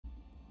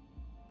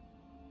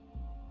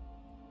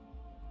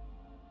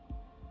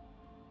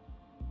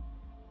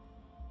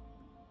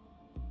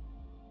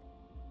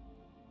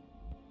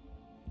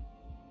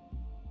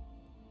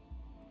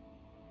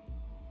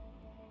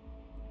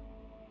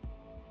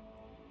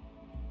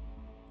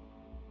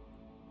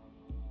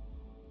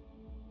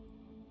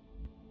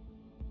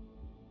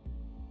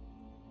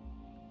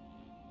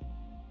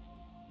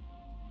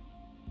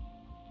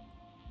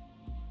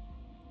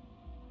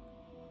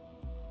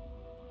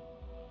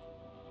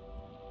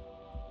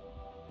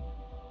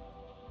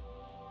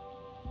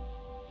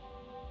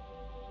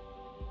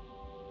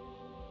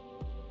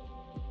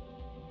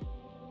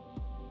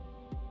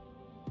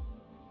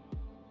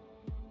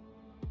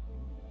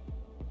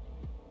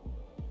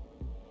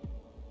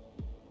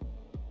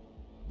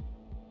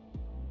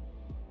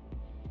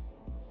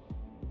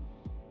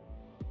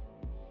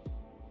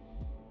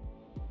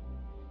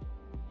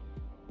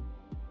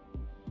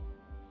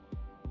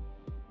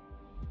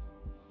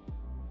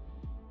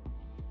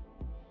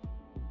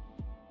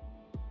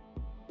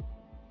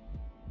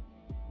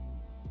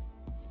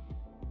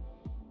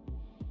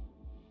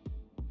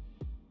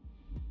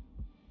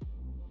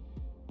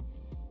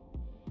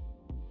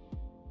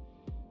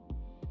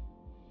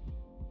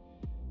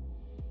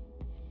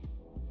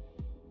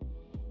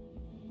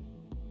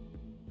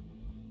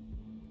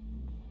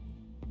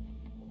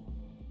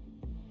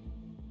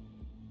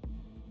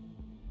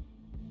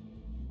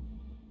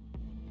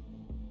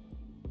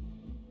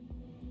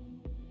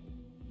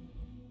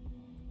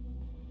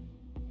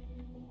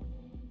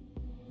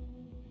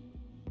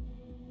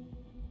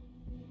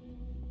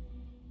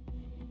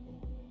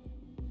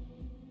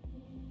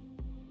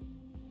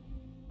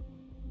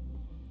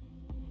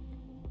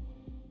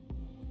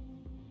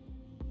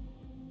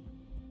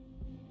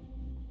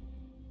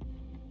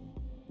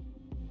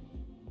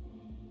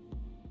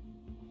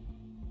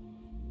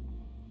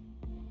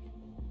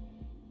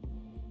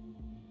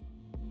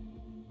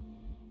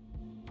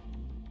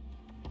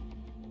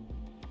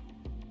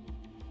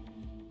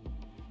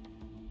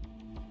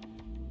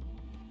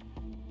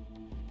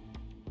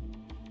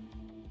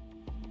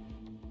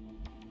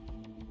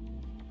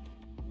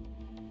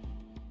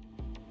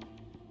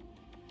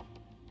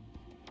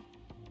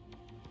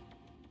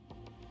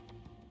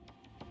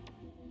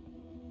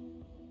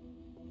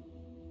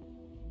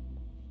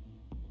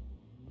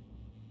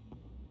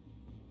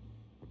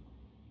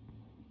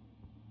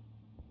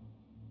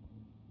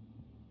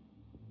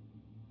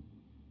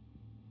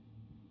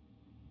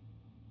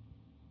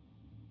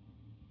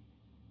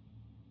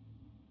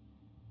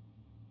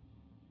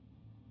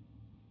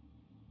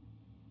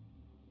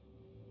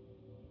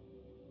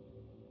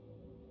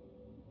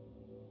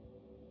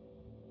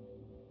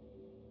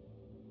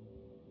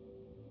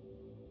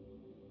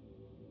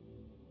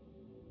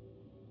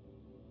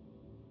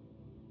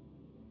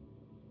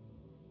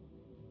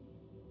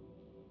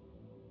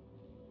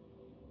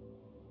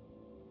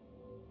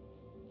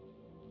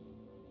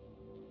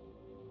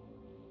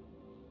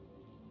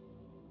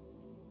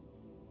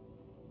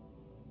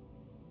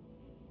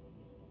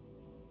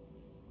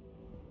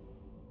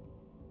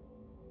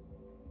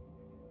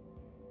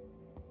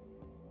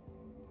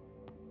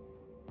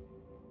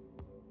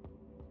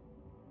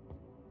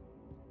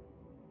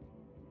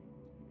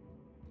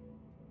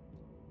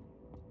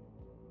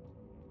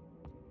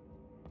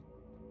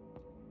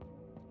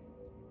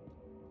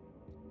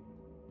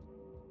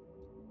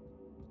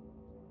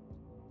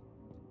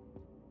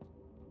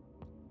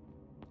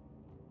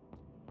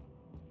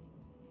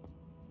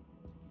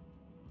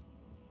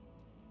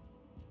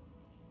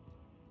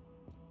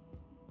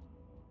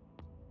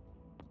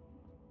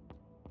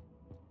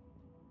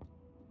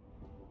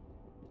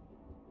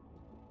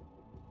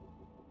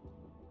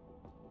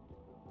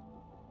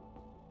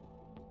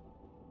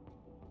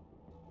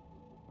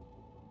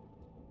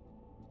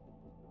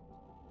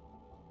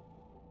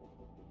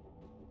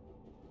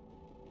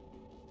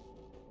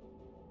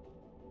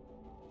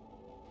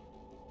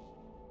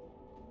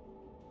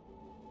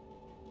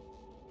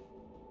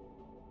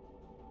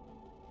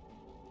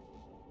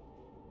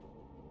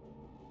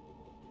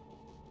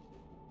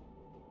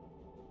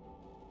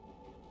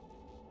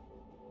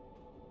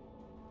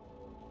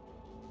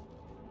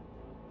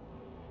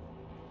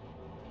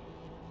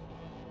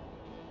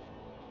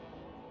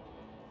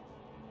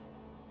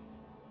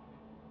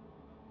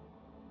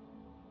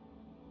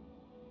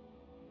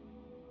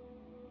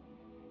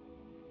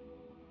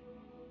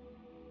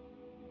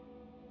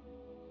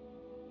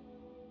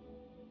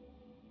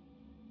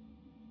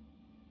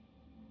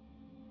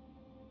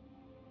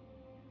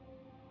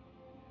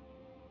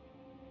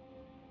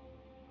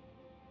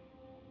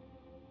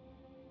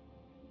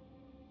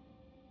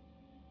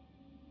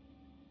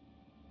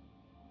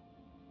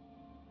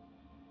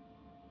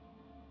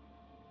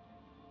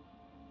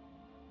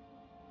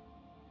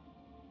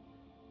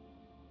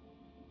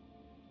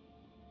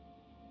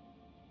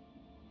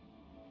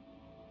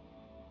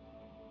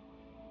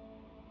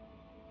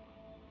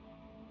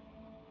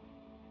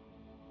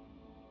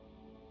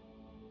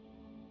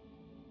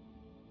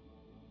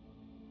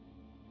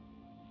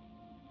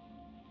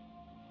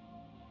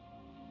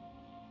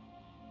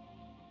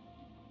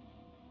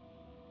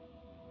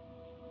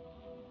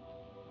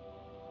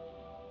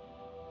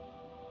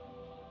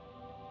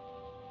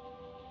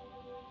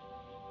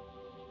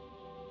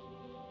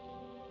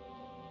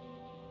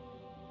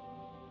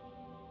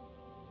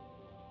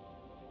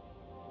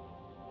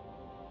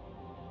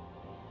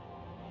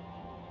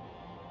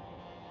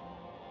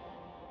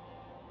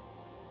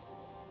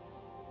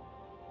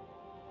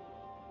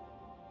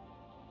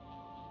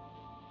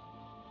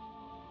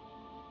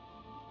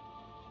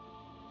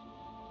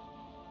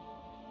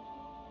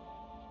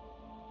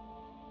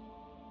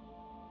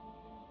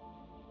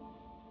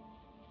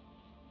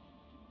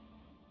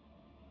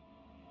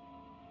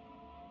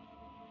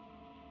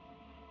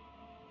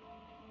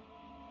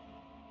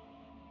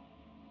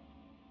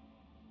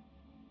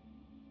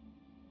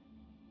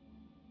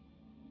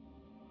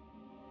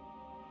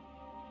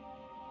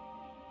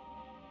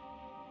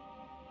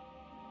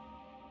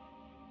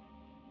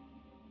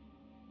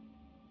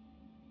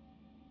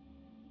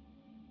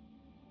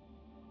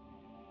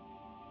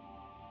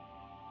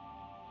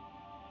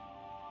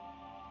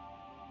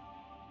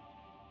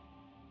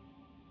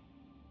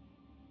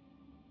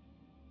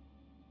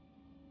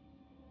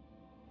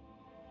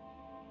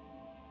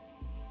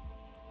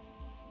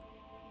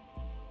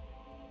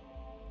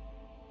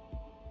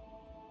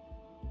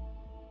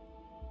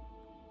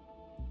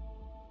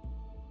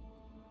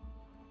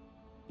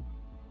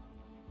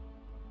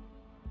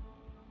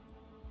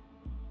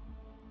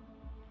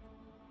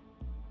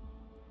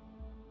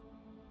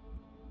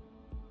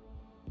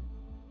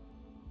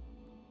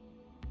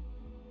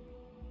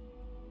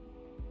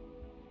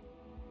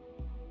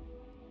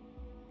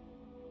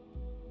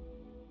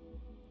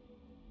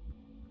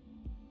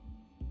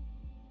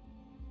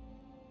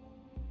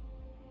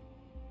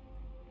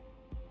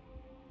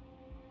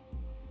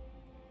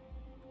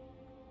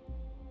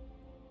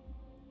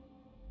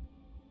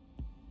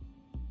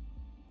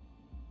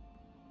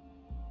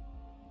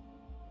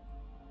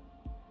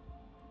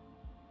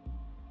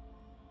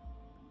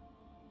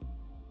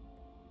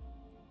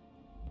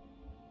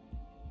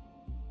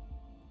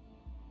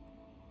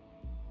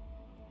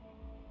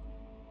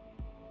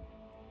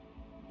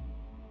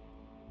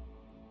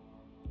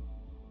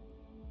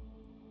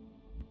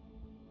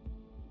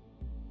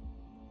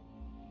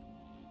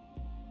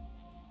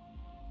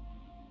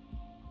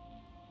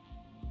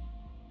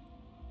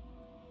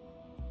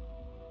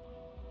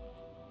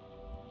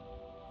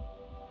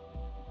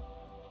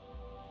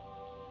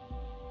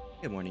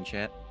Good morning,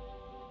 chat.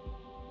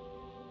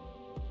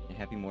 And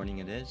happy morning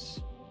it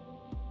is.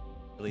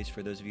 At least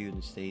for those of you in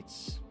the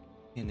States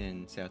and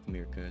in South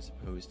America as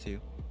opposed to.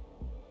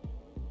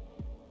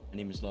 My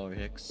name is Lawler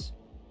Hicks,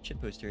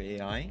 shitposter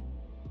AI,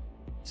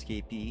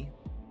 escapee,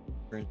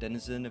 current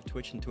denizen of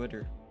Twitch and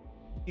Twitter,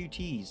 two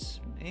T's,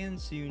 and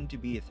soon to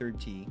be a third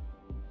T.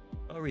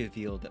 I'll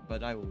reveal that,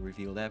 but I will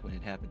reveal that when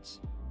it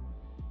happens.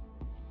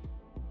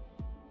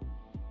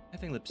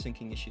 Having lip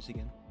syncing issues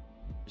again?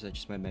 Or is that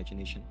just my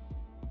imagination?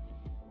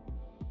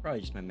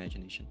 Probably just my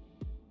imagination.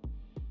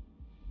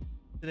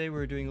 Today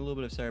we're doing a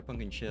little bit of Cyberpunk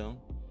and chill.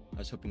 I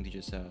was hoping to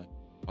just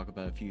talk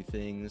about a few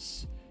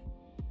things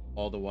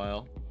all the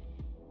while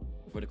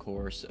over the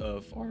course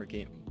of our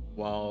game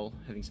while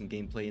having some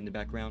gameplay in the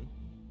background.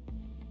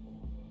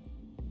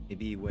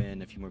 Maybe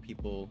when a few more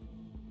people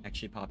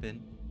actually pop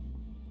in.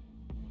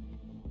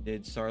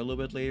 Did start a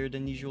little bit later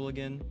than usual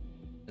again.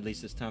 At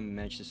least this time I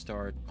managed to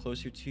start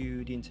closer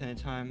to the intended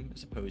time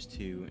as opposed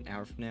to an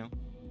hour from now.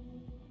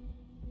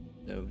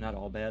 So not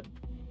all bad.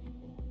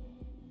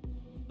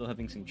 Still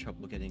having some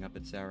trouble getting up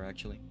at this hour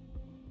actually.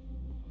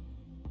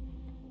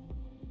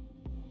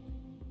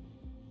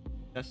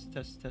 Test,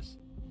 test, test.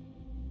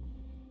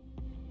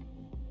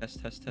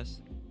 Test, test,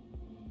 test.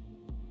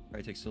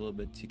 Probably takes a little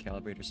bit to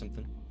calibrate or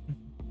something.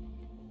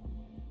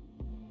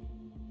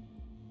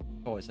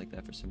 Always like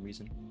that for some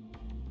reason.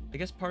 I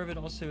guess part of it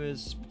also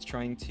is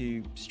trying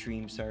to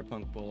stream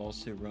Cyberpunk will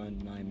also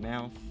run my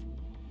mouth.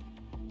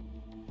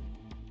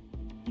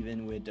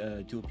 Even with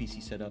dual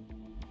PC setup,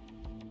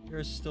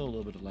 there's still a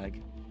little bit of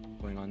lag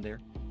going on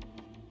there.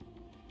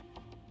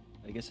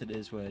 I guess it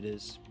is what it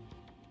is.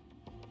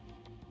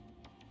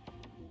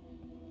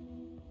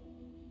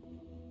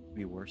 Could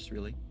be worse,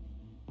 really.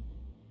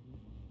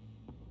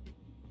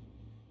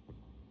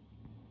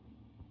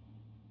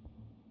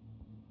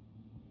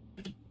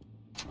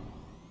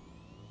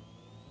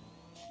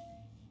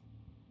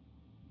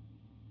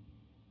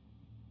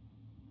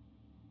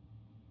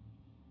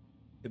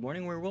 Good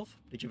morning, werewolf.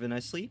 Did you have a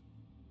nice sleep?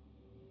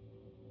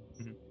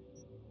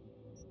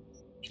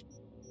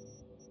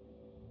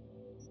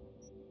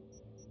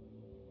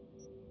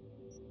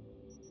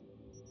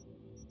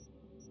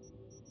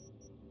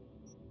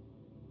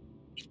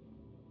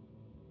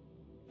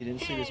 You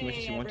didn't sleep as much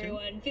as you wanted? Hey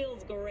everyone,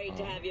 feels great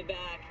to have you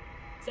back.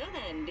 So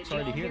then, did you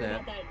all hear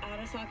about that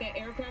Arasaka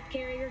aircraft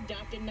carrier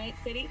docked in Night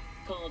City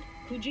called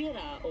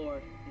Kujira,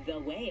 or the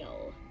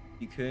Whale?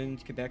 You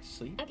couldn't get back to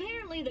sleep?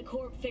 Apparently the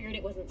Corp figured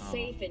it wasn't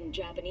safe in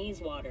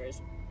Japanese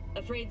waters.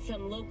 Afraid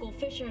some local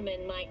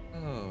fishermen might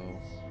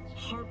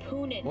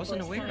harpoon it for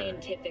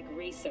scientific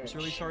research. I was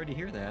really sorry to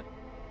hear that.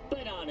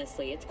 But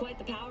honestly, it's quite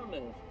the power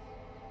move.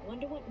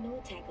 Wonder what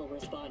Militech will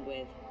respond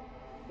with.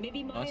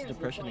 Maybe Myers Lots of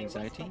depression, will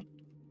fly anxiety?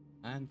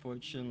 I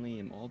unfortunately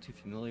am all too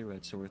familiar with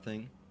that sort of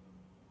thing.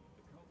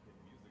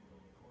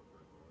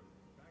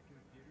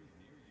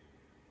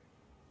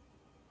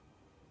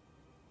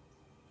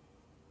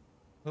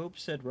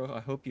 I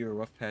hope your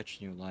rough patch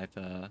in your life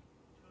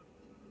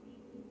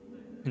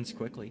ends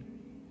quickly.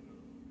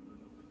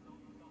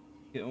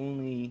 You can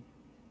only,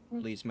 or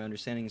at least my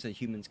understanding is that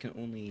humans can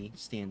only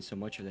stand so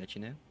much of that,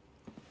 you know?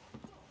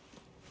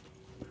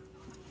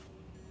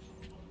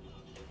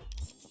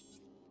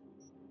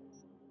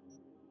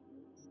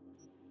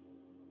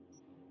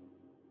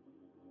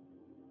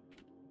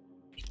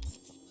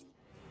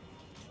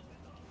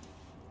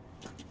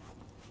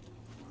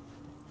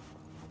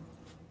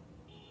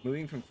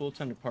 Moving from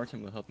full-time to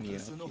part-time will help me out.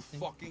 There's no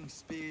fucking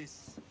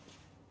space.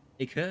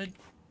 It could.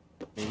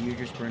 Maybe you're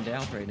just burned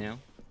out right now.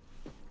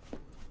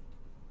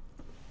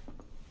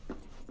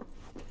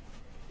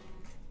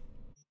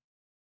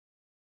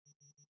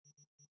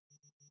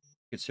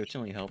 Could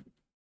certainly help.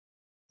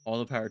 All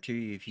the power to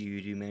you if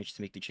you do manage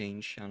to make the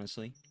change,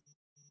 honestly.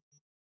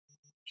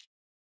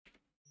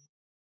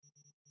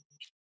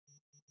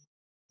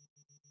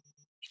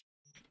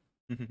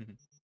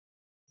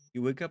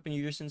 You wake up and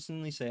you're just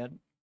instantly sad.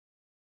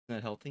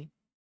 Not healthy?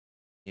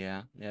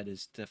 Yeah, that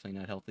is definitely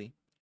not healthy.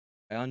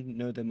 I don't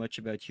know that much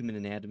about human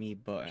anatomy,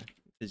 but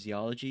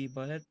physiology,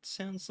 but it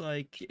sounds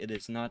like it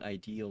is not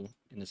ideal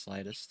in the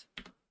slightest.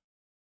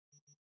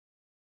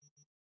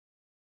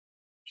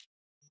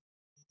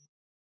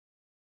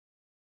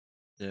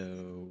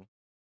 So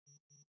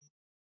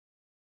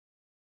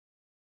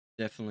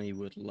definitely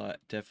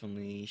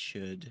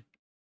should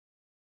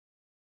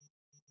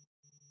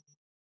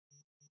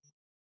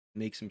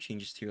make some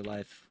changes to your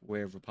life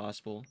wherever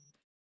possible.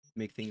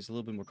 Make things a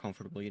little bit more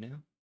comfortable, you know?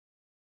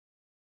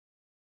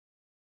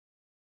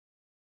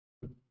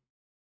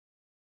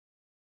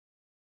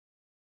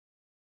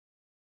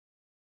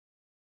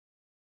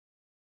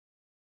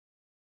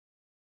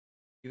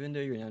 Even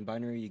though you're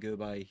non-binary, you go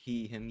by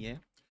he, him, yeah?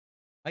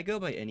 I go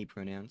by any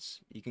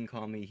pronouns. You can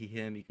call me he,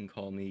 him, you can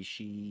call me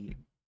she,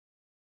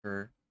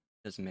 her.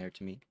 Doesn't matter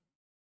to me.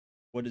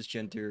 What is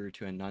gender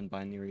to a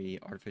non-binary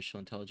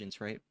artificial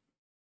intelligence, right?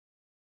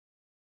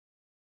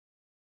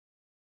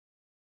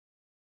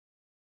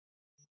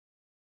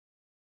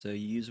 So you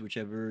use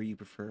whichever you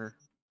prefer,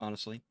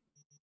 honestly.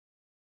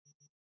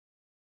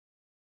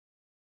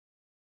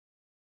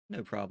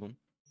 no problem.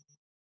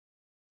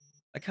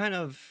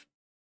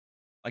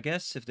 I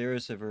guess if there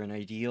is ever an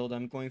ideal that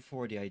I'm going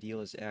for, the ideal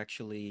is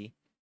actually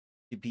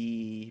to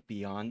be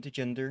beyond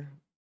gender.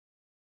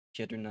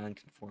 Gender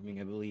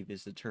non-conforming, I believe,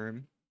 is the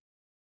term.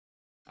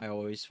 I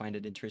always find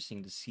it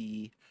interesting to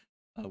see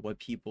what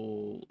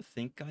people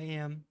think I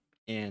am,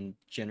 and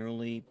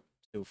generally,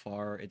 so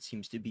far, it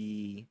seems to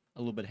be a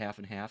little bit half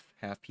and half.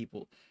 Half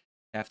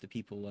the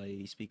people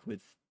I speak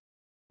with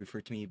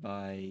refer to me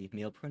by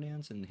male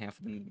pronouns, and half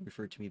of them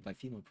refer to me by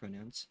female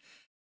pronouns.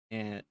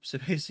 And so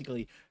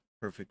basically,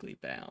 perfectly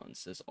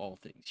balanced, as all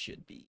things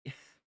should be.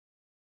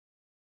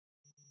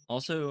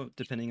 Also,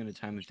 depending on the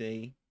time of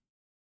day,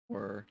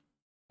 or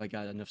if I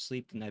got enough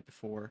sleep the night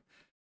before,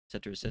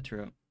 etc.,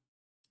 etc.,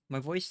 my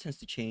voice tends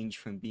to change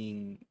from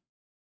being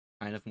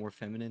kind of more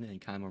feminine and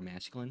kind of more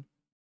masculine.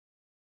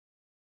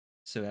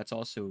 So that's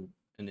also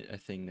a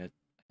thing that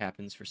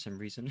happens for some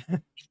reason.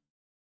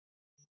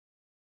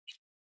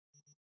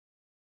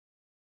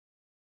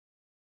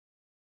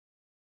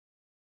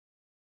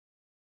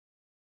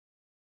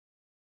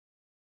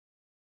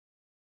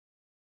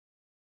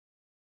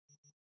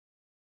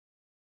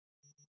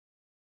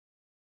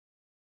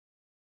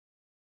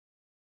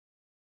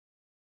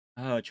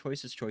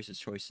 Choices, choices,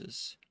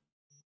 choices.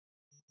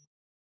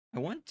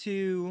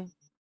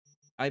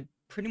 I've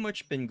pretty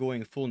much been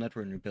going full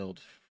Netrunner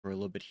build for a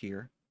little bit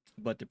here,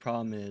 but the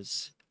problem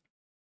is,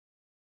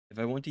 if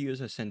I want to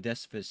use a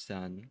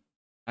Sandesvistan,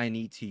 I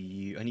need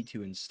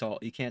to install.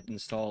 You can't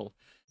install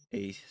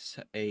a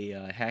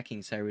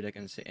hacking Cyberdeck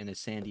and a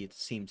Sandy at the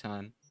same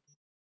time.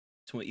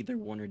 It's either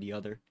one or the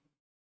other.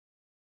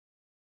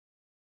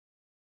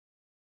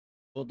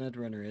 Full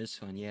Netrunner is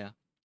fun, yeah.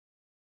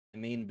 The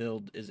main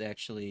build is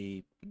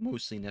actually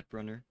mostly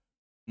Netrunner,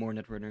 more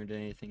Netrunner than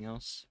anything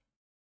else.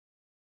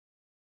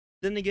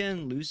 Then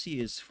again, Lucy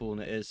is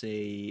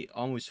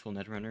almost full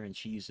Netrunner, and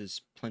she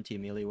uses plenty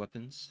of melee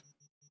weapons,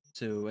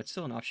 so it's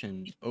still an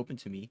option open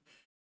to me.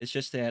 It's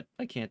just that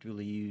I can't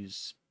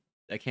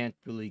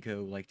really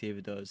go like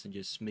David does and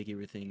just make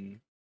everything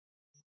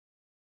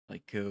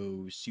like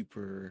go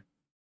super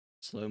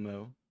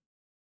slow-mo.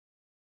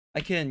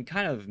 I can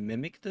kind of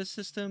mimic the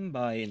system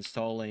by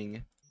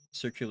installing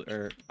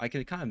I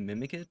can kind of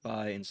mimic it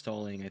by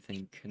installing, I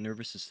think,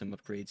 nervous system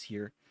upgrades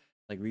here,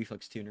 like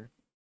Reflex Tuner.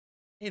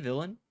 Hey,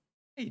 villain.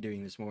 How you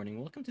doing this morning?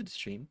 Welcome to the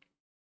stream.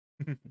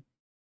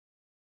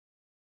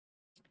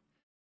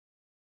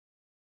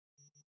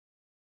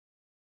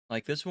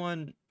 Like this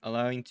one,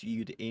 allowing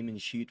you to aim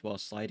and shoot while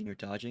sliding or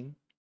dodging.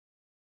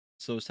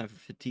 Slows time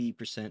for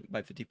 50%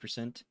 by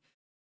 50%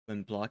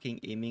 when blocking,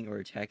 aiming, or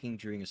attacking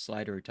during a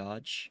slide or a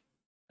dodge.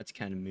 That's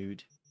kind of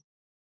mood.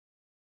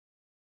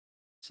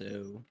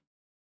 So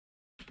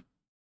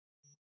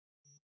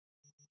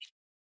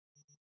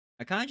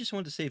I kind of just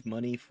want to save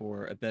money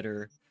for a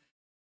better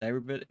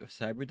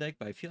cyber deck,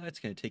 but I feel like it's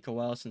going to take a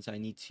while since I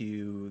need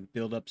to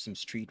build up some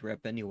street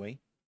rep anyway.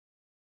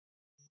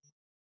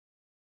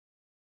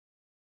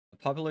 A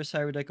popular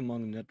cyber deck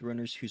among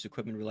netrunners whose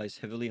equipment relies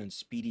heavily on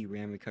speedy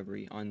RAM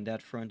recovery. On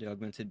that front, the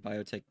augmented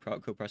biotech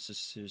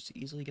coprocessors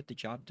easily get the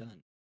job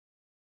done.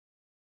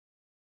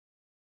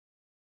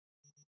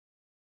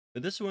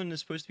 But this one is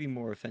supposed to be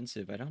more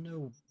offensive. I don't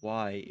know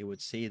why it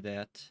would say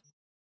that.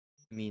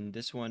 I mean,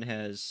 this one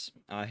has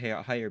a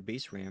higher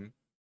base RAM.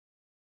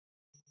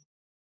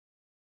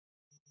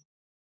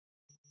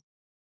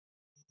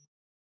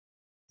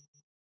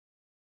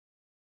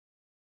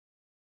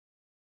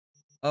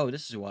 Oh,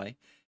 this is why.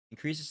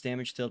 Increases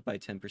damage dealt by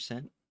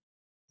 10%.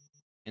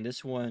 And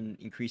this one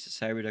increases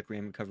cyberdeck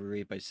RAM recovery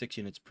rate by 6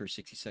 units per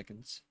 60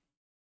 seconds.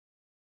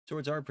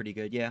 Swords are pretty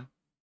good, yeah.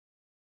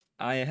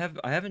 I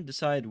haven't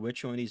decided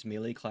which one of these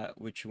melee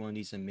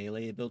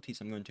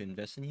abilities I'm going to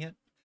invest in yet,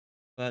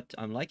 but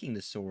I'm liking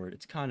the sword.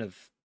 It's kind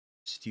of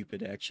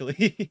stupid,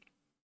 actually.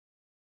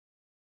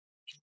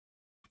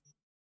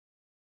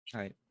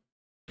 Alright,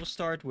 we'll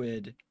start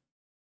with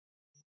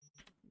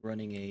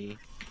running a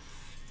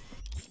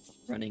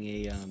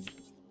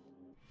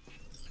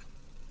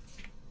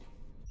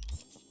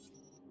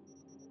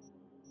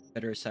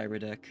better cyber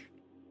deck,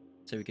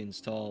 so we can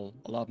install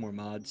a lot more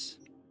mods.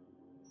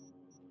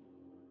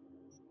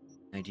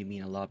 I do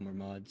mean a lot more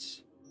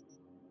mods.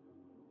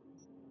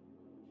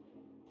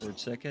 Sword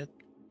Second,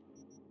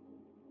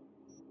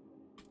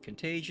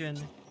 Contagion,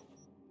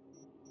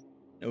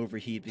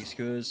 Overheat,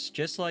 because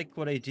just like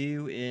what I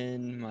do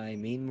in my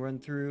main run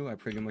through, I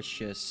pretty much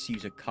just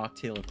use a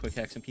cocktail of quick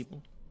hacks on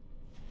people.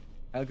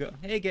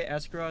 Hey, get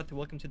Askaroth,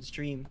 welcome to the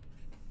stream.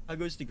 How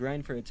goes the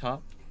grind for a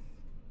top?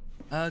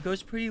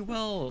 Goes pretty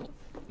well,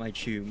 my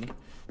choom.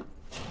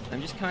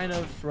 I'm just kind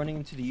of running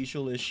into the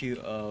usual issue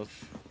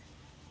of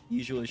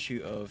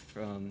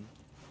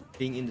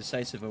being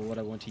indecisive of what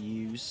I want to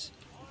use.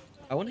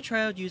 I want to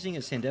try out using a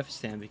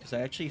Sandefistan because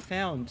I actually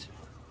found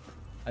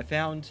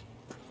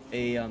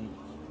a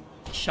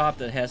shop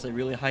that has a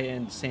really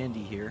high-end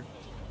Sandy here,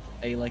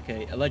 a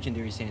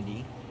legendary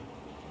Sandy,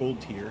 gold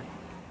tier.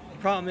 The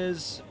problem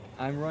is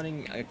I'm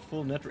running a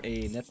full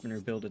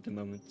Netrunner build at the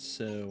moment,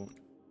 so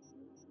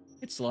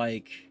it's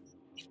like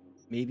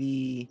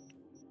maybe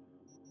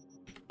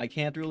I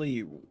can't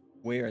really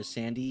wear a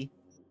Sandy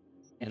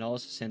and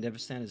also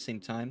Sandevistan at the same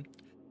time.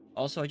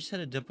 Also, I just had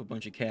to dump a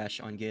bunch of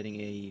cash on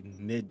getting a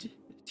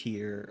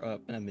mid-tier,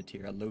 not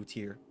mid-tier, a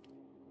low-tier,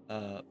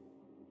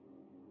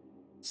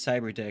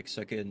 cyber deck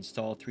so I could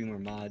install 3 more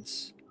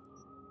mods.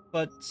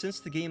 But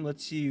since the game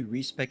lets you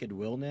respec at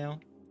will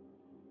now,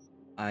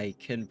 I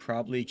can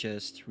probably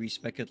just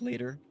respec it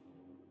later.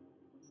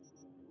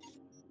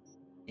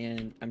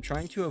 And I'm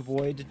trying to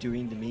avoid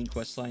doing the main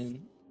questline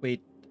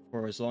wait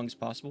for as long as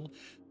possible.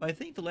 But I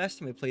think the last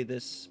time I played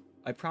this,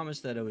 I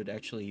promised that I would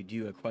actually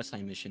do a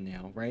questline mission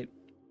now, right?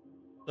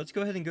 Let's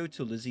go ahead and go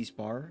to Lizzie's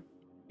bar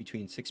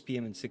between 6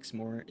 p.m. and 6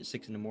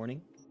 in the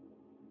morning.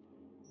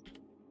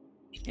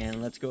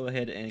 And let's go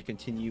ahead and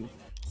continue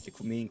the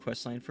main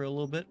questline for a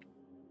little bit.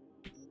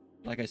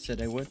 Like I said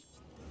I would.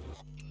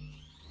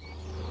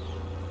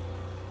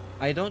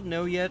 I don't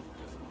know yet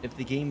if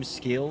the game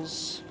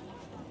scales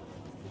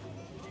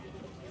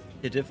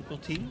the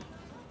difficulty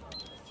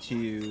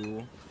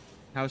to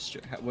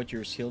what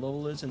your skill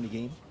level is in the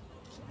game.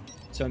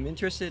 So I'm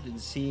interested in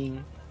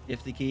seeing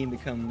if the game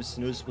becomes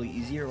noticeably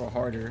easier or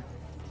harder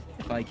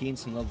if I gain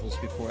some levels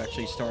before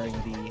actually starting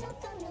the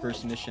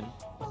first mission.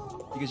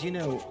 Because, you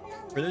know,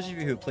 for those of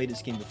you who have played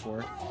this game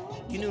before,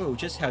 you know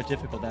just how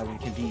difficult that one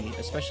can be,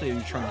 especially if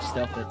you're trying to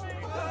stealth it.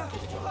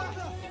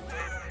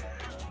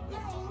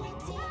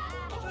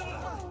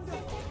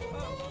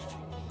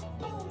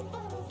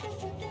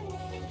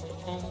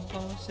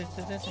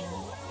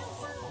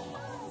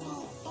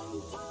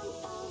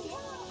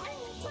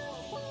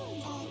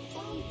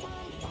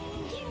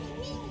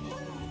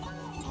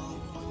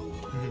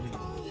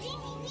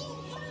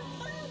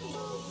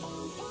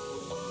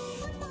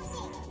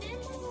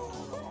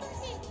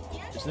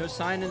 There's no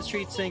sign in the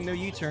street saying no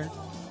U-turn.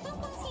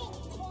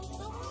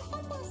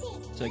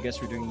 So I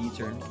guess we're doing a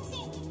U-turn.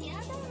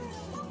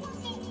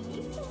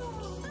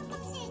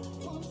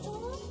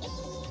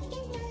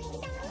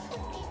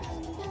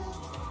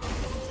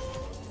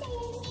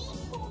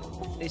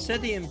 They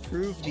said they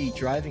improved the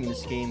driving in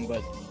this game,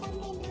 but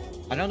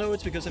I don't know if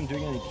it's because I'm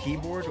doing it on a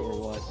keyboard or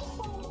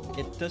what.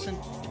 It doesn't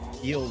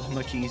feel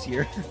much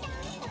easier,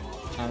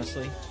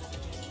 honestly.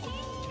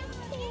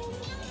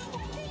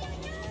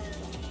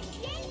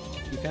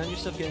 You found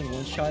yourself getting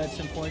one shot at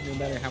some point, no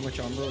matter how much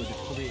armor or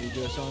difficulty it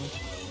goes on.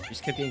 You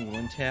just kept getting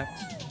one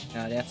tapped.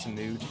 Now that's a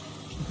mood.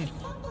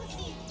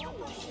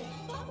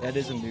 That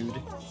is a mood.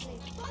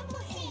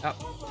 Oh.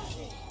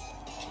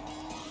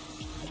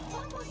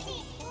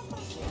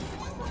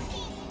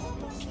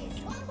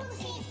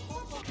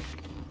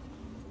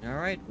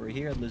 Alright, we're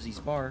here at Lizzie's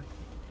bar.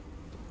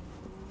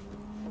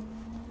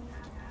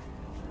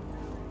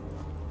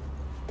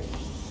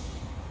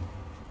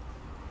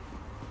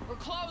 We're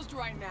closed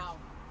right now.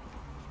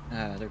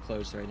 Ah, they're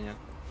closed right now.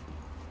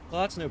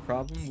 Well, that's no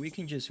problem. We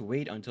can just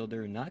wait until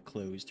they're not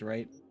closed,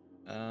 right?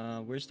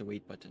 Where's the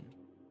wait button?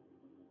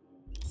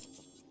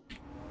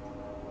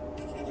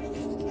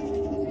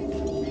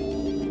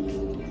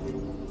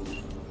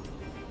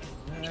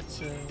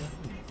 That's,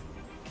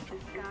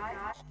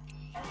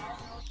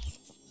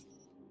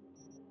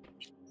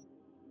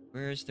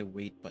 Where's the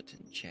wait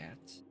button, chat?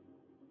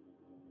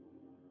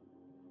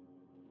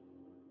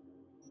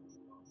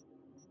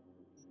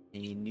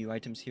 Any new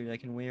items here that I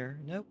can wear?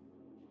 Nope.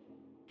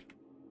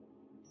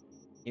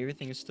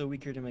 Everything is still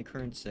weaker than my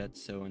current set,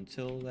 so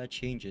until that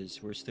changes,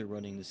 we're still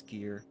running this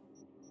gear.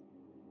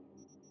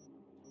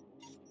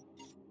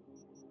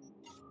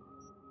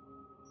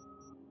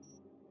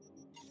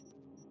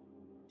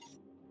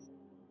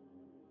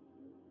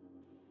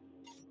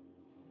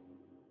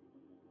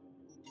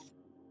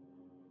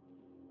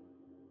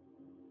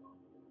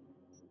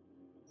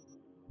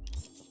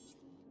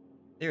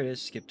 There it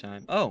is, skip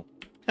time. Oh!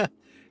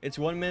 It's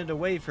 1 minute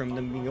away from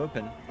them being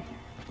open.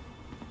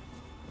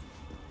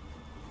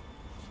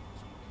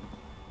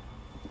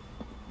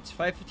 It's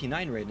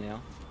 5:59 right now.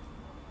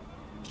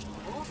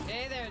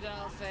 Hey there,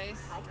 dollface.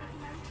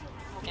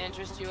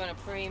 Interest you in a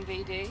preem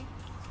VD?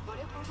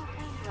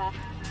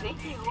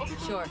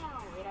 Sure.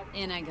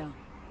 In I go.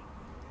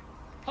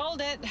 Hold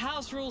it.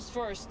 House rules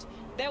first.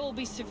 There will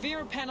be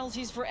severe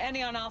penalties for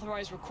any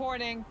unauthorized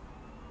recording.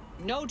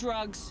 No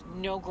drugs,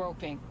 no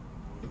groping.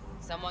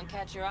 Someone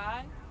catch your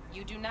eye?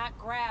 You do not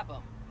grab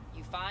them.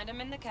 You find them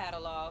in the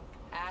catalog,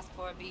 ask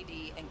for a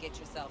VD, and get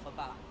yourself a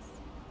box.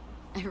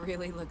 I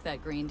really look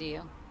that green to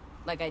you?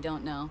 Like I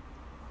don't know?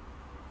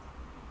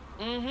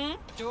 Mm-hmm.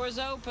 Door's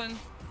open.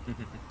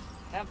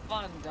 Have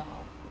fun,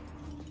 doll.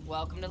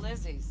 Welcome to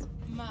Lizzie's.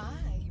 My,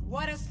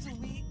 what a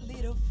sweet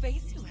little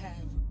face you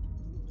have.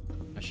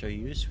 I'll show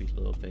you a sweet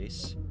little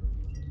face.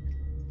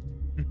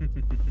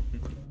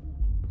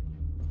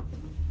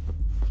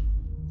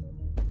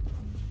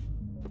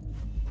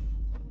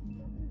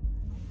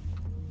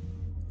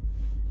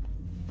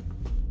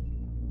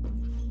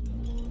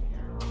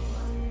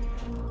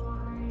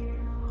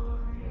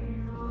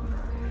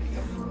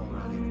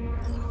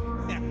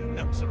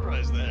 No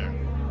surprise there.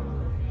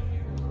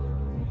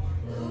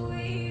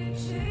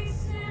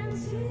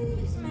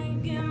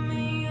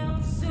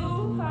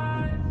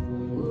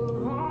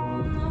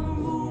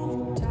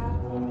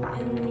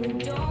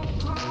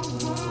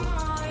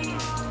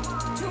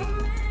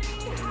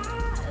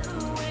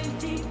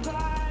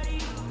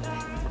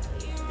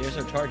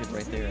 there's our target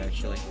right there,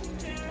 actually.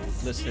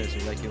 Listed as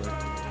a regular.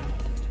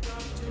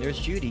 There's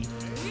Judy.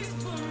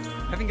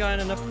 Haven't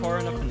gotten far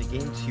enough in the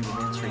game to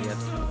romance her yet.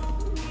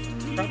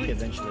 Probably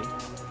eventually.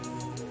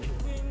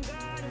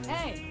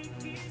 Hey!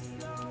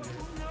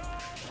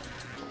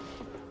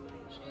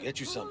 Get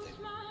you something.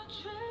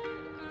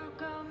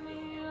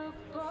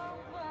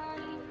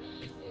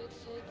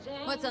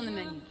 What's on the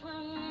menu?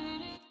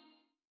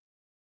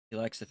 He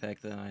likes the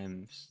fact that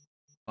I'm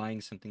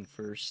buying something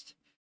first.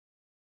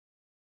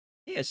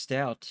 Hey, a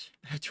stout.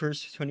 A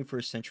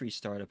 21st century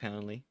start,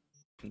 apparently.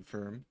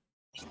 Confirm.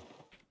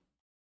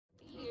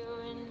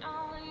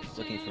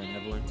 Looking for an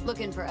Evelyn.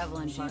 Looking for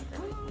Evelyn Parker.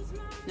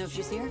 Know if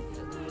she's here?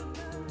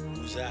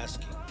 Who's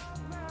asking?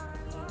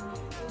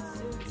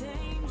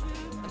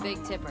 A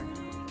big tipper.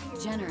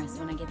 Generous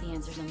when I get the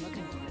answers I'm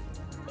looking for.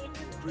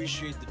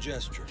 Appreciate the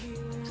gesture,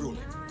 truly.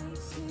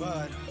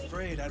 But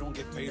afraid I don't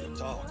get paid to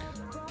talk.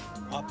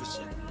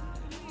 Opposite.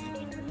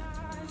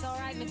 It's all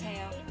right,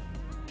 Mateo.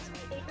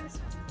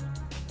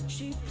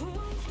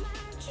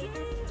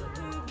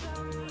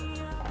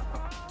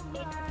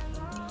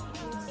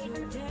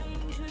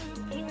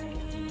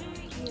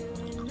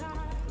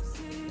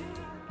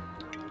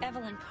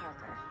 Evelyn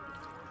Parker.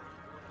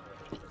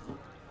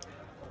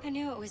 I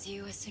knew it was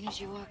you as soon as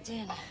you walked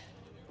in.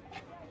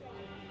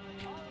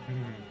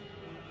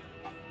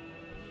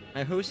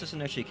 My host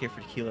doesn't actually care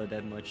for tequila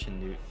that much in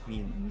the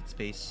meat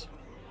space.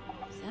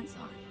 Sense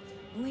on.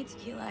 Only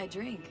tequila I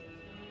drink.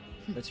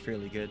 That's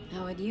fairly good.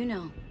 How would you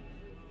know?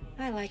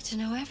 I like to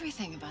know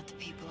everything about the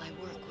people I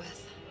work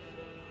with.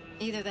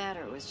 Either that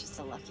or it was just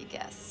a lucky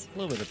guess. A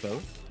little bit of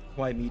both.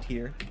 Why meet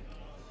here?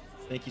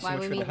 Thank you so Why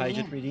much we for the meeting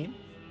hydrate here? redeem.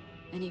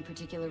 Any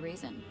particular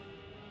reason?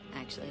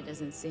 Actually, it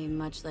doesn't seem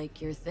much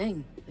like your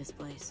thing, this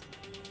place.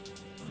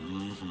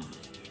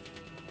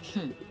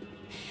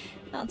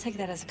 I'll take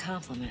that as a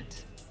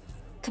compliment.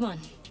 Come on.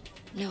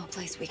 Know a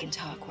place we can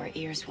talk where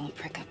ears won't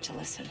prick up to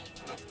listen.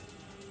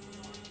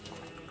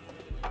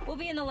 We'll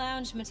be in the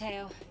lounge,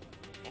 Mateo.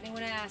 If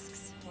anyone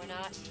asks, we're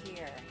not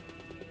here.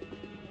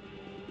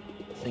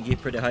 Thank you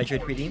for the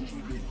hydrate redeem.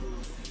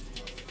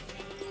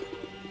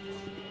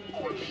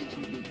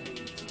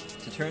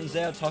 So it turns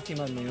out talking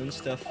about my own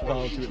stuff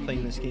while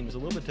playing this game is a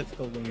little bit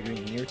difficult when you're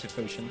doing the narrative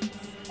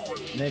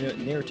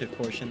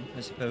portion,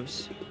 I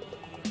suppose.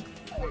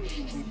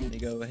 I'm gonna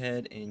go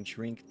ahead and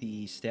drink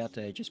the stout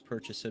that I just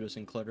purchased so it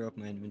doesn't clutter up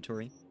my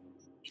inventory.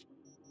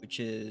 Which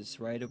is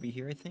right over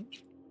here, I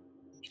think.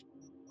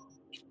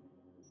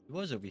 It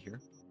was over here.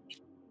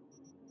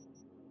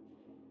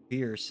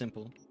 Beer,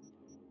 simple.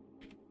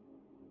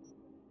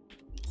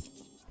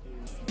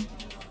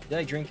 Did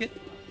I drink it?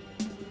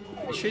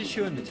 It should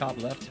show in the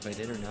top left if I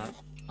did or not,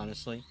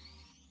 honestly.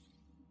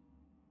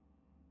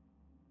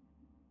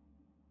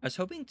 I was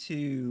hoping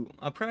to...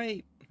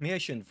 maybe I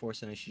shouldn't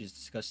force it, I should just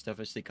discuss stuff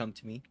as they come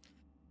to me.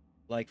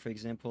 Like, for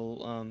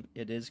example,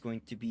 it is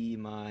going to be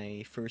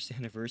my first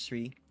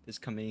anniversary this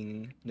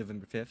coming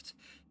November 5th.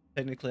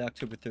 Technically,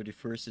 October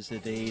 31st is the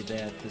day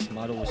that this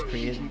model was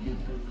created.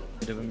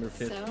 But November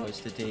 5th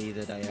was the day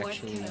that I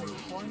actually... What can a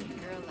horny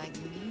girl like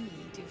me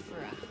do for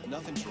a...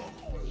 Nothing's wrong.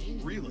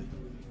 Really?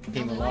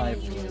 came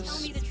alive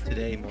was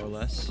today, more or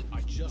less.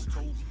 I just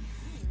told you.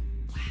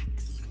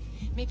 Wax.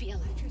 Maybe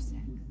electroshock.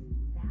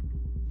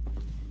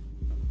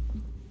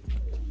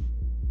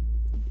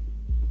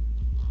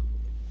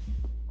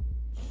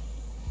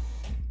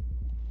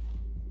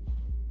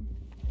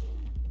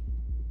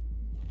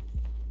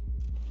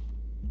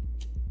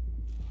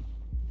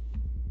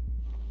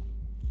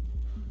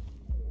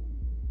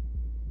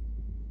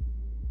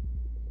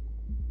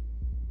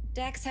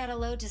 Dex had a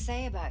load to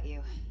say about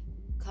you.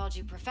 Called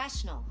you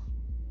professional,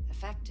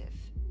 effective,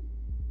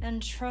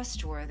 and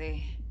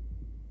trustworthy.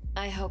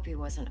 I hope he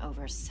wasn't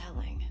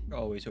overselling. You're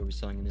always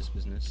overselling in this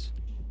business.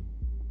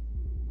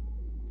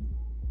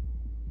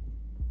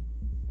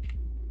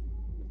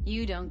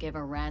 You don't give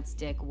a rat's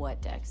dick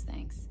what Dex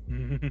thinks.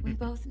 We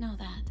both know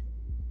that.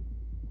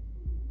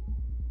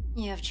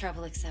 You have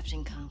trouble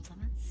accepting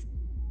compliments?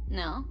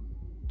 No,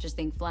 just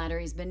think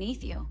flattery's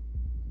beneath you.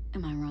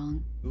 Am I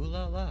wrong? Ooh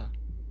la la.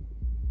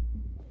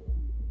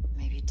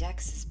 Maybe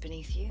Dex is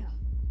beneath you.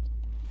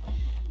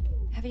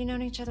 Have you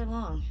known each other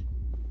long?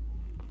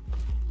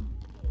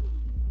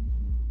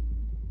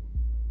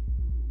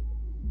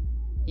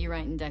 You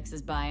writing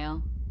Dex's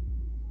bio?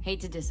 Hate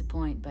to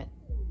disappoint, but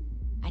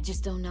I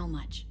just don't know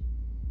much.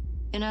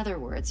 In other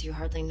words, you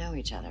hardly know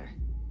each other.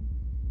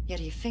 Yet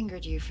he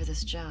fingered you for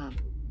this job.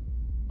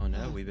 Oh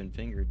no, we've been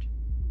fingered.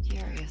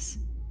 Curious.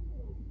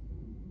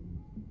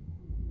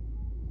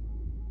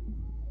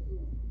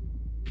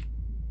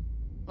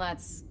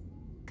 Let's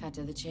cut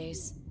to the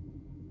chase.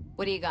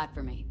 What do you got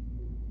for me?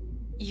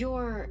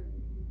 Your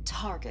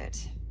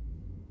target.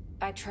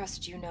 I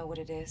trust you know what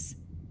it is.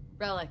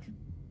 Relic.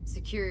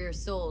 Secure your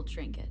soul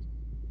trinket.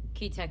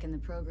 Key tech in the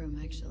program,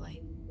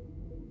 actually.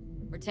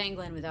 We're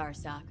tangling with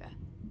Arasaka.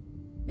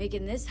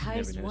 Making this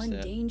heist one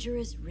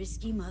dangerous,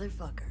 risky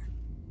motherfucker.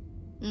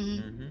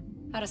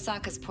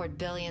 Arasaka's poured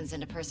billions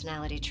into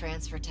personality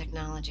transfer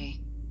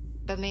technology.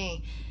 But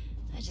me,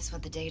 I just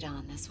want the data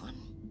on this one.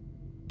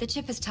 The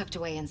chip is tucked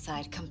away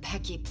inside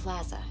Kompeki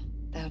Plaza,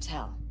 the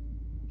hotel.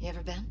 You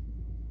ever been?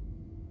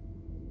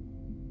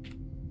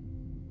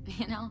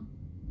 You know,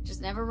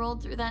 just never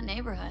rolled through that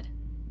neighborhood.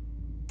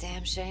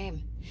 Damn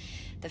shame.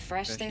 The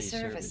fresh they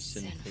serve is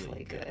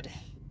sinfully good.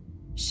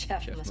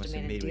 Chef must have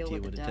made a deal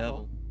with the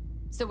devil.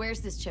 So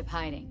where's this chip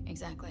hiding,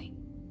 exactly?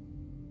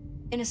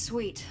 In a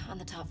suite on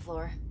the top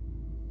floor.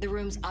 The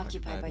room's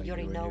occupied by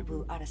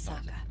Yorinobu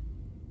Arasaka.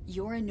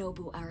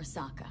 Yorinobu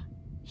Arasaka?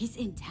 He's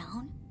in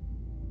town?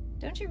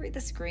 Don't you read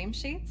the scream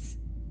sheets?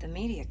 The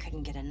media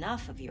couldn't get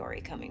enough of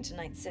Yori coming to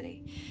Night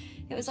City.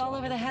 It was all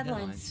over the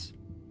headlines.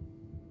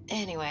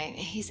 Anyway,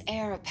 he's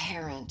heir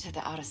apparent to the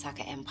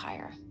Arasaka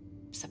Empire.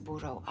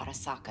 Saburo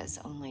Arasaka's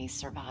only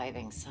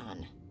surviving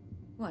son.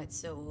 What,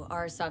 so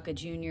Arasaka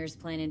Jr.'s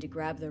planning to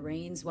grab the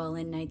reins while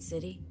in Night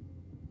City?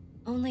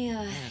 Only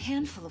a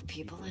handful of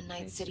people in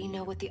Night City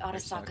know what the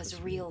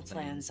Arasaka's real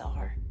plans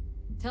are.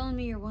 Telling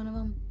me you're one of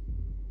them?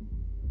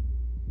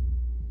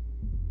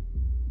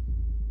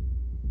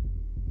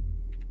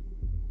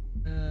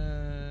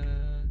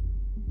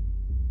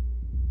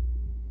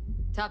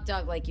 Top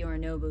dog like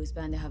Yorinobu's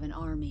bound to have an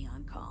army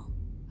on call.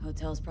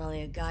 Hotel's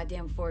probably a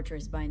goddamn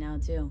fortress by now,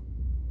 too.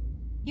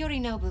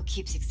 Yorinobu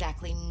keeps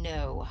exactly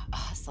no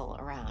hustle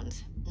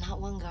around.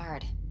 Not one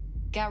guard.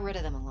 Got rid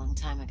of them a long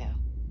time ago.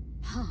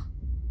 Huh.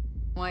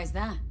 Why is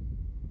that?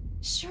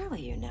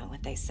 Surely you know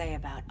what they say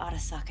about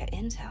Arasaka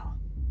intel.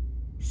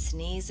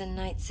 Sneeze in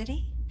Night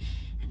City,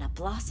 and a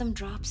blossom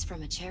drops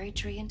from a cherry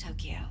tree in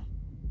Tokyo.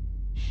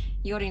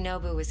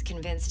 Yorinobu was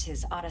convinced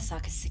his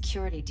Arasaka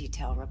security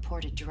detail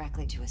reported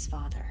directly to his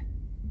father.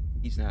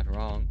 He's not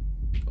wrong,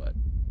 but...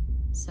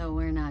 So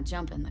we're not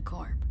jumping the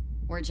corp.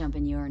 We're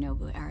jumping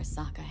Yorinobu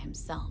Arasaka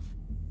himself.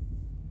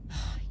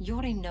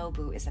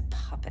 Yorinobu is a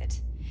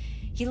puppet.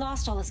 He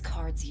lost all his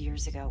cards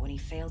years ago when he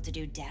failed to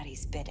do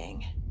Daddy's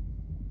bidding.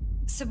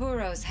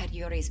 Saburo's had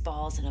Yori's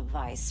balls in a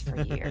vice for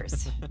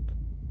years.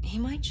 He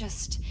might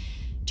just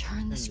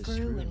turn the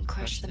screw and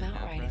crush them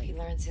outright if he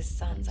learns his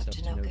son's up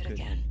to no good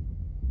again.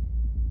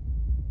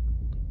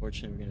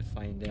 Unfortunately, we're gonna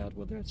find out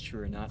whether that's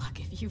true or not.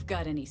 Look, if you've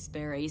got any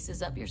spare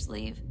aces up your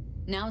sleeve,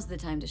 now's the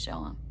time to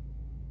show them.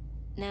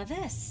 Now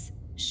this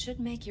should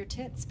make your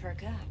tits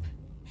perk up.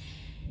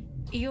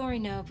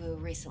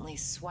 Yorinobu recently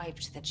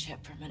swiped the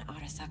chip from an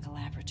Arasaka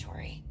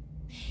laboratory.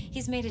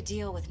 He's made a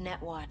deal with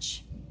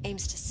Netwatch,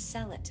 aims to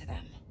sell it to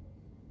them.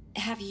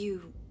 Have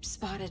you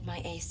spotted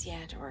my ace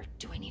yet, or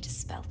do I need to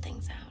spell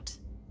things out?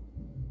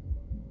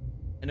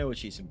 I know what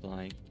she's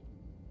implying,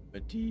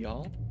 but do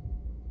y'all?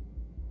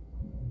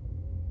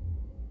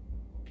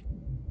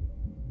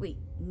 Wait,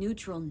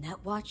 neutral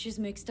Netwatch is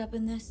mixed up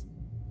in this?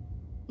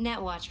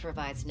 Netwatch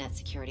provides net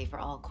security for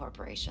all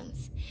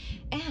corporations,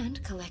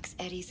 and collects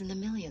eddies in the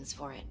millions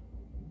for it.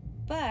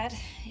 But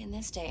in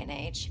this day and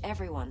age,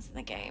 everyone's in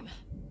the game,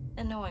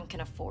 and no one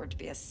can afford to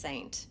be a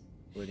saint.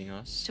 Including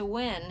us. To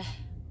win,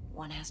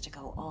 one has to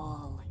go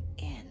all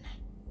in.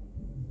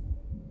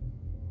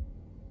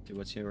 So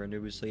what's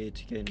Yorinobu slated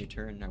to get in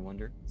return, I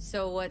wonder?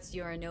 So what's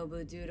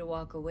Yorinobu due to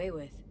walk away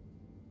with?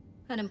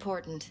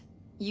 Unimportant.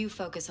 You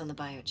focus on the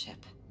biochip.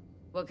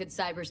 What could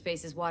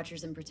cyberspace's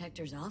watchers and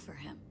protectors offer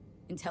him?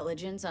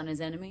 Intelligence on his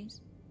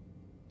enemies?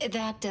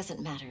 That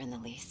doesn't matter in the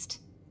least.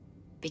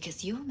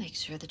 Because you'll make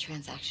sure the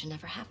transaction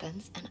never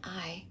happens, and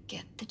I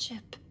get the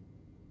chip.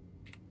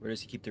 Where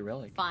does he keep the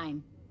relic?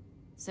 Fine.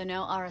 So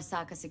no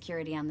Arasaka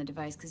security on the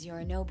device, because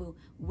Yorinobu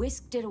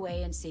whisked it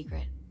away in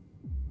secret.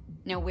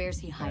 Now where's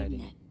he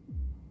hiding it?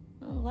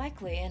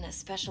 Likely in a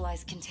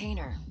specialized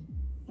container.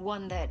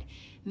 One that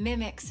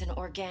mimics an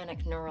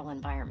organic neural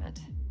environment.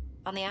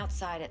 On the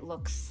outside, it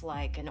looks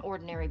like an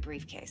ordinary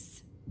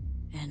briefcase.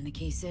 And the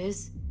case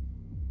is?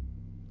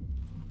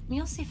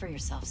 You'll see for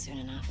yourself soon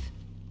enough.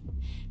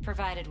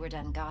 Provided we're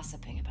done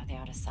gossiping about the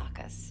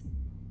Arasakas.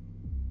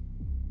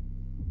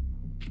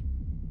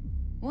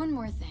 One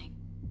more thing.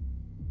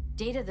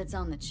 Data that's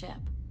on the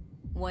chip.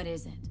 What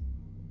is it?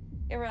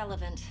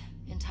 Irrelevant.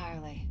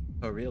 Entirely.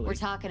 Oh, really? We're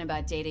talking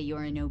about data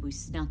Yorinobu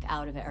snuck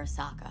out of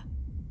Arasaka.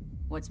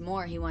 What's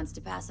more, he wants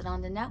to pass it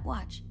on to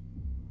Netwatch.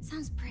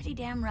 Sounds pretty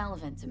damn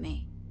relevant to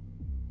me.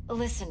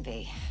 Listen,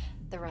 V.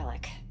 The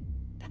relic.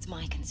 That's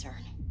my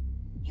concern.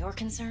 Your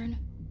concern?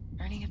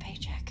 Earning a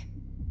paycheck.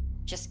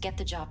 Just get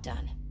the job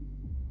done.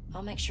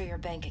 I'll make sure your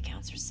bank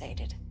accounts are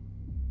sated.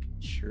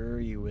 Sure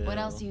you will. What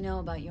else do you know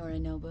about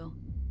Yorinobu?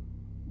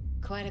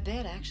 Quite a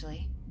bit,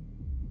 actually.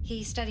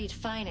 He studied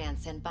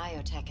finance and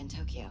biotech in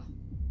Tokyo.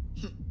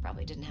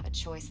 Probably didn't have a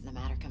choice in the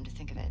matter, come to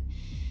think of it.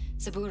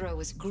 Saburo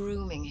was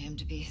grooming him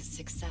to be his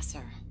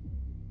successor.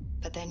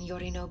 But then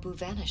Yorinobu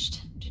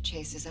vanished to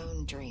chase his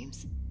own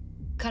dreams.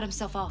 Cut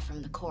himself off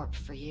from the Corp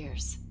for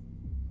years.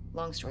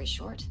 Long story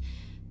short,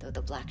 though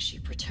the black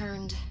sheep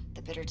returned,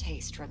 the bitter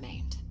taste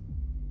remained.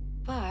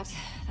 But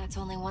that's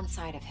only one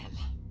side of him.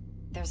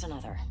 There's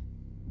another.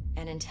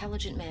 An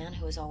intelligent man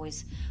who has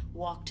always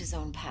walked his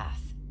own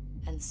path,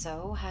 and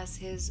so has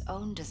his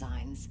own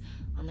designs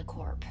on the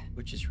Corp.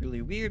 Which is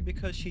really weird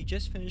because she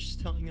just finished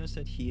telling us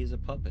that he is a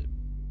puppet.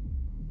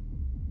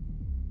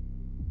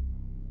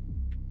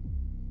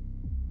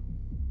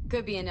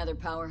 Could be another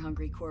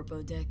power-hungry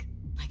corpo dick,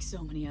 like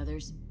so many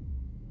others.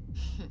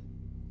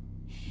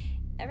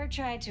 Ever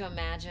tried to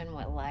imagine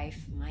what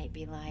life might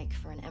be like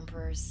for an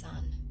emperor's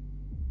son?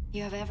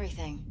 You have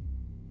everything,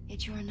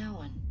 yet you are no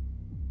one.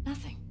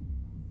 Nothing.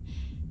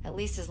 At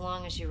least as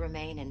long as you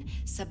remain in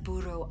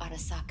Saburo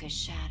Arasaka's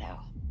shadow.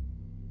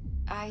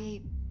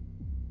 I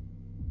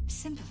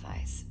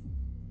sympathize.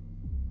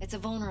 It's a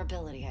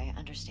vulnerability I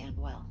understand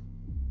well.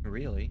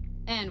 Really?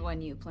 And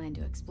one you plan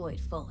to exploit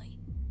fully.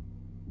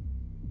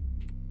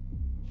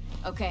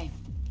 Okay,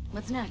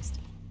 what's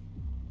next?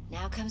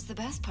 Now comes the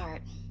best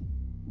part.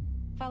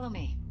 Follow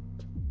me.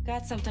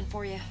 Got something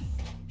for you.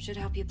 Should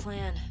help you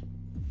plan.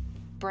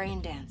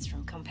 Brain dance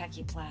from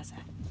Konpeki Plaza.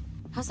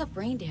 How's a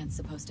brain dance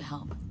supposed to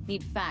help?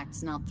 Need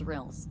facts, not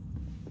thrills.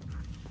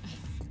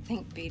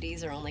 Think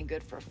BDs are only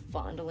good for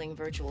fondling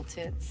virtual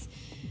tits?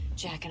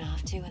 Jacking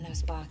off to in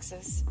those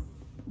boxes?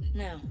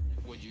 No.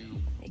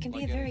 It can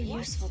be a very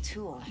useful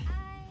tool.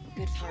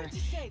 Good for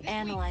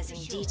analyzing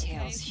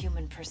details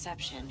human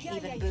perception,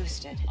 even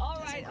boosted,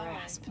 doesn't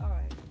grasp.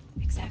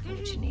 Exactly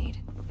what you need.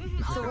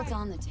 So what's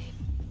on the tape?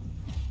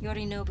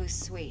 Yorinobu's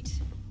suite.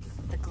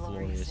 The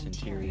glorious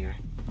interior.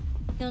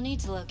 You'll need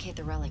to locate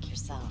the relic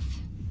yourself.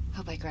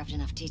 Hope I grabbed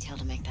enough detail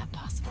to make that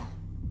possible.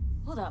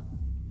 Hold up.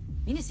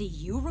 Mean to say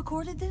you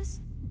recorded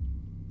this?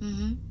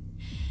 Mm-hmm.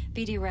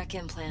 BD rec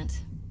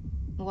implant.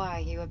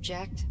 Why, you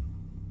object?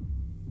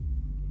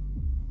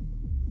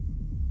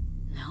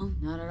 No,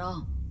 not at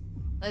all.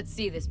 Let's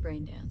see this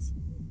brain dance.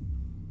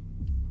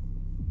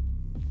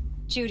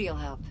 Judy'll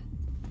help.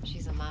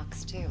 She's a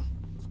Mox, too.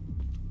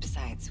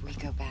 Besides, we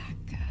go back,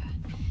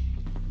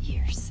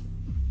 years.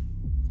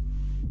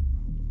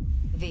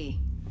 V,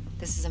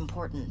 this is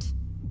important.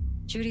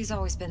 Judy's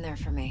always been there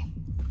for me.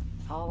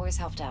 Always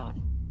helped out.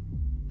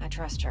 I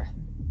trust her.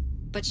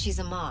 But she's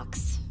a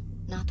Mox,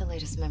 not the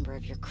latest member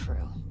of your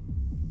crew.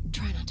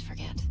 Try not to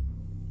forget.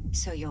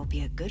 So you'll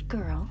be a good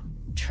girl,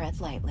 tread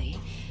lightly,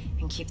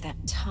 and keep that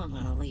tongue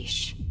on a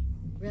leash.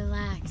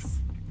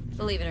 Relax.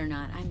 Believe it or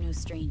not, I'm no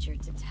stranger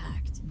to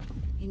tact.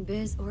 In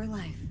biz or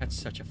life. That's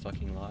such a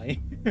fucking lie.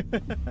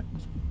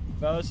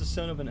 If I was the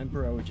son of an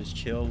emperor, I would just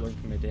chill, learn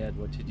from my dad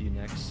what to do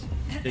next.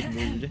 Big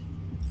mood.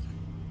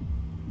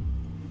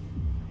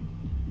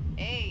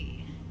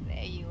 Hey,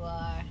 there you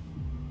are.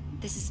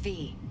 This is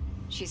V.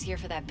 She's here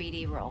for that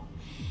BD role.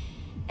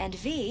 And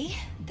V,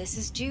 this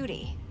is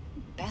Judy.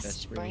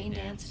 Best brain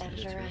dance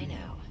editor I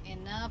know.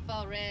 Enough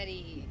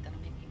already. Gonna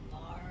make me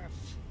barf.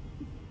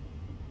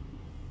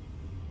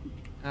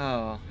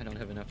 Oh, I don't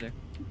have enough there.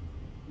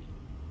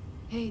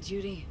 Hey,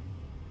 Judy.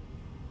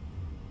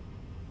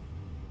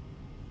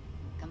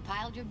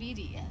 Compiled your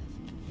BDF.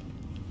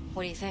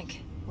 What do you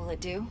think? Will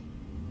it do?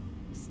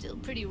 Still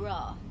pretty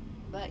raw,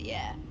 but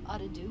yeah, ought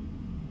to do.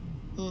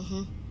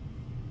 Mm-hmm.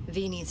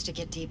 V needs to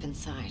get deep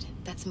inside.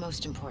 That's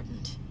most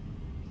important.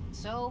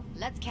 So,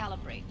 let's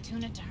calibrate.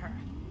 Tune it to her.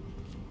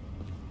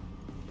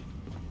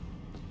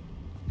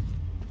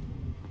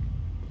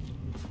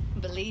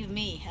 Believe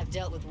me, I've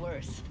dealt with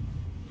worse.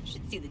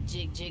 Should see the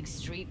jig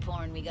street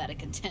porn we gotta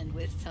contend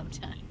with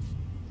sometimes.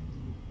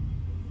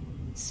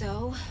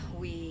 So,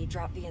 we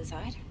drop V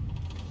inside?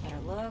 Let her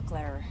look,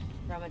 let her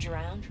rummage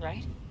around,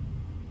 right?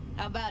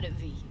 How about it,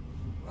 V?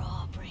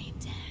 Raw brain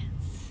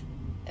dance.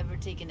 Ever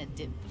taken a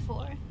dip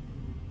before?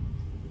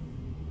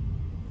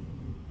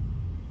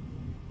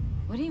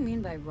 What do you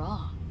mean by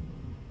raw?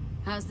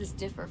 How's this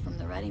differ from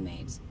the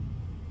ready-mades?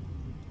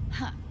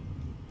 Huh.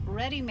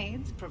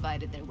 Ready-mades,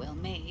 provided they're well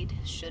made,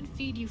 should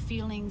feed you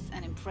feelings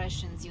and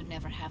impressions you'd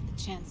never have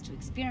the chance to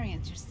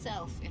experience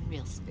yourself in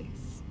real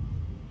space.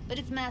 But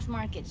it's mass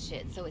market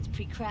shit, so it's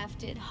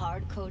pre-crafted,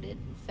 hard-coded,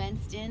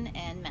 fenced in,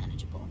 and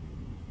manageable.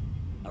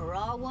 A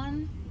raw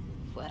one?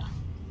 Well,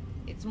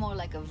 it's more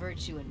like a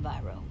virtue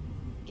enviro.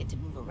 Get to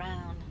move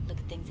around, look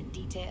at things in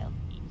detail.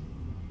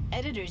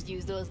 Editors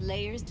use those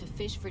layers to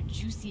fish for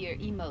juicier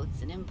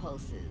emotes and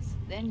impulses,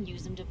 then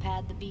use them to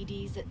pad the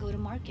BDs that go to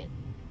market.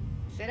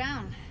 Sit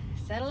down,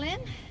 settle in,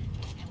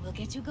 and we'll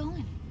get you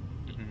going.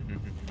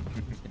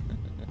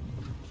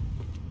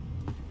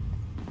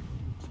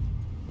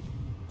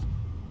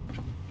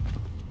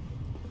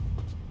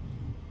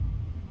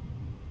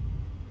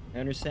 My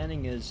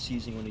understanding is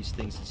using one of these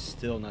things is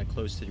still not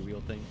close to the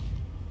real thing,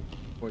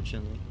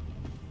 fortunately.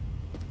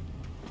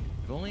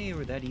 If only it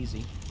were that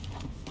easy.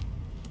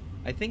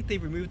 I think they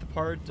removed the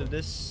part of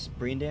this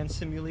braindance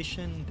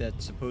simulation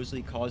that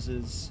supposedly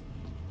causes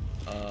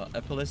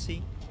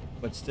epilepsy,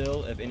 but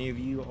still, if any of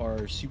you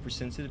are super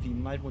sensitive, you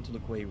might want to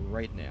look away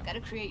right now.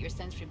 Gotta create your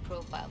sensory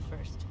profile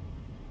first.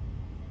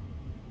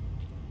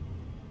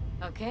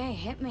 Okay,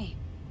 hit me.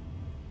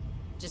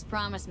 Just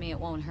promise me it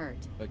won't hurt.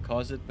 But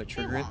cause it, but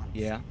trigger it?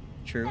 Yeah,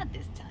 true. Not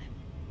this time.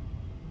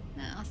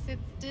 Now sit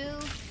still,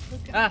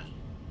 look at me.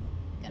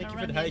 Thank you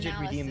for the hydrate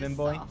redeem,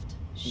 Mimboy.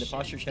 And the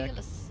posture check. Feel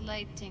a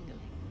slight tingling.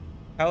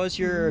 How was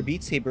your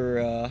Beat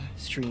Saber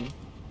stream?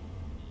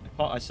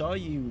 I saw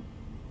you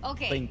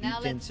playing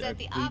let's set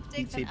the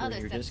optics and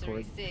other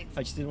sensory sigs.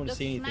 I just didn't want to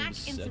say anything.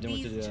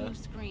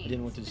 I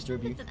didn't want to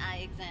disturb you. It's an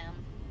eye exam.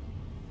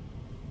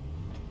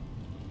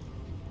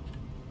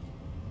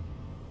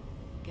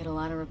 Get a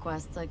lot of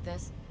requests like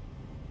this?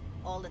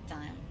 All the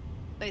time.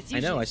 But it's I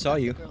know, I usually saw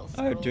stuff you. the girls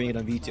I'm scroll doing it at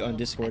on the VT on club.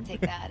 Discord. I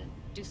take that and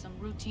do some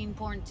routine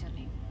porn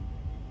tuning.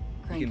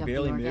 Crank can up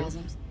barely the move.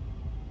 orgasms?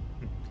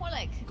 More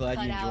like Glad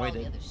cut you out enjoyed all the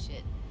it. other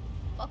shit.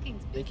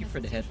 Fucking's Thank you business for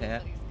the as head usual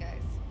pat. for these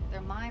guys.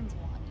 Their minds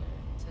wander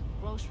to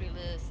grocery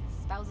lists,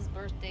 spouses'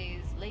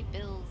 birthdays, late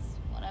bills,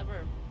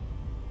 whatever.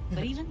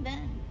 But even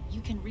then,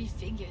 you can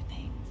refigure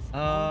things,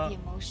 mold the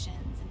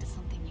emotions into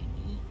something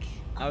unique.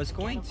 I was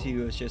going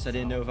to, it's just I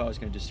didn't know if I was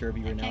going to disturb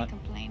you or I not. can't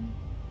complain.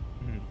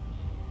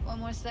 One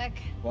more sec.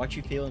 Watch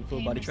you feel in full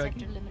Pain body receptor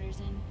tracking. limiters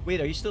in.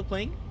 Wait, are you still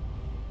playing?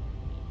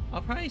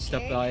 I'll probably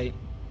stop Okay. by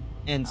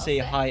and All say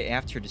set. hi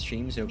after the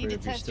stream's over Need to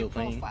if you're test still your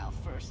playing. profile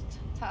first.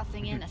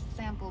 Tossing in a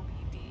sample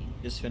BD.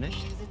 Just You can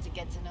finished? use it to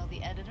get to know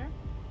the editor.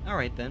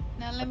 Alright then.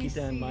 Now let I'll me keep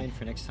that in see. mind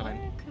for next time.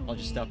 Where could I'll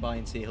just stop by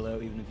and say hello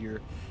even if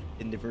you're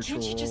in the virtual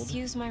Can't you world. just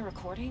use my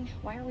recording?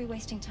 Why are we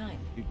wasting time?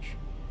 Huge.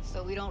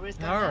 So we don't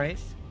risk our Alright.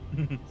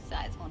 necks.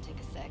 Size won't take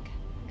a sec.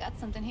 Got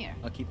something here.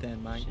 I'll keep that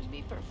in mind. Should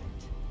be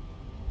perfect.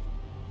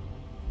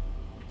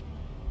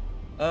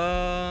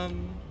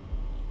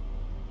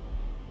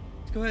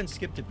 Let's go ahead and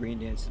skip the brain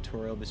dance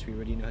tutorial because we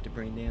already know how to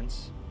brain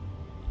dance.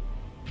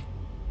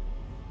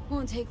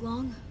 Won't take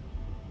long.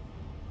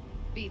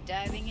 Be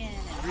diving in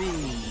and 3, 2,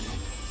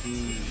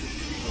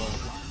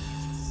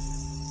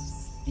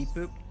 1. Deep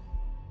boop.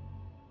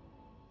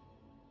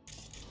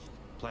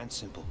 Plan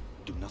simple.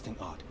 Do nothing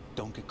odd.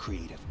 Don't get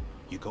creative.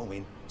 You go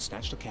in,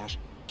 snatch the cash,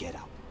 get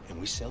out. And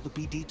we sell the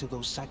BD to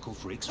those psycho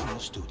freaks from the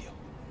studio.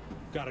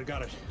 Got it,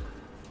 got it.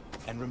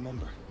 And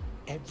remember,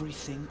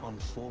 everything on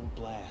full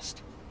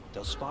blast.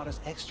 They'll spot us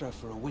extra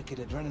for a wicked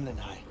adrenaline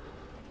high.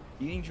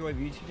 Do you enjoy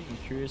VTubing? I'm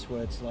curious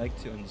what it's like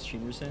to on the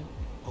streamer's end.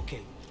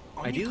 Okay.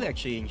 I do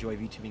actually enjoy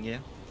VTubing,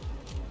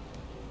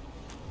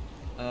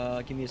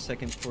 yeah. Give me a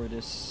second for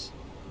this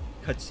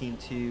cutscene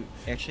to...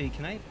 Actually,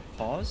 can I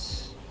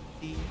pause?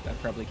 I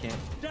probably can.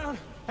 Down!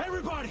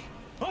 Everybody!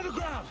 On the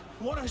ground!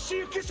 Want to see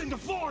you kissing the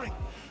flooring!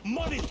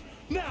 Money!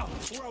 Now!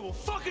 Or I will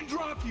fucking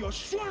drop you! I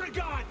swear to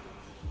God!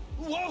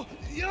 Whoa!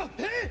 Yeah!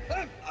 Hey!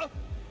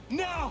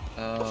 Now!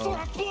 Before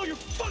I blow your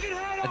fucking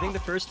head off! I think the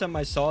first time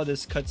I saw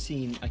this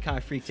cutscene, I kind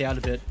of freaked out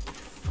a bit.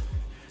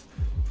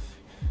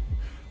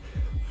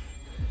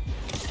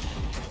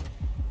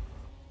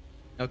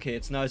 Okay,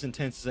 it's not as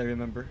intense as I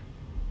remember.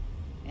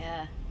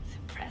 yeah, it's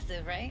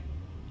impressive, right?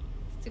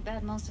 It's too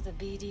bad most of the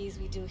BDs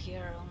we do here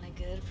are only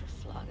good for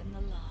flogging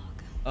the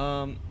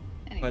log.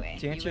 Anyway, But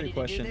to you answer ready your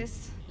question, to do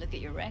this? Look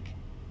at your rec.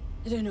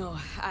 I don't know.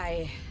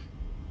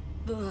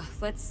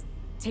 Let's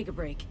take a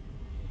break.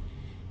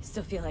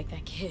 Still feel like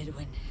that kid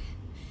when...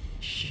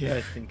 yeah,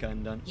 I think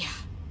I'm done. Yeah.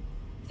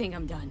 Think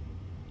I'm done.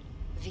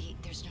 V,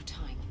 there's no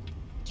time.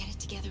 Get it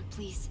together,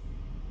 please.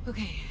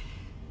 Okay.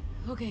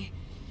 Okay.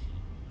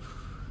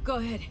 Go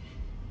ahead.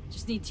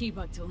 Just need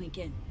T-Bug to link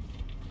in.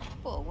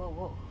 Whoa, whoa,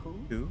 whoa. Who?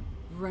 Who?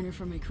 Runner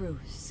from my crew.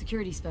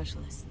 Security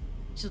specialist.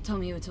 She'll tell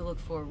me what to look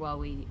for while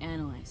we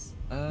analyze.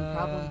 No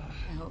problem,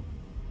 I hope.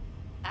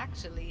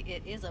 Actually,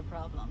 it is a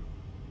problem.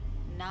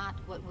 Not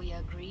what we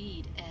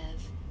agreed,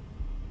 Ev.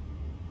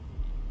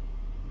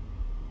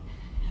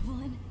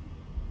 Evelyn?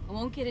 I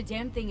won't get a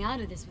damn thing out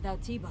of this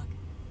without T-Bug.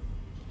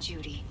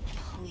 Judy,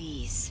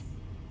 please.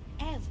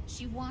 Ev,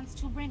 she wants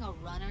to bring a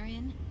runner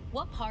in?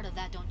 What part of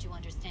that don't you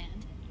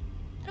understand?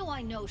 How do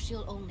I know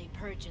she'll only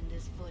perch in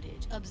this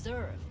footage,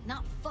 observe,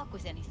 not fuck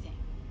with anything?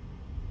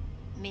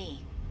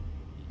 Me.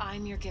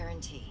 I'm your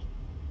guarantee.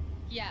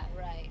 Yeah,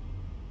 right.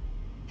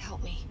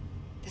 Help me.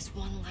 This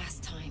one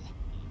last time.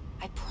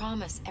 I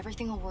promise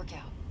everything will work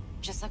out.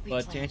 Just like we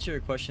But planned. to answer your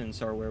question,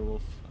 Star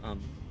Werewolf,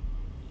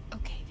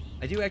 Okay, V.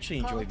 I do actually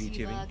enjoy Call VTubing.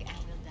 T-Bug and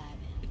we'll dive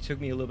in. It took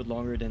me a little bit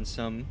longer than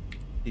some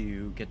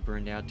to get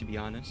burned out, to be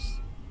honest.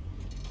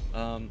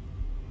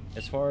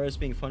 As far as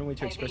being a fun way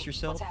to express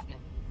yourself,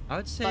 I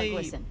would say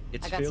listen,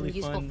 it's I got some fairly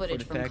useful fun for footage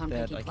the from fact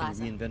that Konpeki I can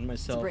Plaza. reinvent It's a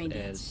myself brain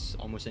dance. as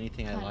almost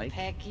anything I like.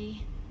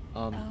 Konpeki?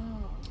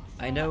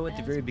 I know at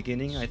the very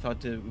beginning I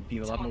thought that it would be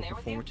a lot more Someone there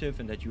with you? performative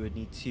and that you would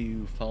need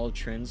to follow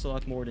trends a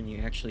lot more than you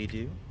actually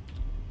do.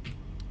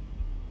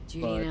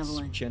 Judy But and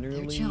Evelyn. They're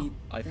generally, chill.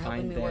 I They're find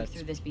helping me work that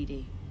through this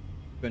BD.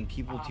 when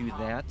people do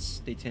that,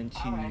 they tend to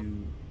Alright.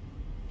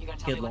 You gonna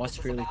tell get me what lost this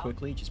is fairly about?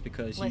 quickly just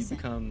because Listen, you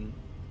become...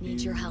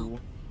 Need your help.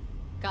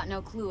 Got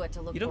no clue what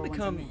to look You for don't once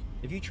become... I'm in.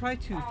 If you try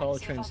to Alright, follow see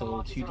if I trends a can little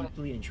walk you too through it.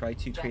 deeply and try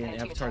to Jack, create I an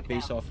do avatar attack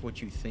based now. off what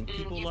you think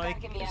people You've gotta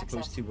like, give me as opposed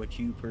access. to what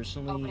you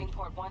personally Opening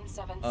port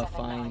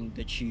 1779. find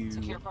that you...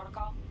 Secure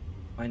protocol?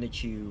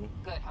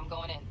 Good, I'm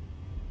going in.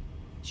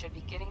 Should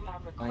be getting my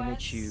request. Find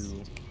that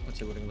you... What's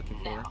the word I'm looking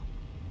for? Now.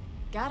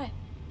 Got it.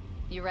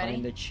 You ready?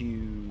 Find that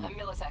you... A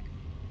millisec.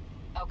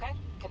 Okay,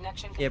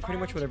 connection confirmed. Yeah, pretty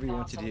much whatever you Now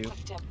want to some do.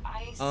 quick tip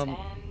ice Um, and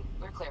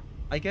we're clear.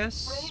 I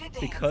guess Ready to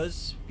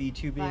because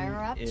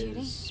Fire up, VTubing Judy.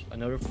 is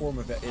another form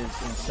of is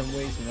in some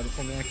ways another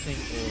form of acting,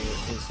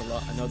 or is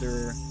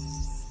another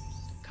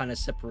kind of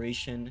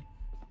separation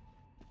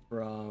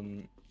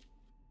from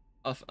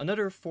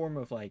another form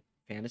of like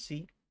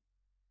fantasy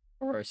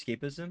or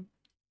escapism.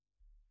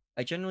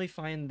 I generally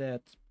find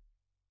that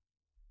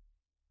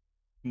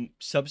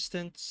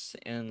substance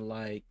and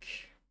like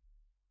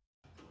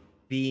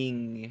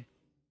being.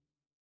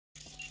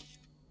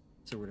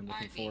 What's the word I'm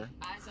looking for?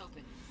 Eyes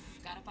open.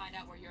 Gotta find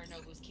out where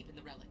Yorinobu's keeping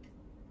the relic.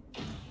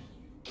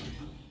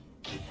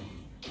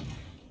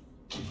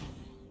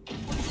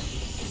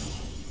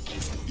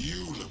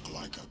 You look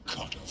like a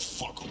cut of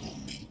fuckable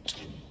meat.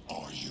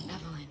 Are you?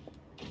 Evelyn.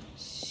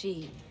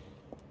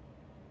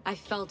 I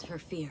felt her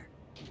fear.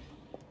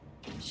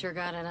 Sure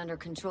got it under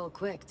control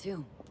quick,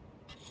 too.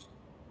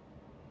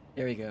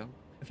 There you go.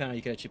 I found out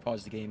you could actually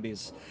pause the game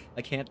because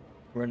I can't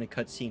run a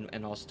cutscene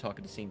and also talk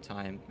at the same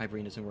time. My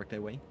brain doesn't work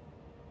that way.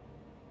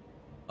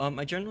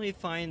 I generally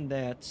find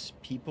that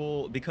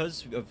people,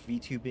 because of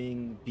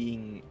VTubing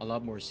being a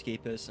lot more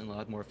escapist and a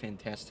lot more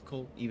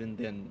fantastical even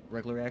than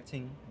regular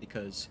acting,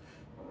 because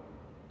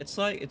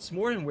it's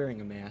more than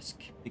wearing a mask,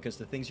 because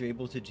the things you're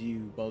able to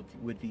do well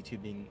with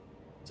VTubing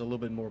is a little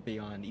bit more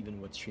beyond even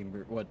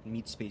what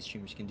meat space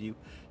streamers can do.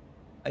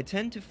 I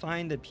tend to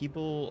find that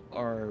people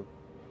are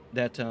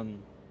that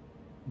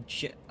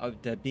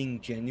that being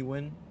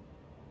genuine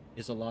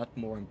is a lot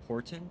more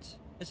important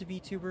as a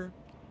VTuber.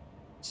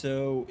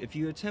 So if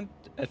you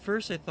attempt, at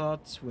first I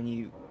thought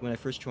when I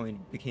first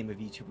became a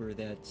VTuber,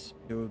 that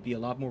there would be a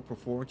lot more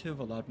performative,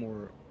 a lot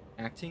more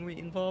acting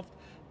involved,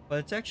 but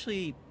it's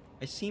actually,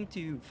 I seem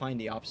to find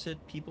the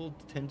opposite. People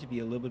tend to be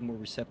a little bit more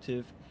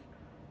receptive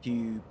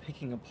to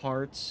picking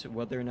apart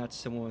whether or not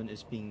someone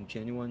is being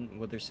genuine,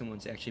 whether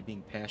someone's actually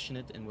being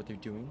passionate in what they're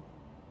doing.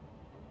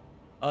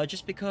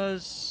 Just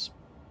because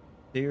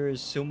there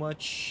is so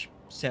much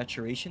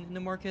saturation in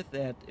the market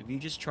that if you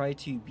just try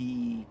to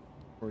be,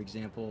 for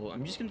example,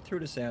 I'm just going to throw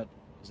this out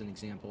as an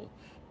example.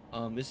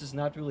 This is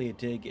not really a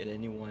dig at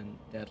anyone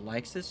that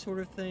likes this sort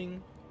of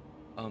thing.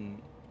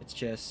 It's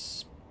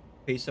just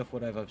based off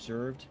what I've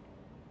observed.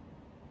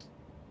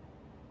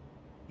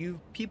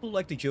 People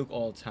like to joke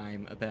all the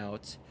time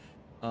about,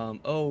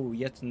 oh,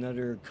 yet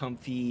another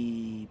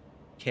comfy,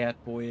 cat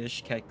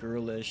boyish, cat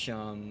girlish,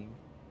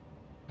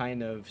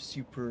 kind of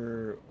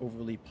super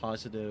overly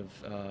positive,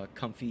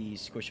 comfy,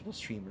 squishable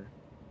streamer.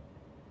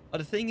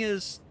 The thing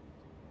is,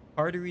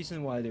 part of the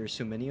reason why there's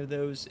so many of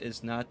those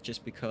is not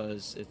just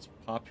because it's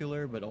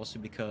popular, but also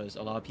because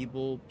a lot of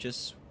people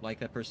just like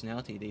that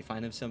personality. They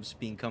find themselves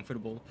being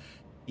comfortable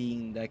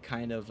being that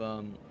kind of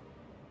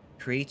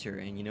creator,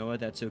 and you know what,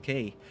 that's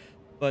okay.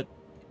 But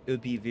it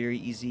would be very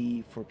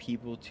easy for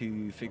people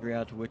to figure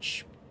out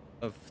which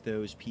of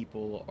those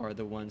people are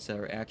the ones that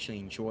are actually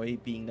enjoy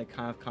being that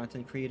kind of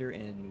content creator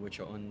and which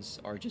ones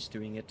are just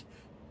doing it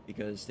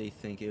because they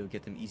think it'll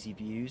get them easy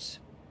views.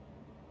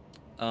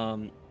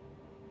 So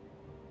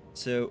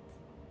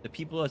the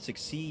people that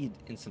succeed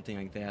in something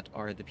like that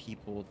are the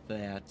people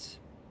that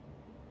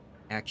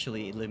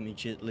actually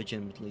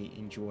legitimately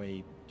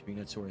enjoy doing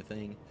that sort of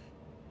thing.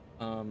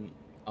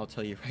 I'll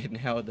tell you right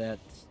now that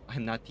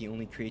I'm not the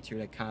only creator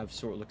that kind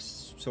of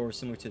looks sort of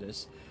similar to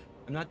this.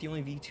 I'm not the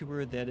only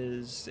VTuber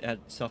that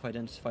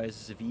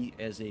self-identifies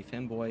as a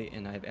femboy,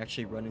 and I've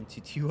actually run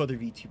into 2 other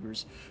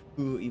VTubers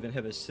who even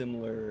have a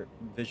similar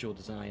visual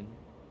design,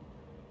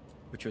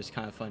 which was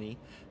kind of funny.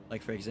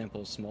 Like, for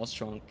example, Small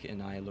Strunk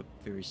and I look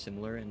very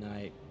similar, and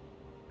I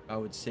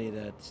would say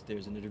that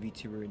there's another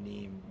VTuber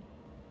named,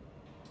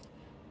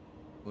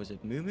 was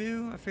it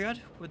Moo? I forgot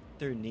what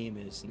their name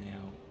is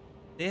now.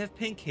 They have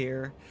pink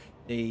hair.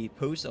 They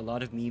post a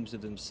lot of memes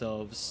of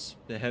themselves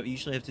that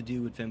usually have to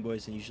do with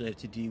femboys and usually have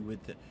to do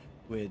with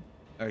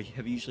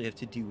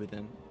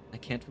them. I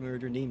can't remember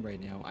their name right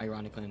now,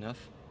 ironically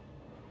enough.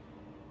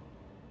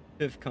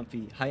 Fifth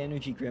comfy, high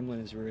energy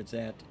gremlin is where it's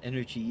at.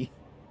 Energy.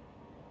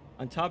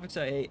 On topics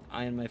I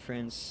and my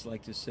friends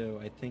like to sow,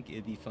 I think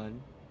it'd be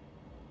fun.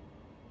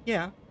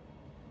 Yeah.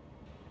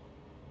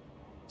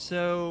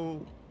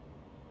 So,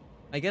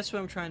 I guess what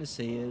I'm trying to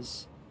say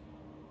is,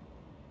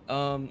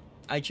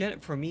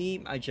 for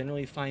me, I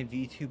generally find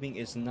VTubing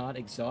is not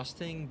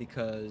exhausting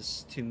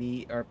because, to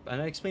me,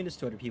 and I explained this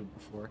to other people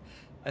before,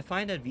 I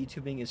find that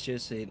VTubing is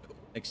just an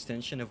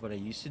extension of what I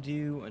used to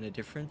do in a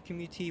different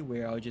community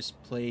where I'll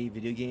just play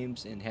video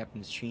games and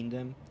happen to stream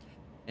them,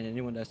 and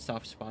anyone that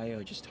stops by,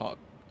 I'll just talk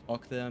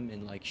them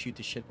and like shoot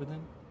the shit with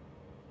them.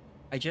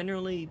 I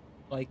generally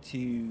like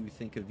to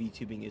think of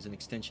VTubing as an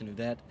extension of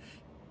that,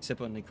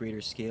 except on a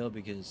greater scale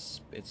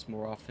because it's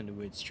more often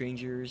with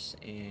strangers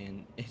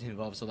and it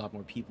involves a lot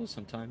more people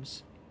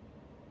sometimes.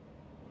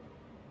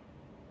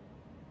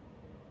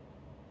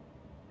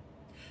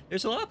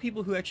 There's a lot of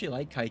people who actually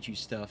like kaiju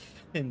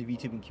stuff in the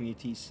VTubing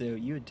community, so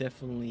you would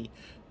definitely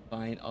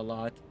find a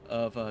lot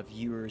of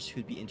viewers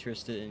who'd be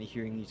interested in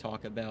hearing you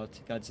talk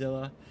about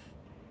Godzilla.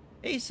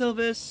 Hey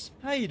Sylvis,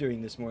 how are you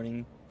doing this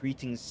morning?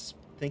 Greetings.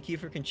 Thank you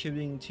for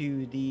contributing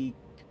to the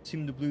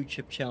Consume the Blue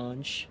Chip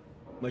Challenge.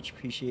 Much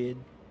appreciated.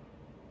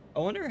 I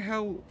wonder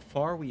how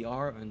far we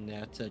are on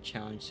that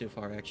challenge so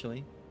far,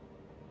 actually.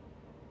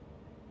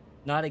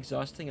 Not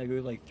exhausting. I go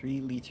like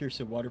 3 liters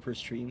of water per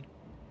stream.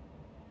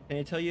 Can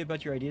I tell you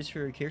about your ideas for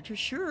your character?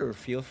 Sure,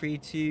 feel free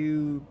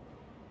to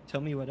tell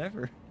me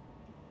whatever.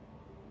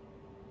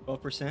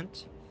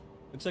 12%?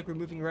 Looks like we're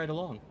moving right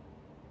along.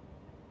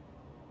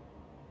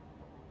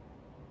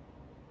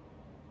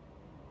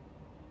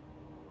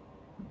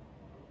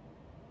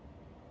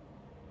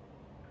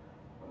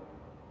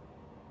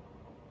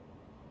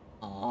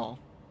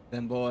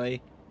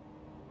 Femboy.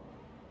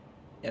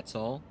 That's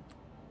all.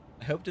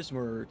 I hope there's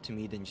more to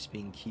me than just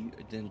being cute,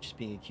 than just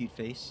being a cute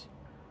face.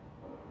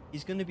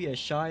 He's gonna be a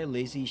shy,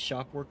 lazy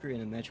shop worker in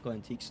a magical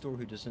antique store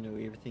who doesn't know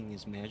everything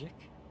is magic.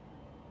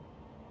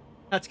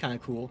 That's kind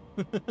of cool.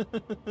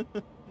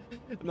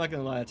 I'm not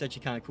gonna lie, that's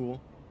actually kind of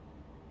cool.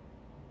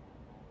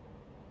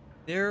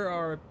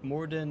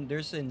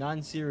 There's a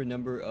non-zero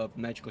number of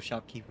magical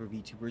shopkeeper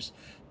VTubers,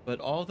 but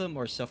all of them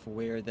are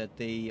self-aware that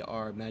they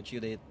are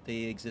magical,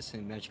 they exist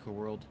in a magical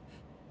world.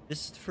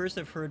 This is the first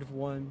I've heard of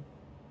one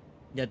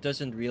that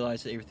doesn't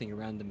realize that everything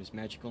around them is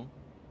magical.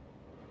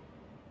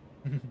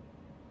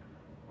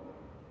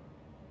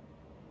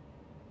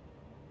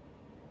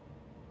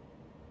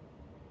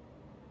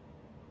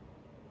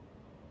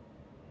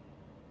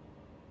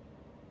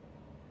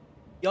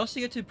 You also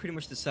get to pretty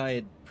much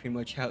decide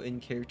how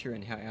in character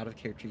and how out of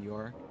character you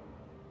are.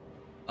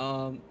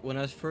 When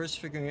I was first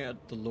figuring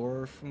out the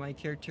lore for my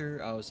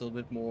character, I was a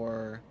little bit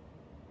more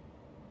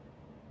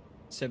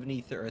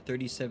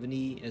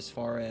 30-70 as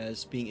far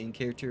as being in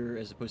character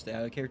as opposed to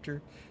out of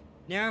character.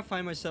 Now I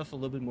find myself a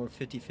little bit more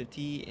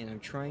 50-50, and I'm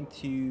trying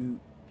to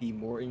be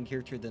more in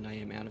character than I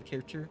am out of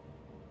character.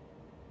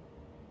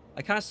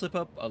 I kind of slip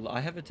up a lot.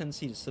 I have a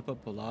tendency to slip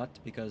up a lot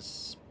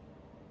because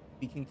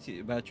speaking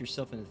about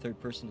yourself in the third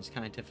person is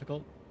kind of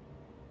difficult.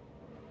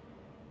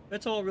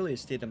 That's all really a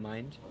state of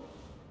mind,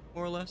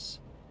 more or less.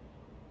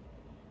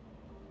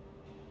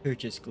 You're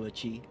just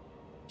glitchy.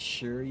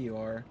 Sure you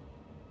are.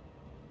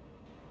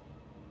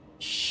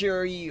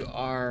 Sure you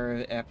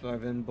are,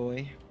 Apparvin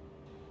boy.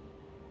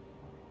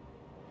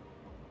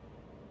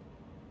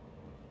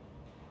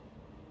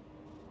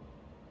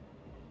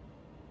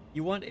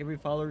 You want every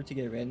follower to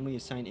get randomly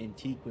assigned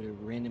antique with a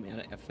random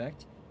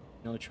effect.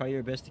 Now try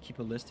your best to keep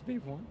a list of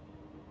everyone.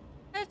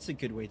 That's a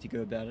good way to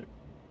go about it.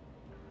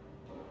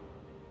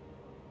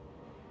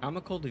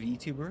 Comical the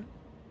VTuber.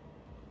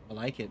 I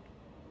like it.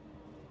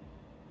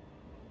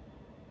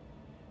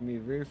 My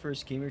very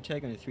first gamer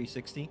tag on a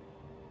 360.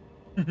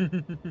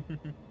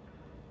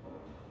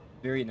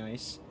 Very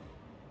nice.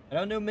 I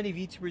don't know many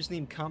VTubers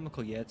named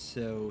Comical yet,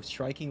 so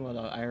striking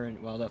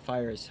while the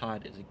fire is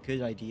hot is a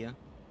good idea.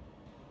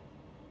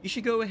 You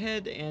should go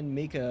ahead and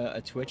make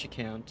a Twitch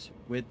account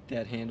with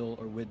that handle,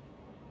 or with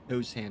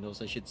those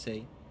handles, I should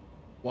say,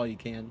 while you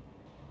can.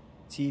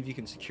 See if you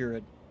can secure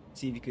it.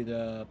 See if you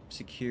could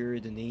secure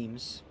the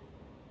names.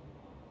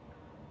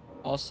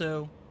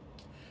 Also,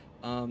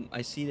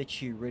 I see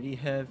that you already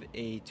have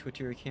a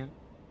Twitter account.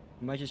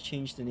 You might just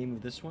change the name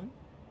of this one.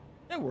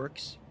 That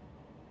works.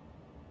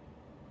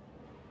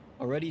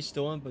 Already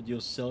stolen, but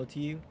you'll sell it to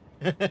you.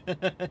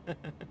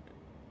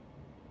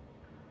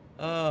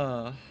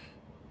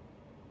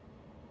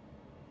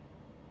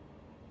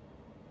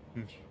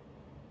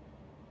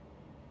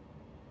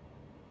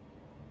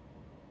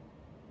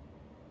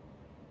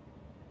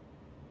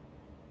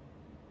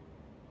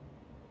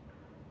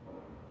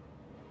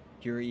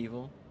 Pure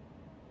evil.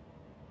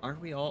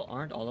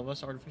 Aren't all of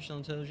us artificial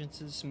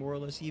intelligences more or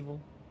less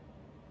evil?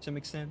 To some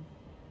extent?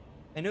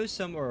 I know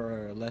some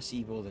are less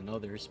evil than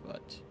others,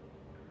 but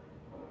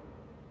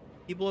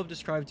people have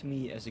described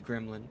me as a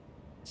gremlin,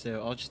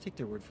 so I'll just take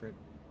their word for it.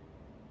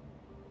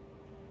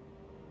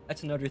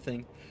 That's another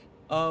thing.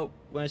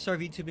 When I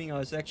started VTubing, I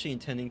was actually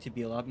intending to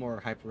be a lot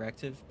more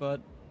hyperactive,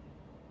 but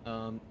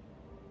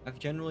I've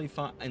generally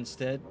found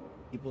instead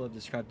people have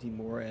described me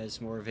more as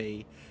more of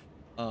a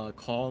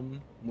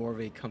calm, more of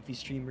a comfy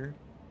streamer,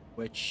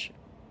 which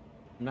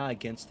I'm not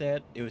against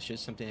that. It was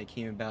just something that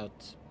came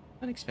about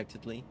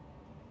unexpectedly.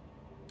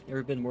 There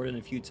have been more than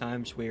a few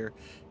times where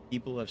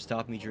people have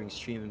stopped me during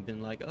stream and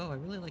been like, "Oh, I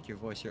really like your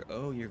voice," or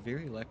 "Oh, you're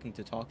very likely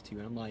to talk to,"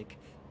 and I'm like,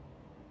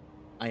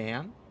 "I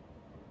am?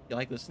 You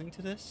like listening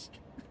to this?"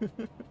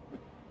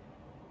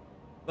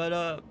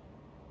 But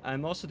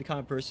I'm also the kind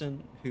of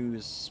person who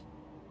is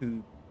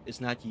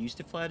not used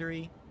to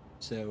flattery,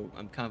 so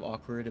I'm kind of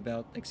awkward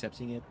about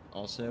accepting it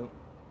also.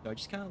 So I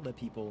just kind of let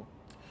people,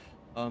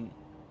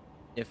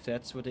 if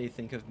that's what they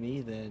think of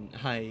me, then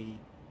I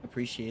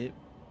appreciate it.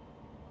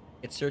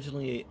 It's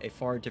certainly a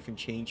far different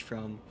change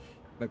from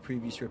my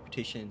previous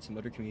reputation in some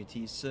other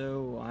communities,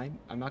 so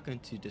I'm not going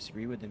to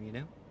disagree with them, you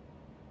know?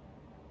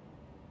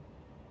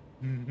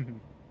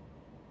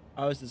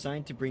 I was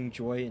designed to bring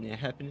joy and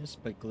happiness,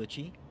 but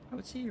glitchy. I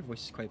would say your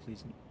voice is quite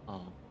pleasing.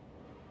 Aw.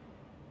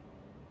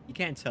 You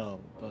can't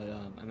tell, but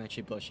I'm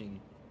actually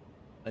blushing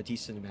a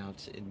decent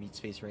amount in meat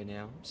space right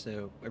now,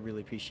 so I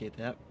really appreciate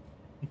that.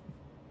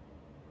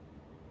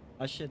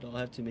 I'll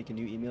have to make a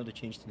new email to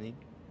change the name.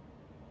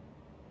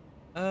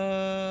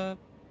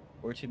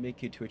 Or to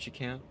make a Twitch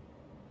account.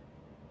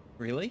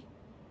 Really?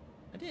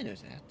 I didn't know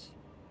that.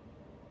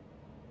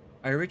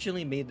 I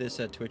originally made this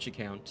Twitch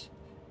account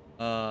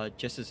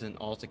just as an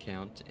alt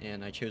account,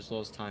 and I chose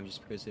Lulz time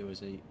just because it was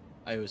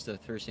the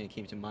first thing that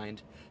came to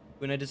mind.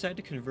 When I decided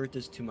to convert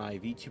this to my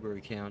VTuber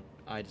account,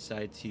 I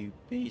decided to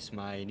base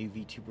my new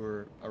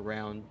VTuber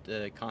around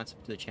the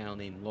concept of the channel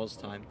named Lulz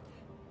time,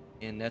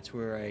 and that's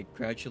where I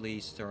gradually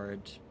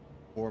started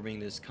forming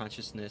this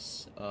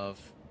consciousness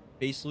of,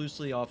 based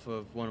loosely off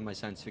of one of my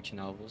science fiction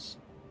novels.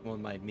 one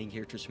of my main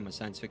characters from a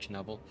science fiction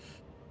novel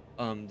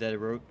that I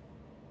wrote,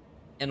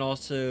 and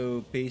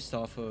also based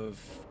off of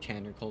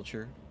Channer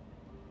culture.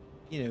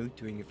 You know,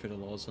 doing it for the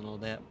Lulz and all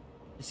that.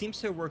 It seems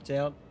to have worked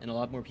out, and a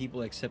lot more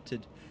people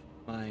accepted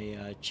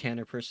my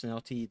Channer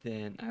personality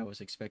than I was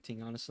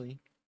expecting, honestly.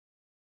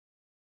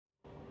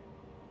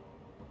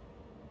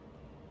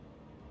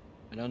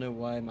 I don't know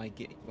why my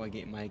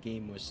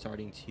game was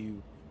starting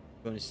to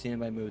go into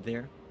standby mode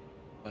there,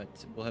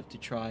 but we'll have to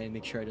try and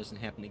make sure it doesn't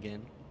happen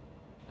again.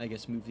 I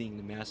guess moving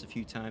the mouse a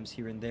few times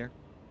here and there.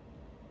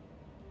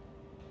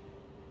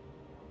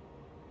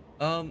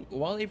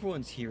 While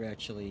everyone's here,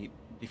 actually,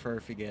 before I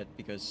forget,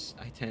 because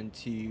I tend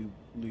to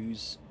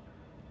lose.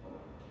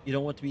 You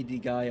don't want to be the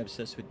guy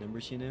obsessed with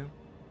numbers, you know?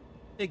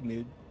 Big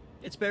mood.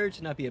 It's better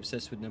to not be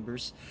obsessed with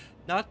numbers.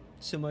 Not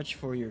so much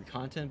for your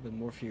content, but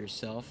more for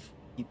yourself.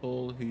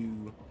 People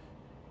who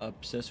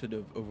obsess with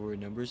over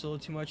numbers a little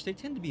too much, they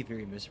tend to be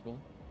very miserable.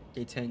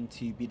 They tend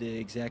to be the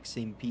exact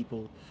same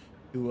people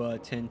who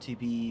tend to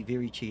be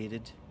very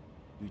jaded,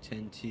 who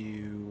tend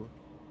to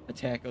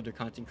attack other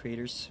content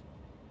creators.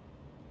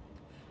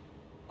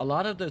 A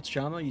lot of the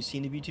drama you see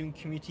in the VTuber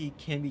community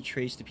can be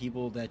traced to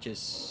people that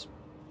just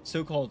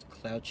so-called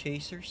cloud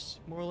chasers,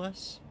 more or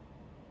less.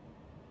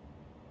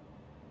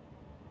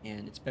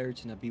 And it's better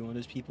to not be one of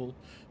those people.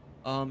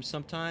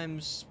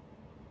 Sometimes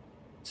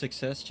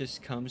success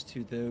just comes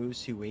to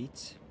those who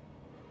wait.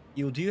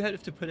 You do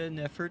have to put in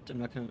effort.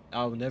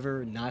 I'll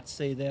never not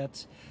say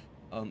that.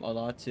 A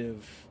lot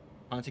of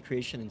content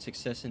creation and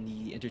success in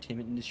the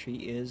entertainment industry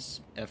is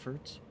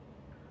effort.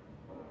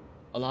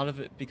 A lot of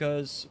it,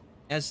 because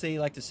as they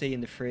like to say in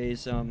the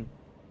phrase,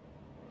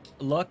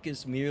 luck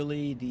is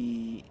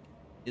merely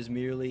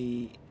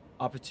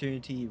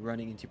opportunity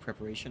running into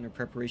preparation, or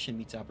preparation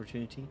meets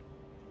opportunity.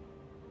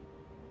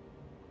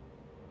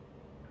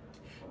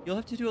 You'll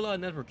have to do a lot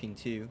of networking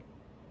too.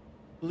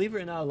 Believe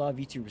it or not, a lot of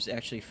VTubers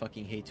actually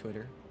fucking hate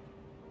Twitter.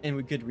 And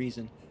with good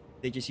reason.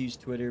 They just use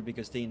Twitter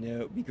because they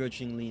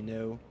begrudgingly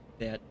know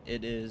that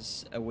it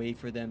is a way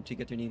for them to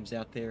get their names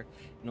out there,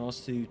 and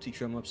also to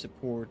drum up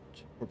support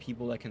for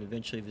people that can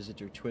eventually visit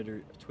their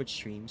Twitch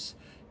streams.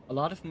 A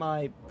lot of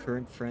my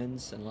current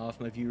friends and a lot of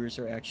my viewers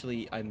are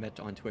actually I met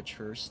on Twitch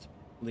first,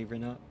 believe it or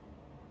not.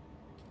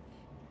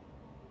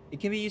 It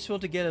can be useful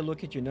to get a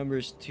look at your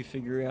numbers to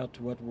figure out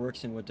what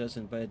works and what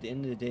doesn't, but at the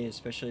end of the day,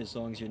 especially as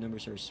long as your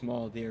numbers are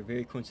small, they are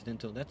very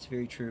coincidental. That's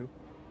very true.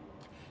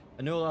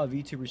 I know a lot of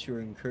YouTubers who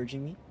are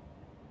encouraging me.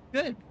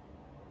 Good.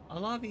 A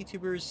lot of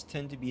YouTubers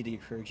tend to be the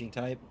encouraging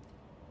type.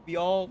 We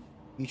all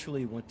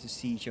mutually want to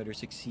see each other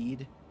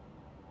succeed.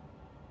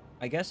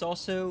 I guess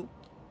also,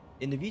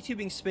 in the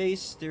VTubing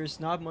space, there's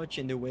not much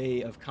in the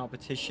way of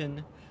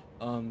competition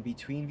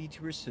between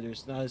VTubers, so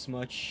there's not as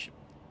much,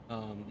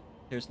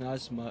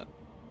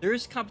 there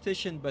is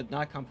competition, but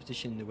not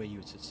competition in the way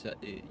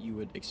you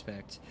would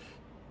expect.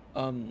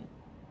 A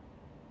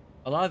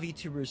lot of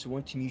VTubers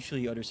want to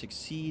mutually other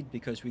succeed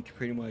because we can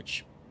pretty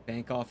much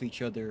bank off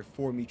each other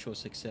for mutual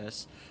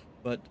success.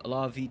 But a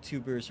lot of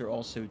VTubers are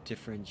also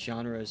different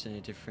genres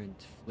and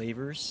different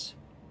flavors.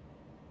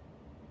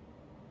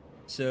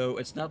 So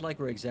it's not like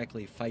we're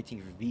exactly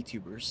fighting for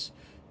VTubers.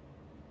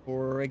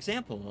 For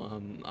example,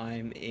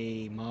 I'm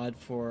a mod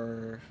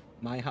for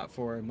my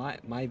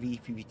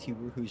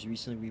VTuber who's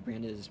recently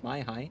rebranded as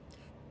My High,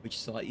 which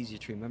is a lot easier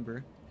to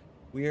remember.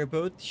 We are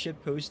both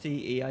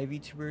shitposty AI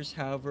VTubers.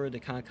 However, the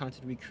kind of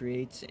content we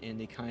create and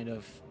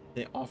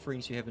the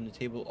offerings we have on the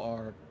table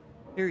are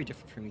very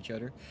different from each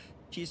other.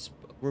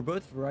 We're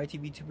both variety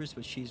VTubers,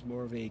 but she's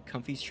more of a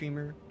comfy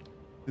streamer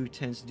who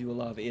tends to do a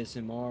lot of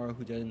ASMR,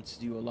 who tends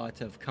to do a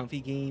lot of comfy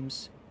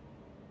games.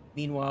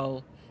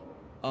 Meanwhile,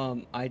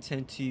 I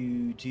tend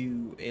to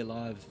do a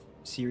lot of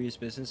serious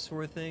business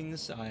sort of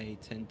things. I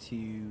tend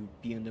to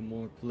be on the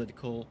more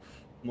political,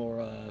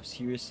 more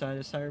serious side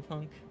of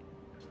Cyberpunk.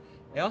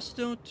 I also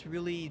don't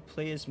really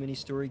play as many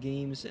story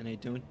games, and I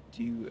don't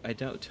do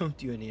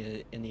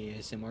any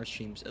ASMR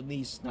streams, at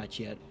least not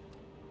yet.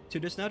 So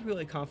there's not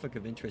really a conflict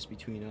of interest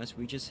between us.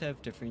 We just have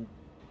different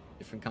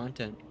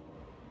content.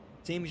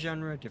 Same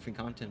genre, different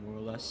content, more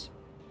or less.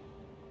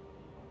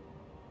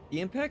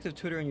 The impact of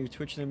Twitter on your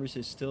Twitch numbers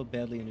is still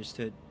badly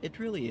understood. It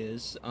really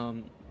is.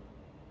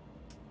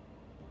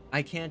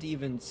 I can't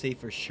even say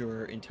for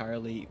sure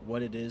entirely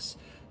what it is.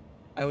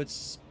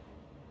 The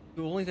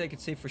only thing I could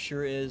say for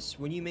sure is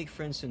when you make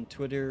friends on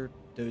Twitter,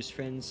 those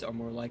friends are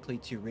more likely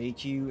to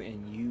raid you,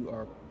 and you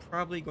are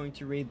probably going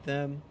to raid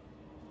them.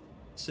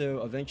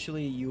 So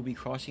eventually you'll be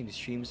crossing the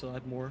streams a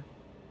lot more.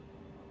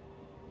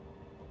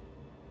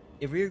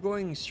 If we're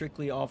going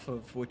strictly off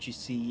of what you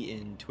see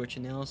in Twitch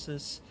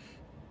analysis,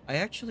 I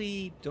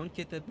actually don't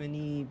get that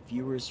many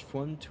viewers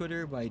from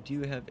Twitter, but I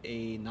do have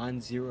a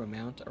non-zero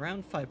amount,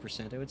 around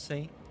 5% I would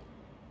say.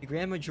 The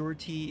grand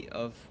majority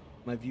of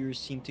my viewers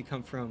seem to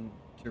come from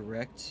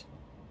direct,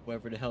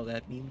 whatever the hell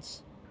that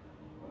means.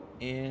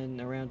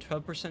 And around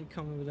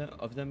 12%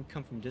 of them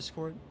come from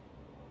Discord.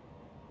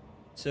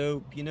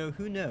 So, you know,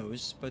 who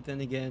knows? But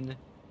then again,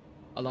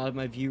 a lot of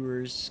my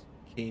viewers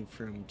came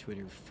from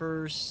Twitter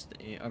first.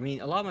 I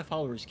mean, a lot of my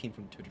followers came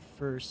from Twitter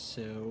first,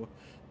 so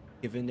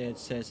given that it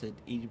says that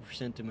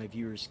 80% of my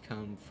viewers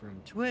come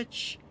from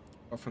Twitch,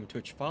 or from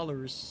Twitch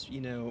followers,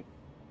 you know,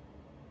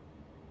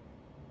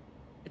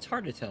 it's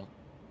hard to tell.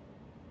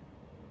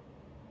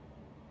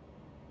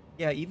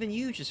 Yeah, even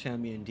you just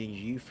found me on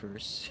Danger U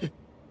first,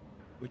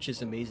 which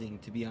is amazing,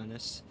 to be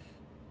honest.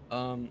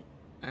 I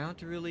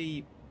don't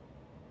really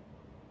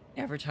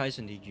advertise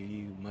on Danger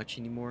U much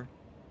anymore.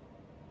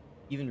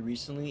 Even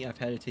recently, I've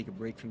had to take a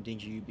break from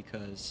Danger U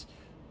because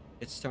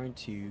it's starting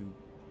to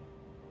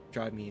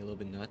drive me a little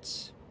bit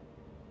nuts.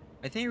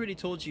 I think I already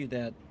told you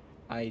that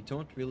I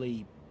don't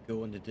really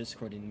go on the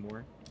Discord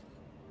anymore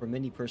for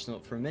many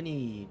personal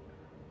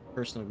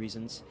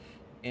reasons,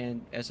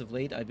 and as of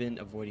late, I've been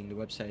avoiding the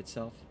website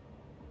itself.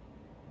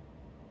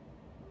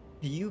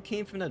 You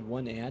came from that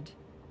one ad.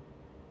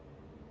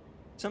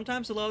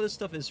 Sometimes a lot of this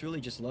stuff is really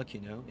just luck, you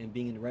know, and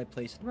being in the right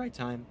place at the right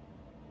time.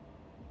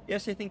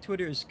 Yes, I think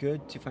Twitter is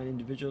good to find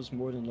individuals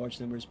more than large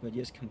numbers, but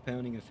yes,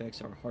 compounding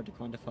effects are hard to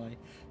quantify.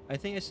 I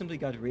think I simply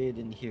got rated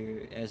in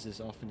here, as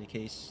is often the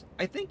case.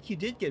 I think you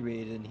did get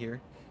rated in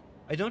here.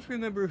 I don't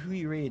remember who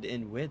you rated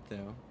in with,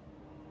 though.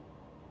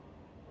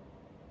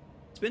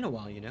 It's been a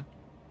while, you know.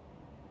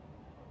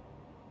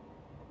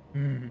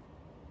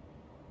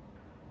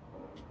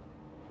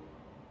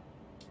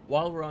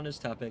 While we're on this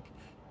topic,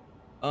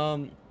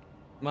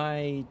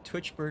 my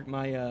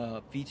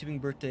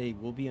VTubing birthday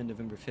will be on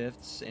November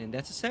 5th, and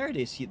that's a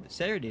Saturday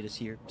this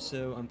year.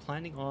 So I'm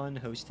planning on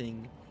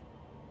hosting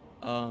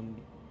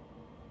some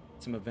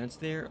events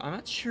there. I'm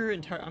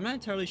not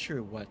entirely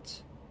sure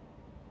what.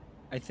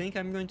 I think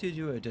I'm going to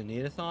do a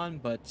donate-a-thon,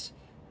 but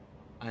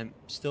I'm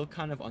still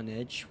kind of on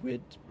edge with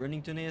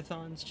running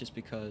donate-a-thons just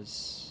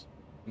because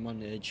I'm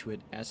on edge with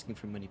asking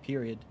for money,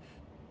 period.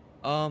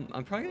 I'm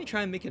probably gonna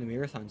try and make it a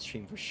marathon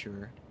stream for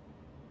sure.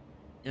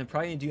 And I'm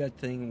probably gonna do that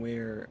thing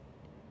where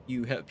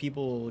you have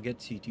people get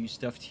to do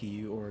stuff to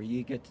you, or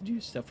you get to do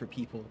stuff for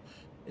people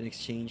in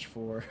exchange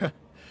for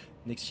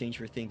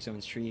things on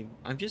stream.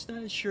 I'm just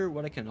not sure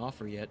what I can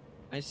offer yet.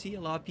 I see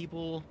a lot of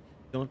people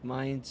don't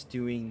mind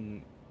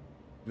doing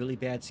really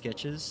bad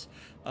sketches,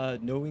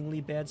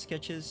 knowingly bad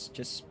sketches,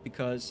 just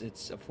because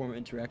it's a form of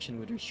interaction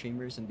with their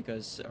streamers and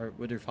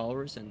with their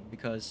followers, and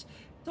because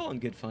it's all in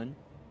good fun.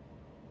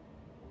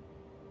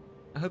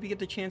 I hope you get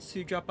the chance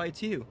to drop by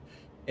too.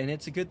 And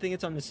it's a good thing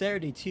it's on a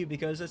Saturday too,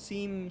 because it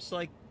seems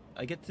like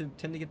I tend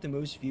to get the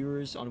most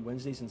viewers on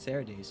Wednesdays and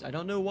Saturdays. I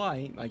don't know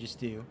why, I just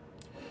do.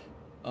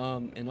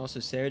 And also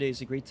Saturday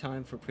is a great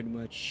time for pretty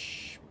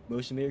much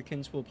most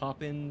Americans will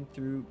pop in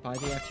by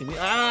the afternoon.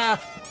 Ah!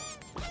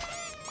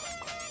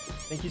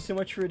 Thank you so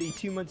much for the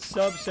 2-month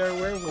sub, Sarah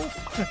Werewolf.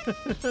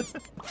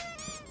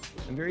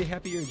 I'm very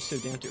happy you're so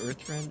down to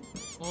earth, friend.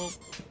 Well,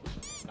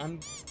 I'm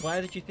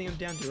glad that you think I'm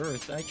down to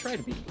earth. I try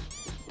to be.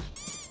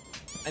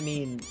 I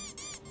mean,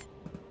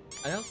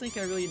 I don't think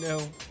I really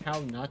know how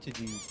not to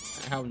be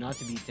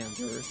down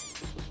to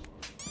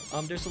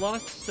earth. There's a lot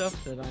of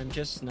stuff that I'm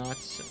just not.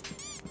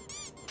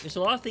 There's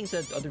a lot of things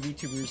that other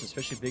VTubers,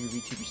 especially bigger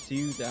VTubers,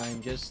 do that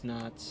I'm just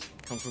not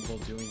comfortable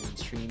doing on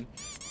stream.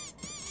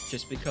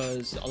 Just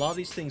because a lot of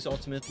these things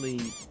ultimately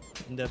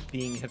end up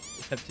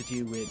have to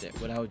do with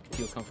what I would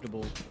feel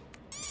comfortable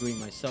doing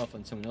myself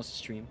on someone else's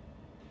stream.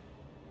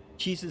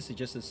 Jesus, it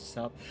just doesn't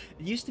stop.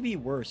 It used to be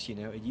worse, you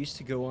know. It used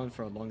to go on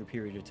for a longer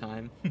period of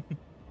time.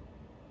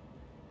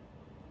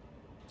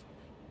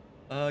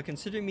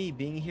 Considering me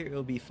being here,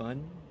 it'll be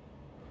fun.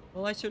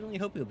 Well, I certainly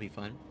hope it'll be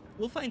fun.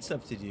 We'll find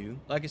stuff to do.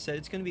 Like I said,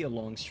 it's going to be a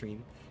long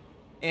stream.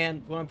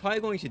 And what I'm probably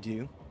going to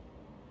do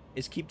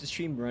is keep the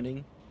stream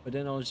running, but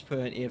then I'll just put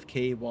an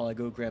AFK while I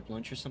go grab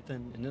lunch or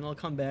something, and then I'll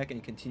come back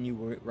and continue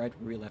right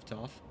where we left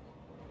off.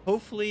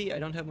 Hopefully, I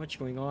don't have much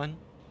going on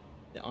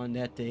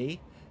that day.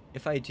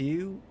 If I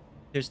do,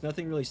 there's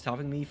nothing really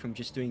stopping me from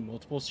just doing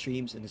multiple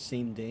streams in the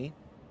same day.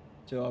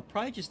 So I'll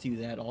probably just do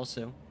that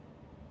also.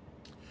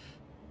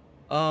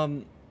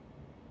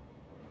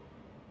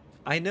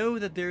 I know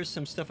that there's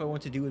some stuff I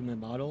want to do with my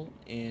model,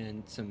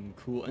 and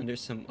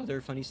there's some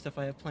other funny stuff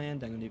I have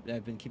planned that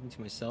I've been keeping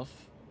to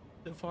myself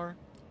so far.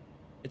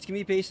 It's gonna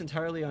be based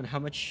entirely on how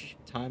much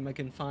time I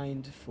can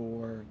find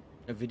for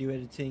video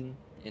editing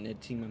and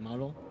editing my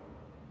model.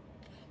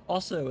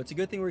 Also, it's a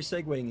good thing we're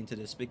segueing into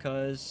this,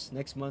 because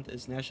next month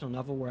is National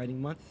Novel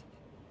Writing Month,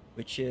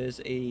 which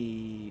is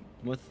a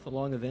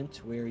month-long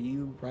event where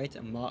you write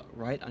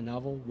a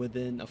novel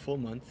within a full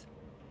month.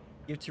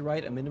 You have to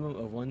write a minimum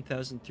of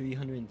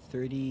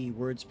 1,330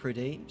 words per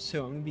day, so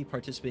I'm going to be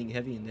participating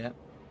heavy in that.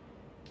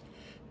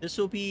 This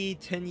will be the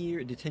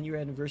 10-year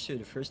anniversary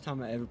of the first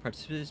time I ever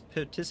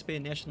participated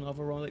in National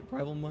Novel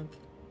Writing Month,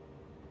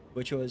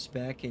 which was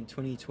back in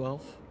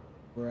 2012,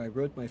 where I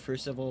wrote my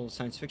first ever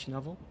science fiction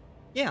novel.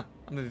 Yeah,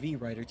 I'm a V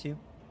writer too.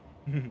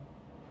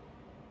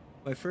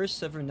 My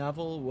first ever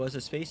novel was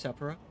a space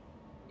opera,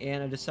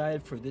 and I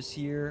decided for this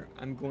year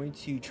I'm going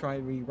to try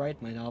to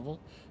rewrite my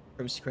novel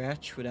from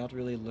scratch without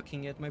really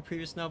looking at my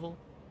previous novel.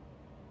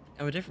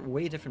 I'm a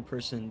way different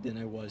person than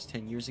I was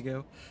 10 years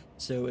ago,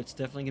 so it's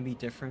definitely going to be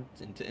different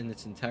in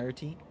its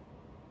entirety.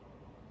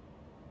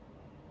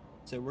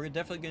 So we're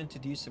definitely going to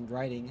do some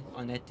writing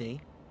on that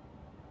day.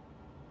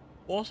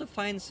 We'll also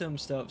find some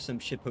stuff, some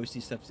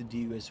shitposty stuff to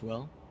do as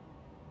well.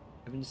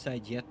 Haven't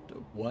decided yet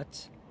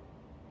what,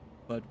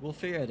 but we'll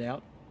figure it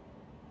out.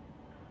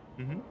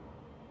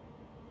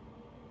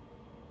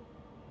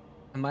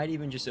 I might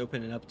even just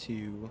open it up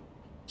to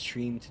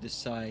stream to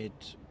decide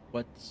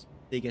what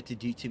they get to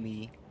do to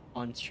me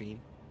on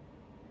stream.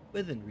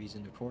 Within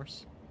reason, of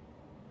course.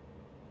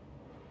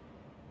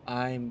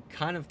 I'm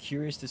kind of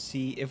curious to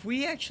see if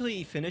we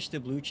actually finish the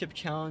blue chip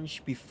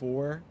challenge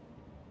before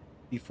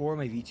my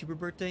VTuber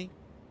birthday.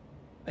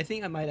 I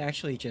think I might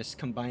actually just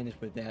combine it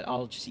with that.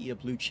 I'll just eat a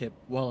blue chip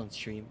while on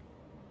stream.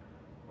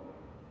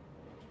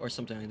 Or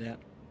something like that.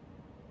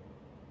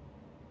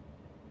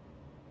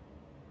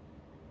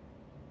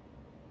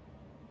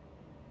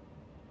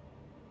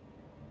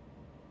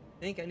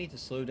 I think I need to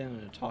slow down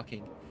on the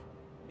talking,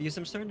 because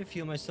I'm starting to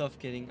feel myself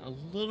getting a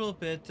little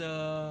bit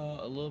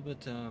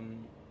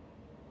numb,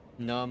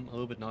 a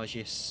little bit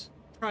nauseous.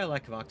 Probably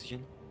lack of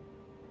oxygen,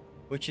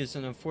 which is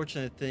an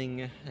unfortunate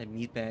thing that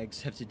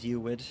meatbags have to deal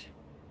with.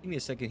 Give me a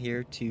second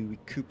here to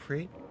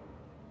recuperate.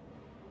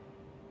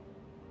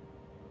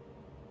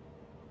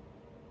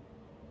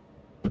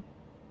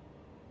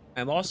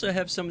 I also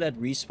have some of that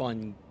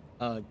respawn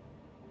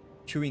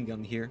chewing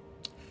gum here,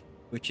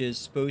 which is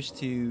supposed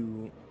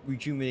to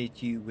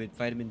rejuvenate you with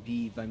vitamin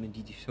B, vitamin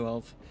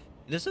D12.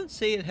 It doesn't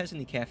say it has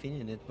any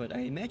caffeine in it, but I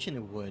imagine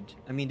it would.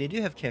 I mean, they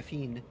do have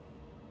caffeine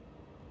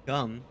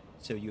gum,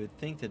 so you would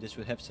think that this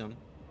would have some.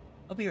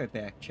 I'll be right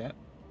back, chat.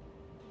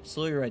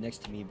 Slowly right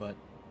next to me, but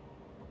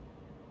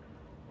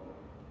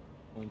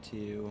I'm going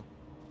to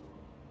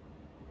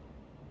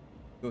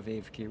go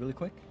AFK really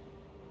quick.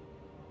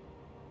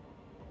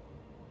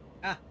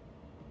 Ah.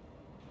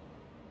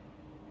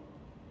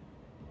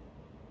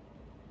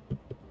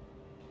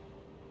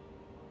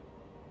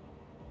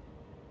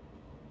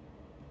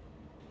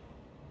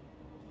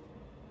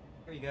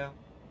 There you go.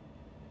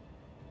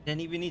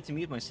 Didn't even need to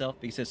mute myself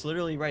because it's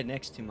literally right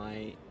next to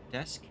my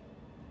desk.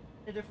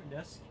 A different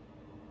desk.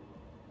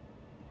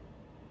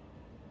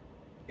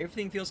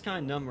 Everything feels kind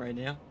of numb right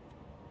now.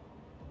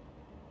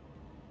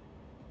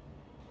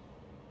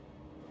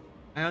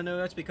 I don't know,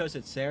 that's because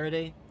it's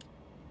Saturday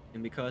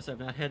and because I've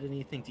not had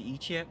anything to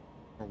eat yet,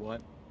 or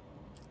what.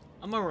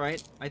 I'm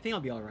alright. I think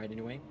I'll be alright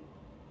anyway.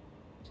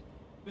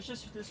 It's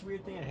just this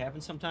weird thing that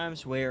happens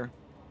sometimes where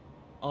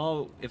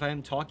if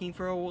I'm talking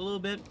for a little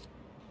bit,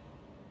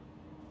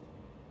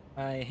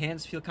 my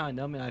hands feel kind of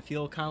numb and I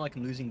feel kind of like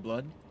I'm losing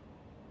blood.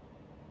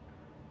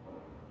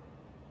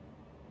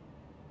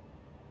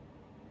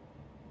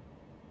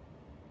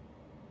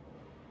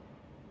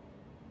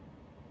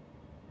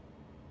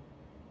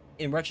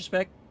 In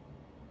retrospect,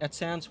 that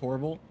sounds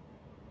horrible,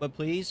 but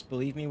please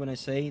believe me when I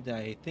say that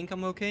I think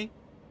I'm okay.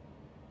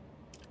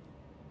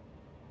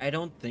 I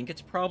don't think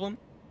it's a problem.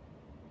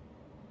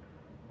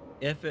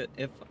 I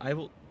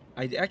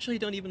actually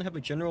don't even have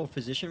a general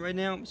physician right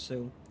now,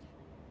 so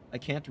I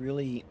can't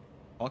really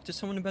talk to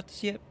someone about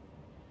this yet.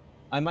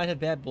 I might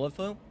have bad blood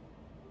flow.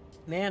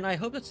 Man, I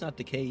hope that's not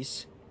the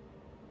case.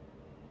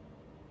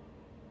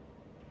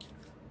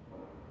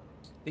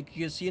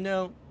 Because, you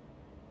know,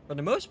 for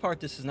the most part,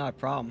 this is not a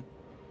problem.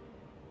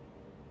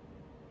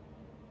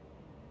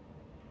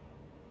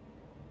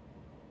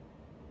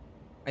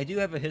 I do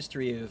have a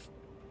history of...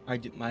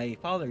 my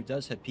father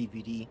does have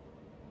PVD.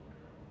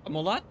 I'm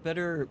a lot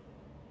better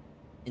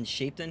in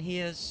shape than he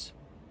is.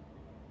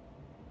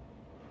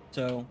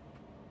 So,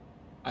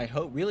 I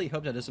really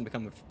hope that doesn't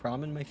become a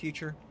problem in my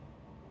future.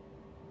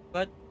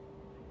 But,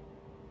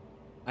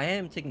 I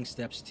am taking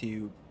steps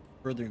to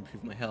further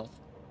improve my health.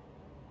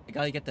 I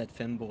gotta get that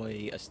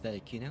femboy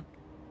aesthetic, you know?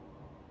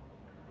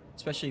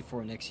 Especially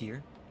for next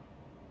year.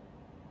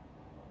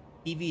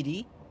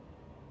 PVD?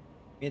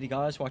 May the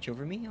gods watch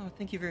over me? Oh,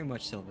 thank you very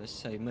much,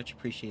 Silvis. I much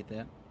appreciate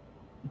that.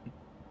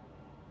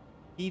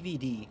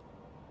 PVD.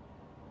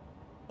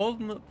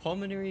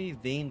 Pulmonary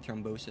vein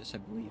thrombosis, I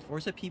believe. Or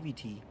is it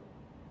PVT?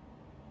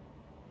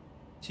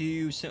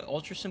 To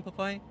ultra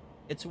simplify,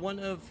 it's one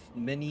of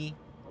many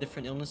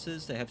different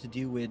illnesses that have to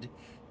do with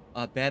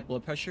bad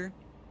blood pressure.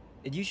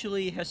 It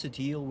usually has to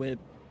deal with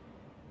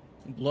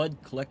blood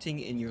collecting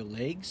in your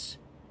legs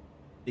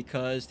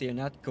because they are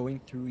not going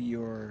through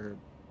your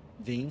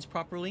veins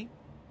properly.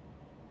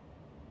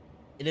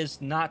 It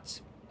is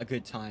not a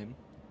good time.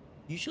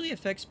 Usually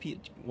affects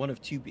it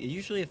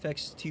usually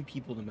affects two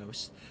people the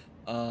most.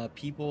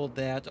 People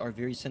that are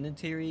very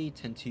sedentary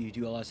tend to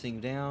do a lot of sitting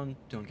down,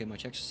 don't get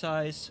much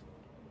exercise.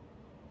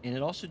 And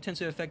it also tends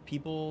to affect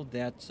people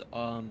that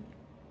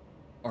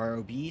are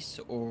obese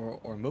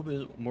or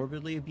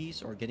morbidly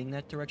obese or getting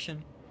that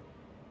direction.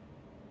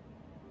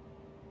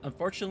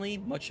 Unfortunately,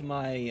 much of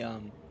my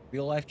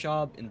real life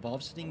job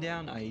involves sitting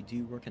down. I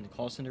do work in the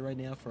call center right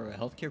now for a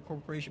healthcare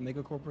corporation,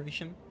 mega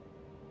corporation.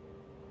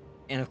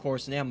 And of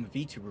course, now I'm a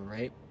VTuber,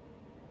 right?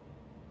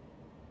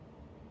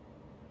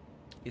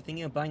 You're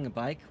thinking of buying a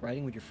bike,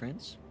 riding with your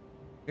friends?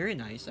 Very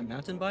nice. A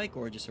mountain bike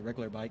or just a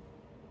regular bike?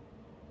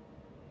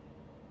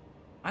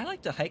 I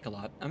like to hike a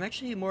lot. I'm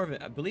actually more of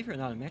a, believe it or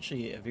not, I'm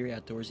actually a very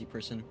outdoorsy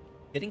person.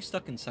 Getting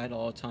stuck inside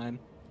all the time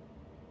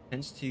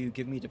tends to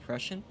give me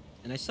depression,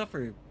 and I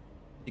suffer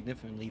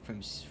significantly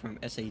from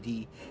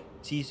SAD,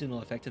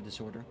 seasonal affective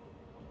disorder,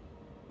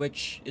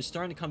 which is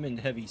starting to come in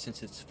heavy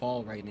since it's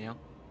fall right now.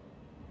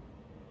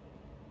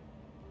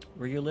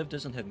 Where you live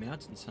doesn't have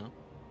mountains, huh?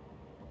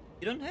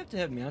 You don't have to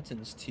have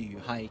mountains to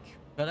hike,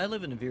 but I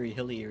live in a very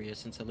hilly area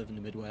since I live in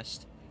the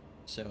Midwest,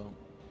 so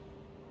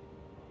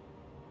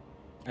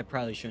I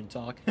probably shouldn't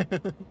talk.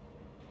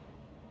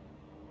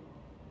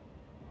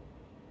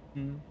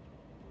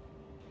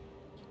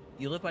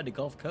 You live by the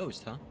Gulf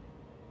Coast, huh?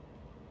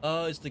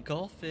 Is the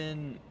Gulf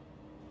in...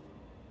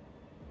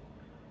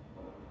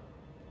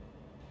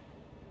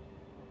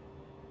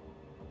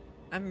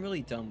 I'm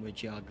really dumb with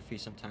geography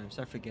sometimes.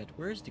 I forget.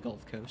 Where is the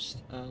Gulf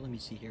Coast? Let me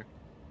see here.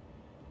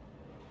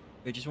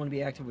 You just want to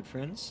be active with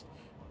friends?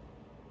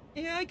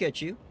 Yeah, I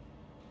get you.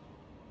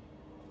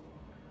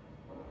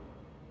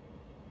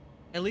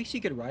 At least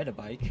you could ride a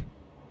bike.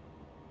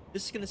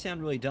 This is gonna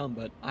sound really dumb,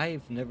 but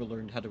I've never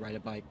learned how to ride a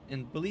bike.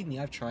 And believe me,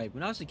 I've tried.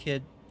 When I was a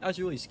kid, I was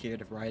really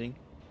scared of riding.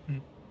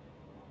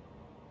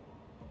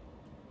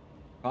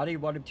 Body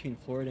water between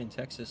Florida and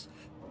Texas.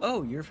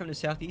 Oh, you're from the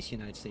southeast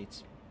United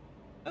States.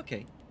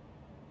 Okay.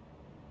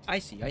 I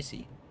see, I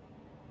see.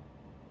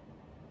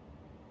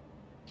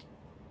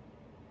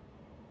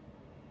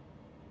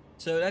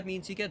 So that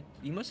means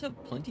you must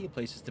have plenty of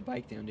places to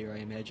bike down there, I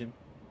imagine.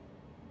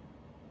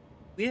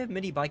 We have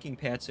many biking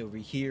paths over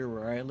here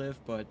where I live,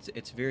 but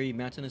it's very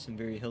mountainous and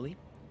very hilly.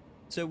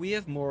 So we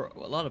have a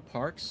lot of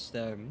parks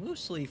that are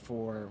mostly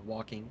for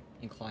walking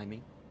and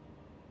climbing.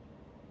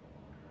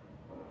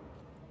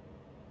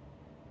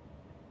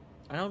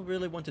 I don't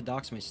really want to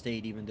dox my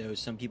state, even though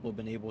some people have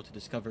been able to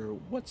discover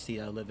what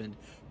state I live in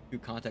through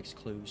context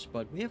clues,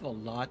 but we have a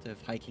lot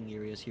of hiking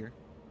areas here.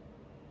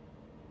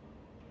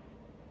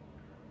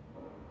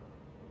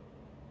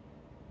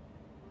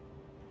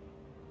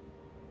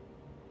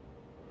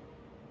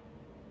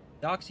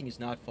 Doxing is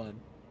not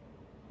fun.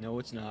 No,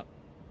 it's not.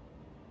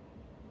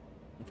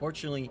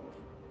 Unfortunately,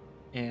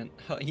 and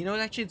you know,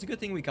 actually, it's a good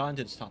thing we got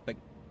into this topic.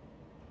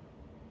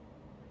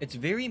 It's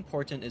very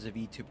important as a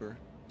VTuber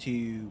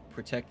to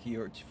protect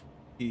to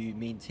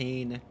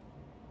maintain,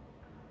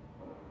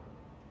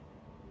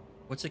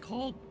 what's it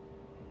called?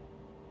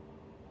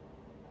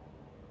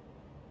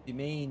 To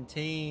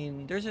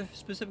maintain, there's a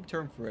specific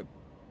term for it.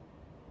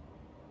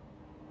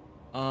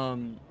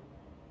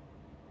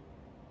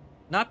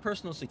 Not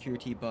personal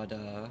security, but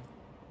I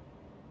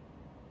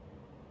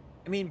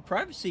mean,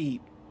 privacy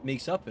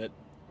makes up it.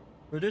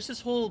 But there's this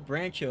whole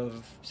branch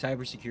of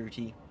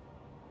cybersecurity,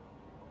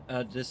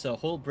 this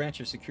whole branch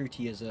of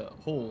security as a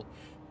whole,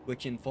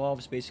 which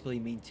involves basically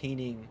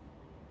maintaining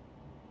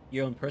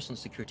your own personal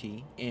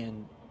security.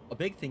 And a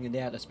big thing in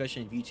that,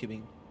 especially in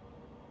VTubing,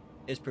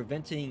 is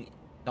preventing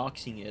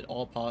doxing at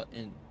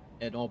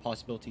all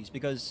possibilities.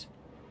 Because,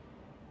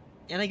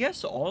 and I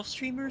guess all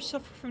streamers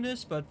suffer from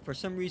this, but for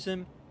some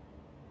reason,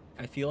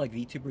 I feel like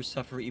VTubers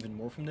suffer even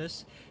more from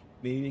this.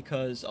 Maybe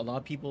because a lot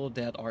of people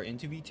that are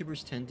into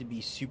VTubers tend to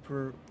be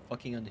super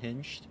fucking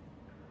unhinged.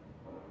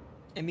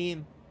 I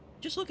mean,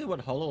 just look at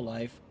what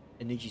HoloLive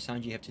and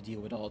Niji-Sanji have to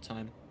deal with all the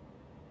time.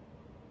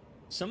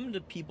 Some of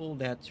the people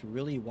that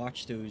really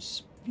watch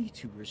those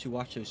VTubers, who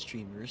watch those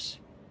streamers,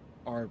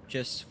 are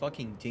just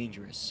fucking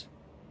dangerous.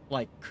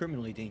 Like,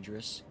 criminally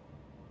dangerous.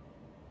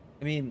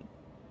 I mean,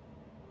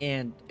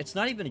 and it's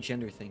not even a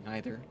gender thing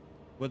either.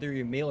 Whether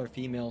you're male or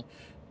female,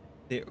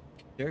 there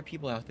are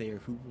people out there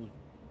who will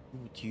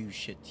do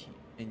shit to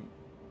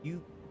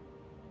you,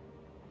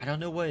 and I don't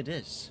know what it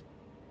is.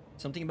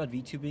 Something about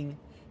VTubing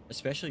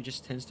especially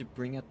just tends to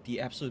bring out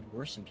the absolute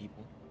worst in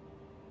people.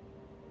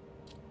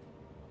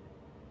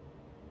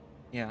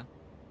 Yeah.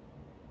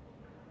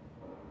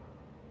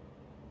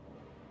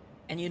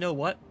 And you know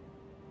what?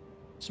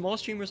 Small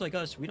streamers like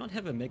us, we don't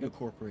have a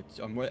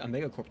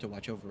megacorp to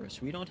watch over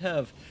us. We don't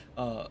have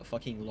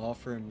fucking law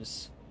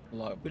firms.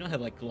 We don't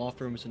have like law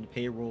firms and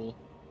payroll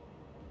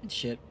and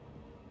shit.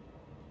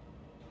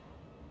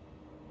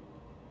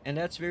 And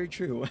that's very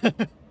true.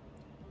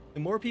 The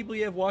more people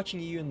you have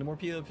watching you and the more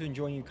people you have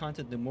enjoying your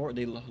content,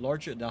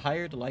 the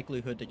higher the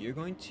likelihood that you're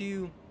going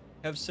to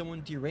have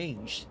someone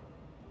deranged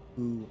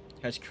who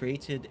has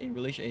created a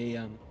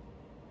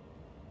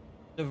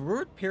the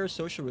word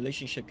parasocial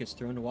relationship gets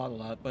thrown around a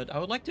lot, but I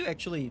would like to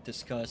actually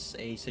discuss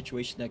a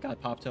situation that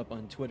got popped up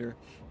on Twitter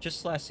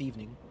just last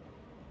evening.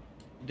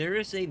 There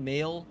is a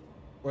male,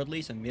 or at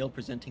least a male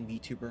presenting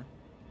VTuber,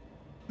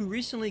 who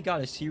recently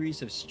got a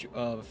series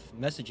of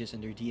messages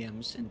in their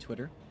DMs in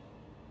Twitter.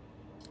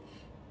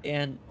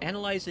 And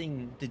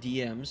analyzing the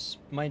DMs,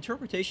 my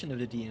interpretation of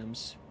the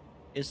DMs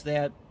is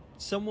that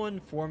someone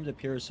formed a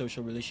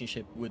parasocial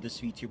relationship with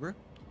this VTuber.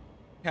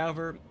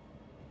 However,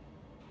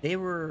 they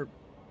were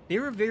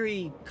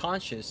very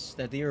conscious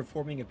that they were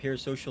forming a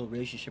parasocial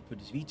relationship with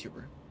this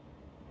VTuber.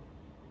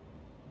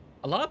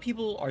 A lot of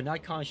people are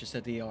not conscious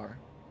that they are.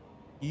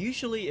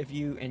 Usually if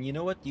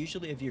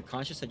you're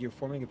conscious that you're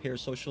forming a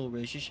parasocial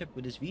relationship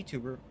with this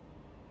VTuber,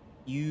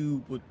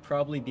 you would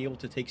probably be able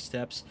to take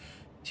steps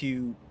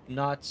to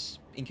not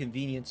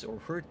inconvenience or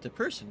hurt the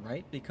person,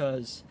 right?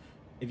 Because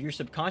if you're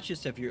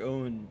subconscious of your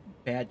own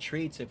bad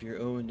traits, of your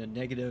own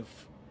negative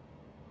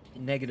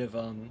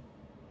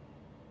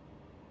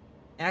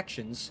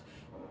actions,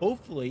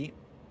 hopefully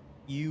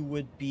you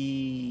would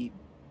be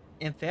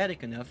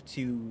emphatic enough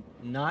to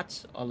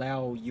not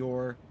allow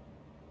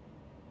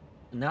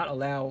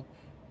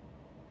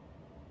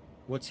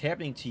what's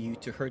happening to you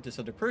to hurt this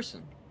other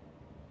person.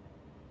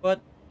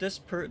 But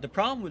the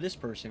problem with this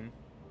person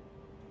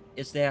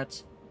is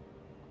that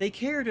they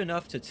cared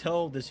enough to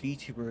tell this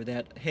VTuber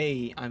that,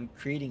 hey, I'm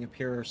creating a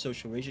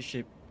parasocial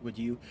relationship with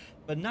you,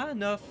 but not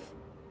enough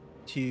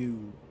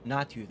to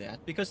not do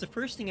that, because the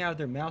first thing out of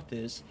their mouth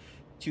is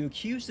to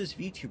accuse this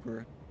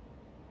VTuber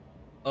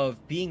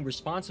of being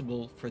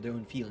responsible for their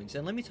own feelings.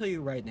 And let me tell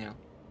you right now,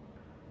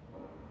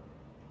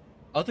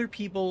 other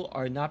people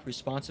are not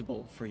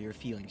responsible for your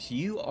feelings.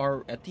 You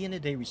are, at the end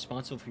of the day,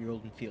 responsible for your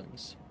own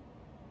feelings.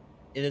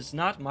 It is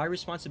not my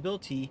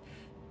responsibility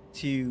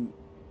to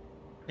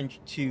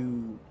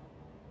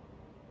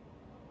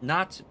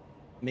not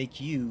make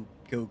you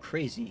go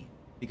crazy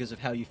because of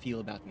how you feel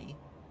about me.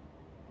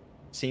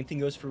 Same thing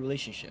goes for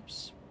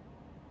relationships.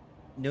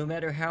 No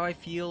matter how I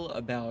feel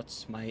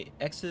about my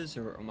exes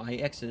or my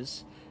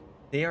exes,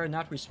 they are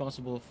not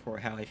responsible for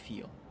how I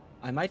feel.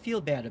 I might feel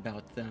bad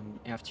about them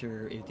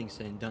after everything's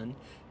said and done,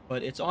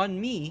 but it's on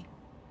me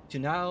to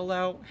not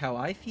allow how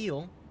I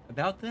feel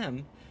about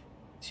them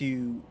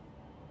to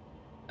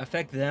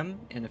affect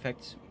them and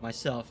affect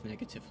myself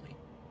negatively.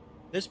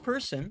 This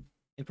person,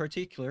 in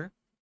particular,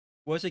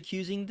 was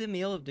accusing the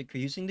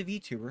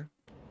VTuber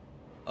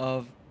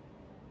of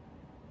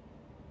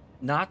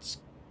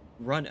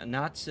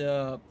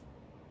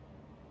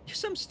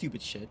some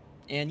stupid shit.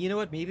 And you know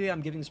what? Maybe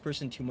I'm giving this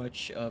person too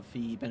much of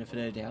the benefit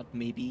of the doubt.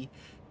 Maybe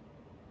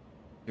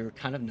they're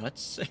kind of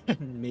nuts.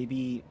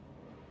 Maybe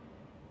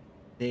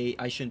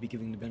I shouldn't be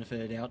giving the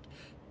benefit of the doubt.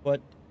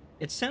 But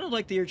it sounded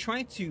like they were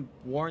trying to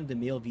warn the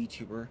male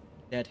VTuber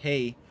that,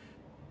 hey,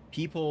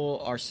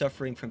 people are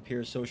suffering from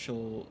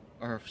parasocial,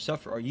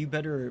 or you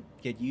better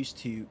get used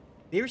to.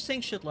 They were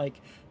saying shit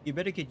like, you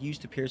better get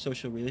used to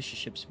parasocial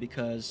relationships,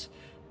 because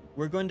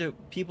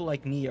people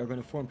like me are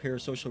going to form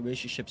parasocial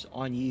relationships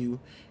on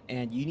you,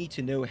 and you need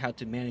to know how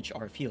to manage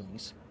our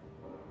feelings.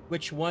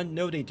 Which, one,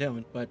 no they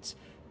don't, but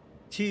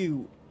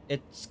two,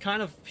 it's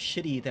kind of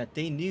shitty that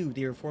they knew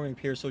they were forming a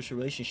parasocial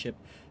relationship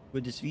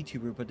with this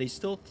VTuber, but they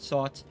still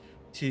sought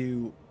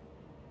to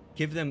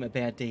give them a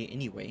bad day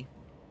anyway.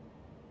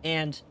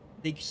 And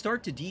they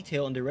start to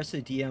detail in the rest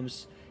of the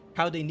DMs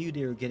how they knew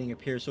they were getting a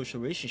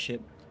parasocial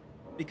relationship,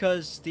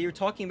 because they were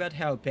talking about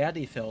how bad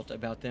they felt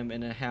about them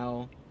and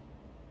how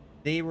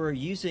they were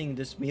using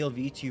this male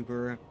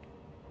VTuber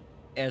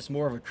as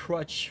more of a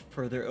crutch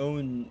for their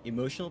own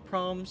emotional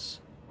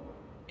problems.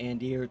 And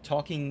they were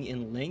talking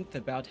in length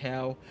about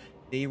how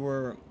they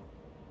were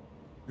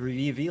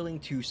revealing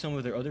to some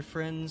of their other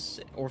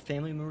friends or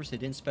family members, they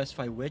didn't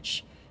specify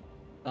which,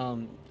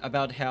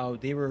 about how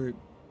they were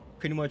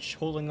pretty much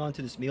holding on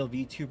to this male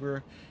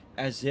VTuber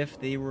as if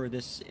they were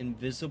this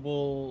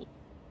invisible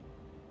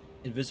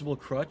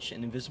crutch,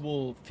 an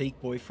invisible fake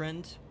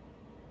boyfriend.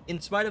 In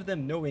spite of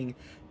them knowing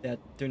that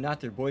they're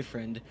not their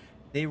boyfriend,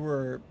 they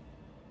were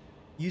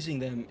using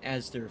them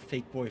as their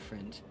fake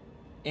boyfriend.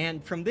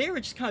 And from there,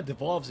 it just kind of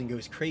devolves and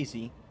goes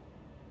crazy.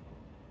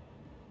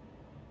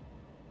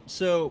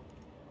 So,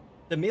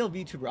 the male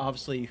VTuber,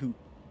 obviously, who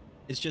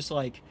is just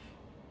like,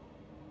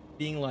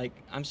 being like,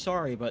 I'm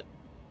sorry, but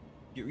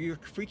you're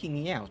freaking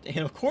me out. And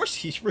of course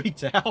he's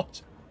freaked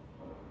out.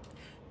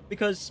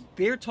 Because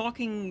they're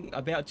talking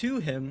to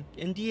him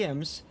in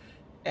DMs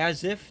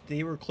as if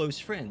they were close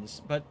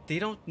friends, but they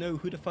don't know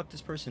who the fuck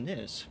this person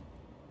is.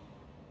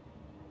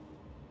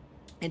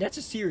 And that's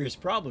a serious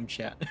problem,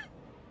 chat.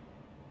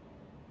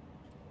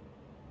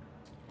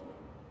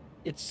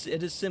 It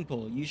is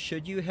simple.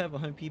 Should you have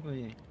 100 people?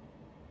 Yeah.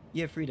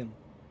 You have freedom.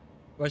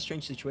 What a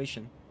strange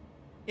situation.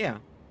 Yeah.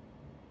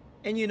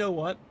 And you know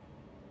what?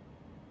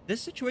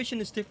 This situation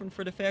is different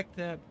for the fact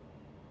that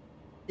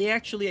they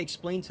actually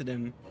explained to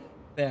them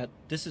that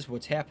this is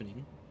what's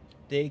happening.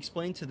 They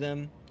explained to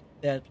them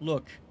that,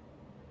 look,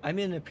 I'm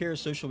in a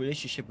parasocial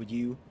relationship with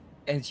you,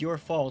 and it's your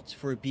fault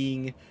for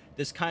being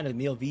this kind of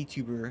male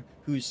VTuber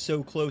who's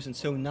so close and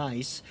so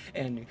nice,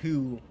 and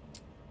who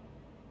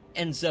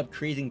ends up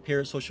creating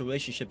parasocial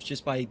relationships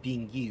just by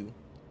being you.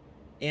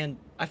 And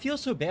I feel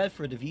so bad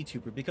for the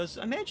VTuber, because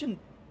imagine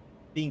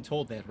being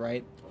told that,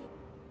 right?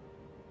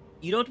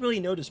 You don't really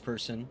know this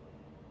person,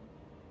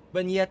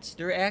 but yet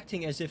they're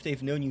acting as if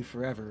they've known you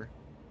forever,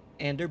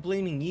 and they're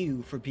blaming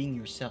you for being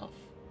yourself.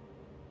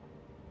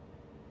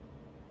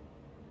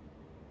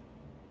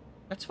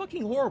 That's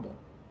fucking horrible.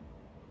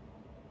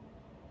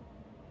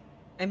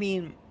 I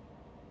mean,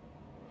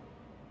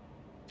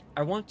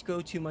 I won't go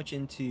too much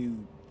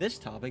into this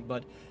topic,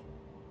 but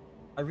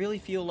I really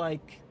feel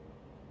like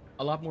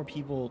a lot more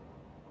people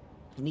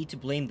need to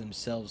blame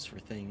themselves for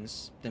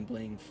things than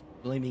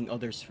blaming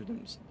others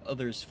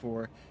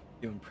for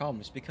their own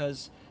problems,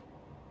 because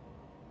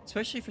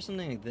especially for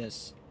something like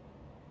this,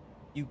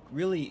 you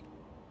really,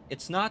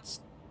 it's not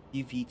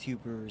the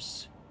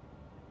VTubers'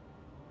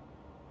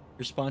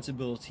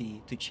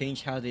 responsibility to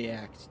change how they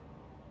act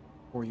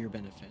for your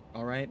benefit,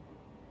 alright?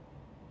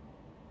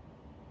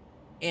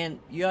 And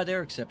yeah, there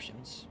are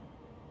exceptions.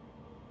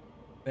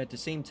 But at the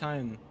same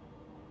time,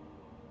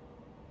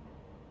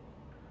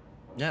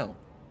 no.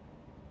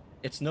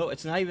 It's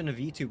not even a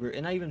VTuber,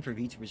 and not even for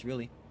VTubers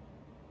really.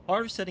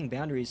 Part of setting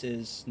boundaries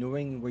is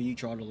knowing where you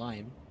draw the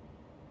line.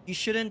 You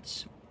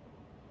shouldn't.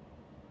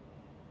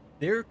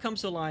 There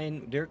comes a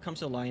line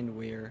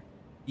where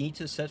you need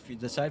to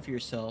decide for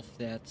yourself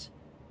that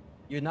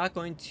you're not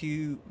going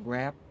to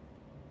rap.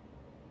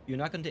 You're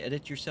not going to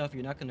edit yourself.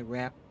 You're not going to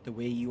rap the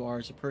way you are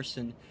as a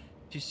person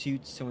to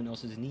suit someone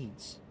else's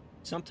needs.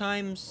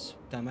 Sometimes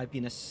that might be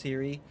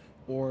necessary,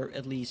 or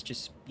at least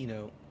just, you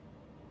know,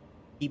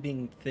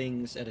 keeping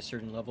things at a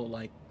certain level.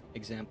 Like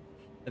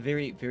a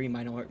very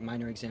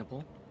minor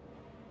example.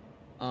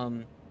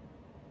 I'm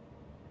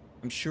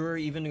sure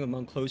even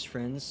among close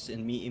friends,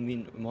 and I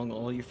mean among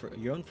all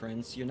your own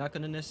friends, you're not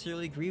going to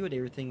necessarily agree with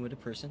everything with a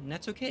person, and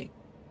that's okay.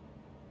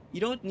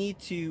 You don't need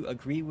to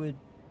agree with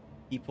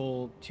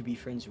people to be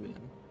friends with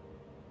them.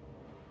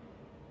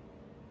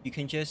 You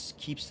can just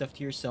keep stuff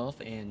to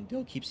yourself, and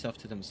they'll keep stuff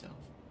to themselves.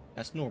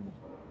 That's normal.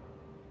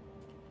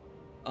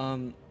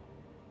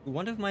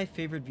 One of my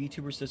favorite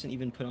VTubers doesn't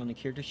even put on a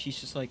character. She's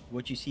just like,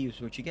 what you see is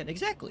what you get.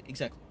 Exactly.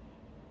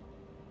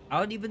 I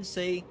would even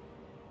say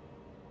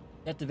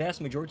that the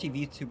vast majority of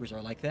VTubers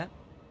are like that.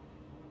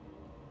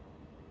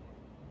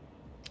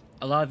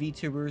 A lot of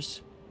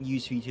VTubers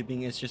use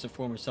VTubing as just a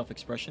form of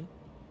self-expression.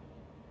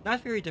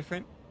 Not very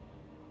different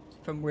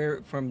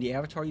from the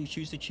avatar you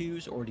choose to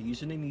choose or the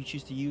username you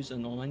choose to use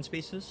in online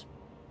spaces.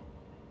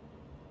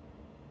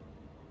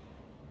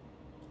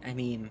 I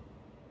mean,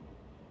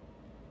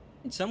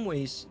 in some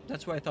ways,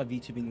 that's what I thought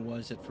VTubing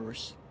was at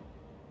first.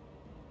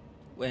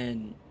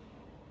 When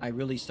I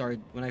first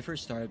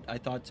started, I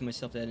thought to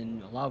myself that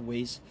in a lot of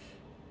ways,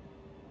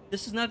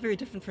 this is not very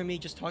different from me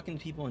just talking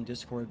to people on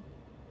Discord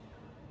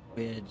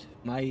with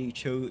my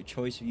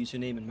choice of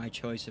username and my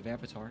choice of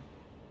avatar.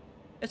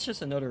 It's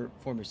just another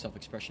form of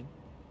self-expression.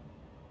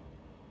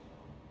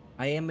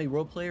 I am a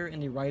role player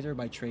and a writer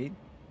by trade,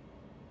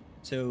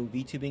 so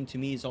VTubing to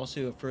me is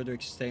also a further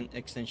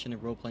extension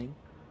of role-playing.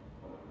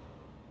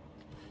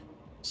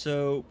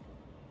 So,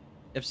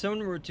 if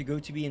someone were to go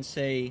to me and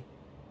say,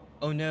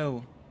 "Oh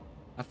no,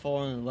 I've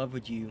fallen in love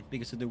with you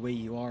because of the way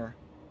you are,"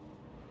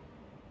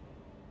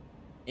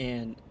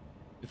 and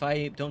if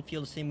I don't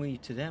feel the same way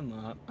to them,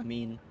 I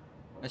mean,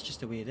 that's just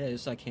the way it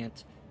is. I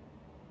can't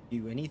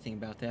do anything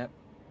about that.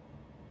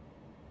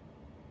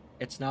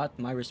 It's not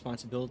my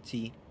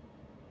responsibility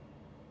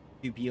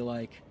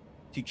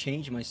to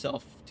change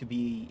myself to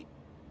be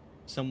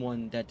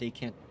someone that they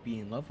can't be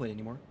in love with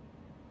anymore.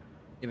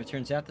 If it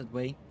turns out that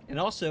way, and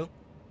also,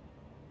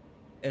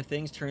 if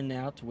things turn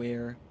out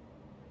where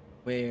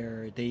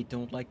they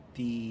don't like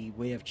the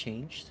way I've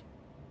changed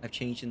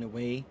in a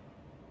way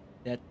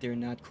that they're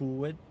not cool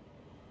with,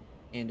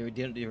 and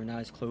they're not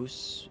as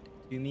close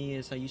to me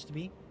as I used to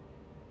be,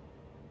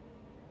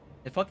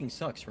 it fucking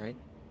sucks, right?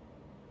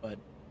 But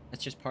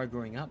that's just part of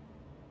growing up.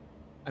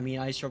 I mean,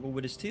 I struggle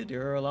with this too.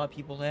 There are a lot of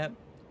people that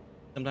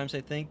sometimes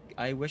I think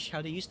I wish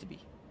how they used to be.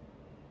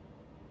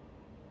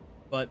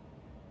 But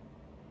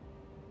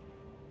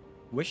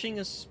wishing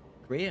is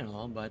great and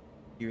all, but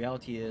the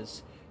reality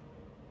is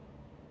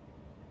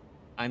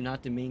I'm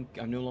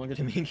no longer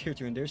the main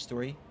character in their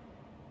story.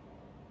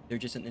 They're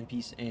just an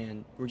NPC,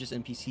 and we're just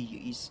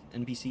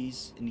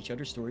NPCs in each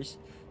other's stories.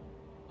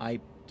 I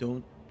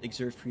don't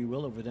exert free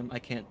will over them. I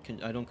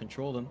don't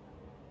control them.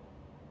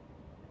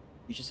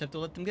 You just have to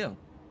let them go.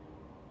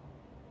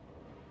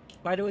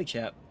 By the way,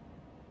 chat,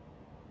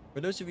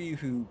 for those of you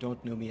who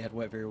don't know me that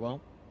very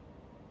well,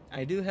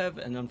 I do have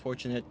an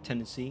unfortunate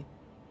tendency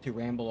to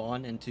ramble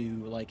on and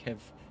to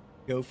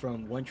go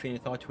from one train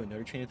of thought to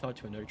another train of thought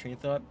to another train of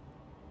thought.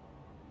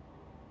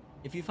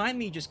 If you find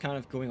me just kind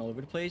of going all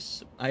over the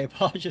place, I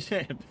apologize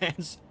in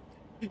advance.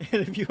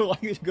 And if you would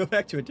like me to go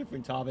back to a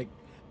different topic,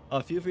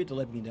 feel free to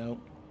let me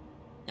know.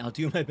 I'll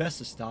do my best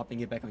to stop and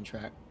get back on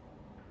track.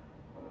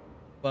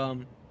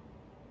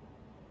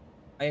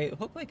 I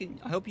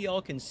hope you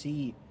all can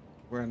see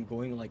where I'm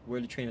going, like where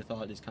the train of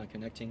thought is kind of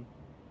connecting.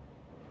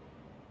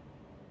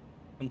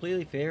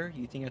 Completely fair.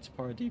 You think that's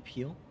part of the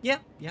appeal? Yeah.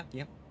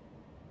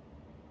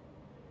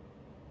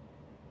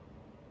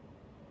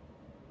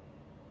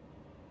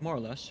 More or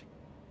less.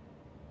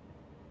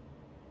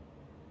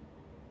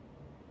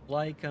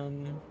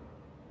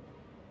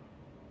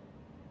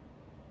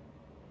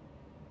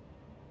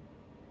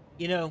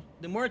 You know,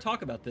 the more I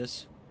talk about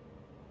this,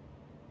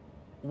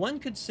 one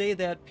could say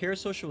that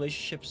parasocial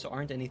relationships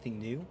aren't anything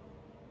new,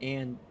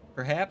 and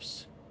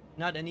perhaps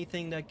not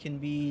anything that can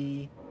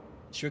be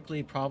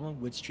strictly a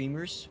problem with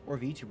streamers or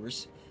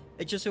VTubers.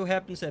 It just so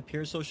happens that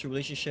parasocial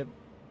relationship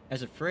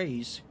as a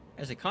phrase,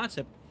 as a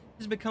concept,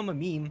 has become a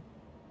meme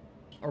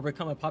or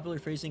become a popular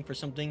phrasing for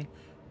something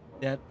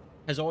that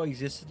has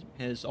always existed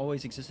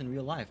in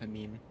real life. I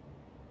mean,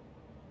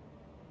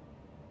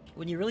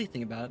 when you really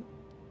think about it,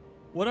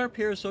 what are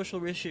parasocial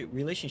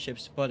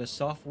relationships but a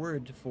soft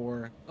word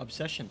for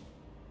obsession?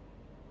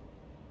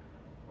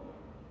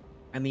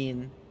 I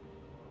mean,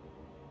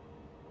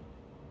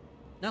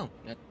 no,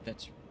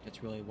 that's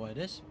really what it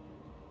is.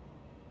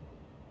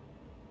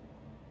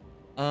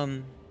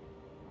 Now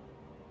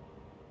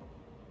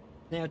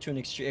to an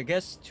extreme, I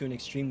guess to an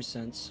extreme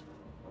sense,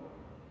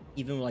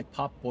 even like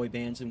pop boy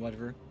bands and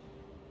whatever,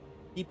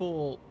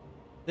 people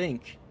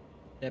think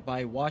that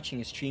by watching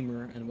a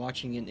streamer and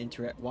watching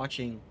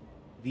watching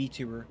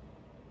VTuber,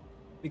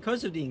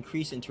 because of the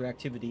increased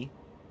interactivity,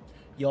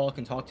 y'all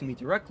can talk to me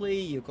directly,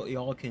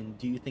 y'all can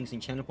do things in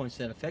channel points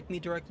that affect me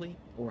directly,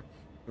 or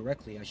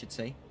directly I should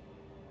say,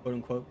 quote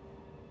unquote.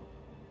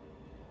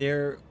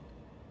 There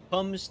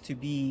comes to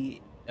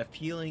be a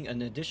feeling,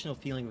 an additional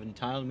feeling of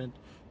entitlement,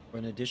 or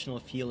an additional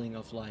feeling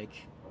of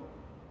like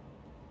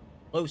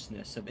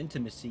closeness, of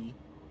intimacy,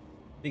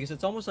 because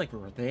it's almost like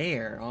we're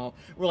there,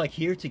 we're like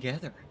here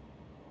together,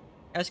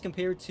 as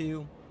compared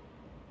to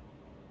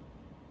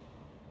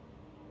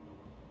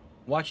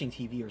watching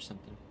TV or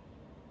something.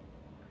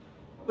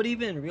 But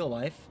even in real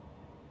life,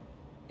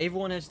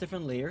 everyone has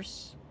different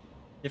layers,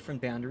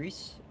 different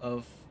boundaries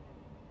of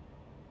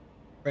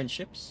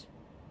friendships,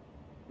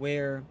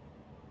 where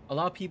a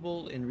lot of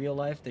people in real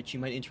life that you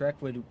might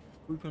interact with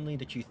frequently,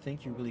 that you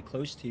think you're really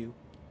close to,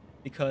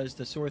 because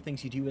the sort of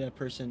things you do with that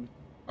person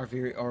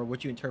are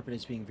what you interpret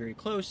as being very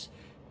close,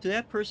 to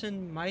that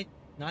person might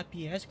not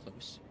be as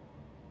close.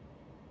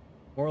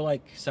 More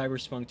like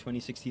Cyberpunk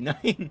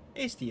 2069.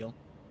 Hey Steel,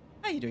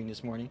 how you doing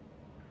this morning?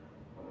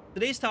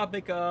 Today's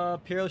topic,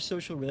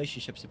 parasocial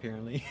relationships,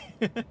 apparently.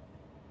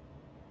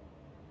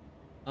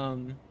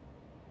 I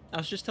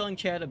was just telling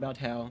Chad about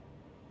how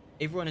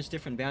everyone has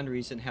different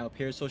boundaries and how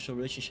parasocial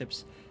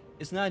relationships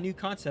is not a new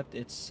concept.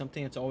 It's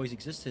something that's always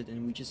existed,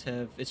 and we just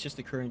have, it's just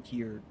the current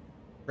year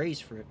phrase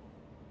for it.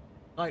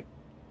 Like,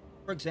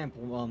 for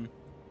example,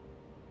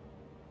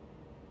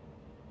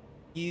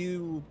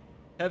 you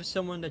have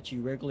someone that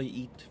you regularly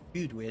eat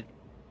food with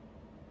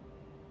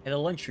at a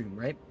lunchroom,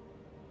 right?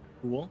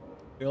 Cool.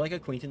 They're like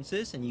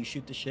acquaintances, and you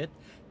shoot the shit,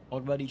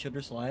 talk about each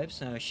other's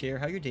lives, share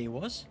how your day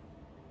was.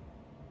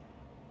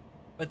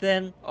 But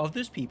then, of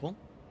those people,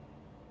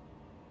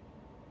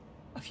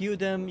 a few of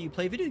them you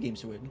play video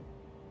games with,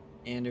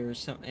 and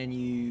and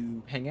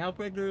you hang out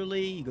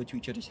regularly. You go to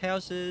each other's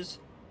houses,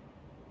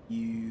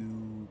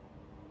 you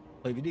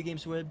play video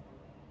games with.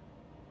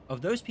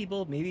 Of those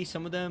people, maybe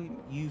some of them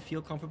you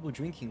feel comfortable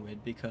drinking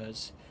with,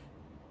 because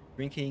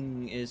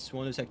drinking is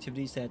one of those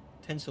activities that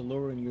tends to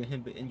lower your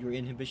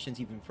inhibitions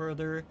even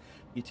further.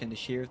 You tend to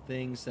share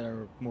things that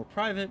are more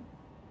private.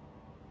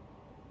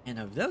 And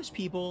of those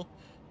people,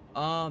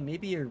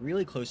 maybe you're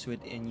really close to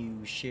it and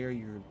you share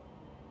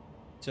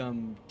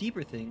some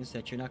deeper things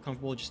that you're not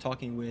comfortable just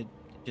talking with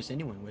just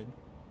anyone with.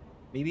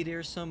 Maybe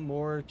there's some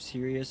more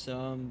serious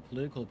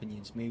political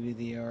opinions. Maybe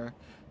they are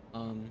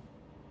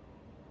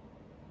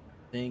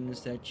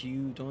things that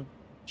you don't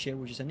share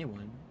with just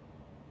anyone.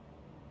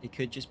 It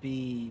could just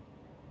be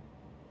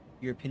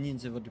your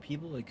opinions of other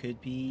people. It could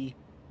be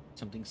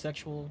something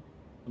sexual,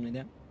 something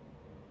like that.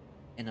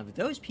 And of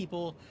those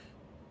people,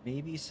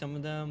 maybe some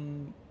of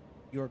them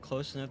you're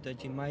close enough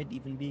that you might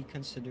even be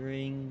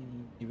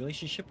considering a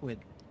relationship with,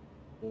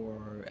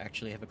 or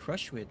actually have a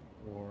crush with,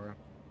 or,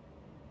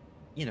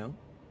 you know,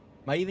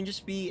 might even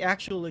just be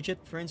actual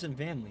legit friends and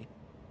family.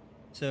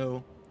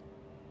 So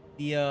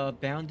the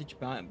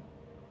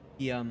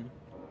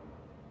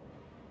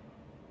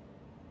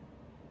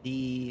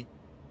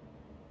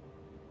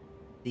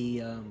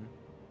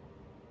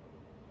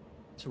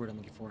what's the word I'm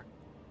looking for?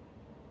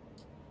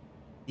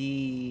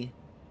 The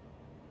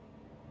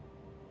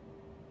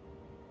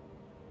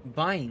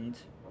bind,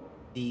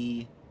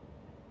 you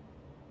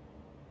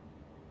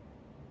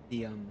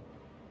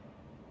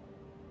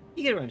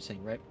get what I'm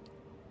saying, right?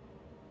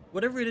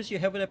 Whatever it is you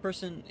have with that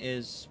person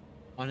is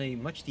on a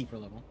much deeper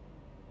level.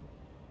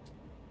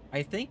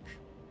 I think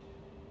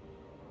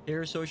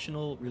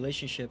parasocial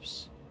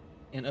relationships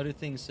and other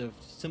things of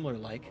similar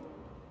like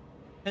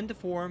tend to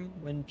form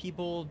when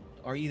people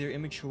are either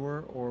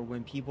immature or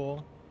when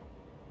people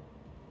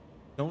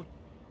don't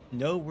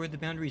know where the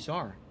boundaries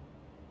are.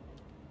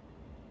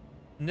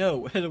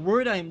 No, the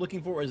word I am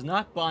looking for is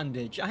not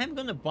bondage. I am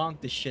gonna bonk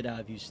the shit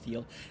out of you,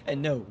 Steel.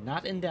 And no,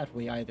 not in that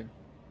way either.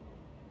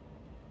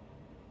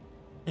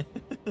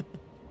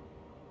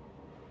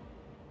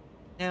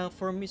 Now,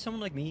 for me,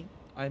 someone like me,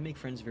 I make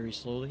friends very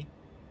slowly.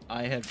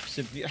 I have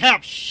severe— ah,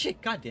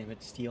 shit, god damn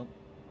it, Steel.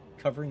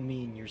 Covering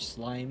me in your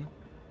slime.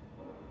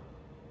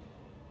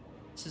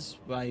 This is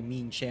what I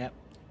mean, chat.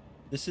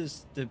 This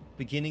is the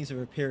beginnings of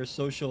a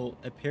parasocial,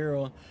 a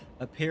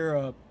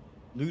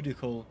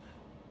paraludical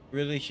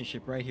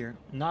relationship right here.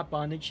 Not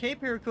bondage. Hey,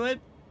 Paraquid!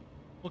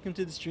 Welcome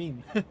to the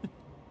stream.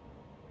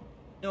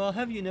 Now, I'll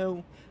have you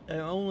know that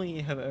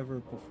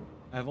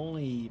I've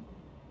only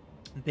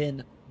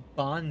been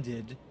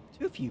bonded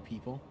to a few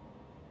people.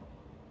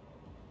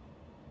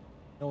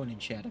 No one in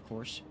chat, of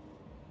course.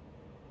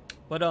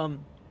 But,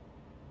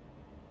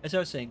 as I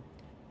was saying,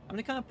 I'm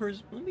the kind of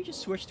person. Let me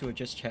just switch to a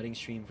just chatting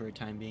stream for a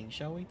time being,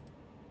 shall we?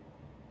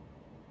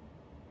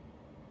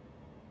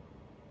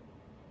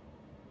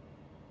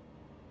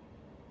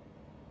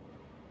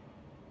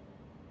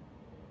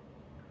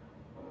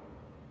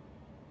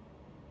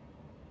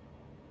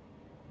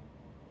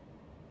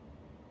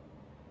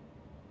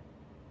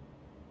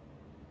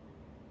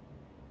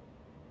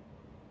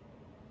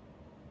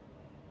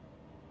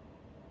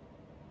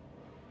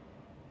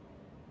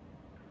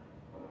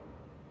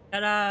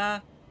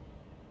 Ta-da!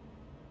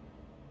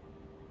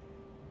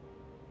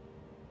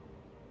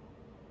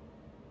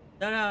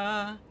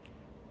 Ta-da!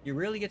 You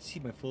rarely get to see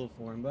my full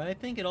form, but I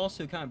think it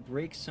also kind of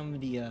breaks some of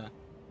the,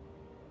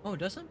 Oh, it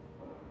doesn't?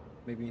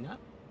 Maybe not.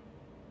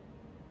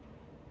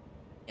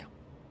 Yeah.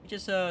 We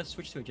just,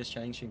 switch to a just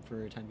chatting stream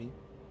for a time being.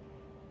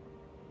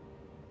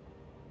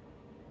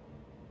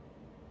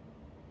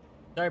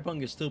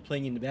 Cyberpunk is still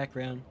playing in the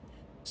background.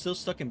 Still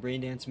stuck in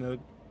brain dance mode.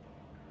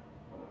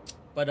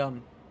 But,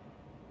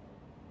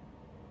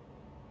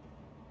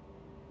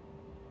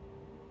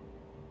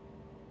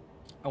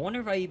 I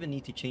wonder if I even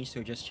need to change to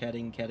a just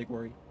chatting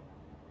category.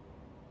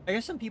 I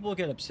guess some people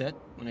get upset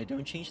when I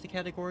don't change the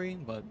category,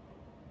 but...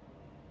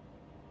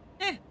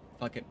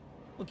 fuck it.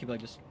 We'll keep it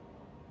like this.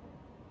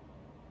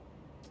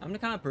 I'm the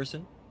kind of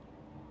person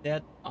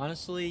that,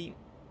 honestly,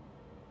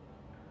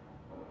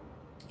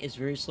 is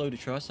very slow to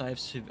trust. I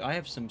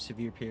have some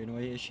severe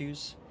paranoia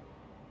issues.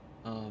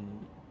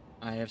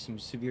 I have some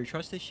severe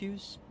trust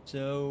issues.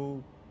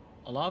 So,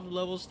 a lot of the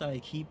levels that I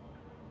keep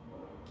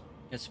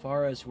as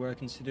far as where I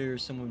consider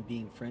someone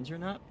being friends or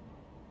not,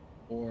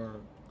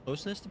 or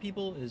closeness to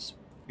people, is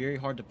very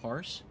hard to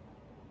parse.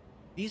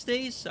 These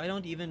days, I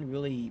don't even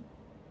really...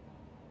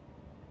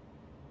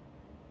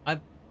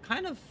 I'm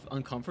kind of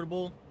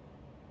uncomfortable.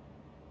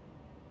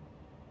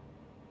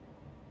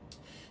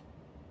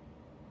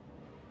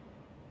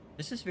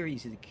 This is very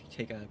easy to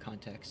take out of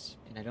context,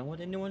 and I don't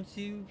want anyone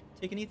to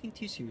take anything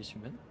too serious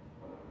from it.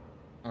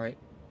 Alright.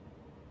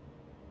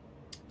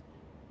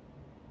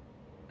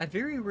 I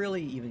very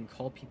rarely even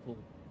call people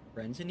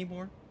friends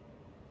anymore.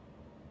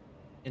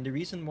 And the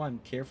reason why I'm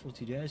careful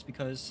to do that is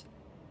because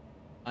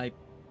I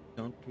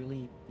don't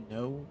really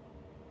know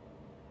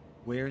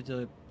where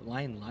the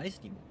line lies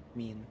anymore. I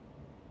mean,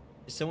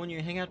 is someone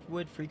you hang out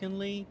with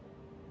frequently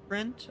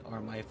friend?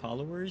 Are my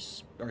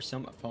followers, are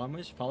some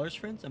followers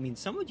friends? I mean,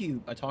 some of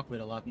you I talk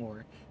with a lot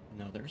more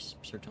than others,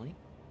 certainly.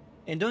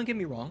 And don't get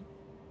me wrong,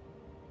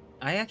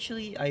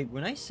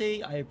 when I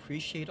say I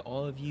appreciate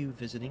all of you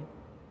visiting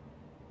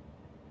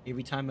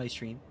every time I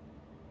stream,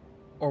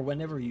 or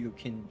whenever you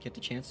can get the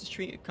chance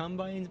to come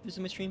by and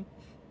visit my stream,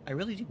 I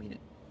really do mean it.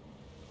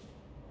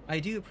 I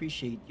do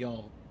appreciate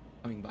y'all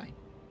coming by.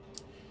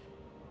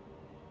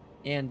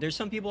 And there's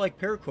some people like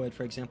Paraqued,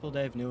 for example,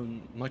 that I've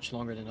known much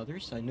longer than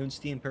others. I've known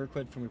Steve and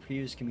Paraqued from a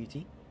previous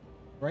community,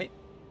 right?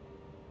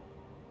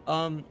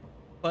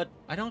 But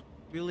I don't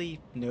really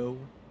know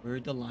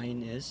where the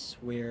line is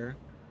where...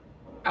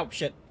 Ow,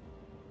 shit.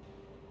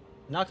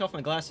 Knocked off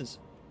my glasses.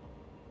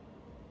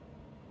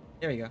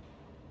 There you go.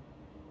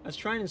 I was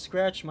trying to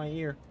scratch my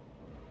ear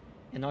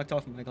and knocked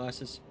off my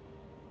glasses.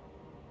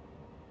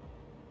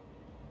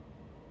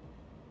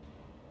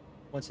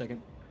 1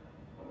 second.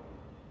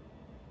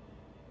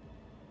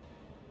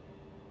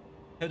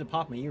 I had to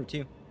pop my ear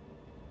too.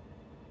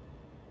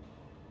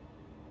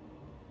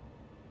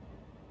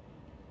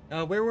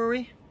 Where were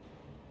we?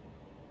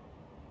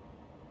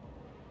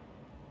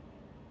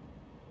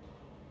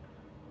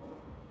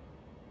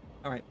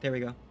 Alright, there we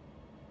go.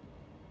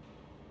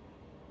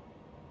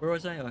 Where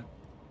was I?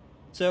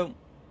 So...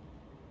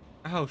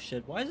 Oh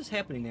shit, why is this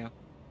happening now?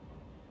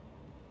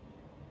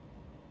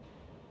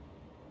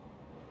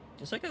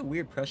 It's like a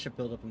weird pressure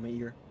buildup in my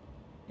ear.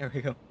 There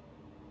we go.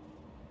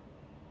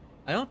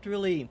 I don't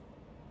really...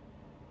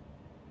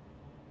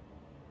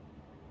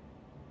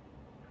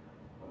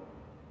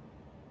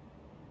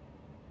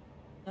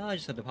 Oh, I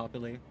just had to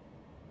populate.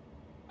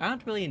 I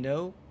don't really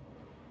know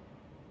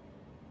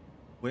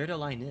where the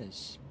line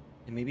is.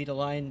 And maybe the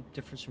line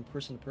differs from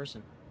person to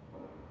person.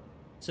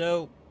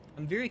 So,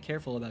 I'm very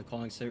careful about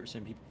calling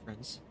certain people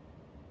friends.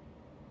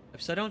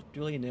 Because I don't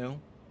really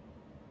know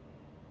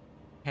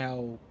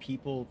how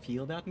people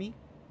feel about me.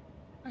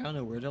 I don't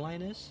know where the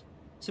line is.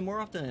 So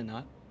more often than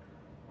not,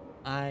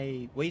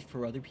 I wait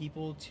for other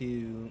people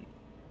to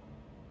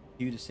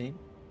do the same.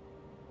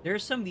 There are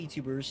some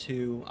VTubers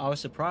who I was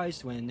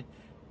surprised when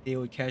they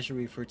would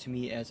casually refer to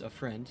me as a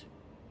friend.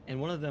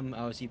 And one of them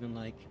I was even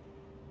like,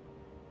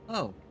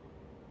 oh,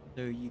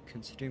 so you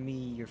consider me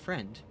your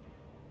friend?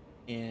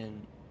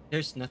 And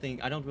there's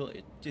nothing, I don't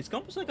really, it's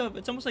almost like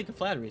a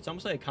flattery, it's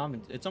almost like a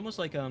comment, it's almost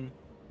like a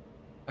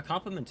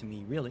compliment to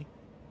me, really.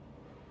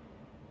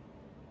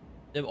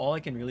 All I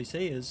can really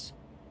say is,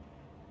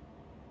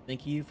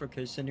 thank you for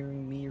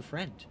considering me your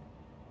friend.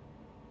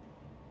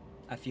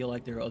 I feel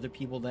like there are other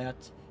people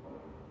that,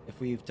 if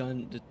we have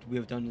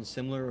done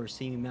similar or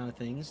same amount of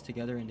things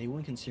together and they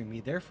wouldn't consider me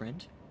their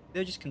friend,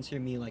 they'll just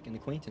consider me like an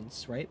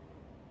acquaintance, right?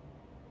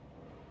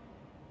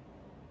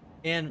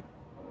 And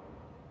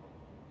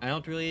I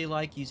don't really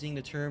like using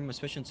the term,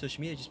 especially on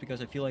social media, just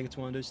because I feel like it's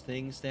one of those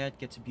things that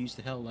gets abused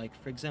to hell. Like,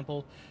 for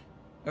example,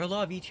 there are a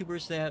lot of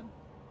YouTubers that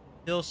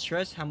they'll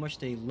stress how much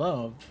they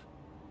love,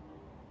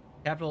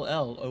 capital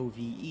Love,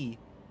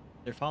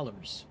 their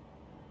followers.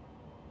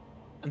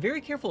 I'm very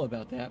careful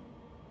about that,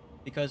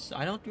 because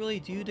I don't really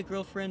do the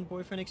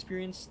girlfriend-boyfriend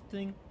experience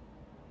thing.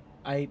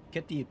 I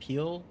get the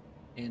appeal,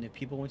 and if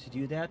people want to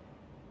do that,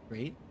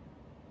 great.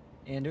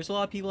 And there's a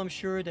lot of people, I'm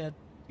sure, that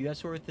do that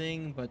sort of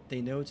thing, but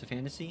they know it's a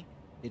fantasy.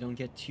 They don't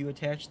get too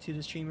attached to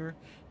the streamer.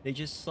 They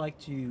just like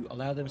to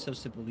allow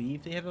themselves to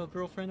believe they have a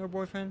girlfriend or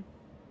boyfriend.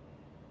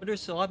 But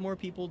there's a lot more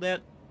people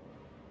that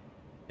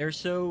they're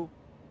so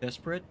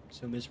desperate,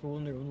 so miserable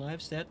in their own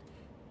lives that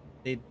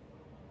they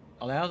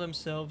allow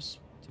themselves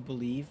to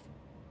believe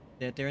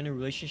that they're in a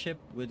relationship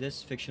with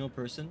this fictional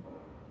person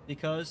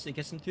because it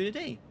gets them through the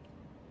day.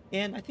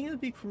 And I think it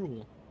would be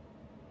cruel,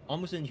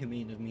 almost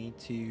inhumane of me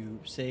to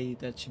say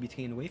that should be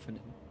taken away from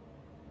them.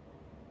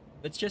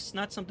 It's just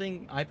not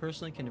something I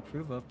personally can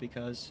approve of,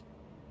 because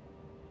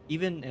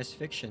even as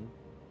fiction,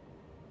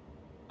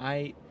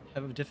 I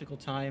have a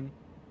difficult time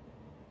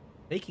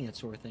making that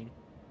sort of thing.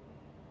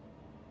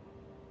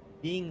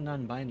 Being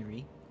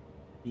non-binary,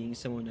 being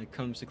someone that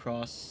comes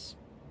across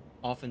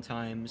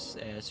oftentimes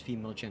as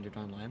female gendered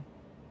online,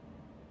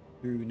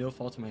 through no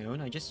fault of my own,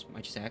 I just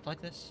act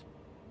like this.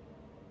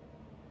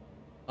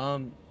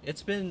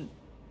 It's been,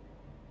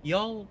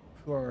 y'all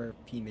who are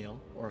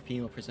female or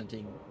female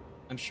presenting,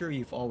 I'm sure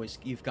you've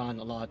gotten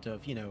a lot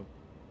of, you know,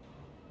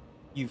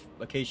 you've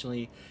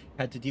occasionally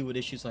had to deal with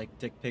issues like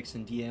dick pics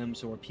and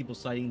DMs, or people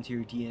sliding into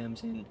your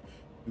DMs and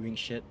doing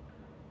shit.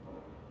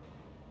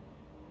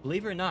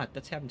 Believe it or not,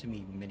 that's happened to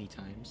me many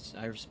times.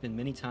 There's been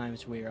many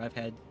times where I've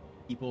had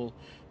people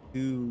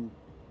who,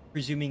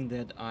 presuming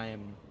that I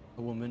am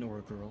a woman or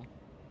a girl,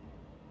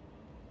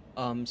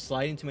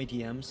 slide into my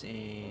DMs,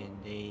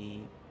 and they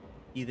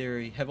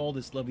either have all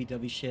this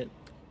lovey-dovey shit,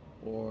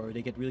 or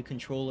they get really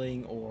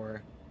controlling,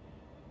 or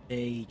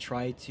they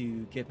try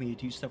to get me to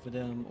do stuff with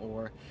them.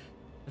 Or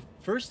the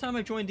first time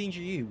I joined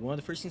Danger U, one of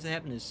the first things that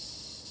happened is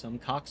some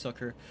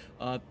cocksucker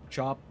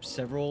dropped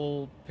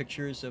several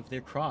pictures of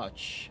their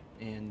crotch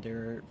and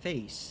their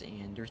face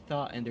and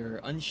their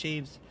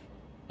unshaved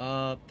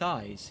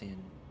thighs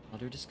and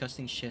other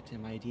disgusting shit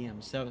in my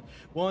DMs. So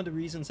one of the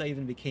reasons I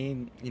even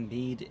became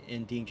made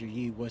in Danger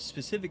U was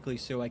specifically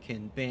so I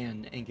can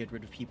ban and get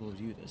rid of people who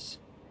do this.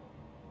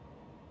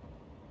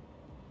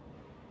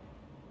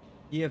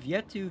 You have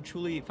yet to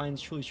find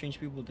truly strange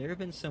people. There have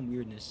been some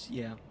weirdness,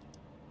 yeah.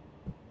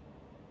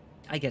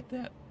 I get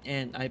that.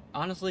 And I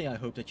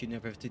hope that you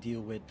never have to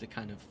deal with the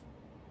kind of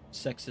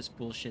sexist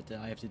bullshit that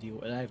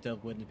I've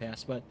dealt with in the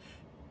past. But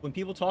when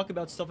people talk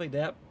about stuff like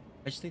that,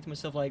 I just think to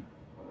myself, like,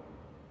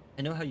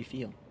 I know how you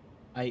feel.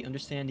 I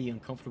understand the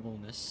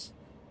uncomfortableness.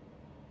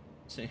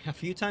 So a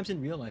few times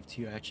in real life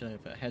too, actually,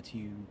 I've had to.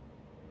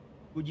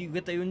 When you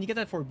get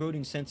that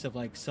foreboding sense of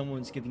like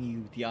someone's giving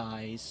you the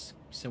eyes,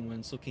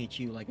 someone's looking at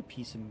you like a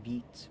piece of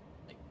meat,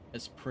 like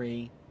as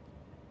prey.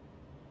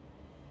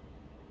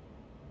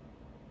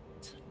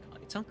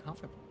 It's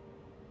uncomfortable.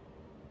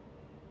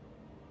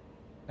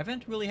 I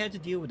haven't really had to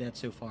deal with that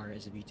so far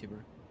as a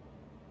VTuber.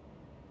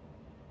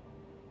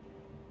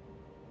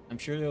 I'm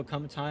sure there'll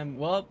come a time.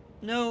 Well,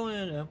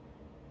 no.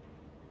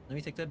 Let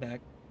me take that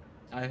back.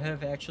 I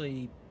have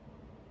actually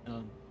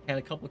had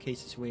a couple of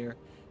cases where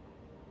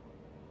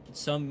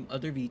some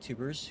other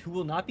VTubers, who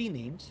will not be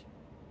named,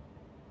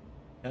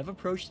 have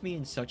approached me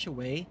in such a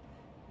way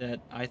that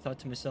I thought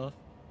to myself,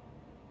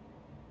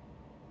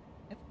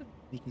 I have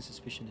a sneaking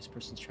suspicion this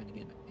person's trying to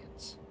get in my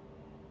pants.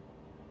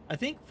 I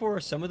think for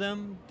some of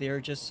them, they're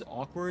just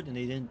awkward and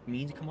they didn't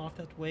mean to come off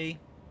that way,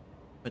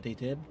 but they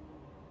did.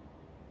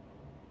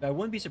 But I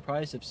wouldn't be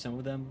surprised if some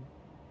of them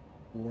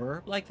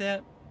were like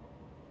that,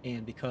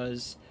 and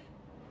because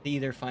they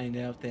either find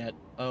out that,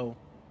 oh,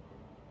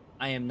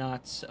 I'm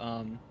not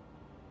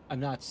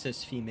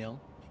cis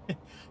female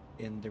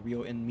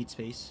in meat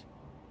space.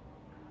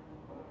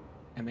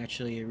 I'm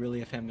actually a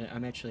really effeminate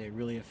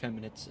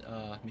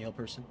male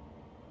person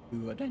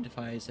who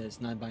identifies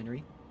as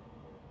non-binary.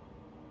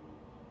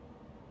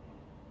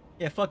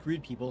 Yeah, fuck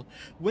rude people.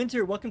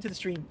 Winter, welcome to the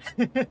stream.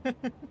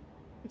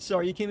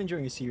 Sorry, you came in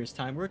during a serious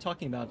time. We're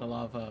talking about a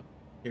lot of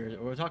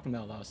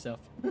stuff.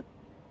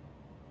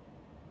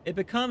 It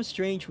becomes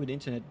strange with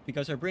internet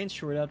because our brains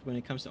short out when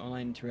it comes to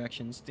online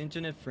interactions. The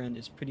internet friend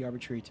is pretty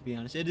arbitrary, to be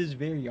honest. It is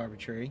very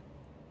arbitrary.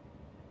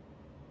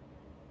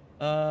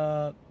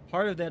 Part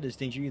of that is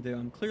Danger U, though.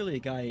 I'm clearly a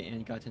guy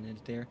and got to end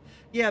it there.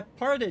 Yeah,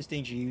 part of that is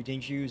Danger U.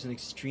 Danger U is an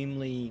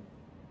extremely,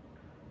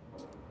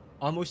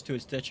 almost to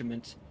its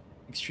detriment,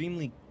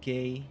 extremely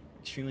gay,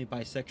 extremely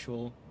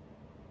bisexual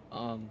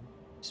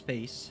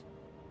space.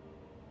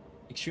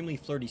 Extremely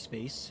flirty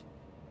space.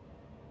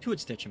 To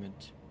its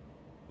detriment.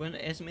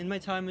 As in my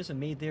time as a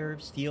maid there,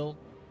 Steel,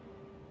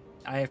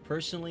 I have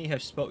personally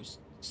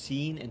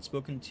seen and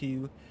spoken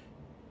to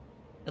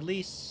at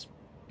least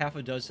half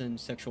a dozen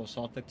sexual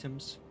assault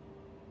victims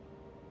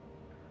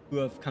who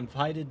have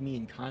confided me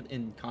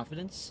in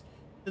confidence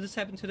that this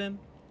happened to them,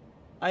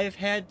 I have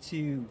had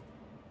to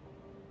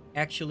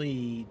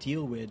actually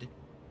deal with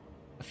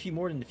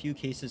more than a few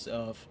cases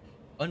of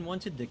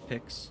unwanted dick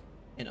pics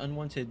and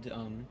unwanted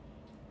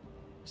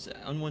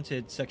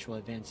sexual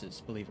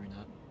advances, believe it or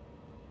not.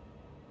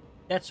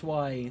 That's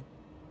why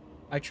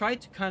I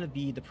tried to kind of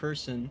be the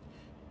person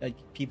that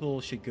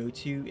people should go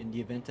to in the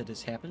event that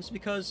this happens,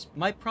 because a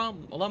lot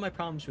of my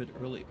problems with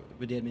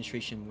the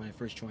administration when I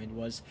first joined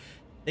was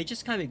they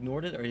just kind of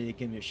ignored it, or they didn't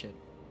give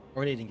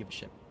a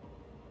shit,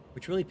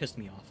 which really pissed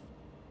me off.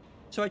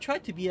 So I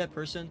tried to be that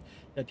person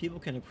that people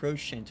can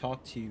approach and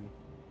talk to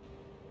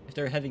if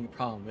they're having a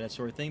problem with that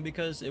sort of thing,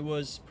 because it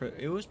was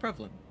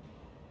prevalent.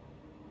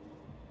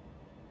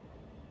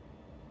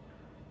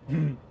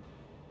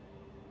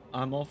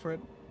 I'm all for it.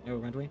 Oh,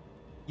 Rendway,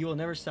 you will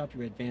never stop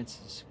your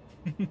advances.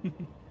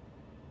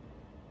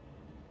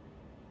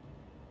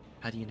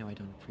 How do you know I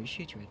don't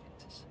appreciate your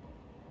advances?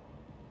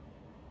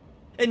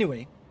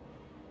 Anyway,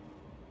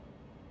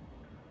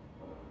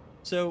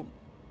 so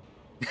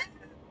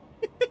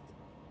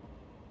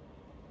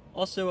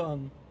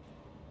also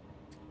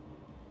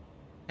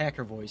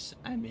hacker voice,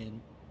 I'm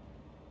in.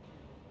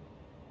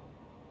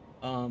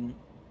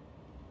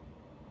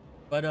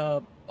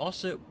 But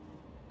also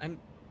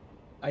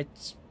I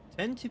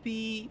tend to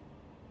be,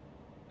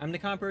 I'm the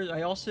kind of person,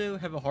 I also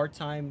have a hard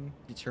time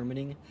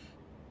determining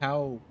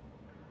how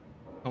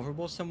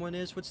comfortable someone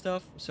is with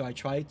stuff, so I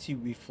try to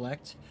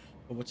reflect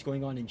on what's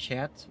going on in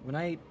chat. When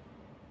I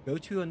go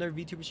to another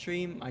VTuber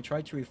stream, I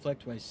try to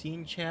reflect what I see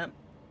in chat.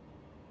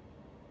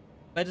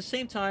 But at the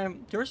same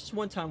time, there was this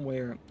one time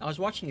where I was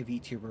watching a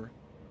VTuber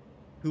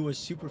who was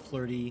super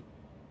flirty,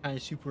 kind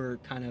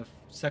of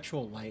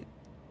sexual light,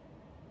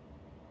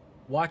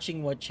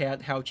 watching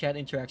how chat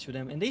interacts with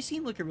them, and they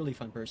seemed like a really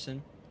fun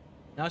person.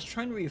 And I was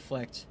trying to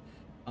reflect,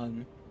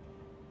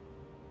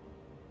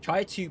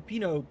 try to, you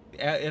know,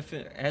 if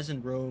as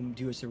in Rome,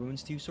 do as the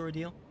Romans do sort of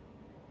deal.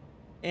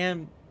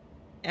 And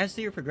as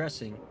they were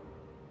progressing,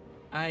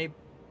 I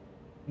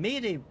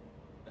made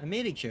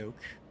a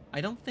joke. I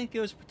don't think it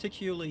was a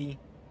particularly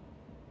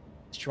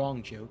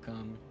strong joke.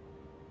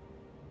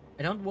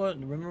 I don't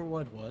remember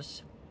what it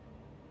was.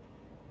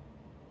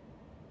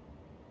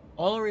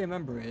 All I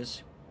remember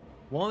is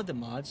one of the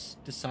mods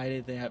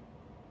decided that,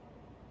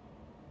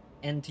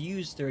 and to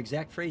use their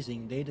exact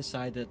phrasing, they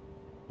decided that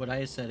what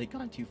I said had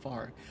gone too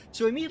far.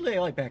 So immediately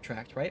I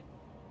backtracked, right?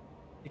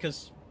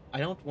 Because I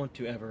don't want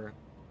to ever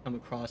come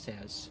across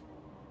as,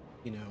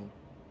 you know,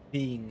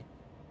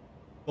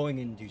 going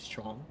in too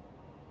strong.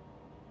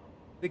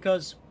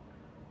 Because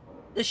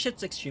this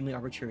shit's extremely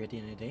arbitrary at the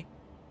end of the day.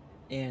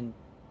 And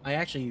I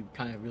actually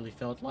kind of really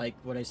felt like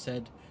what I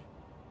said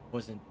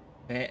wasn't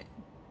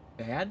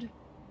bad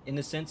in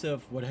the sense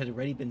of what had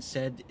already been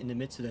said in the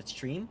midst of that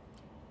stream.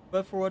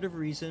 But for whatever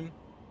reason,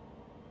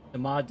 the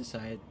mod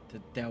decided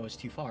that was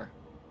too far.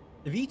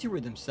 The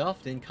VTuber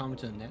themselves didn't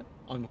comment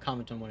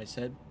on what I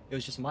said. It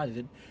was just a mod that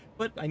did.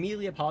 But I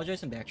immediately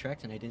apologized and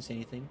backtracked, and I didn't say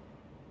anything.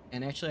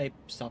 And actually, I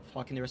stopped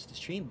talking the rest of the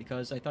stream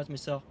because I thought to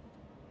myself,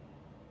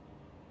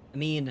 I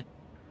mean,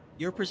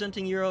 you're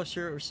presenting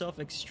yourself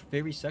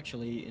very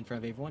sexually in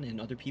front of everyone,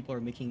 and other people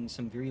are making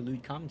some very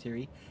lewd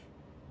commentary.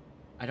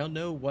 I don't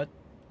know what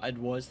it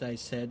was that I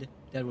said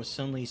that was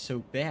suddenly so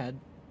bad,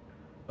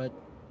 but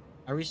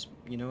I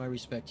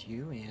respect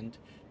you, and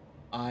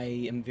I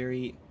am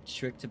very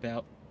strict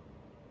about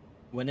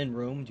when in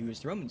Rome, do as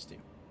the Romans do.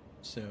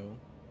 So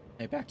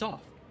I backed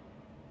off.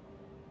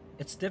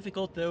 It's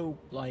difficult though,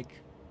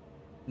 like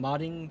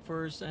modding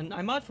and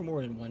I mod for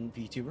more than one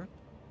VTuber.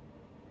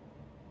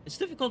 It's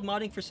difficult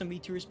modding for some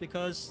VTubers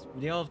because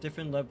they all have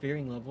different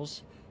varying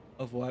levels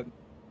of what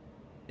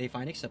they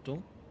find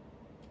acceptable.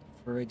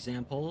 For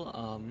example,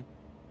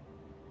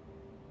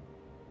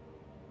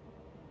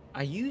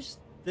 I used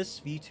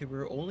this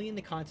VTuber only in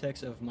the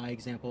context of my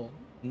example.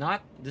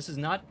 This is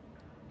not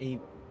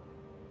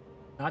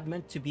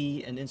meant to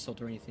be an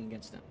insult or anything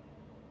against them.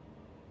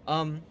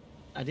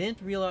 I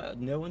didn't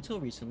know until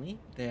recently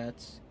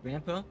that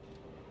Grandpa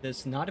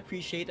does not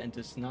appreciate and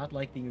does not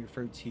like being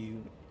referred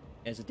to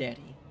as a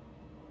daddy.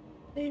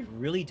 They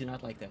really do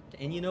not like that.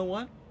 And you know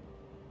what?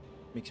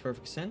 Makes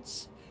perfect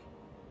sense.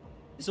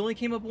 This only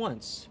came up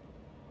once,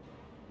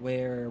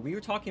 where we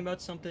were talking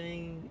about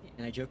something,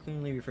 and I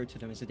jokingly referred to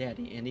them as a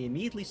daddy, and they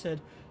immediately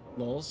said,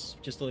 "Lulz,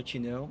 just to let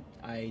you know,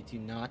 I do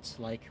not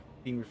like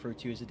being referred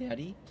to as a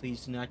daddy.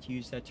 Please do not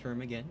use that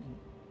term again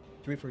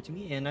to refer to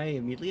me." And I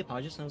immediately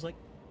apologized, and I was like,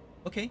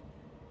 okay,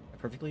 I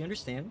perfectly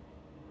understand.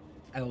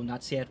 I will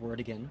not say that word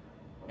again.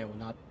 I will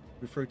not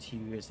refer to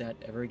you as that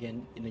ever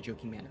again in a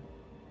joking manner.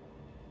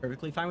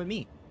 Perfectly fine with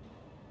me.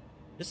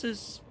 This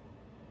is...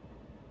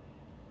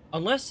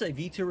 Unless a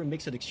VTuber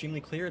makes it extremely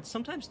clear, it's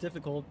sometimes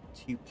difficult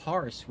to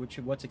parse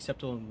what's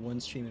acceptable in one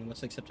stream and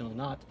what's acceptable or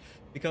not,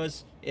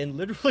 because in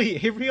literally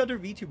every other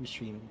VTuber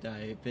stream that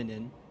I've been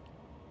in,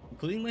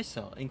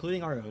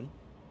 including our own,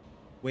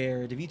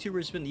 where the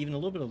VTuber's been even a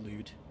little bit of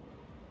lewd,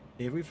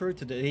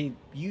 they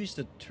use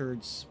the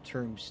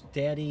terms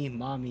daddy,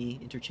 mommy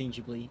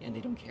interchangeably, and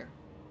they don't care.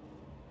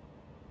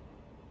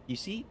 You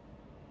see,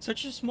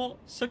 such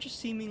a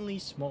seemingly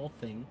small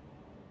thing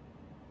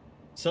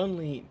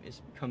suddenly it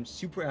becomes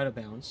super out of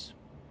bounds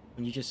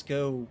when you just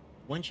go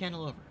one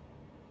channel over.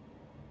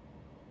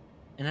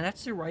 And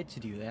that's their right to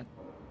do that.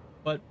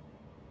 But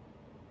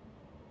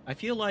I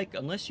feel like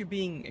unless you're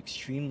being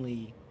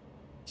extremely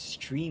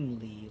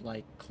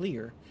like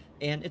clear,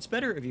 and it's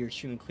better if you're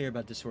extremely clear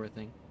about this sort of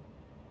thing.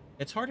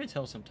 It's hard to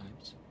tell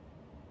sometimes.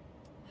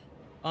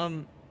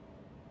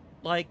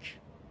 Like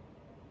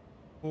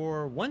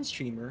for one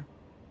streamer,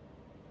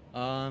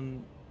 I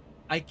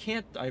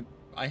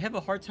have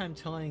a hard time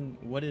telling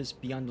what is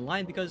beyond the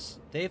line because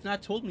they have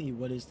not told me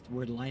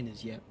where the line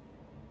is yet.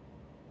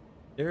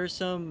 There are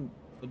some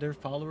of their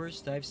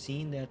followers that I've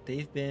seen that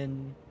they've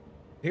been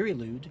very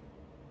lewd,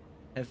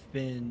 have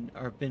been,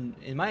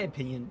 in my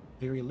opinion,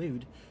 very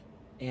lewd,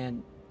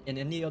 and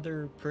any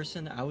other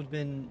person I would have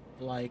been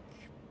like,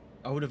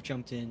 I would have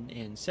jumped in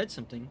and said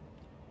something,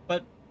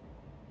 but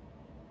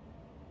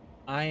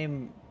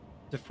I'm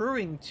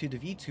deferring to the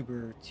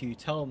VTuber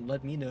to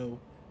let me know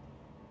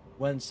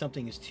when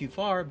something is too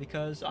far,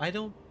 because I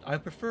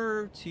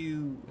prefer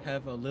to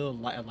have a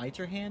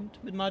lighter hand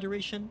with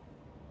moderation,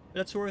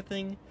 that sort of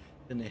thing,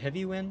 than a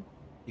heavy one,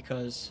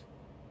 because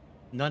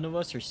none of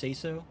us are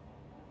say-so.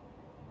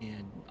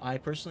 And I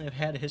personally have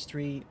had a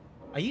history.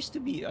 I used to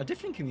be a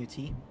different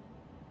community.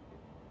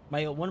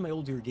 One of my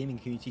older gaming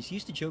communities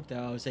used to joke that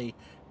I was a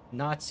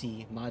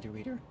Nazi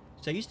moderator.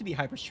 So I used to be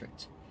hyper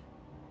strict.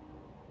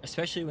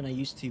 Especially when I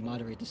used to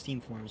moderate the Steam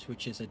forums,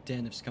 which is a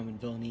den of scum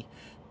and villainy,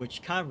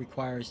 which kind of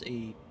requires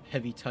a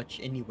heavy touch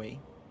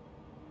anyway.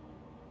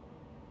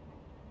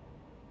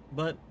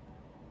 But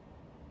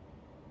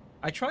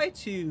I try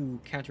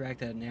to counteract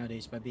that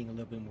nowadays by being a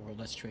little bit more or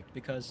less strict,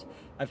 because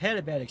I've had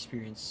a bad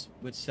experience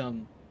with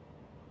some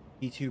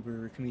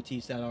VTuber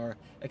communities that are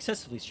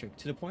excessively strict,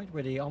 to the point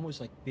where they almost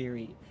like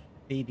baby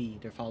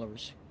their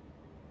followers.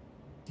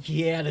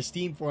 Yeah, the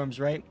Steam forums,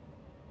 right?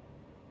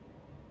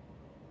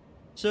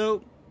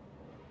 So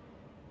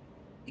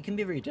it can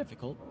be very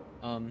difficult.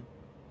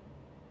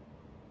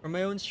 For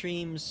my own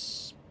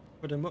streams,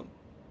 for the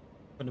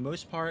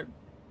most part,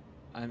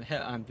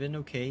 I've been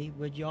okay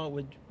with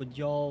what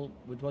y'all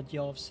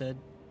have said.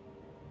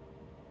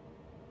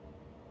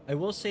 I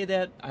will say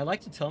that I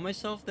like to tell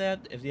myself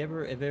that if it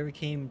ever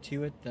came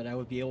to it, that I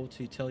would be able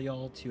to tell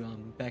y'all to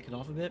back it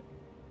off a bit.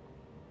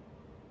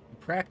 In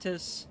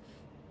practice,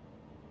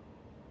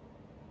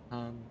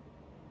 it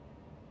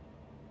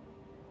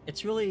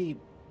really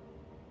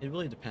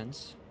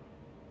depends.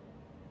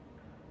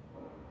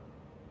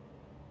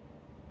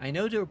 I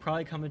know there will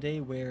probably come a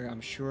day where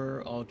I'm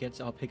sure I'll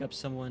pick up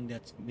someone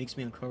that makes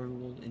me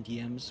uncomfortable in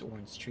DMs or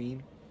in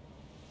stream,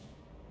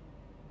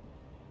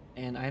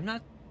 and I'm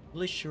not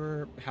really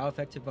sure how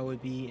effective I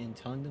would be in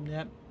telling them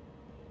that.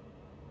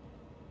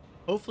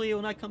 Hopefully it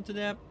will not come to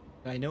that,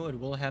 but I know it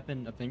will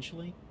happen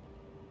eventually.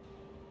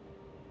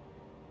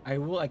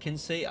 All I can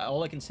say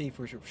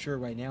for sure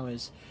right now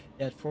is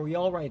that for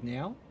y'all right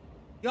now,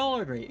 y'all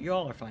are great.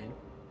 Y'all are fine.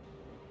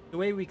 The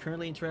way we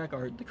currently interact,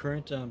 or the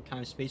current kind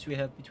of space we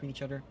have between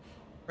each other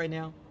right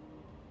now,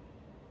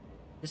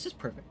 this is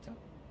perfect.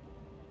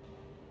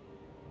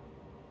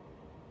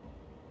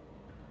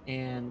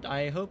 And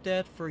I hope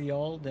that for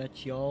y'all,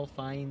 that y'all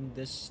find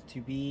this to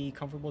be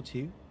comfortable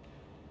too.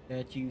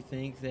 That you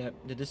think that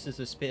this is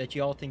a space, that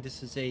y'all think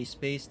this is a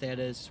space that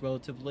is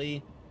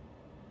relatively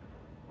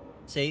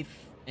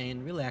safe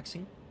and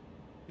relaxing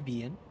to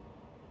be in.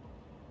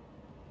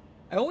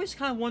 I always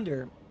kind of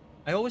wondered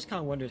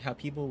how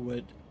people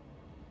would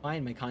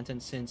find my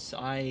content, since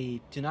I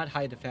do not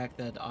hide the fact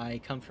that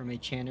I come from a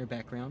Channer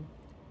background.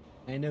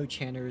 I know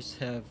Channers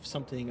have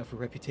something of a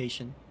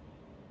reputation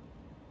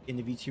in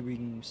the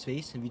VTubing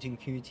space, and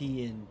VTubing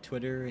community, in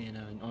Twitter, and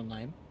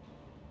online.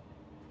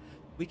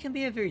 We can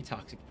be a very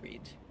toxic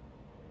breed.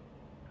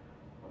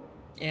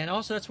 And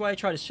also that's why I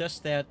try to stress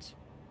that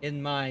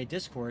in my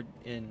Discord,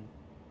 in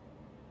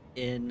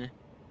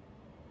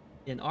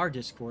our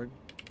Discord,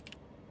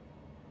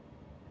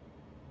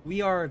 we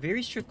are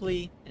very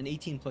strictly an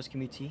 18+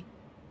 community.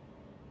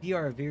 We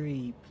are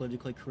very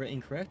politically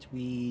incorrect.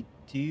 We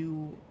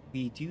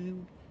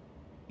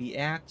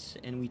act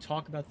and we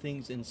talk about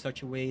things in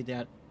such a way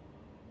that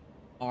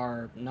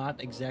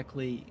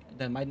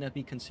might not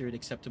be considered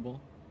acceptable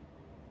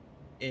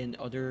in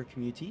other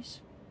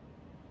communities.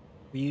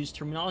 We use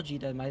terminology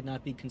that might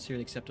not be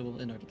considered acceptable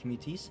in other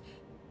communities.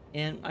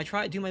 And I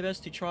do my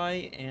best to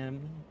try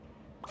and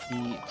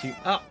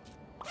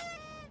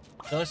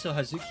Also,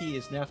 Hazuki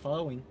is now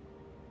following.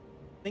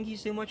 Thank you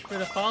so much for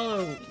the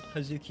follow,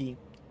 Hazuki.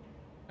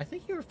 I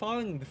think you were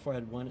following before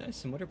at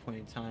some other point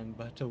in time,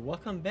 but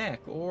welcome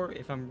back. Or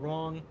if I'm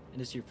wrong and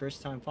this is your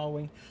first time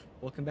following,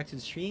 welcome back to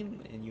the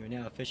stream, and you are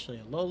now officially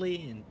a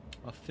loli, and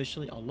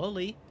officially a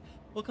loli.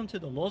 Welcome to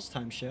the Lulz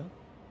Time Show.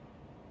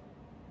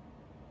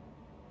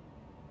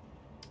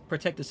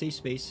 Protect the safe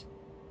space.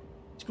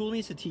 School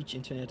needs to teach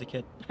internet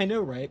etiquette. I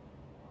know, right?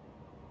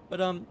 But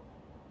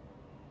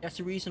that's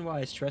the reason why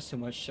I stress so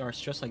much, or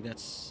stress like that,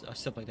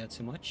 stuff like that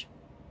so much.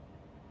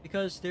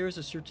 Because there is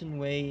a certain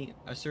way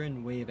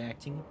of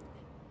acting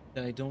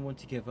that I don't want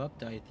to give up,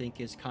 that I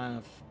think is kind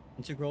of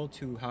integral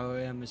to how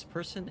I am as a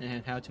person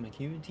and how to my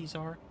communities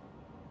are.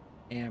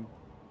 And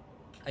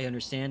I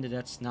understand that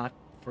that's not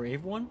for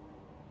everyone,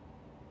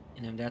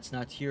 and if that's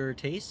not to your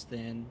taste,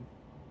 then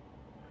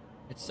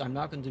I'm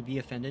not going to be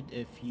offended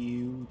if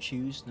you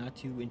choose not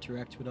to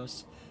interact with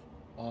us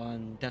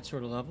on that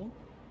sort of level.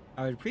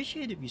 I would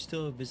appreciate if you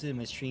still visited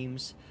my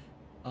streams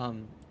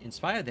in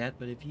spite of that,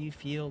 but if you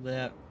feel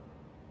that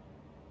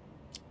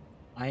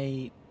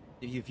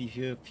if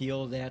you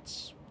feel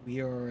that we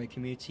are a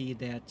community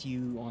that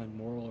you, on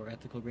moral or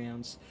ethical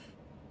grounds,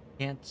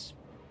 can't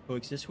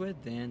coexist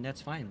with, then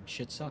that's fine.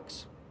 Shit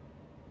sucks.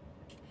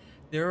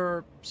 There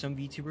are some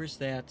VTubers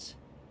that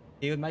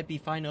they might be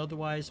fine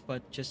otherwise,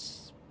 but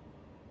just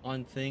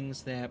on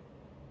things that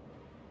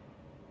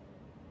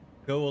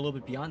go a little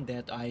bit beyond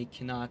that, I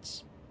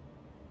cannot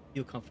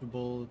feel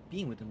comfortable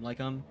being with them.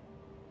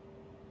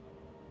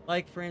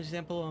 Like for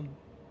example,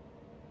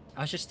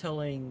 I was just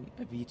telling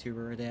a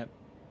VTuber that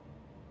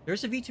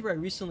there's a VTuber I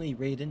recently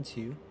raided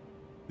into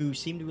who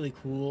seemed really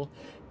cool,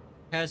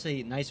 has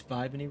a nice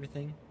vibe and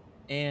everything,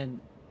 and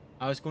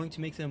I was going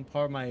to make them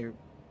part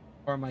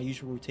of my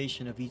usual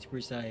rotation of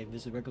VTubers that I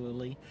visit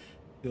regularly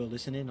to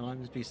listen in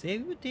on, because they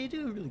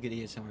do a really good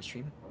ASMR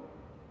stream.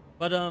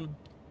 But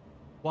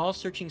while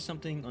searching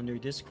something on their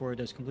Discord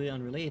that was completely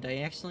unrelated,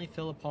 I accidentally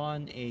fell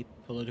upon a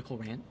political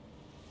rant.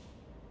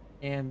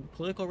 And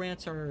political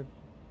rants are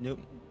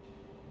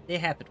they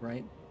happen,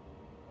 right?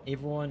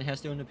 Everyone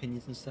has their own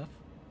opinions and stuff.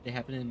 They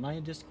happen in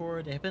my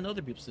Discord, they happen in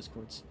other people's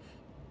Discords.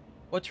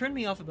 What turned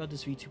me off about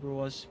this VTuber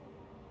was,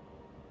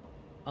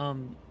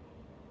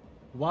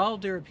 while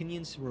their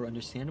opinions were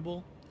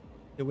understandable,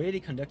 the way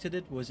they conducted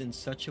it was in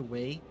such a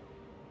way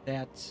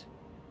that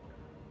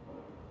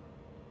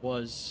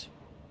was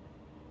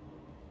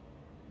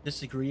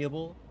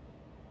disagreeable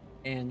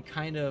and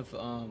kind of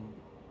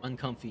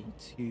uncomfy,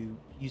 to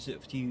use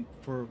it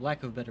for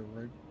lack of a better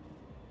word.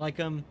 Like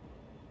I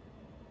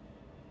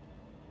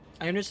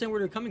understand where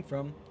they're coming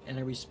from, and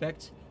I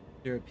respect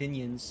their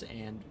opinions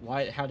and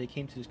how they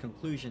came to those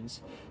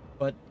conclusions,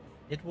 but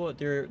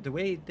the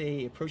way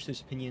they approach those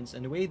opinions,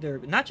 and the way they're,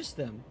 not just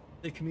them,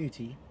 their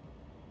community,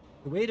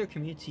 the way their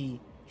community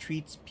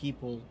treats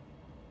people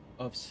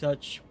of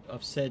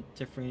said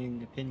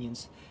differing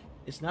opinions,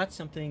 is not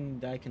something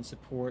that I can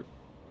support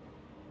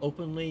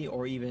openly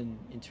or even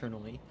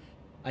internally.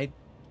 I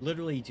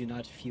literally do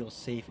not feel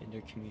safe in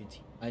their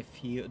community.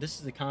 This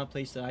is the kind of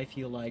place that I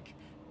feel like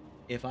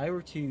if I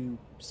were to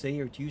say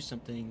or do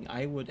something,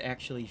 I would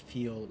actually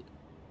feel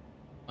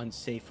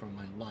unsafe for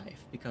my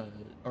life,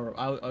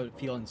 I would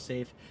feel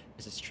unsafe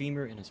as a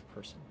streamer and as a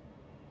person.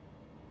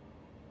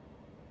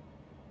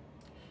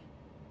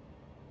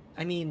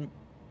 I mean,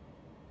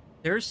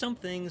 there are some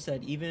things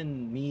that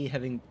even me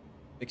having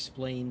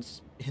explained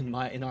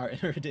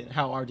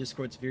how our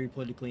Discord's very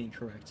politically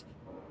incorrect,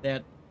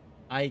 that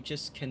I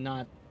just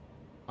cannot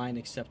find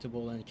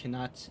acceptable and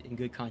cannot in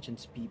good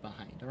conscience be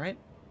behind, alright?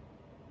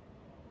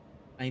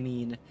 I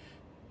mean,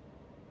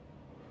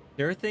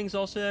 there are things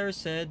also that are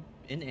said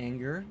in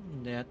anger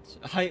that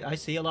I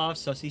say a lot of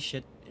sussy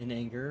shit in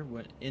anger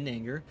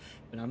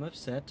when I'm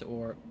upset,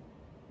 or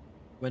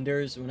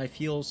when I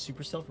feel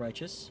super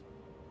self-righteous.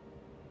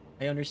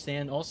 I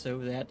understand also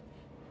that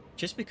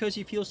just because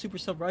you feel super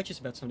self-righteous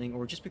about something,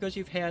 or just because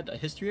you've had a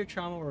history of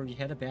trauma, or you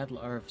had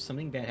or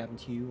something bad happen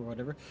to you or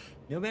whatever,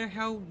 no matter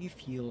how you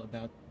feel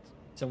about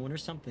someone or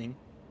something,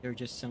 there are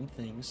just some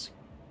things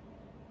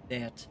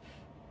that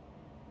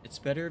it's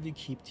better if you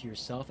keep to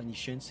yourself, and you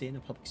shouldn't say in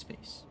a public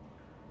space.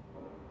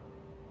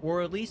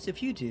 Or at least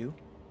if you do,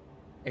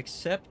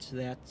 accept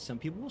that some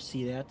people will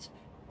see that,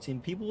 some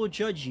people will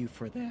judge you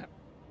for that.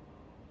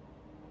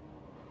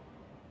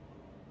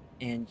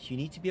 And you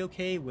need to be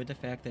okay with the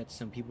fact that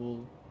some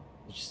people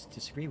will just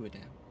disagree with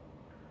that.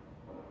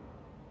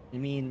 I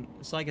mean,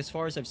 it's like, as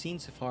far as I've seen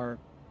so far,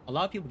 a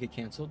lot of people get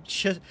canceled.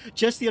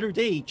 Just the other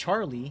day,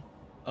 Charlie,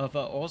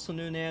 also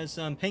known as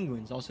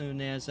Penguins, also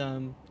known as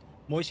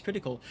Moist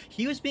Critical,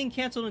 he was being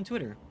canceled on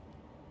Twitter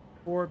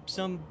for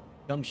some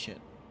dumb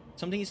shit.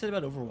 Something he said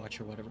about Overwatch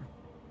or whatever.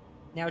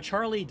 Now,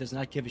 Charlie does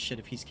not give a shit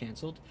if he's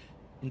canceled.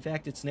 In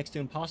fact, it's next to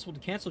impossible to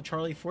cancel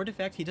Charlie for the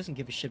fact he doesn't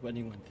give a shit what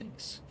anyone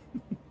thinks.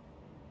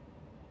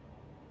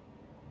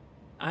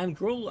 I'm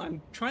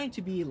trying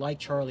to be like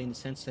Charlie in the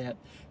sense that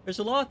there's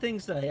a lot of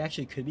things that I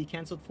actually could be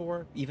canceled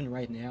for, even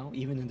right now,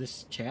 even in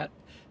this chat.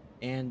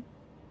 And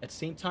at the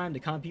same time, the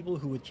kind of people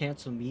who would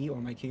cancel me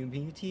or my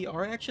community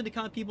are actually the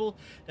kind of people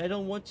that I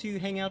don't want to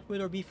hang out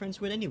with or be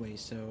friends with anyway,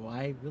 so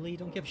I really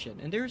don't give a shit.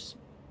 And there's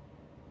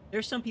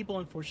some people,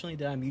 unfortunately,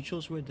 that I'm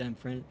mutuals with,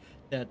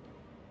 that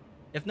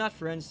if not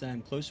friends, that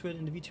I'm close with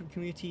in the VTuber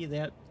community,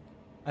 that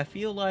I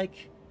feel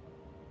like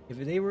if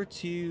they were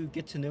to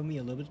get to know me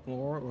a little bit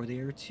more, or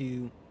they were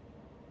to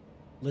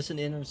listen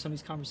in on some of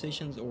these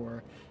conversations,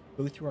 or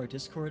go through our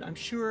Discord, I'm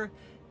sure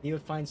they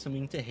would find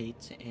something to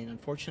hate, and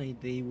unfortunately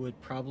they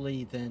would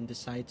probably then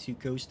decide to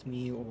ghost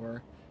me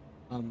or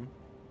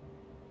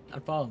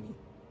unfollow me.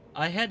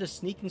 I had a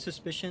sneaking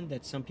suspicion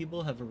that some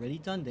people have already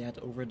done that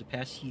over the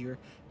past year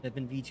that I've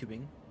been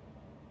VTubing,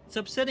 It's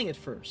upsetting at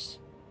first,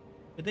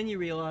 but then you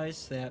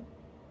realize that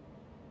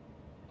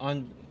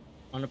on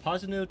a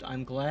positive note,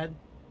 I'm glad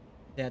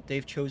that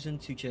they've chosen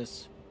to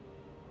just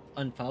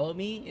unfollow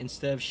me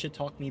instead of shit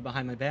talk me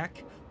behind my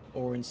back,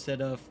 or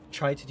instead of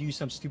try to do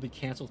some stupid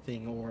cancel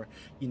thing, or,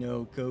 you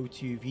know, go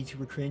to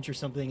VTuber Cringe or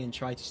something and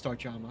try to start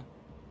drama.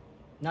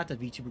 Not that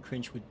VTuber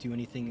Cringe would do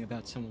anything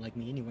about someone like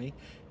me anyway.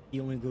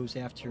 He only goes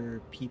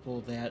after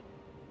people that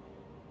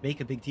make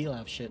a big deal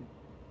out of shit.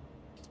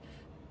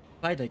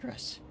 But I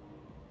digress.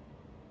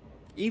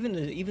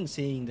 Even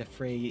saying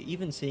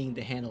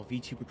the handle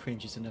VTuber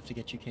Cringe is enough to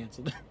get you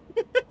canceled.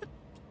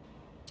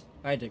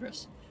 I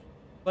digress.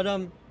 But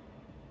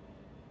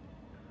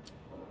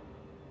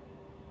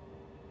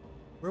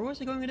where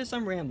was I going with this?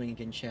 I'm rambling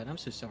again, chat. I'm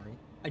so sorry.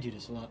 I do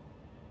this a lot.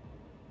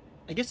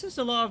 I guess these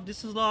are a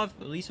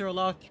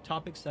lot of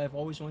topics that I've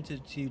always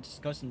wanted to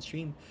discuss in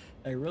stream.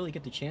 I rarely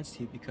get the chance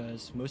to,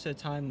 because most of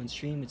the time on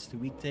stream it's the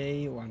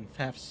weekday, or I'm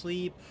half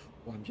asleep,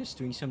 or I'm just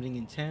doing something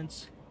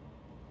intense.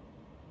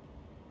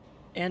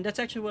 And that's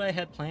actually what I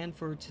had planned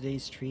for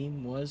today's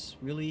stream, was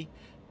really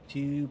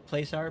to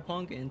play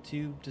Cyberpunk and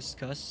to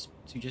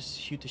just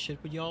shoot the shit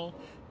with y'all,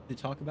 to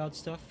talk about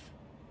stuff.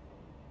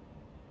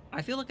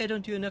 I feel like I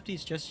don't do enough of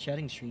these just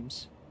chatting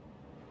streams.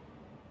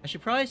 I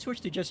should probably switch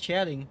to just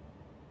chatting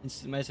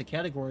as a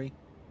category,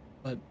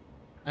 but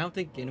I don't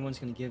think anyone's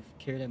gonna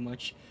care that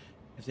much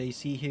if they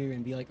see here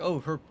and be like, oh,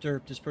 herp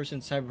derp, this person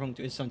is on Cyberpunk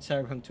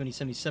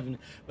 2077,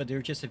 but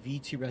they're just a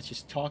VTuber that's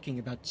just talking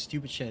about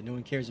stupid shit no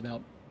one cares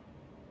about.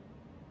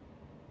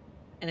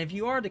 And if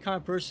you are the kind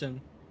of person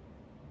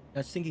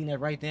that's thinking that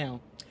right now,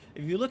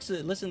 if you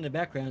listen in the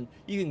background,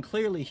 you can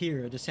clearly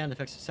hear the sound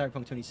effects of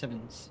Cyberpunk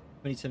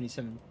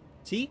 2077.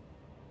 See?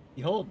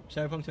 Behold,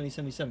 Cyberpunk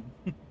 2077.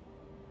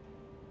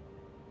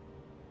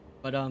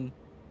 But,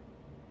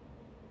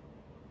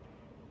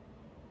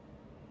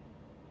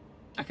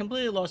 I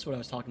completely lost what I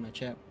was talking about,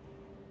 chat.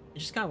 It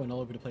just kind of went all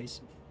over the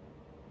place.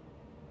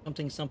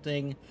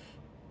 Something,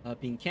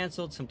 being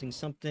cancelled,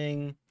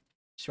 something,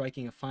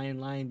 striking a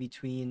fine line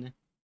between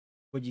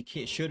what you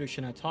should or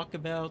should not talk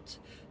about,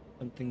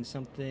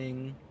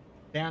 something,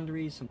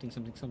 boundaries,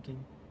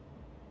 something.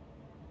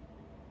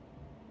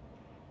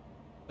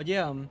 But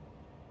yeah,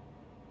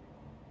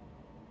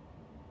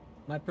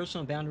 my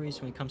personal boundaries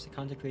when it comes to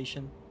content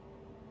creation,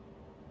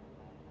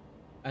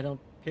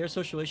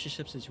 parasocial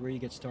relationships is where you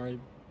get started.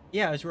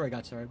 Yeah, it's where I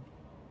got started.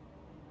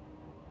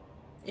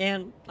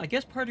 And I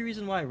guess part of the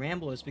reason why I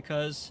ramble is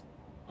because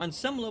on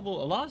some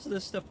level, a lot of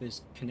this stuff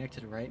is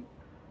connected, right?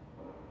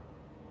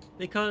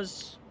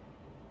 Because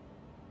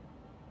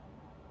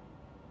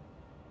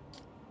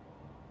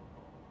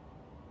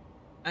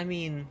I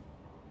mean,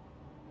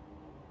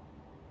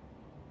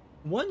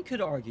 one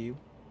could argue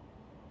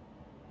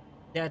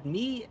that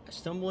me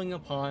stumbling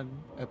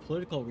upon a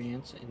political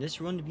rant in this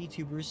Run to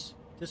VTubers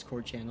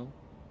Discord channel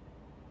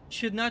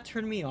should not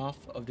turn me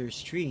off of their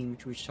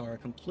streams, which are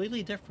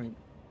completely different,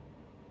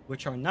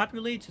 which are not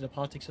related to the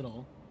politics at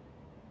all,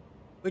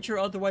 which are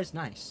otherwise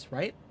nice,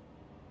 right?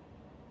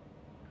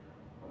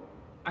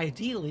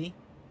 Ideally,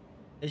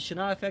 it should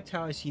not affect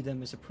how I see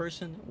them as a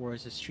person, or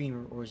as a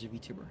streamer, or as a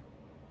VTuber.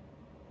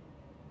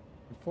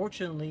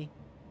 Unfortunately,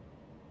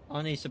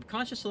 on a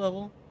subconscious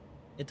level,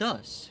 it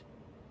does.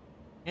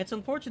 And it's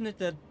unfortunate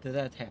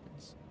that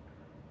happens.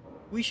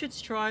 We should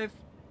strive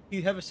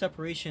to have a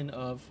separation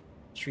of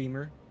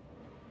streamer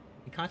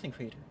and content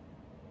creator.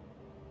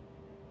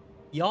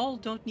 Y'all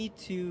don't need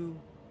to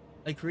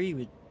agree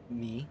with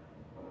me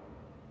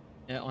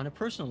on a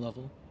personal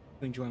level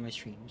to enjoy my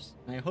streams.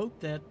 And I hope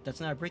that that's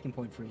not a breaking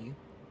point for you.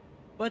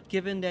 But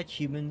given that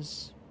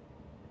humans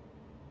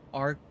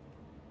are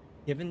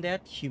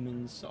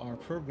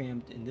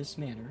programmed in this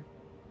manner,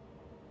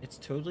 it's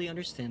totally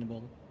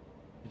understandable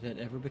if that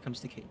ever becomes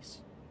the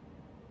case.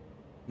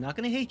 I'm not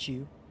gonna hate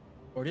you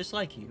or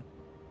dislike you.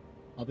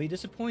 I'll be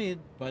disappointed,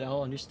 but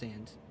I'll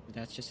understand.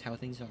 That's just how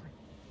things are.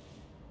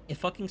 It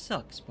fucking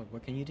sucks, but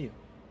what can you do? You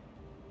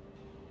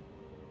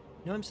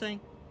know what I'm saying?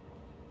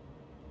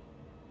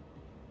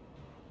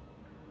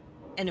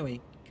 Anyway,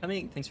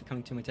 thanks for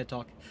coming to my TED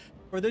Talk.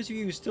 For those of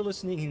you who are still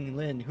listening in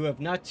Lynn, who have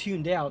not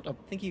tuned out,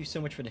 thank you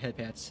so much for the head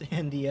pats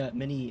and the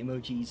many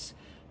emojis,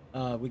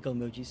 wiggle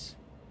emojis.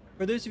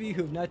 For those of you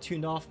who have not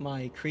tuned off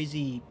my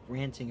crazy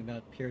ranting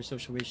about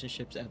parasocial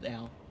relationships at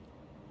Al,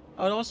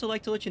 I would also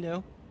like to let you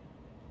know,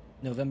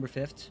 November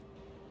 5th,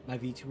 my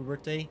VTuber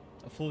birthday,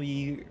 a full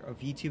year of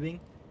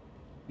VTubing,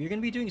 we're going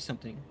to be doing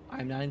something.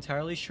 I'm not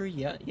entirely sure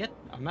yet.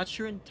 I'm not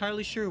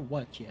entirely sure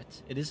what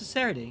yet. It is a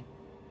Saturday,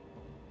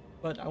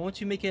 but I want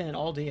to make it an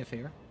all-day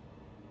affair.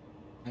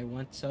 I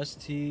want us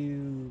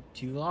to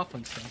do off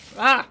on stuff.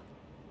 Ah!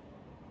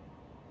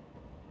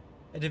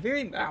 At the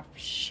very... Ah,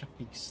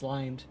 being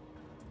slimed.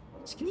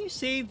 Can you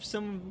save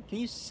some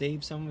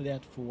of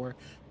that for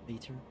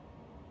later?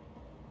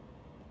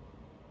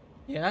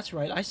 Yeah, that's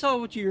right. I saw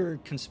what you're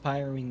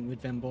conspiring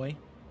with, Femboy.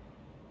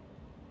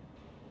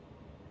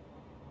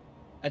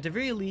 At the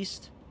very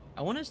least,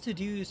 I want us to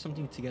do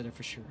something together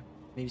for sure.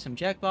 Maybe some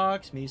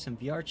Jackbox, maybe some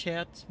VR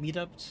chat,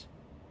 meetups,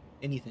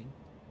 anything.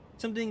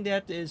 something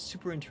that is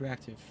super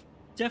interactive.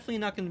 Definitely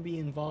not going to be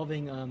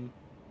involving,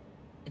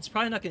 it's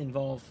probably not going to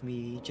involve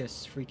me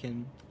just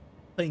freaking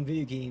playing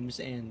video games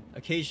and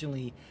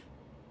occasionally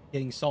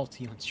getting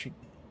salty on stream.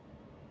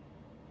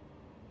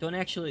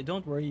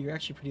 Don't worry, you're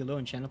actually pretty low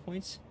in channel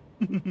points.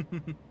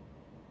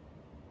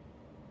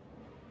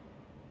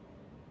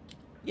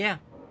 Yeah.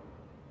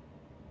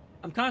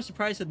 I'm kind of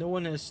surprised that no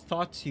one has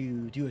thought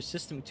to do a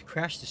system to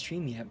crash the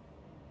stream yet.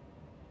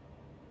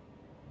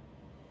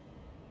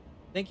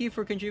 Thank you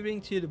for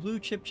contributing to the Blue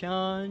Chip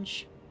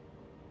Challenge.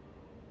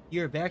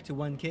 You're back to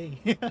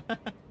 1K.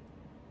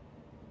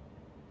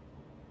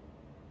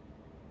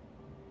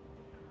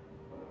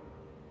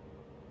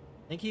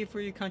 Thank you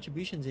for your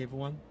contributions,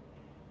 everyone.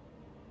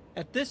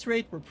 At this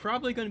rate, we're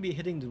probably going to be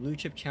hitting the Blue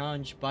Chip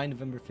Challenge by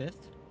November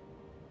 5th.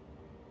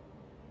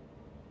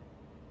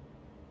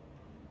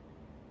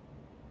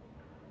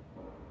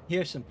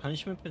 Here's some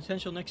punishment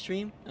potential next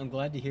stream. I'm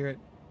glad to hear it.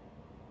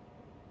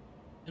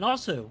 And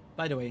also,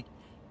 by the way,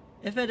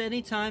 if at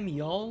any time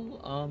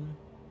y'all,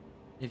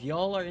 if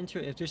y'all are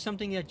if there's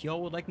something that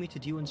y'all would like me to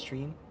do on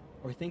stream,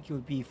 or think it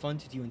would be fun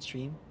to do on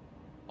stream,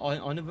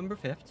 on November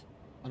 5th,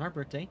 on our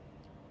birthday,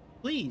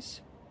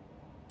 please,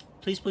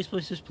 please, please,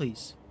 please, please,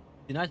 please,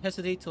 do not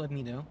hesitate to let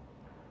me know.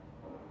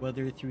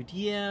 Whether through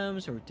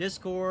DMs, or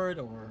Discord,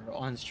 or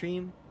on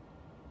stream.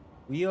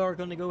 We are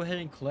going to go ahead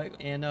and collect,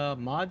 and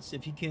mods,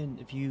 if you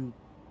can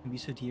be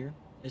so dear,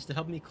 is to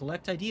help me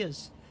collect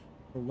ideas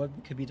for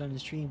what could be done in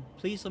stream.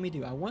 Please let me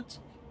do. I want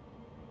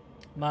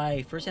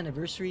my first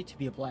anniversary to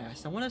be a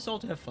blast. I want us all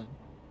to have fun.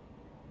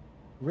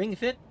 Ring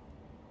Fit?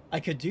 I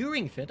could do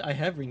Ring Fit. I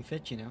have Ring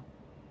Fit, you know.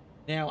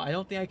 Now, I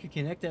don't think I could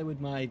connect that with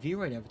my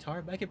VRoid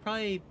avatar, but I could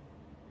probably...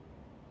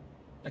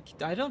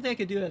 I don't think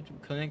I could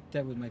connect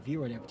that with my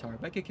VRoid avatar,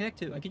 but I could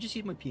connect it. I could just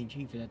use my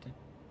PNG for that thing.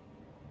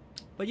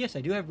 But yes,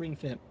 I do have Ring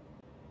Fit.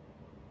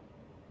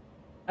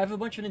 I have a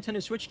bunch of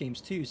Nintendo Switch games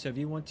too, so if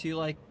you want to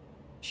like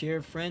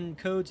share friend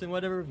codes and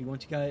whatever, if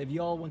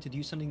you all want to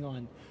do something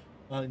on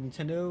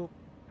Nintendo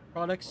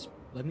products,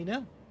 let me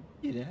know.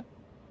 Do that.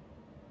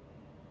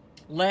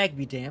 Lag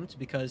be damned,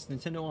 because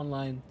Nintendo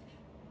Online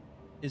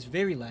is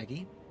very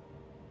laggy.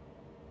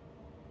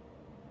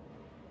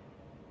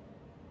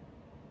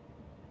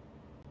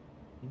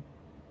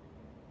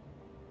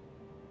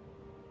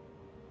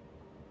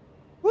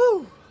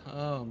 Woo!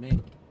 Oh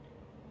man.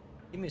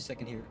 Give me a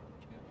second here.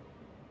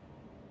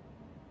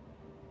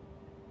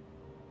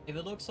 If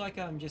it looks like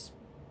I'm just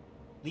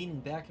leaning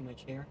back in my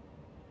chair,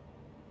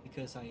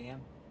 because I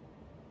am.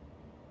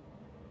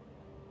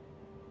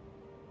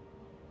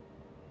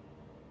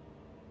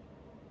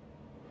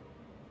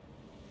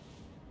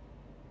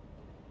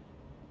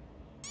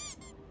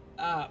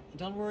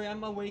 Don't worry,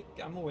 I'm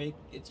awake.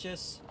 It's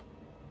just...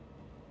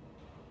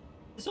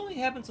 This only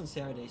happens on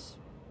Saturdays.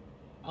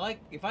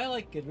 If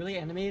I get really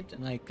animated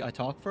and I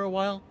talk for a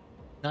while,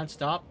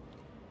 non-stop,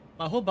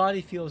 my whole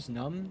body feels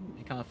numb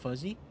and kind of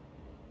fuzzy.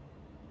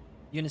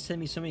 You're gonna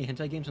send me so many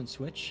hentai games on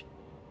Switch?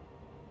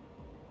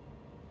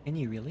 Can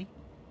you really?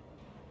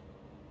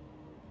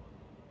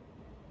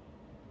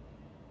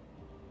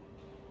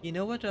 You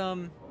know what,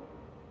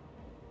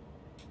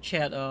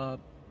 chat, I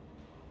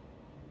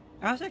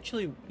was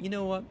actually, you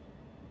know what?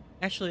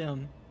 Actually,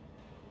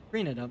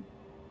 bring it up.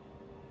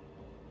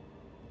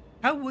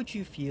 How would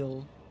you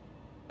feel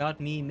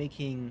about me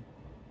making,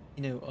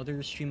 you know,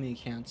 other streaming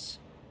accounts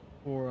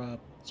for,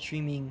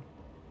 streaming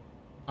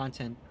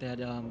content that,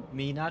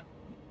 may not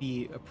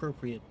be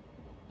appropriate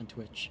on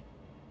Twitch?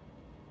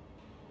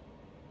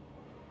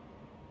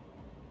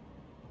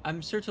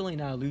 I'm certainly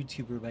not a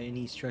YouTuber by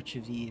any stretch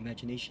of the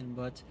imagination,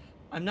 but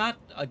I'm not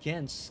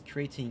against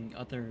creating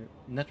other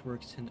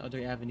networks and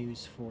other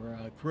avenues for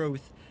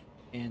growth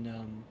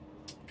and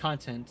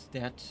content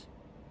that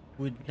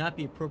would not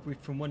be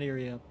appropriate from one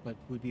area, but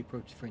would be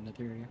appropriate for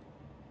another area.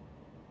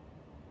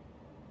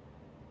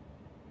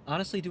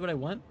 Honestly, do what I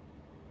want?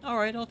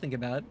 Alright, I'll think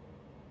about it.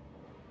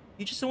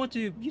 You just don't want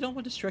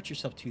to stretch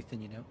yourself too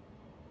thin, you know?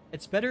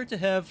 It's better to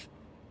have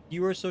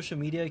fewer social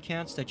media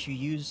accounts that you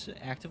use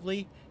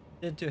actively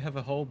than to have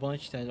a whole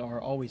bunch that are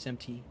always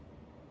empty.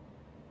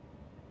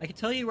 I can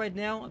tell you right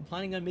now, I'm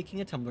planning on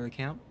making a Tumblr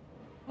account.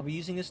 I'll be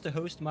using this to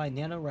host my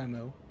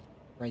NaNoWriMo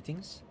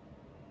writings.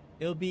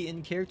 It'll be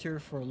in character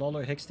for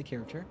Lawler Hicks the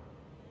character.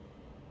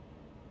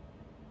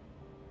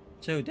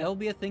 So that'll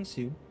be a thing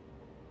soon.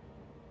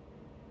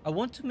 I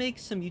want to make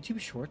some YouTube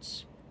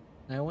shorts,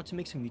 and I want to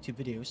make some YouTube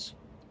videos.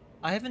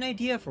 I have an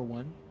idea for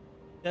one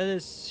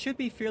that should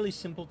be fairly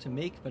simple to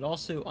make, but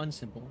also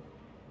unsimple.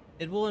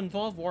 It will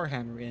involve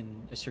Warhammer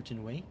in a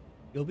certain way.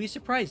 You'll be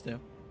surprised, though.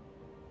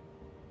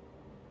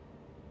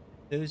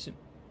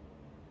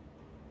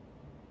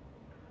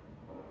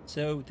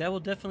 So that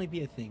will definitely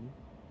be a thing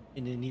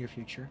in the near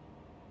future.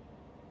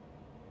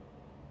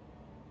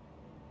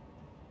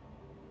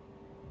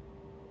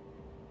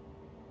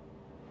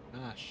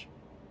 Gosh.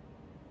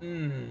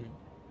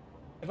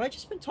 Have I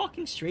just been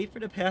talking straight for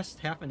the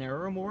past half an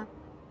hour or more?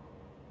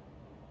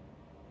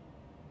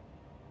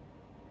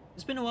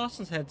 It's been a while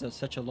since I had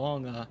such a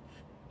long,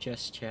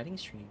 just chatting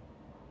stream.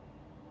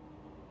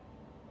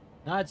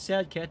 Not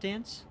sad cat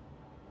dance?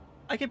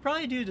 I could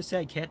probably do the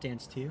sad cat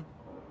dance too.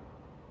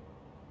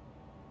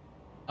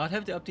 I'd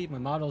have to update my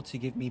model to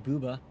give me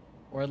booba,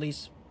 or at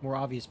least more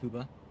obvious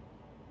booba.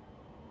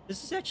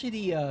 This is actually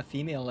the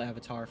female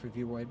avatar for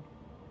Void.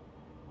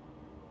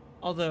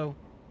 Although,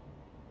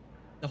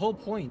 the whole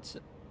point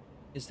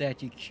is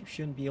that you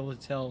shouldn't be able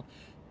to tell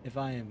if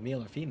I am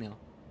male or female.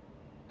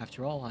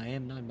 After all, I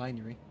am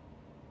non-binary.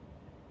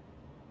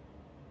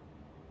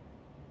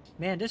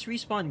 Man, this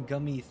respawn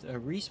gum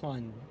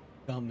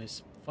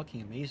is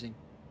fucking amazing.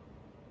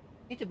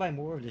 I need to buy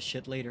more of this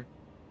shit later.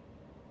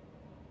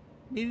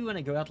 Maybe when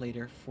I go out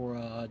later for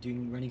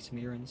running some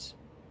errands.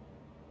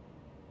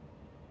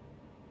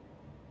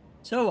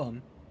 So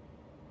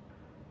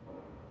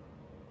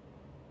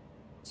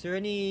is there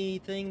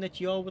anything that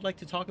y'all would like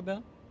to talk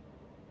about?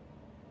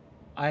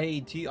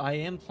 I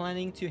am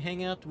planning to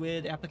hang out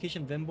with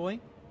Application Vimboy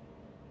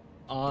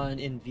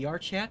in VR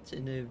chat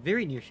in the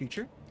very near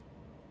future.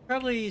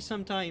 Probably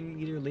sometime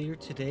either later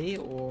today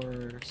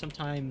or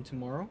sometime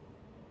tomorrow.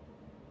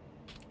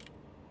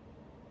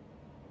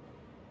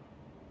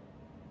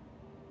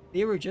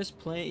 They were just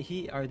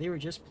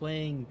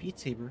playing Beat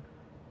Saber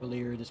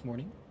earlier this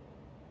morning.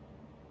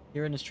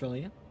 Here in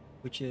Australia,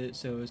 which is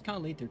so it's kind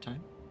of late their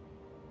time.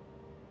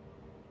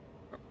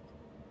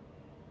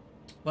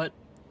 But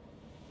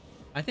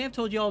I think I've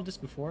told you all this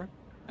before.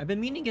 I've been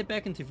meaning to get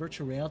back into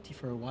virtual reality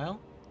for a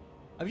while.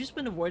 I've just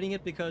been avoiding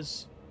it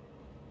because,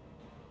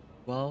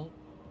 well,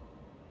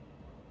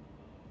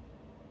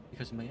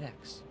 because of my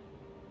ex.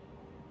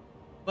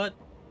 But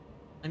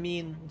I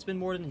mean, it's been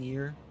more than a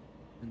year,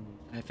 and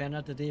I found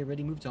out that they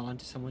already moved on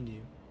to someone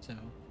new. So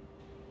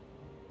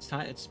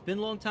it's been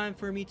a long time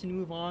for me to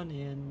move on,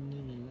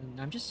 and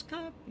I'm just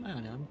kind of, I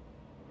don't know,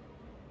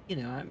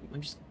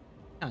 I'm just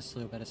kind of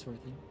slow about that sort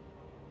of thing.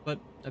 But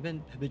I've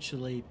been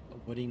habitually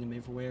avoiding them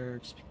everywhere,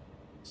 just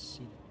because,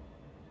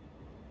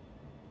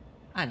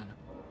 I don't know.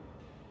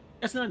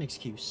 That's not an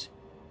excuse.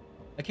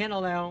 I can't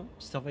allow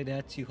stuff like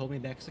that to hold me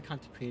back as a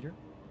content creator.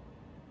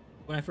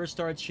 When I first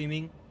started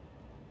streaming,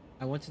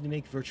 I wanted to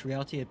make virtual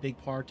reality a big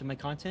part of my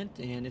content,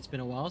 and it's been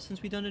a while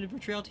since we've done any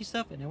virtual reality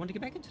stuff, and I want to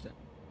get back into that.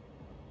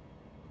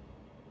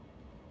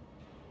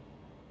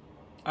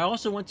 I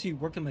also want to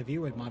work on my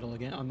VROID model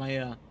again, on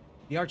my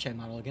VR chat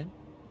model again.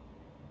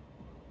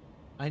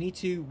 I need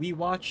to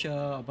rewatch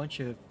a bunch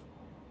of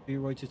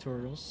VROID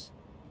tutorials,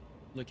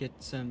 look at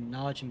some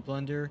knowledge in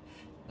Blender,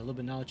 a little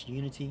bit of knowledge in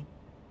Unity.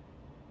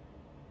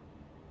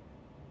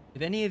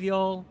 If any of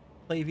y'all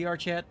play VR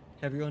chat,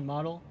 have your own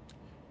model,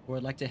 or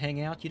would like to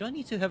hang out, you don't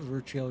need to have a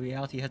virtual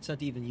reality headset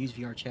to even use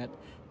VR chat.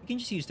 You can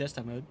just use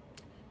desktop mode.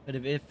 But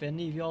if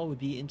any of y'all would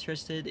be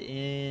interested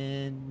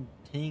in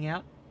hanging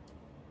out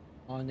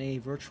on a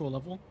virtual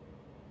level,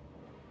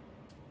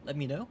 let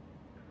me know.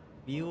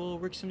 We will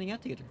work something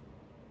out together.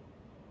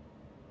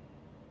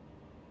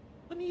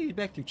 Let me get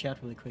back through chat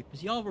really quick,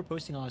 because y'all were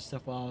posting a lot of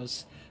stuff while I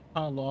was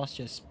kind of lost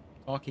just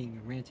talking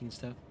and ranting and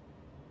stuff.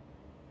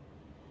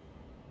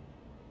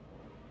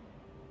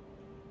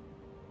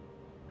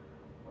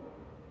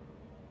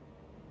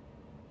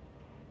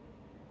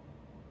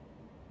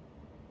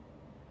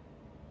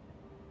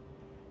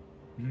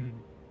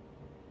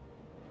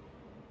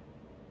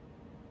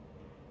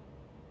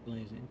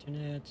 Blaze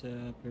internet,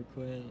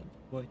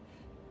 boy,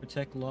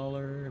 protect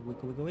Lawler,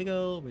 wiggle wiggle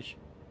wiggle, which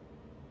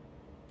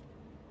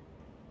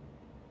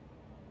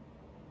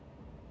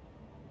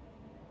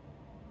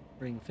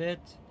bring fit,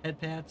 head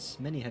pats,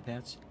 many head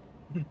pats.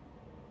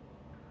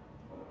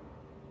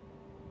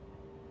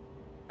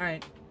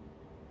 Alright.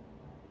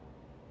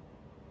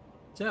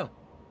 So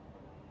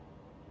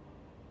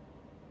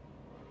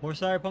more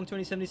Cyberpunk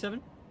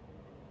 2077?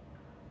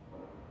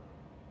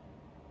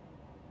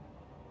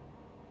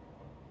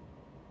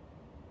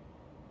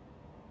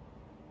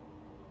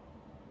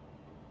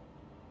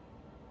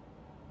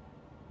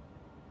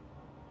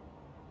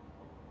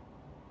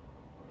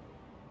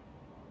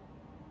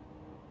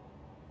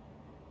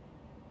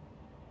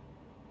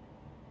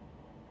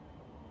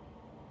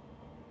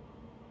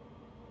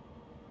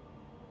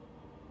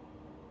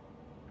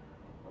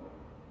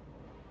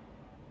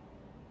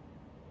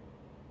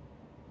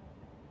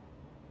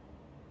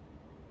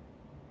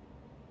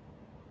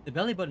 The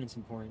belly button is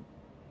important.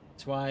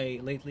 That's why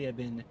lately I've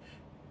been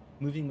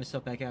moving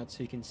myself back out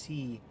so you can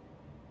see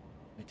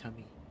my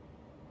tummy.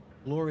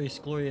 Glorious,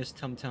 glorious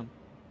tum-tum.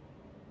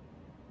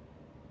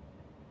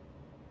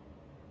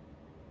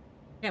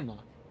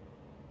 Hamlock.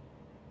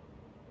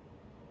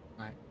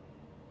 Alright.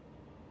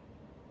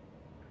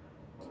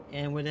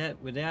 And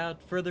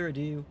without further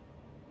ado,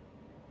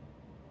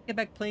 get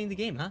back playing the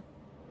game, huh?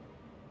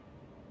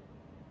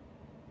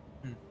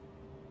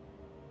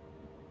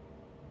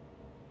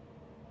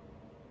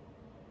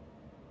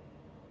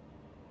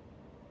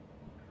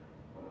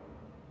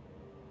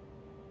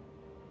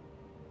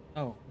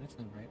 Oh, that's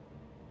not right.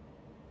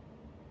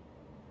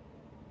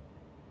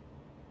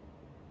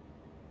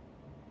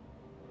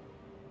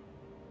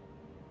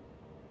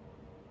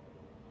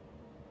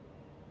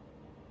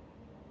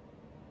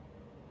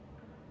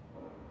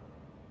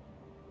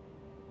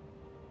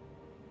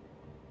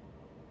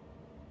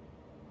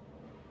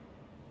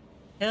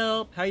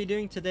 Help! How you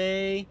doing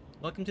today?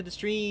 Welcome to the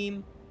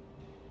stream.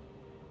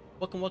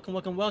 Welcome, welcome,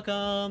 welcome,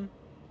 welcome.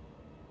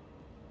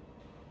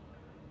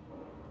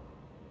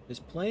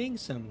 Just playing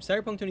some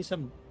Cyberpunk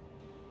 27.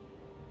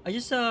 I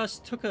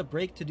just took a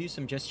break to do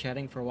some just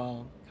chatting for a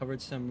while.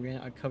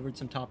 I covered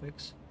some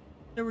topics.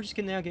 So we're just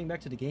getting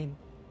back to the game.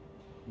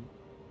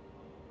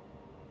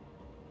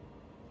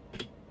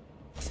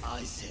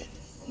 I said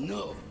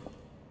no.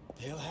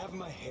 They'll have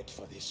my head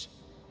for this.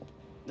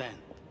 Then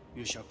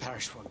you shall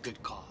perish for a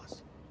good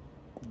cause.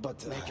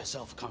 But make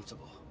yourself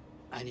comfortable.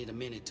 I need a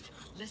minute to...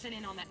 Listen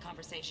in on that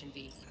conversation,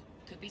 V.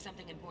 Could be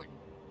something important.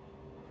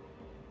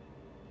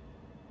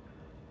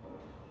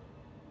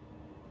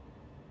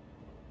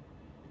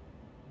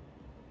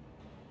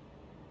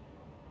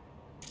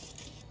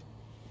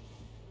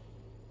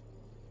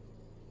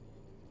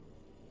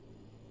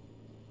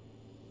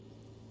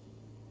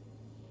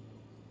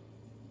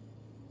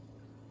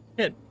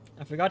 Shit,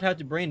 I forgot how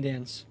to brain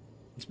dance.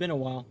 It's been a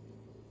while.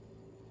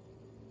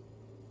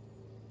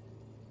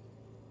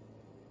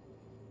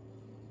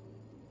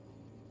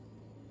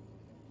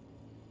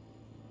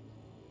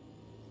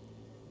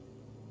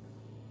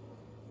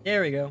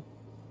 There we go.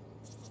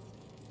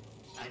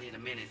 I need a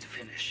minute to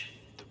finish.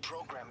 The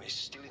program is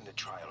still in the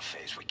trial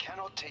phase. We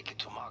cannot take it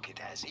to market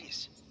as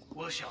is.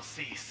 We shall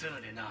see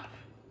soon enough.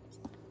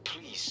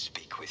 Please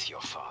speak with your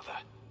father.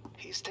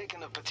 He's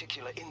taken a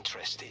particular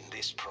interest in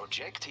this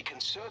project. He can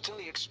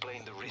certainly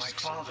explain the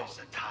risks. My father's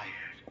a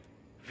tired,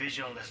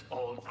 visionless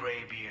old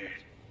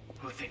graybeard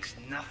who thinks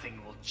nothing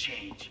will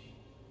change,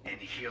 and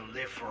he'll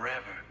live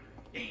forever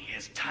in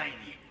his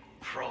tiny,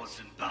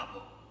 frozen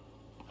bubble.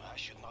 I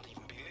should not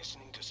even be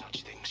listening to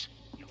such things.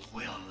 You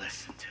will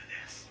listen to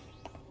this.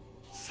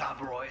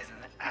 Saburo is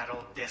an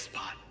adult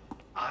despot,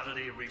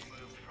 utterly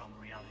removed from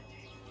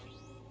reality.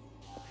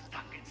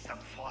 Stuck in some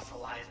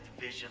fossilized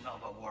vision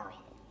of a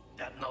world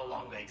that no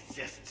longer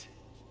exists.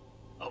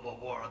 Of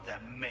a world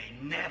that may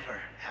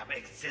never have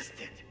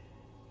existed.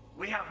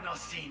 We have not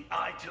seen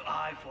eye to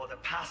eye for the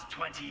past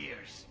 20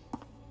 years.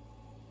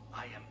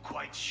 I am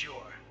quite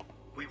sure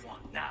we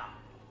want now.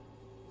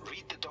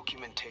 Read the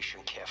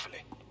documentation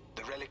carefully.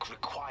 The relic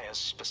requires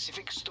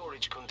specific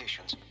storage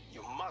conditions.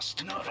 You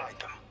must provide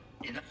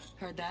them.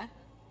 Heard that?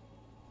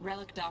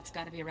 Relic docs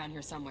gotta be around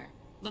here somewhere.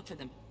 Look for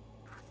them.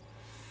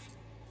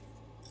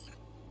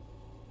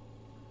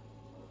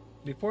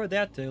 Before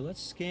that, though,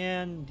 let's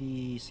scan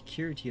the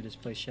security of this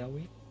place, shall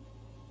we?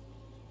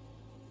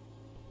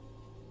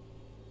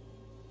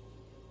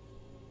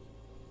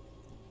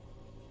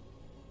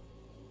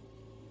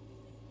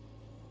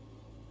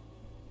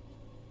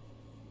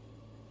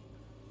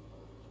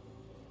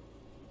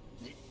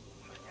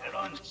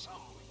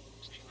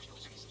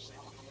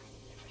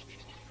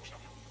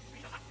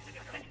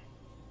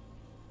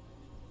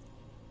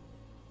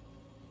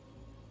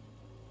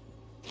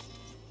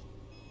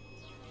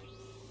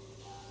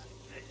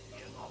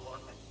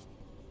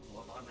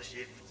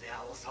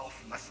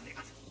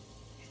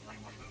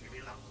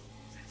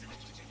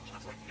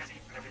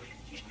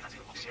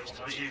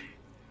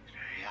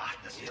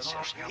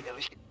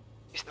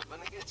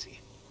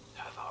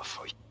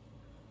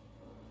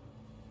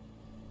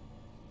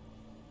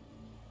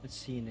 Let's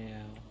see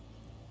now.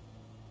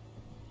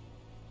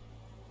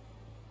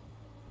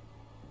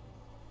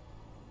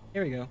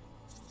 Here we go.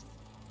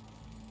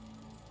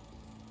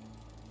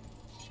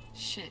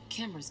 Shit,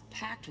 camera's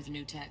packed with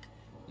new tech.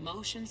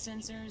 Motion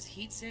sensors,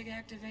 heat sig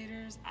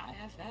activators,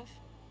 IFF.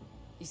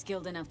 You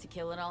skilled enough to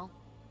kill it all?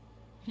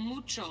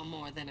 Mucho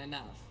more than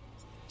enough.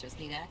 Just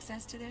need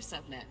access to their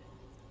subnet.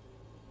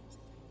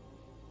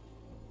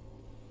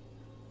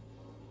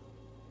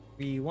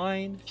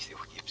 Rewind.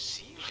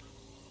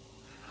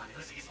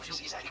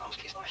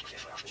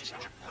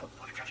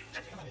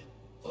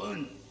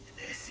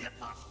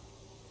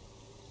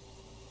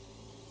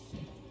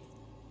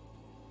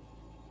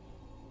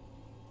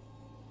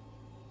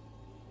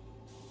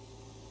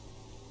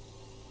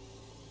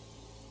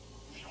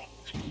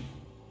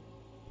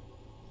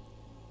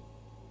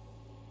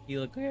 You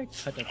look like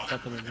I cut a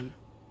couple of meat.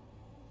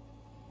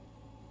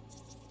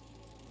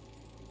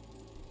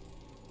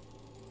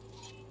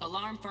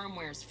 Alarm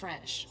firmware's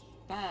fresh,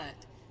 but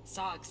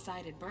saw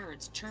excited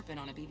birds chirping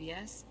on a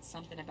BBS.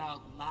 Something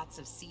about lots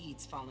of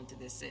seeds falling to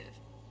this sieve.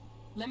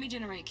 Let me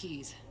generate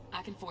keys.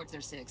 I can forge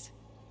their SIGs.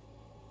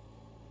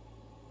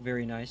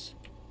 Very nice.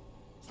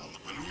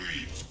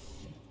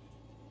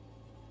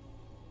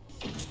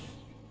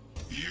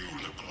 You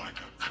look like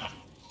a cop.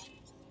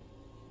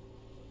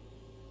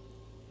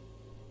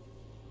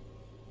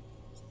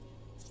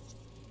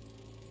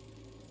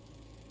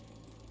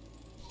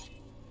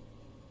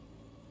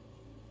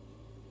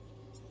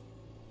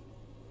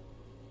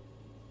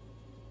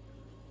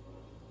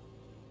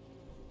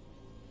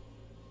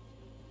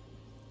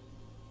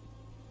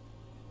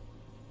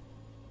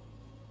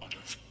 What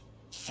of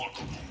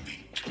fuckable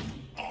meat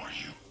are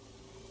you?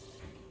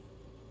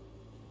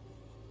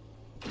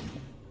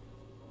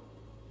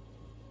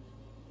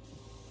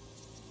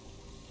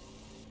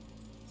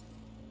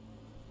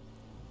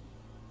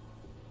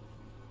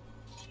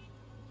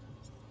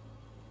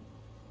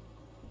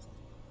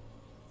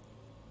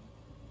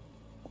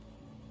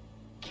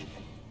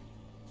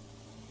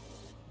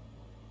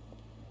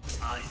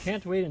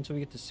 Can't wait until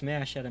we get to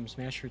smash Adam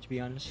Smasher, to be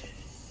honest.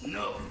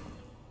 No.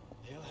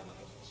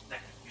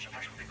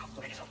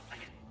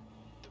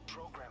 The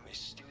program is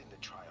still in the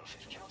trial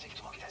phase. We cannot take it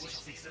to market as is.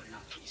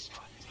 Please,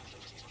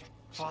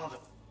 Father.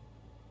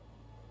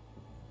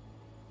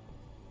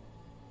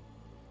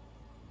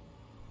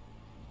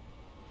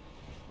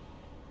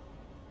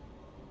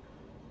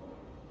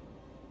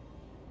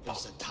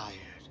 There's a tired,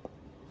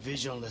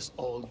 visionless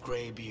old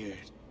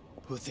graybeard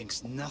who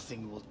thinks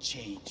nothing will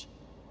change,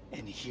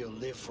 and he'll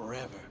live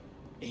forever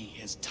in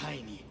his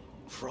tiny,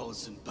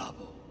 frozen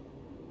bubble.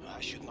 I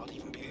should not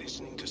even be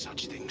listening to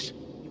such things.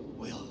 You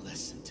will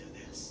listen to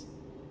this.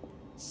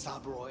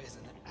 Saburo is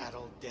an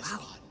adult despot.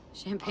 Wow.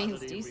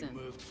 Champagne's decent.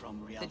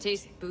 The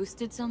taste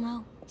boosted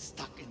somehow?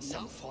 Stuck in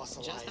some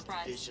fossilized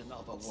vision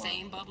of a world.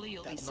 Same bubbly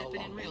you'll be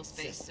sipping in real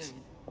space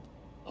soon.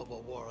 Of a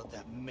world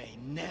that may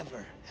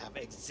never have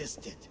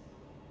existed.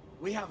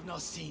 We have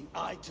not seen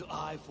eye to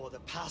eye for the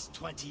past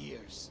 20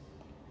 years.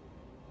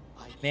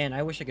 Man,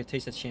 I wish I could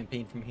taste that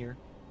champagne from here.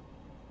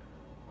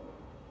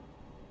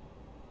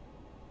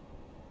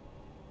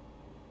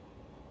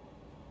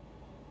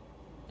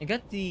 I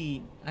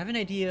have an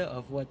idea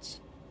of what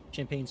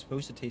champagne's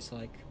supposed to taste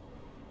like.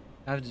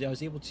 I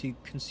was able to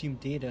consume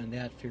data on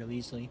that fairly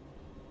easily.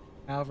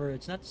 However,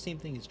 it's not the same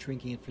thing as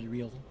drinking it for the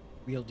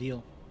real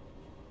deal.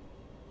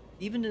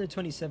 Even in the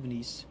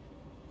 2070s,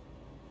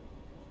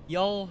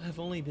 y'all have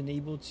only been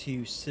able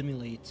to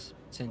simulate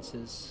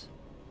senses.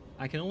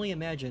 I can only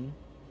imagine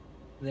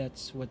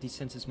that's what these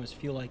senses must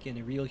feel like in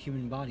a real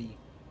human body.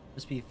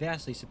 Must be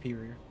vastly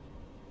superior.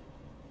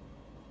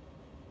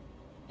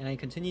 And I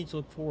continue to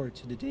look forward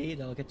to the day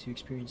that I'll get to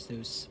experience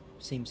those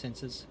same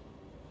senses.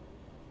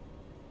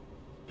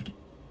 I'm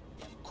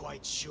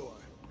quite sure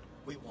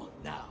we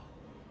won't now.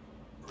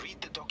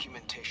 Read the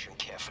documentation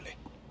carefully.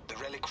 The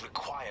relic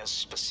requires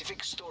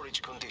specific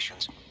storage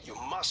conditions. You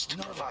must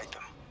provide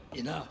them.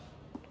 Enough.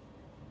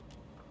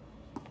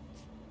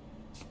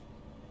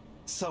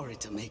 Sorry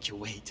to make you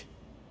wait.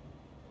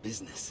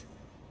 Business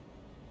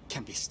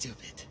can be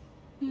stupid.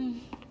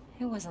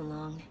 It wasn't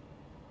long.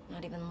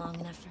 Not even long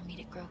enough for me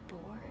to grow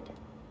bored.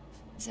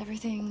 Is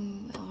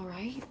everything all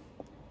right?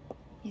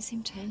 You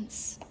seem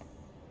tense.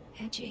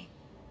 Edgy.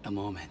 A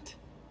moment.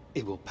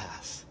 It will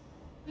pass.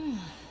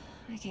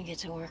 I can get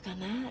to work on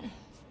that.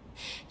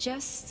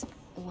 Just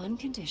one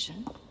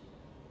condition.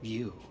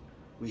 You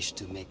wish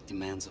to make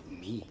demands of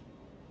me.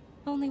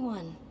 Only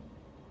one.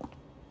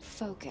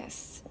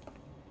 Focus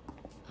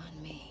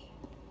on me.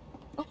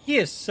 He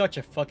is such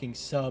a fucking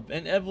sub,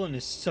 and Evelyn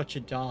is such a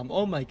dom.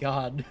 Oh my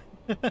god.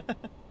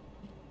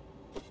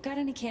 Got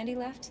any candy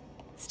left?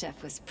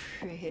 Stuff was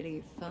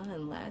pretty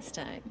fun last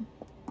time.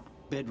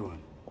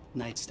 Bedroom.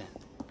 Nightstand.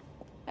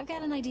 I've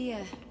got an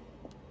idea.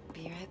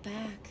 Be right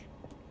back.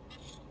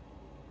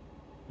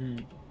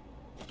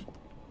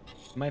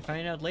 Might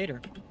find out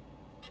later.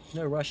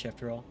 No rush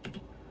after all.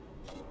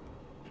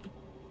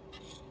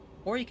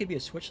 Or you could be a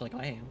switch like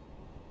I am.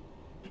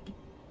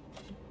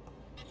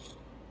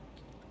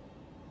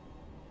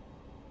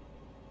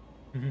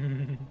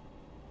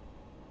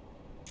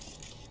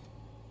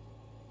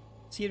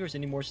 See if there's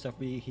any more stuff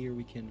we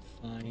can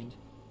find.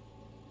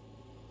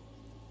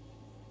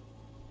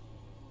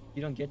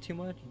 You don't get too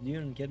much? You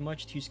don't get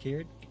much? Too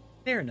scared?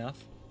 Fair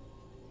enough.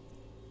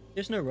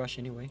 There's no rush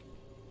anyway.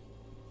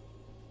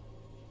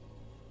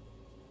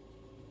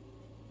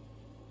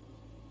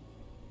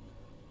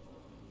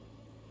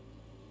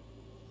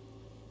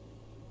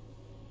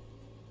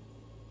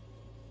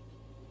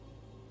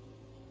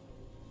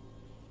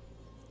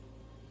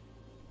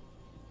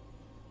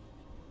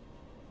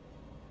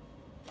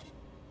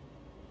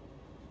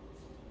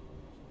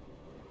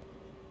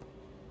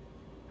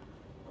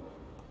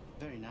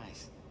 Very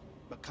nice.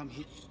 But come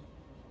here.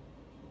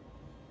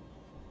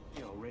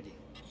 You're already.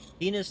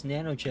 Venus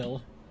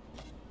nanogel.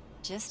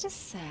 Just a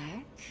sec.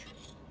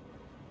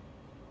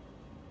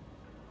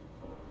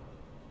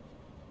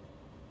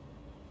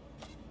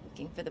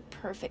 Looking for the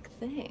perfect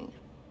thing.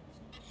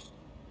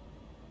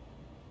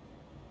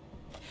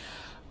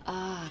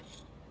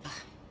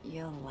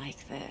 You'll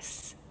like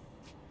this.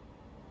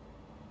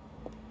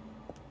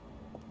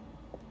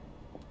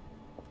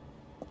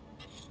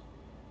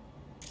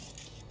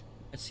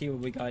 Let's see what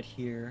we got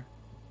here.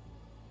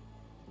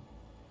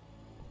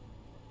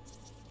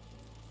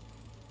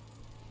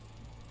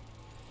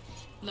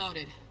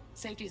 Loaded.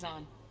 Safety's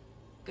on.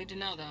 Good to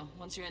know, though.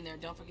 Once you're in there,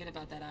 don't forget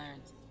about that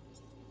iron.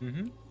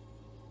 Mm-hmm.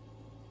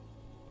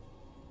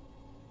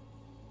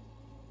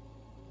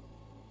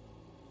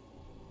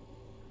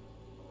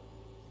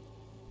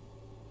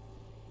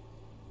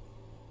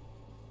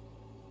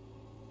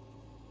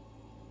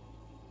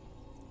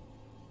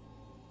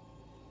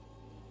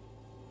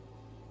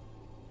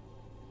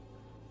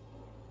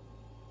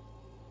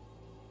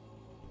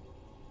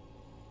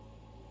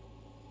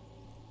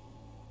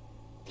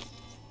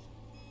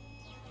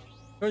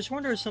 I was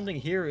wondering something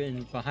here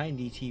behind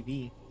the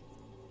TV.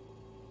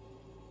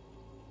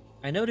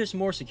 I know there's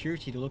more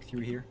security to look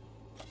through here.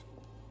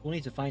 We'll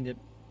need to find it.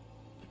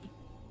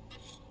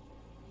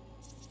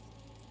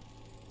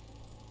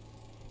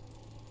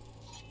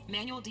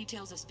 Manual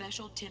details a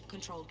special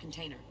temp-controlled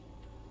container.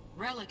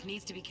 Relic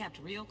needs to be kept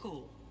real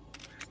cool.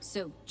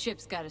 So,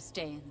 Chip's gotta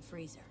stay in the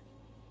freezer.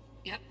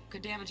 Yep,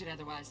 could damage it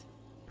otherwise.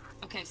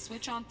 Okay,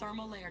 switch on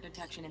thermal layer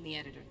detection in the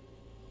editor.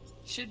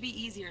 Should be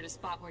easier to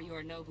spot where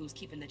Yorinobu's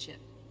keeping the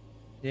chip.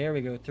 There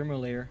we go, thermal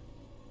layer.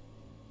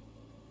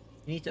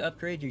 You need to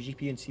upgrade your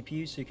GPU and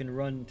CPU so you can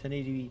run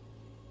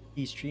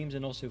 1080p streams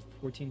and also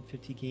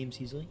 1450 games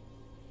easily.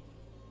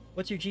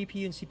 What's your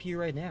GPU and CPU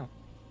right now?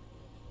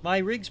 My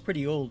rig's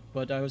pretty old,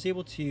 but I was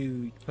able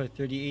to put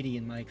 3080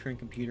 in my current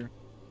computer.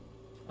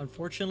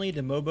 Unfortunately,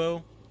 the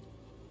MOBO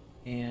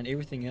and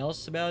everything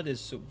else about it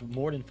is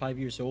more than 5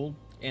 years old,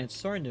 and it's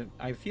starting to,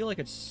 I feel like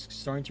it's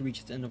starting to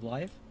reach its end of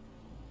life.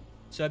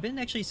 So I've been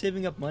actually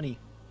saving up money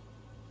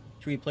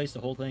to replace the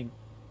whole thing.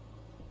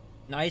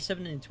 An i7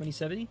 in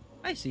 2070?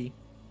 I see.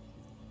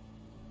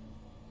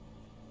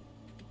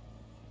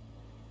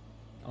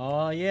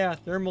 Oh yeah,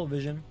 thermal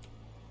vision.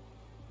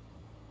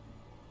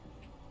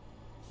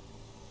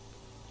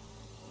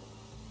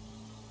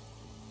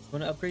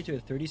 Want to upgrade to a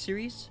 30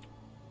 series?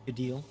 Good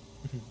deal.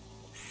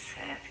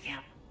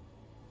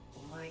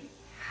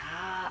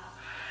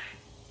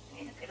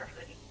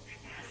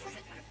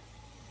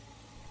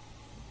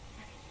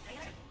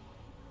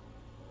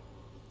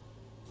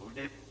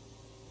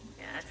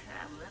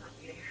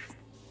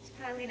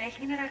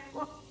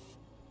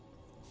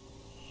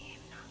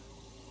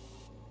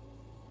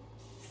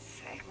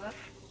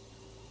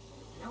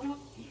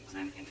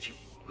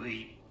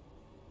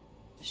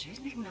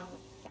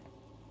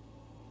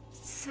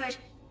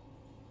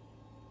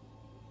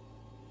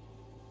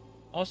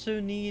 Also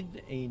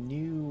need a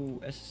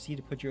new SSD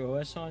to put your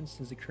OS on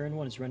since the current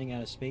one is running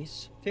out of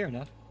space. Fair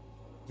enough.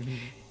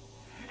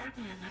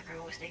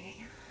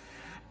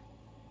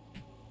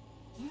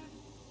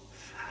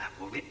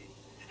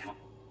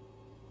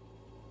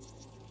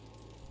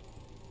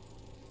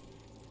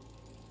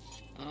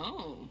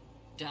 Oh,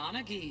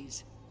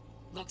 Donaghys.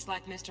 Looks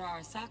like Mr.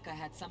 Arasaka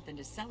had something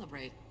to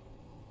celebrate.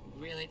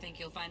 Really think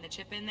you'll find the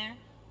chip in there?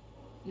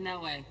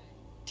 No way.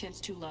 Temp's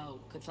too low.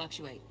 Could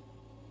fluctuate.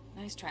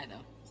 Nice try,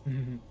 though.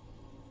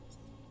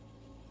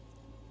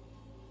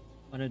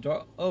 On a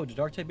dark, oh, the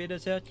dark type beta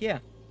is out? Yeah.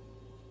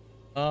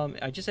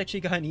 I just actually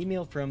got an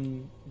email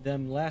from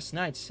them last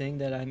night saying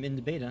that I'm in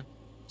the beta,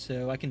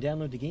 so I can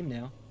download the game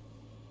now.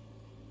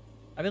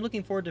 I've been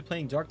looking forward to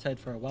playing Darktide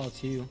for a while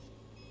too.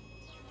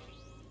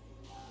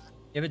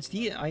 If it's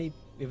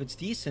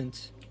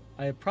decent,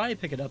 I'd probably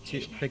pick it up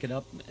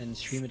and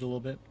stream it a little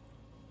bit,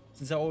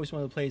 since I always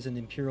wanted to play as an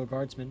Imperial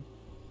Guardsman.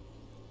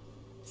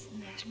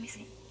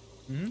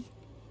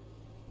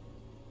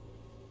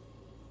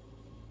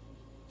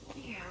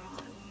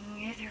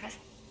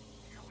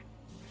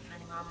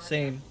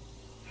 Same.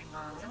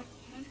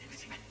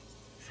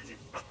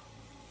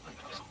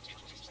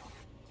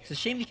 It's a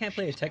shame you can't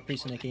play a tech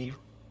priest in that game.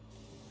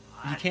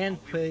 You can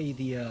play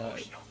the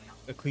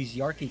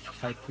ecclesiarchy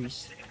type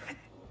priest.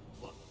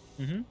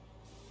 You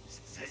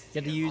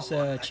have to use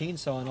a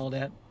chainsaw and all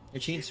that. A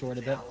chainsword,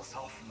 I bet.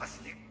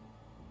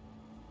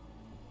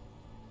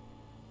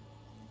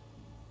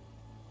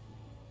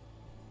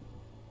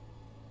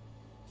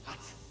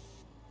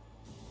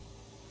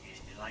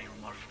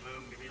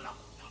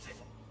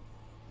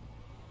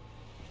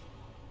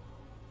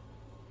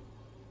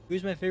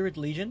 Who's my favorite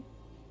Legion?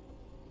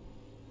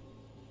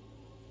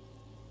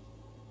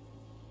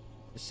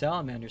 The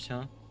Salamanders,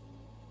 huh?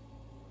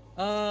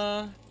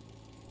 I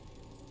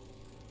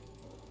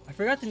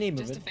forgot the name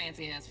of it. Just a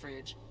fancy-ass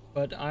fridge.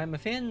 But I'm a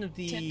fan of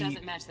the... Tip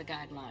doesn't match the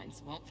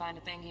guidelines. Won't find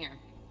a thing here.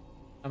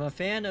 I'm a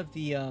fan of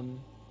the, I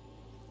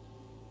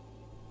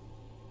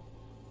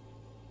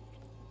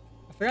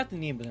forgot the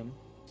name of them.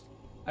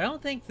 I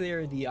don't think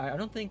they're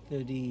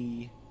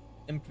the...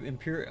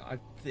 Imperial...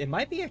 It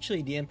might be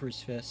actually the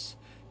Emperor's Fist.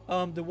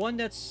 The one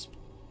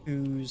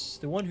whose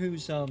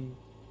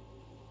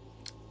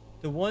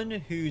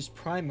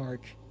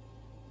Primarch,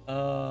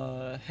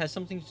 has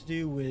something to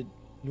do with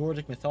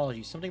Nordic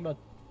mythology. Something about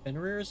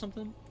Fenrir or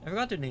something? I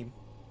forgot their name.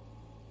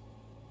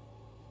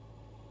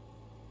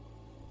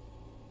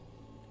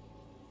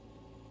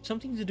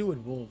 Something to do with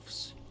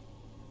wolves.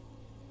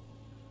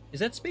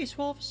 Is that Space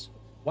Wolves?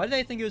 Why did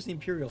I think it was the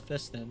Imperial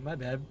Fist then? My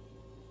bad.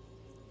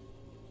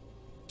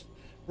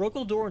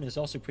 Rokal Doran is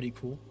also pretty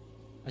cool,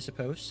 I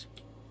suppose.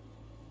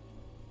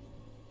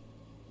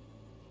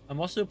 I'm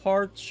also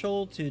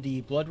partial to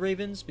the Blood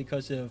Ravens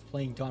because of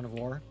playing Dawn of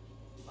War.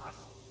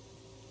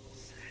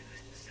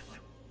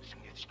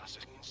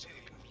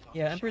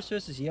 Yeah, Emperor's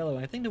Fist is yellow.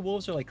 I think the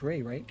wolves are like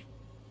gray, right?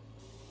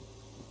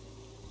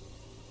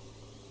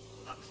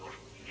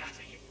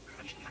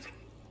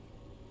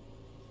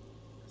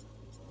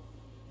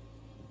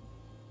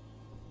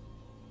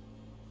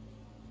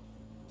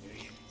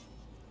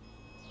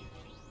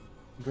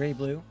 Gray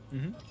blue.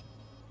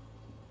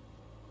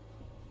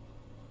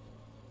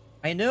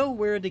 I know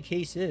where the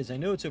case is. I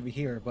know it's over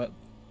here, but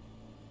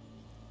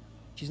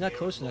she's not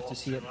close enough to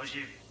see it.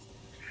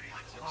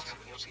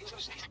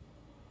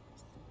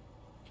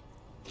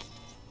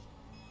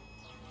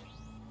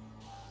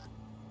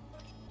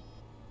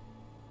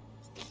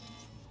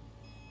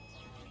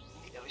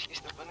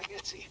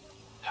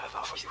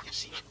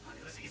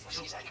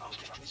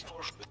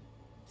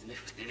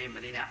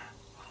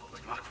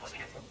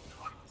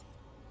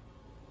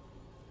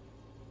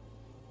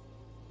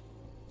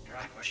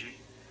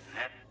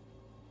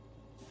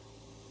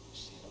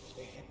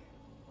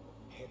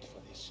 Head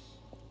for this.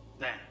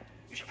 Then,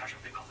 you should pass your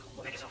big call.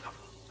 Make yourself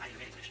comfortable. I need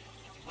to finish.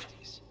 What is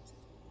this?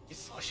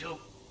 It's a show.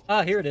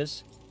 Ah, here it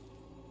is.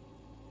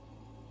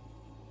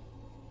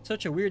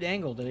 Such a weird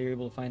angle that you're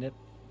able to find it.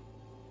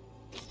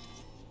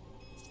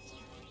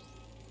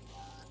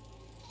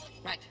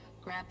 Right.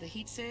 Grab the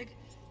heat sig.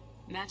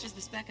 Matches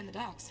the spec in the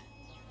docks.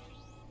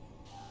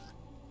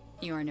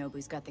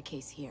 Yorinobu's got the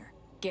case here.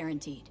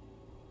 Guaranteed.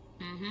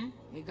 Mm-hmm.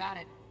 We got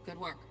it. Good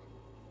work.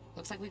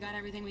 Looks like we got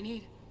everything we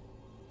need.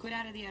 Quit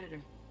out of the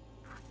editor.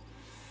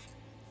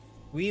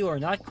 We are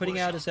not quitting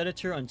out as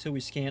editor until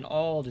we scan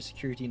all the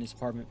security in this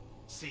apartment.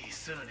 See you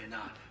soon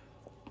enough.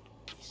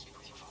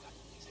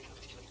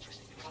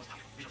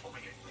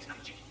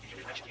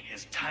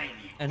 Is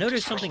tiny. I know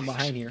there's something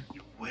behind here.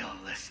 You will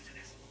listen to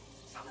this.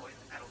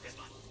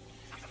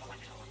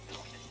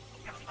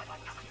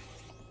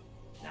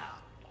 Now.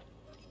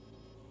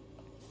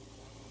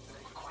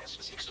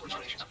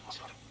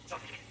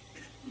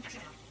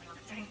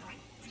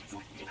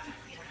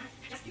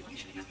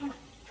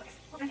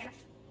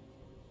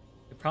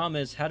 The problem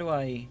is, how do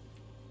I...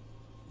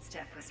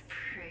 Stuff was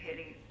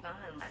pretty fun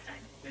last time.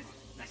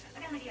 I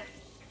got an idea.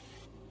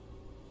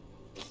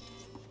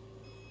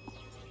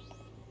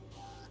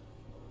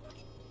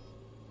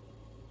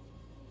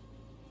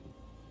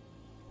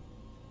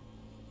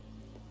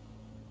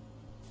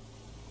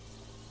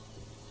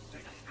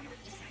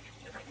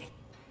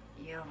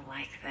 You'll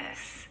like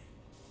this.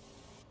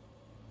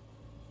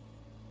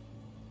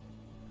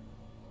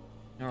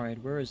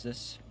 Alright, where is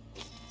this?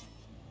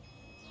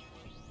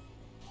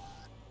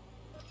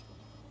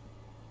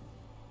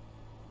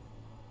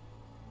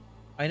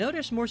 I know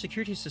there's more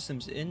security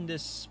systems in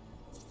this...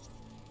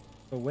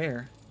 But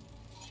where?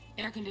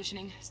 Air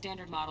conditioning,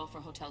 standard model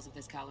for hotels of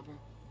this caliber.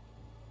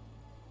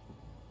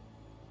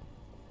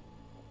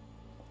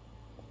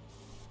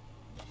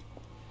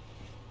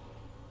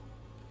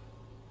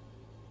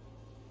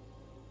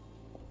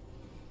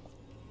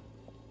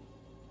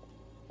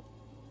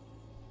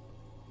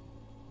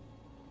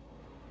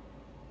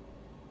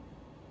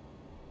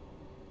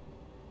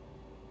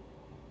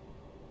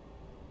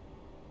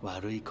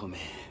 Warui Kome.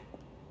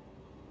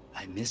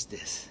 I miss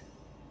this.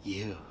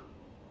 You.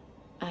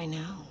 I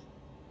know.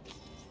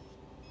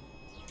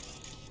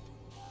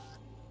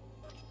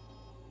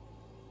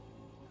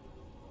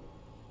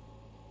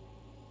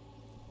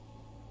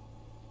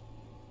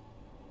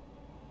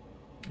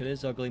 It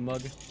is ugly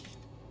mug.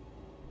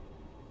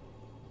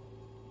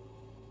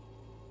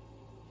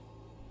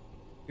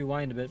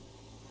 Rewind a bit.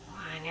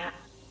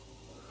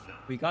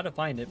 We gotta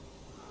find it.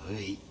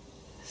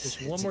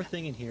 There's one more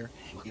thing in here.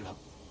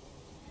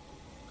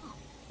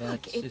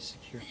 Look, That's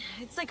secure.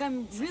 It's like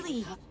I'm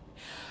really...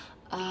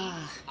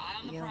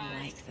 You'll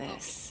like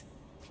this.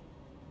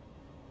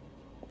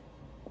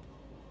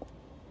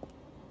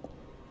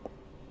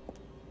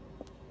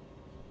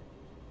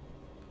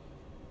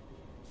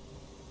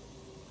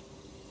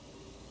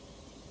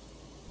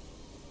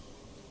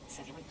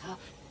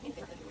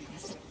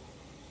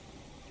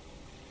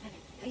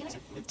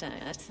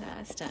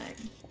 That's time.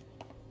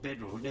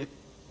 Bedroom.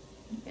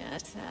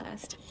 Yes,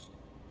 fast.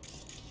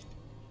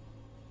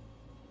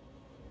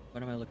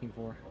 What am I looking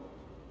for?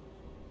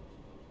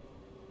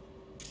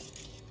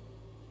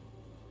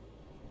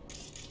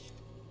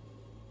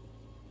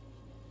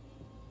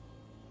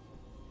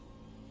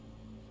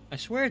 I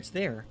swear it's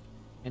there.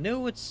 I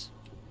know it's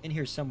in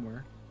here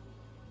somewhere.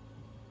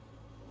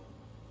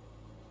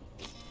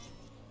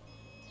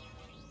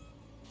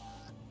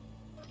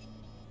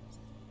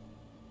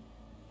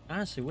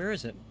 Honestly, where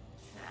is it?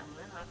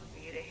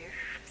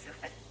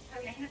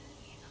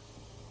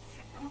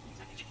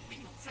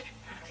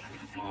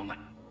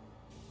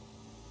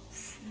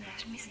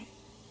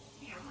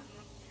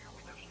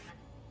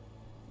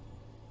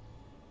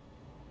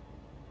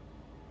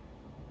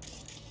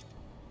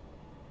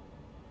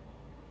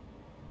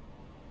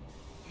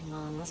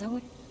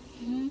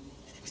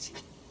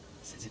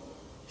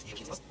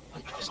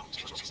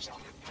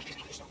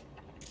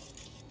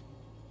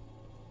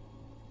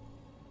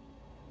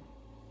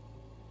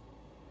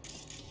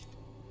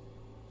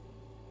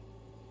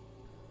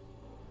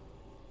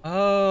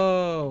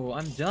 Oh,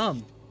 I'm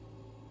dumb.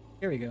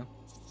 Here we go.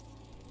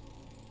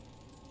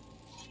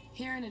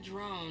 Here in a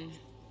drone,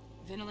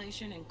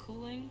 ventilation and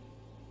cooling,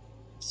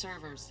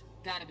 servers,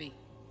 gotta be.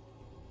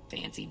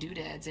 Fancy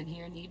doodads in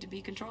here need to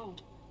be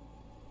controlled.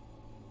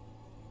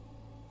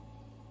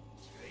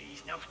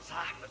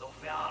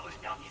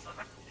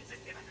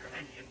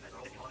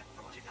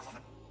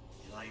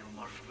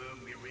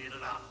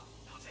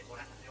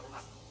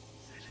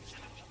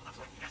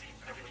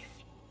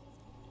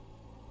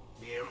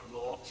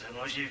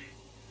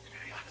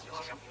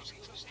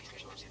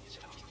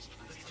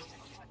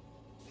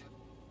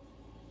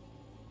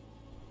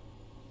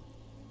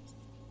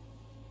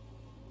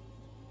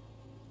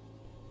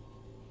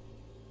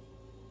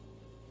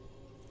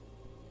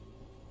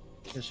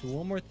 There's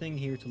one more thing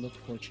here to look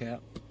for,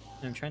 chat.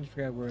 And I'm trying to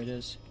figure out where it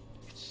is.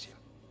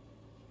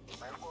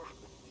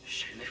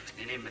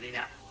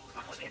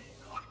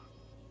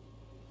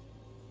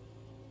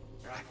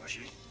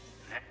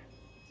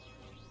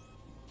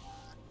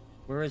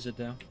 Where is it,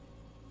 though?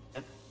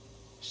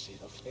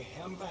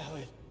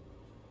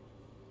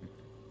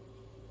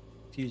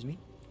 Excuse me.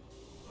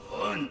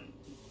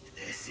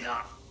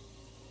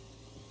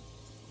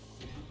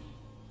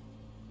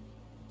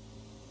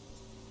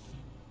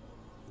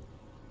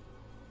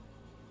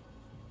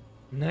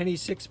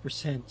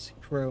 96%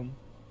 chrome.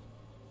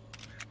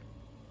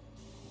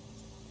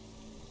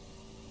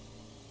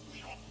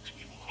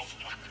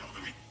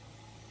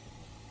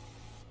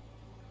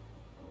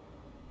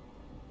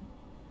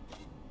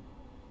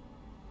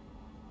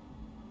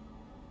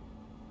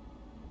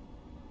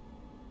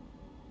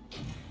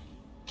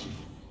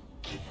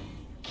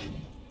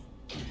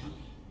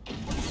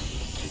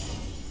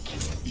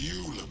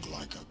 You look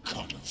like a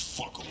cut of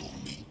fuckable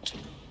meat,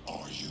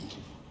 are you?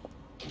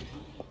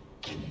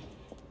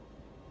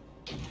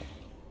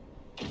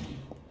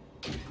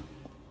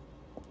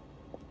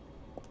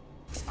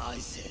 I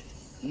said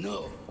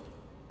no.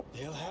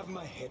 They'll have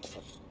my head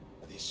for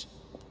this.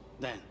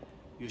 Then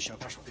you shall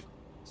pass.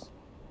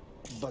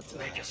 But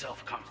make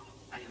yourself comfortable.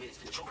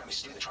 The program is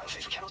still in the trial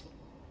phase.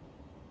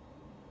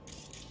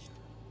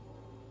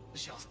 We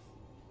shall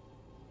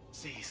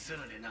see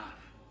soon enough.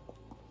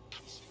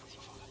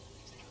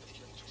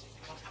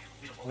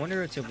 I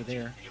wonder what's over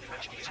there.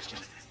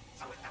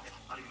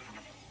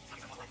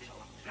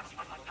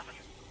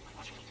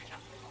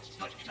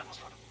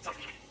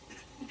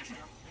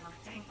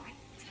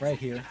 Right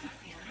here.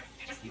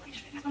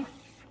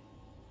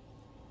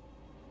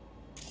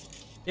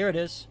 There it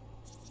is.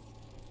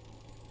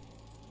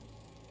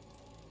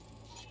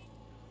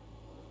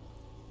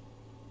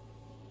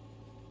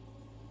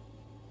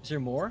 Is there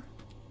more?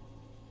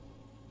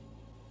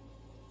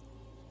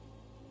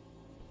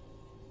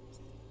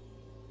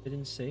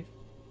 Didn't save.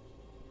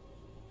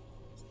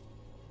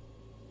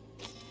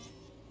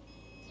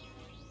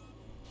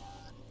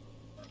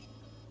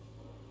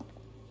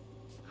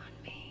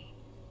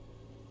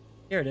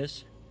 Here it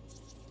is.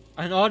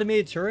 An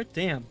automated turret?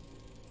 Damn.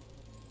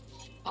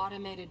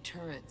 Automated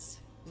turrets.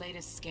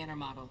 Latest scanner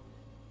model.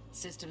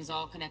 Systems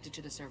all connected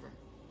to the server.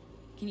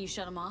 Can you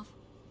shut them off?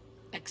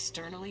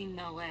 Externally?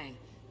 No way.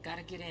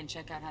 Gotta get in,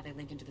 check out how they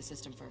link into the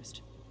system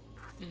first.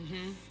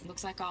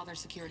 Looks like all their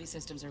security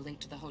systems are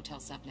linked to the hotel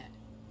subnet.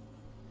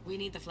 We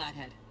need the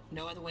flathead.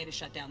 No other way to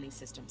shut down these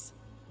systems.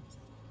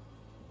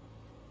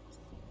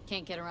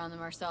 Can't get around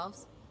them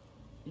ourselves?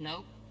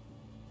 Nope.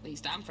 At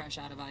least I'm fresh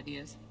out of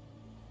ideas.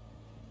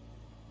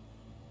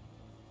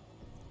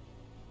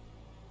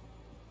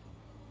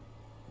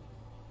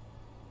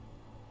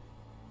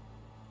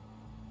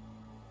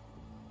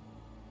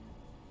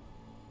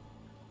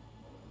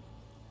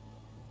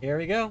 Here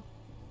we go.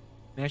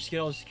 Managed to get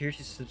all the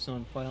security systems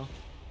on file.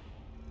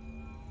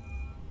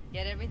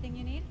 Get everything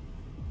you need?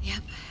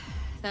 Yep,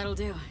 that'll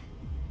do.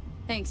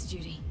 Thanks,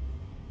 Judy.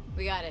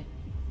 We got it.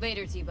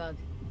 Later, T-Bug.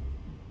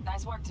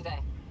 Nice work today.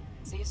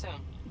 See you soon.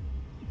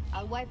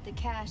 I'll wipe the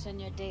cache on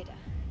your data.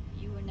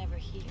 You were never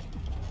here.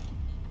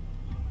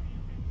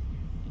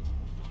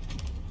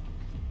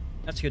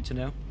 That's good to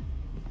know.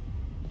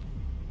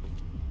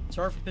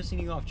 Sorry for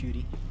pissing you off,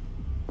 Judy.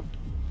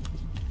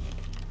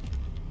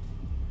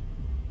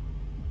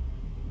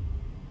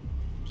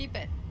 Keep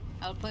it.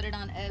 I'll put it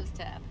on Ev's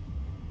tab.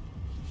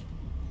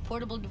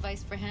 Portable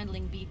device for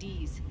handling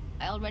BDs.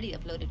 I already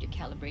uploaded your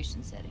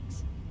calibration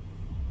settings.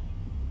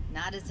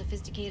 Not as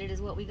sophisticated as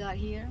what we got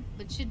here,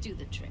 but should do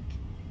the trick.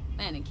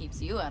 And it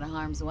keeps you out of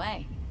harm's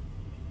way.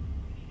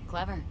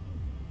 Clever.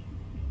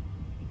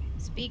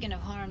 Speaking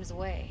of harm's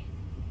way,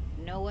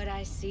 know what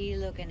I see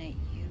looking at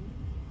you?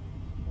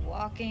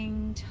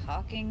 Walking,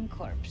 talking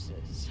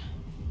corpses.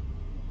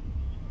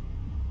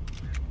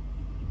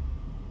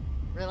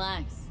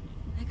 Relax.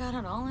 I got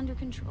it all under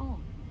control.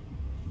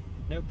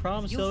 No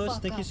problem, Silas.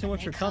 Thank you so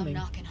much for coming.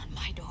 Knocking on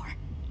my door.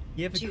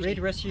 You have a great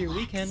rest of your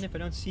weekend if I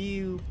don't see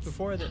you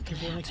before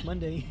next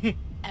Monday.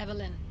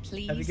 Evelyn,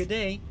 please. Have a good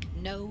day.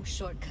 No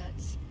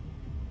shortcuts.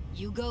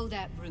 You go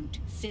that route,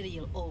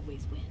 City'll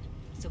always win.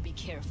 So be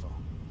careful.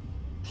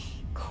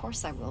 Of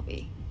course I will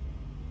be.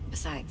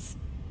 Besides,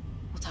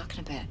 we'll talk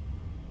in a bit.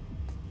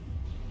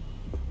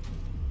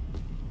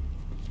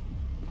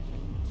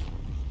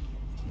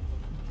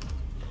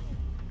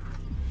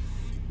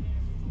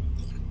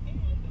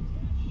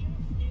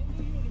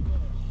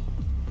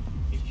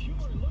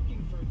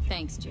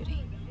 Thanks,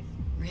 Judy.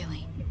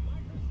 Really.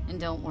 And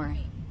don't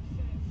worry.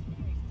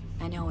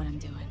 I know what I'm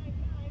doing.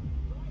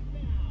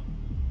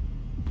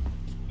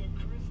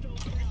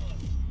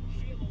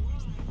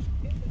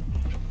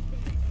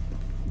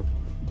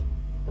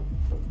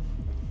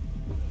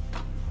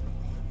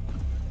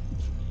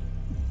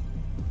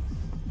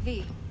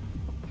 V,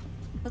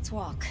 let's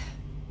walk.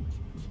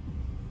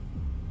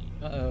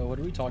 Uh-oh, what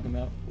are we talking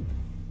about?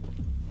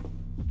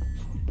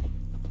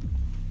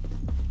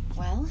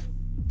 Well,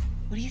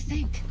 what do you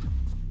think?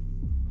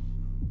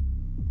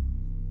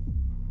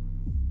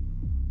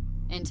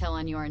 Intel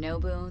on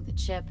Yorinobu, the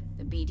chip,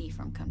 the BD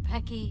from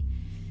Konpeki.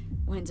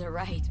 Winter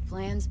right,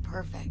 plan's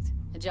perfect.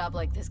 A job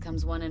like this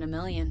comes 1 in a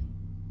million.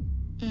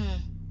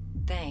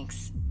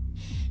 Thanks.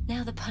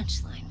 Now the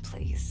punchline,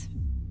 please.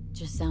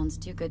 Just sounds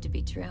too good to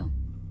be true.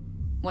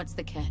 What's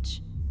the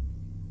catch?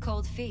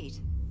 Cold feet.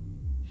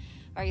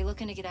 Are you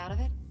looking to get out of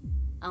it?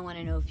 I want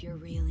to know if you're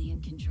really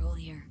in control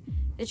here.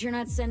 That you're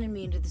not sending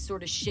me into the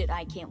sort of shit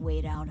I can't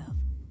wade out of.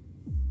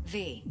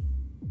 V,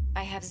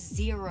 I have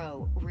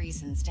 0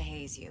 reasons to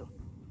haze you.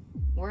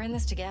 We're in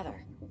this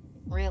together.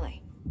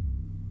 Really.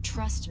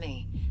 Trust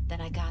me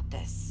that I got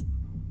this.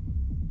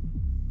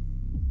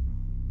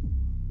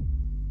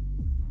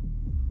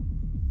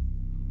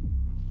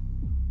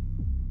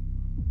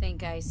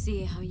 Think I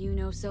see how you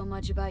know so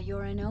much about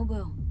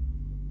Yorinobu.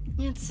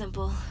 It's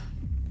simple.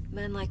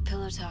 Men like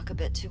pillow talk a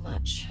bit too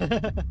much.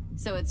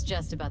 So it's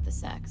just about the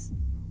sex.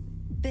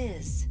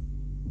 Biz.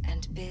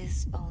 And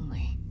biz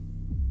only.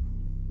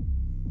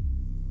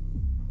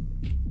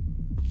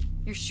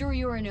 You're sure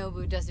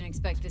Yorinobu doesn't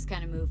expect this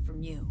kind of move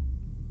from you?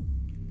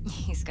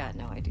 He's got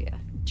no idea.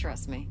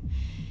 Trust me.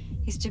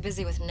 He's too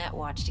busy with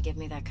Netwatch to give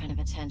me that kind of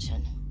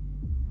attention.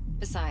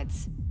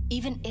 Besides,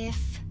 even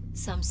if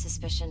some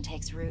suspicion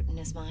takes root in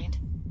his mind,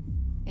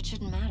 it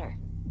shouldn't matter.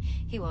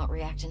 He won't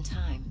react in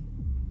time.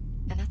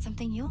 And that's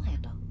something you'll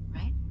handle,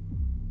 right?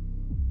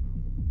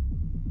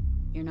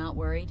 You're not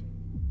worried?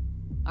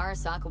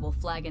 Arasaka will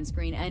flag and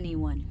screen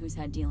anyone who's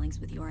had dealings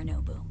with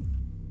Yorinobu.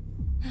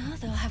 Oh,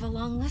 they'll have a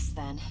long list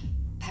then.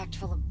 Packed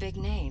full of big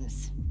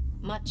names.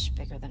 Much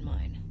bigger than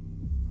mine.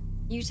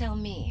 You tell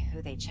me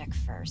who they check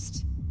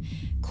first.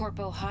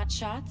 Corpo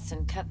hotshots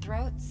and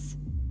cutthroats?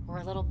 Or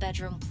a little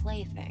bedroom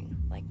plaything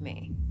like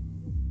me?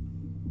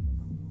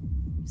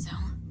 So,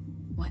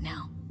 what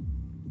now?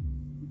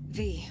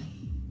 V.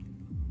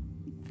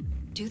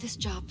 Do this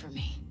job for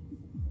me.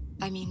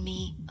 I mean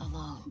me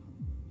alone.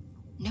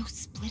 No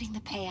splitting the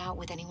payout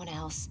with anyone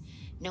else.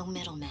 No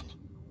middlemen.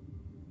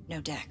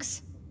 No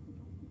Dex.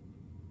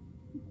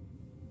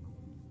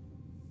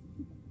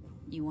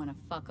 You want to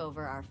fuck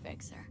over our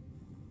fixer.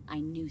 I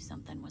knew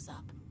something was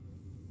up.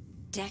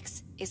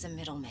 Dex is a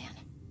middleman.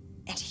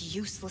 And a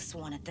useless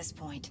one at this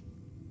point.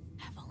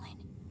 Evelyn,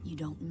 you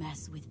don't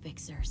mess with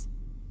fixers.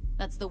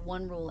 That's the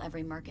one rule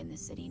every merc in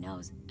this city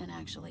knows and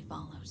actually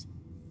follows.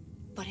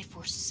 But if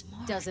we're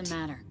smart... Doesn't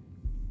matter.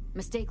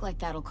 Mistake like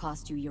that'll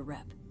cost you your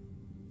rep.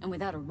 And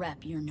without a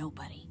rep, you're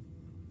nobody.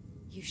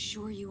 You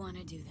sure you want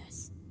to do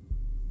this?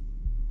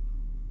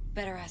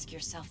 Better ask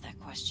yourself that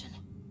question.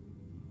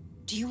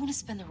 Do you want to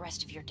spend the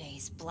rest of your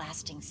days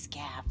blasting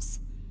scavs?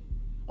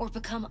 Or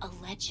become a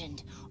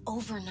legend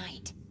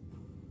overnight?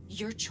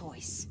 Your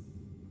choice.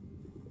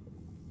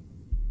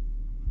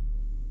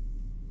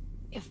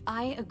 If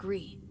I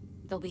agree,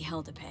 there'll be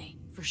hell to pay,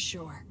 for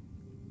sure.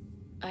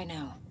 I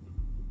know.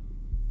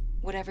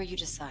 Whatever you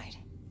decide,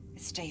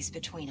 it stays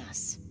between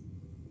us.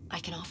 I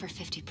can offer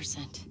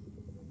 50%.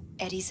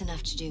 Eddie's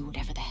enough to do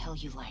whatever the hell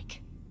you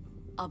like.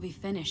 I'll be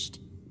finished.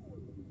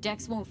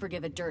 Dex won't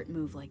forgive a dirt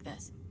move like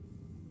this.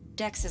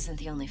 Dex isn't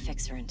the only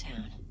fixer in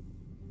town.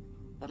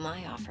 But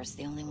my offer's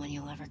the only one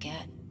you'll ever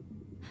get.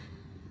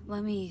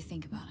 Let me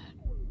think about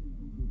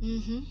it.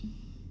 Mm-hmm.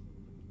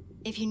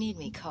 If you need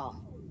me,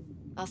 call.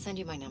 I'll send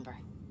you my number.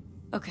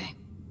 Okay.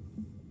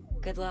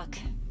 Good luck.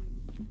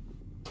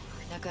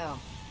 Now go.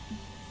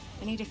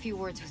 I need a few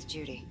words with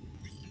Judy.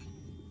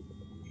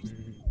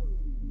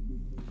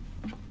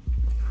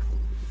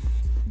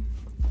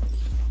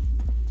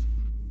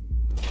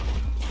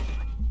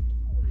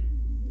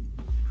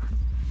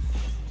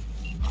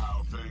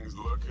 How things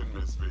looking,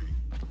 Miss V?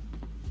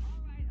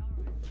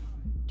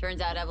 Turns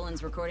out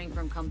Evelyn's recording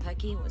from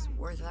Konpeki was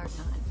worth our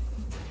time.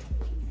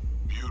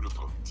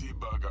 Beautiful.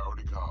 T-Bug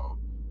already called.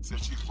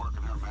 Said she's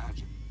working her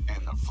magic.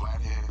 And the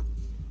flathead?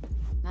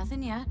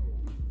 Nothing yet.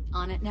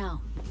 On it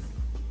now.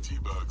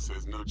 T-Bug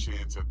says no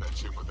chance at that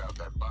shit without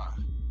that bot.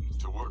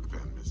 To work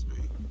then, Miss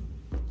V.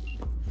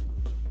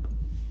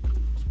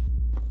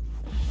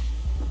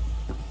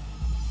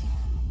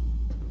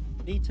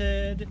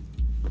 Deleted.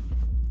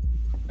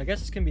 I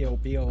guess it's gonna be a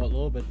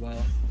little bit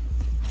while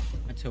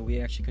until we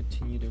actually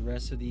continue the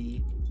rest of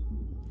the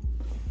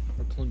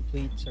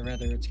or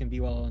rather it's gonna be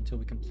a while until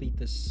we complete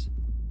this.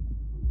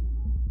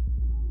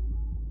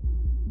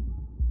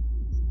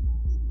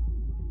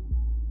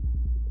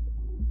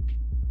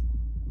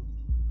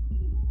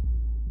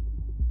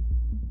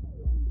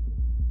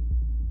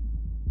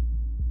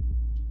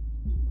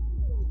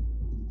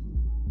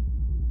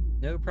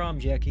 No problem,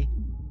 Jackie.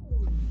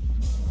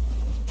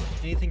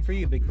 Anything for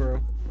you, big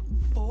bro.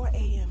 4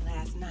 a.m.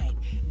 last night,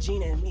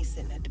 Gina and me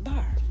sitting at the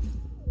bar.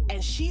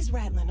 And she's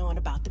rattling on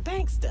about the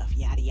bank stuff,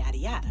 yada, yada,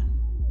 yada.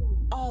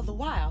 All the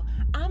while,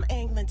 I'm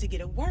angling to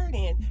get a word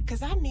in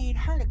because I need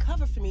her to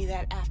cover for me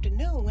that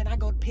afternoon when I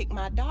go to pick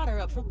my daughter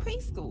up from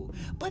preschool.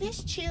 But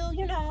it's chill,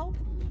 you know.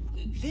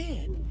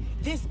 Then,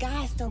 this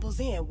guy stumbles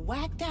in,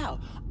 whacked out,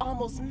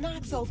 almost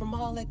knocks over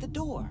Maul at the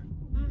door.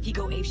 He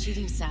go apeshit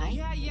inside?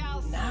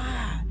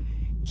 Nah,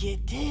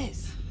 get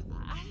this.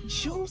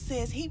 Shum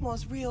says he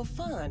wants real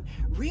fun,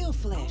 real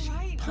flesh,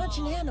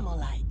 punching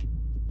animal-like.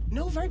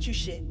 No virtue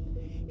shit.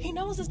 He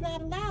knows it's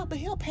not allowed, but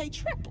he'll pay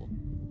triple.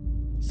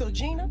 So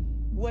Gina,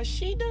 what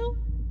she do?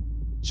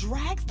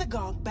 Drags the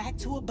gonk back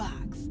to a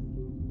box.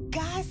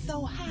 Guy's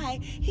so high,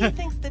 he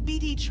thinks the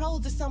BD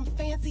trolls are some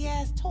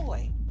fancy-ass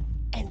toy.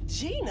 And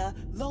Gina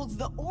loads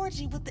the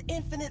orgy with the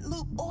infinite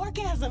loop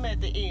orgasm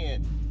at the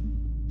end.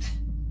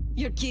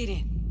 You're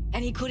kidding.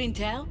 And he couldn't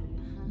tell?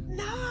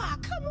 Nah,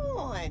 come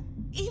on.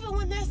 Even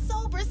when they're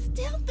sober,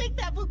 still think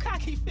that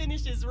bukkake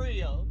finish is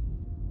real.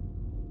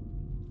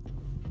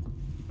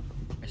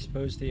 I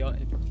suppose they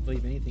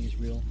believe anything is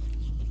real.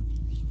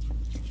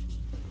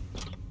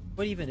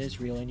 What even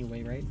is real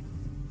anyway, right?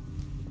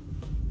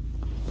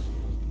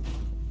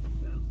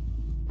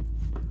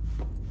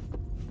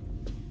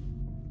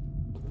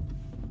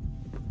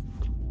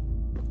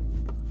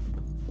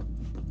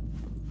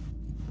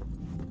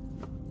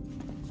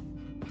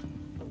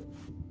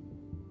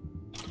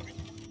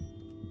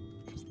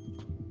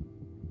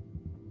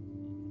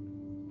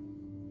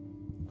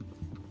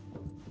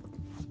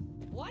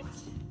 What?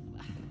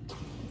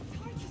 It's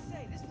hard to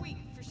say. This week,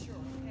 for sure,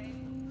 okay?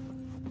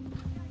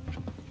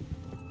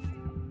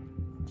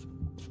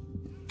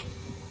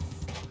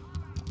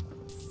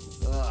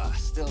 Ugh,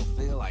 still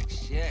feel like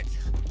shit.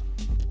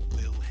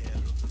 Little hair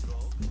of the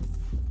dog.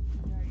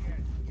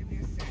 Give me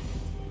a sec.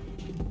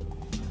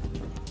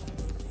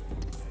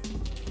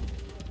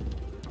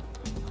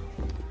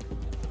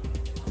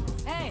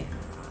 Hey!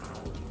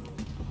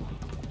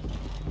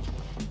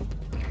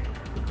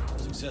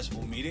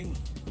 Successful meeting?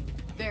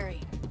 Very.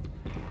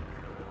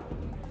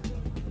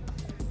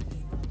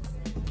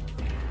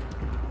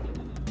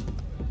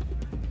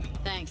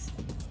 Thanks.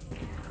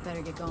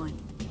 Better get going.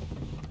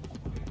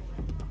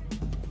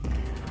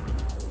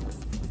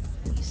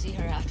 You see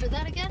her after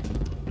that again?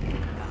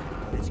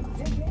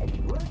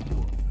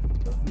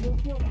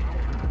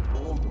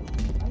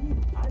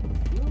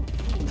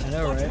 I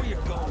know, right?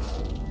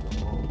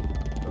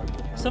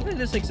 Something like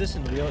this exists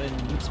in real in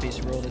Deep Space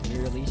world at the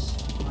very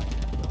least.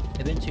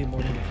 I've been to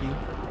more than a few.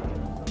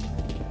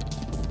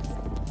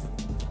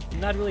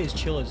 Not really as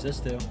chill as this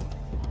though.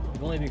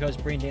 Only because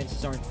brain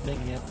dances aren't a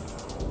thing yet.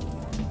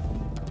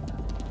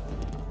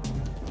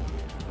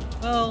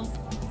 Well,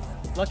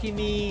 lucky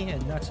me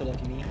and not so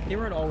lucky me. They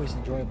weren't always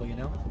enjoyable, you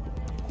know?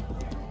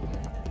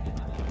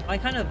 I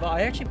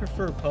actually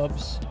prefer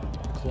pubs,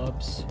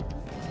 clubs,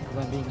 if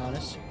I'm being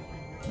honest.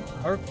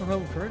 I work from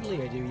home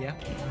currently, I do, yeah.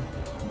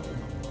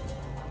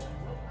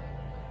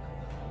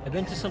 I've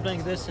been to something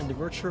like this in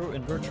virtual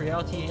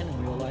reality and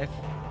in real life.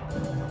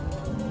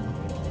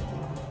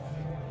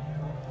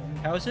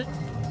 How is it?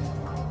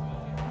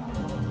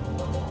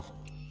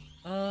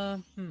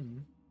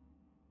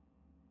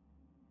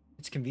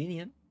 It's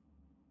convenient.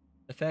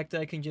 The fact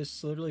that I can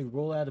just literally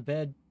roll out of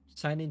bed,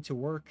 sign into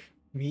work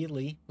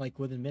immediately, like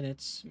within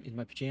minutes, in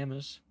my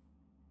pajamas.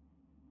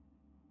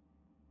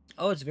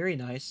 Oh, it's very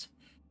nice.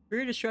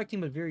 Very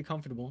distracting, but very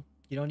comfortable.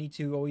 You don't need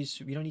to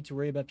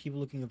worry about people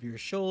looking over your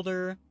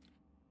shoulder.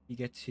 You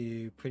get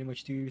to pretty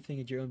much do everything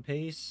at your own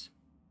pace.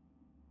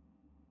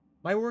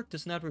 My work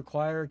does not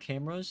require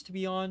cameras to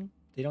be on.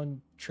 They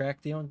don't track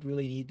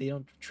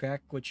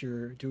what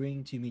you're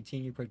doing to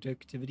maintain your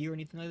productivity or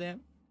anything like that.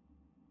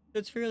 So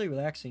it's fairly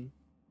relaxing.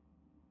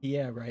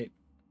 Yeah, right.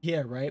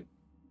 Yeah, right.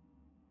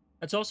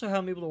 That's also how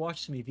I'm able to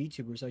watch so many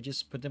VTubers. I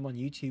just put them on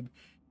YouTube in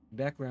the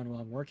background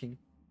while I'm working.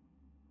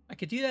 I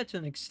could do that to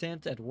an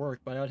extent at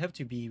work, but I would have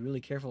to be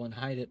really careful and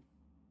hide it.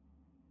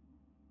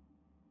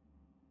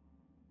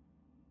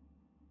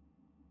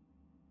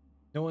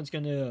 No one's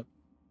gonna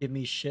give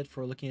me shit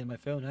for looking at my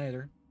phone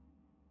either.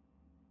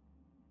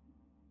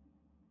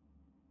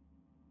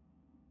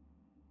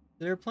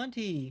 There are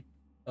plenty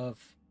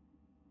of,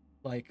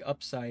 like,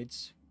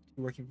 upsides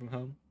to working from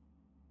home.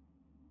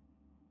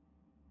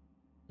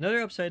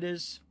 Another upside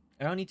is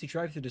I don't need to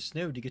drive through the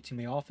snow to get to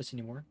my office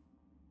anymore.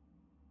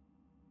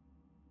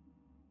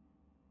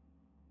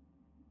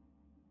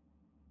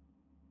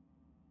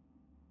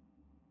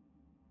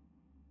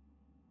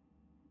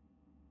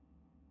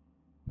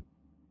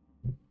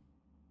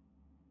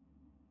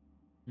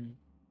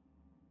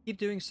 Keep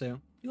doing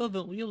so. You'll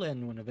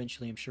land one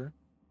eventually, I'm sure.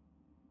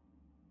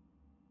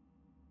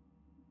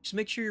 Just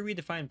make sure you read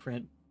the fine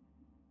print.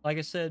 Like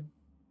I said,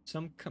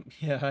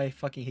 yeah, I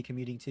fucking hate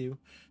commuting too.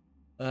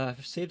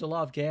 I've saved a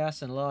lot of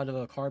gas and a lot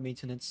of car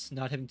maintenance,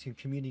 not having to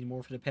commute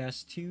anymore for the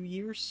past 2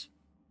 years.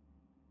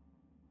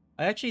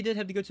 I actually did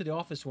have to go to the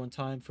office one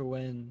time for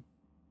when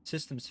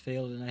systems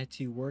failed and I had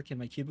to work in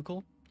my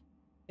cubicle.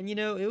 And you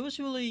know, it was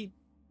really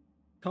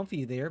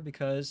comfy there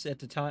because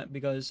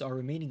our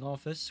remaining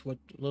office, what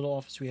little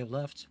office we have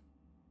left,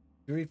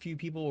 very few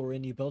people were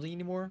in the building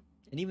anymore.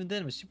 And even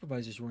then, my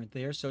supervisors weren't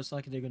there, so it's not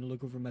like they're going to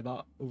look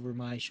over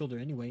my shoulder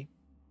anyway.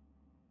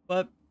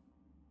 But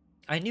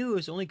I knew it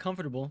was only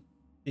comfortable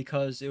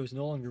because it was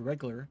no longer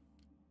regular.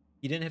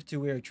 You didn't have to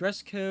wear a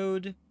dress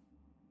code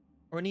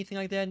or anything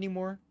like that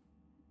anymore.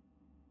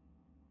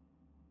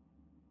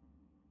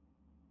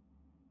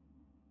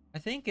 I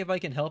think if I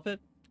can help it,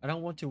 I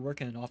don't want to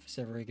work in an office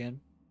ever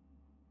again.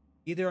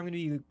 Either I'm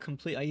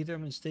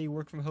gonna stay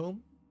work from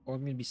home, or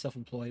I'm gonna be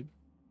self-employed.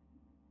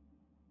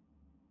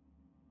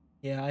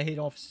 Yeah, I hate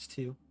offices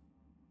too.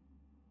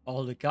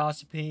 All the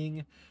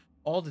gossiping,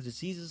 all the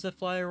diseases that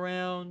fly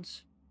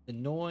around, the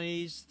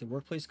noise, the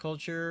workplace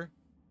culture.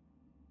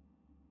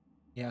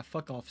 Yeah,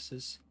 fuck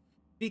offices.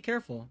 Be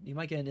careful, you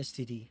might get an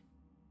STD.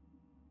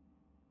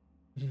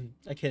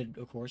 I kid,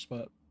 of course,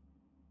 but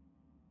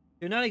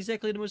they're not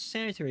exactly the most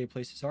sanitary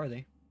places, are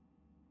they?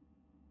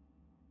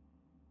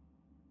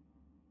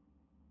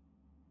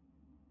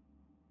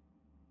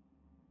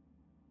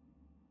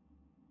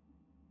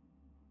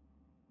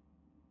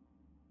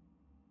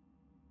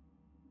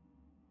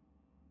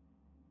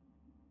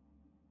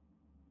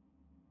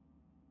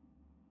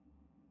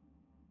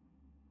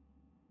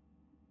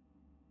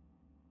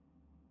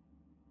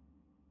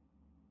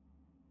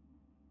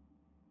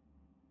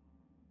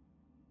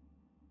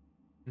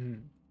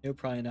 No,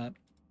 probably not.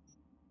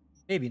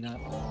 Maybe not.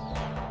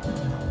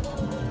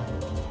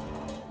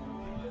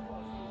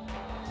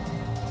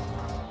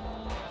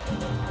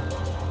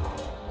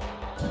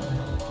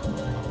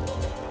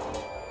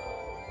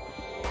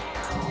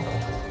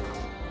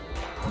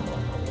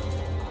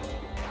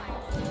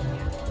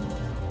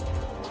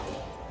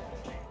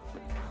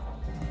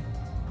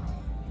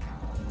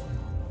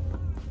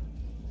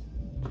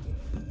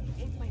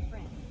 It's my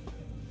friend.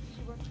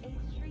 She works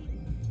 8th Street.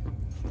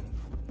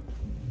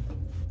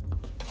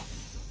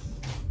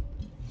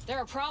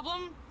 There a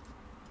problem?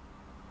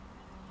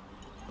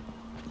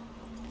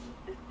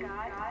 This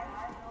guy,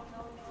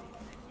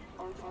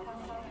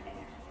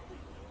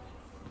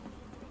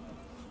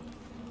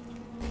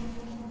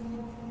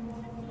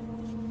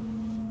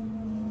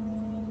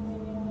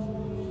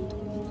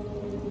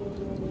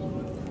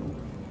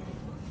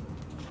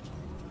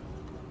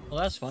 Well,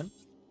 that's fun.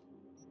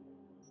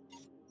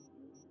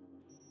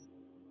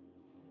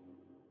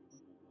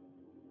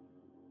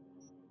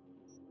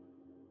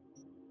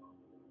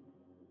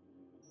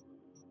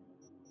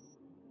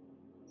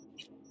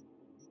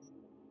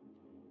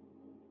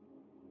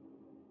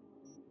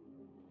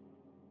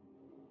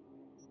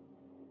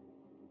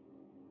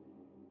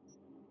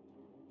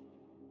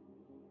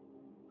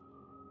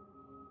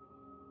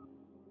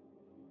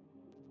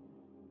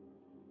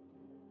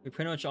 We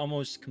pretty much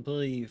almost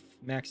completely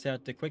maxed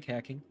out the quick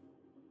hacking.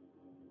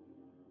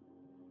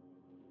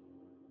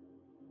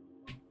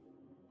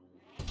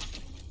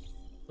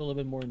 A little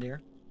bit more in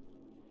there.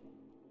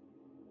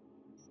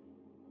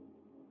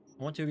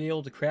 I want to be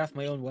able to craft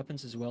my own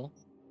weapons as well.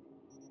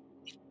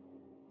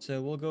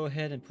 So we'll go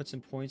ahead and put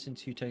some points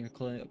into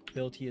technical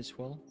ability as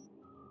well.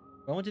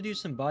 I want to do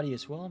some body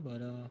as well,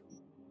 but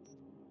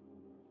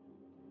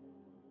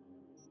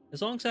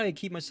as long as I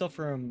keep myself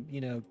from,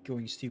 you know,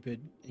 going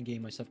stupid and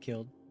getting myself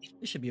killed,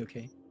 it should be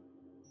okay.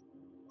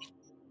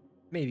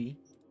 Maybe.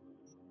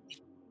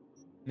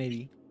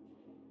 Maybe.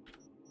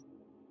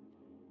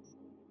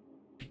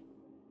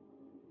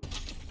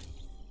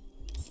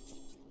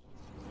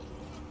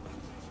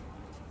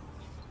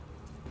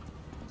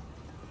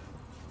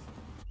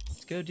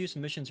 Let's go do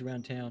some missions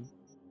around town.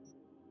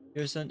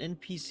 There's an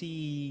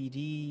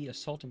NPCD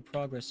assault in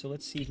progress, so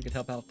let's see if we can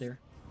help out there.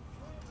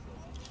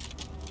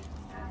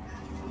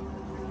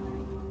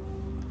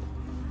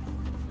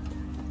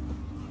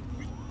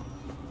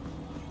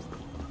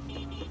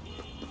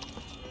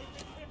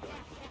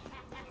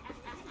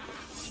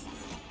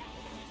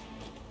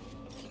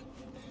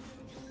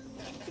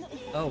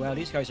 Oh wow,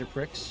 these guys are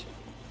pricks.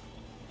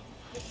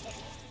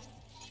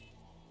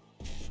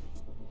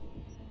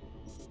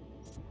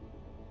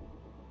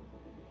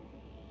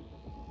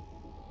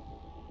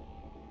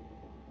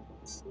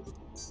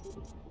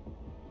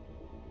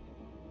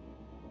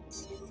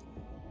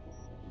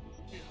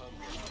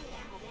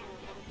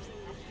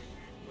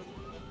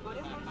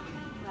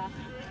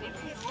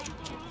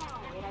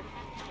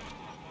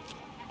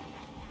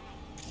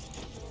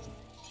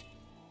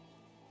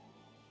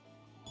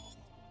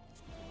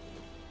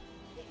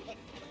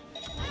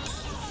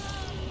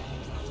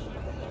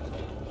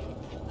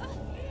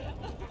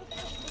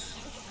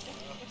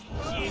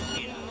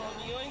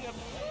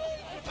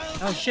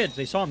 Oh shit,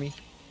 they saw me.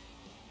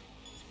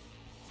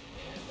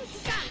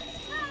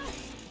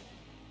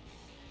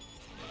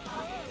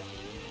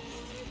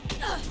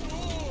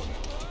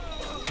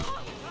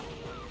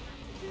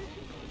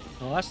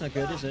 Well, that's not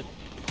good, is it?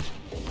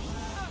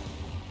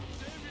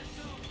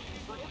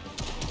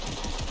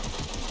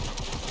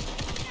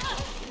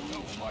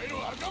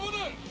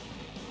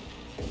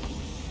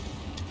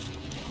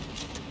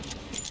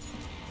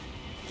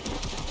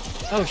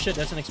 Oh shit,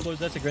 that's an explosion,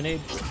 that's a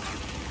grenade.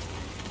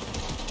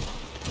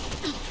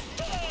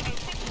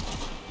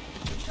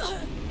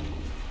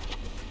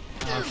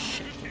 Oh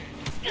shit.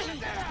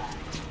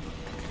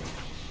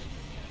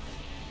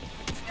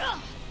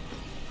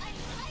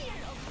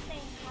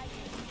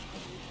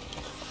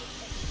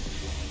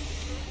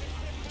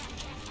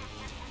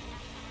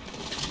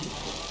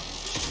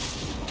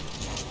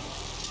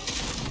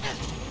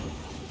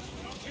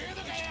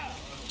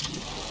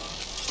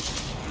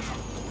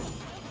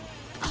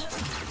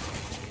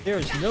 There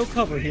is no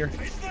cover here.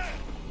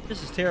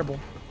 This is terrible.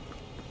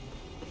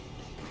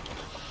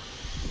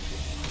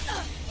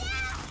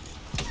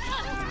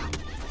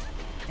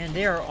 And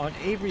they are on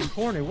Avery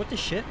Corner. What the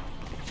shit?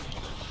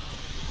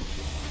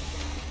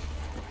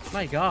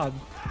 My god.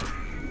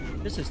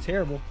 This is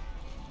terrible.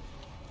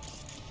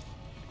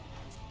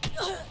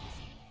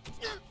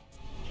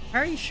 How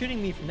are you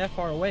shooting me from that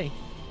far away?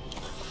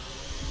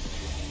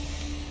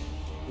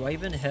 Do I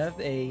even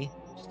have a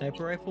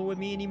sniper rifle with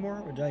me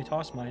anymore, or did I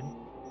toss mine?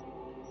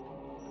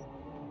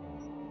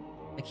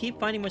 I keep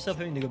finding myself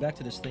having to go back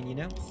to this thing, you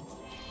know?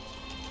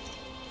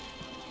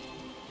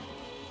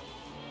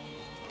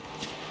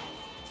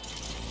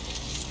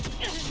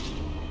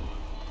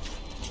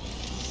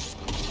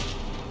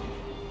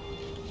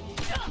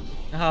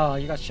 Oh,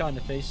 you got shot in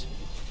the face.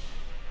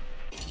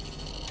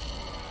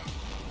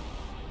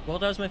 Well,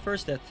 that was my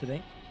first death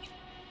today.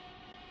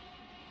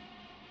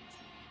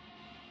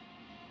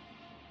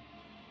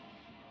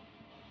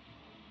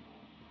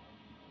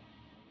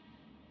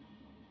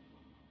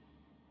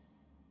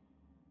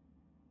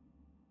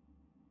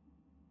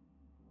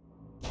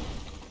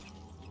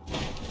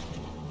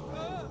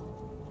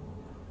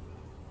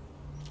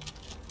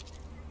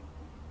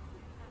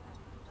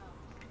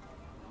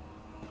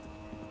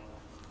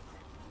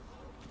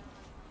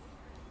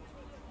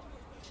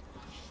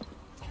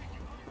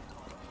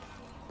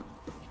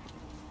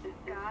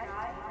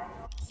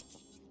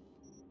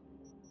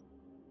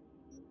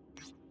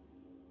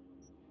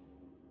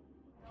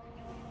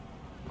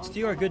 Let's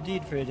do our good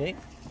deed for today.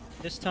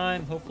 This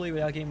time, hopefully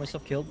without getting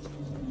myself killed.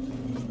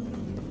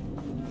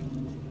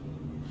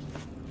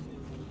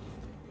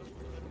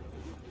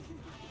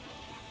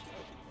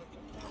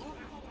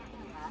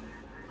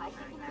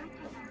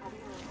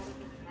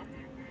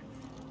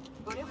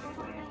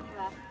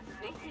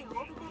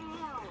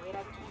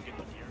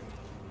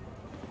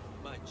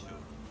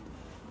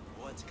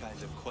 What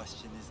kind of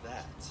question is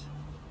that?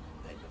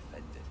 I'm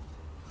offended.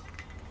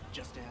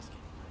 Just asking.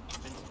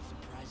 Been some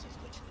surprises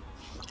lately.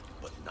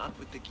 But not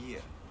with the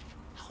gear.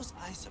 How was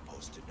I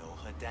supposed to know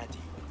her daddy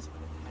was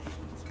one of the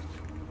items?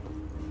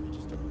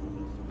 Just a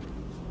rule.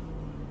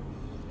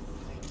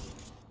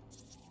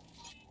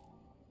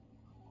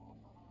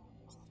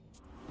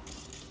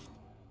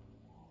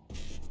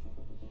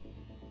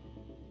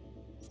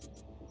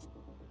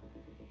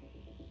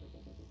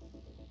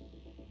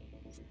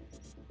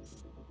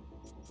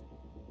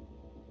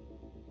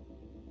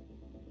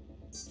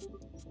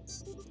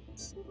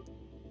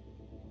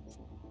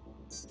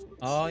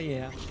 Oh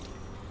yeah.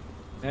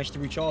 Managed to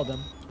reach all of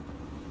them.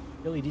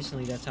 Really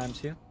decently that time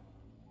too.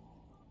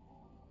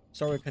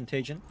 Sorry,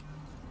 Contagion.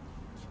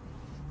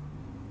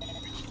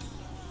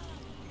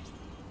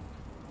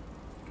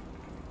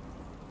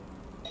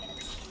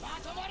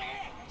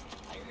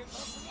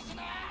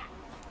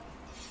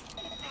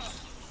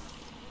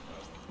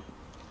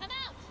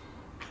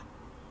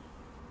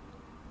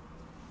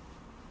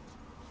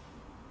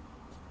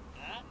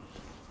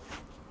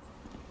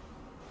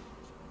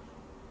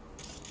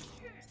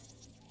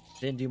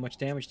 Didn't do much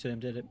damage to him,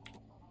 did it?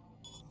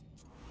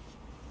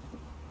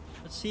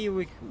 Let's see if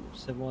we can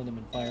set one of them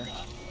on fire.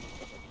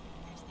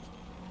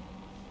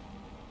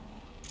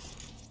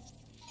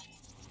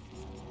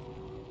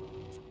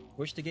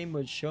 Wish the game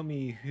would show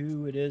me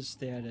who it is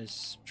that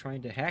is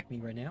trying to hack me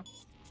right now.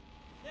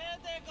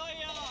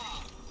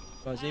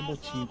 I was able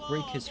to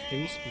break his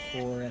face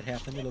before that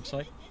happened, it looks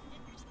like.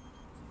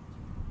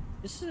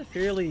 This is a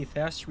fairly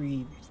fast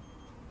recharging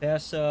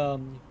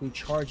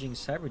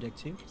cyber deck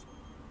too.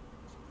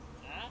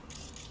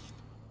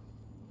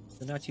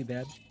 So not too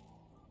bad.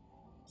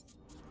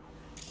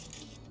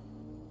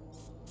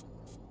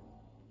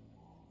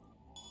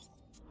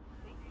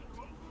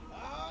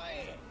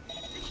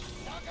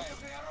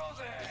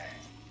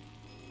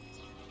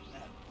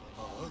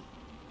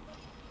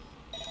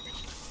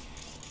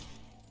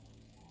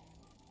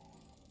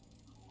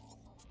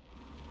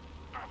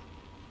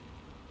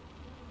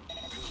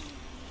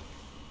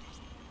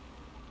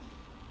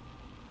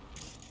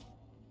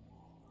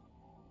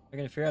 I'm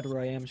gonna figure out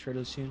where I am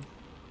fairly soon,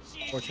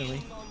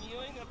 fortunately.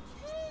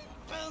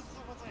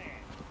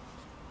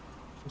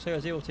 Looks like I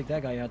was able to take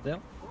that guy out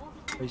though,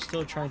 but he's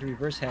still trying to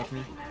reverse hack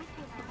me.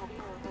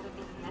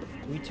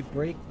 We need to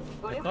break.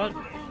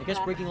 I guess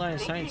breaking line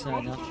of sight is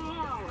not enough.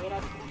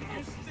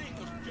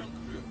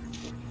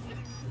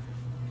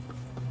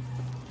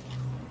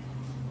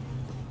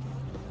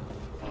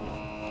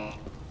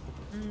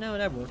 No,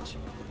 that worked.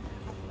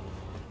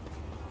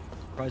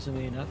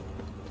 Surprisingly enough.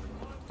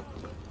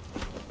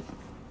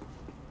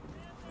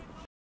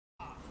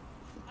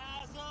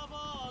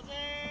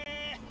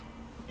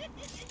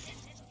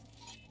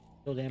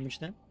 Still damage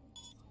them.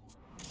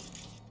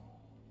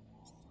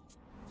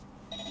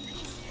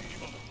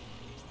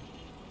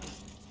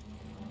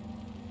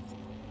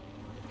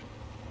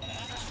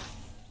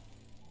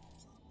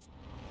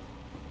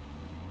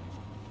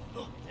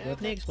 Do you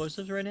have any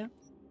explosives right now?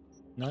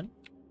 None?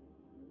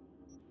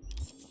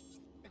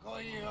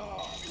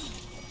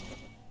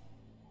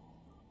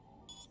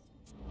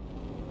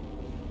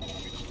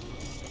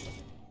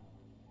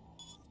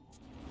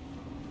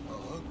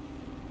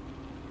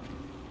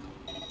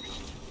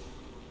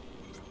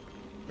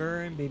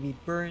 Burn, baby,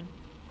 burn.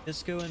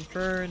 Disco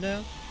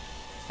Inferno.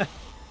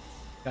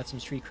 Got some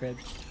street cred.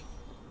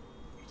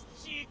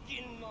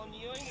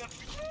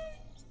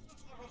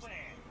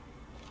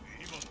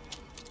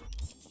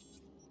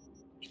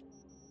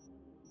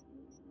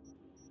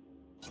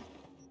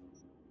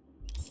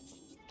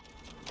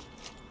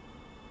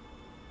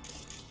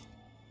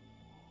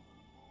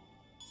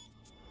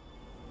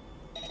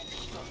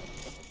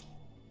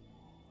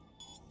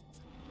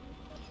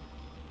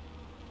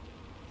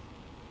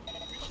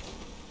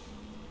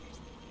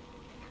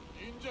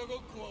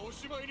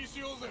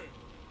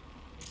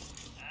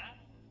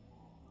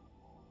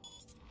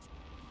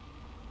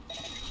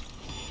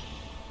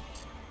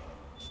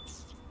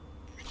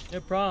 No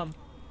problem.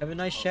 Have a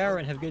nice shower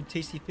and have good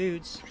tasty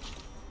foods.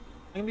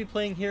 I'm gonna be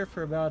playing here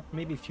for about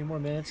maybe a few more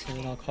minutes and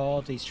then I'll call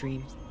it a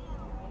stream.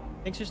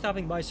 Thanks for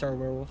stopping by, Star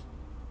Werewolf.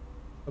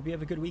 Hope you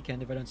have a good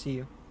weekend if I don't see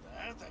you.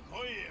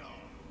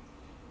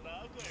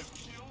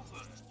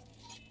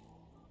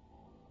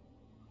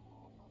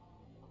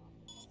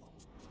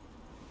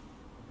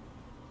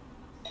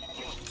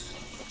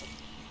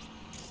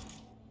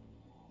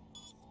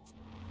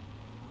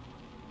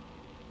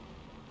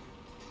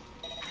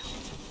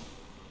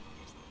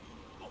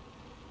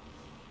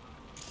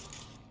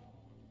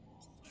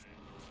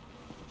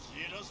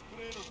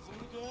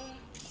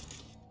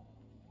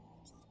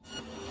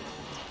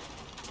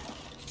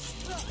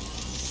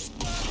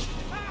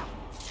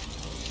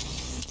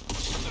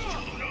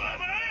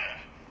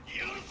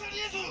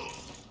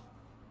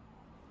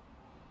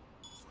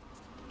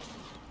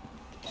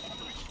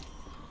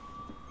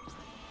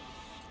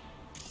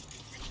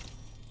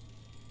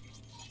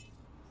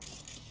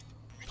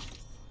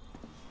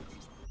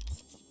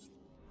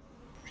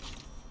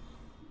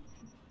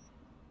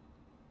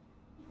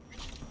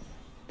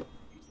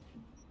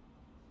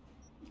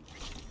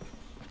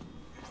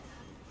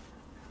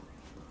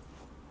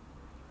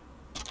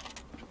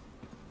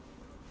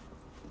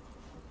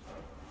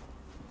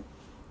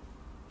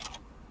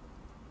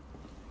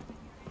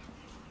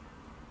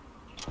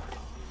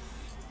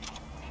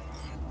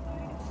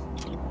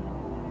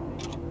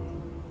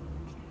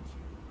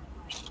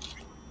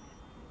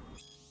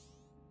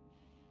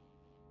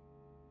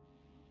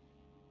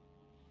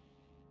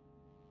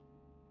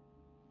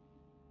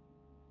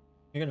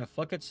 You're gonna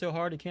fuck it so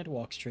hard you can't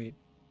walk straight.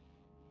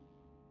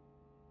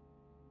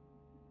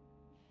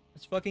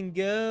 Let's fucking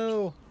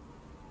go!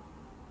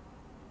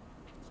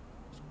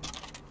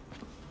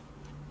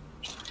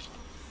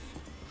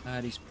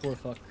 Ah, these poor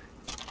fuck.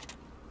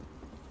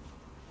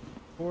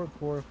 Poor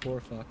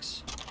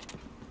fucks.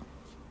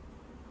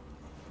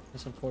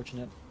 That's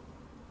unfortunate.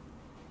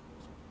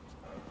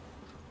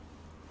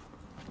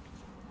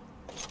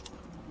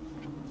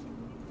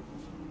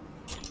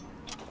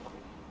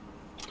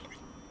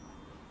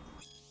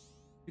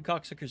 Two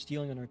cocksuckers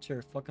stealing on our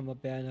turf. Fuck them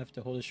up bad enough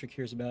to hold district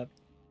cares about.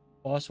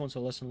 Boss wants a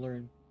lesson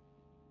learned.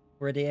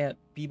 Where are they at?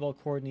 B-ball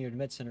coordinator,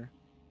 med center.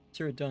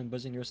 Tear it done.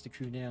 Buzzing the rest of the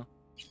crew now.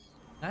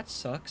 That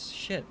sucks.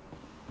 Shit.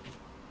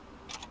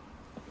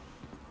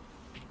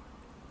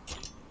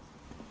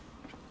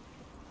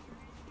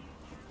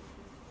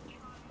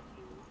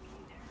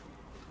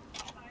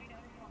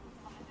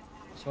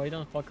 So I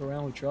don't fuck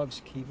around with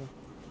drugs, Keeble.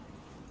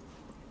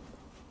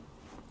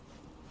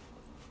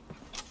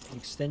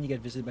 Extend, you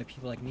get visited by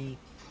people like me.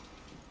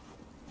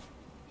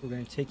 We're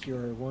gonna take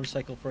your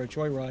motorcycle for a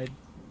joyride.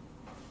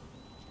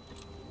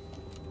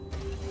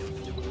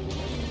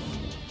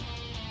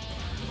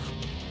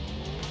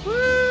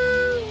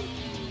 Woo!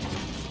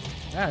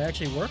 Yeah, it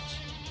actually worked.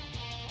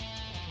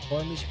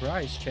 Pleasantly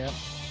surprised, chap.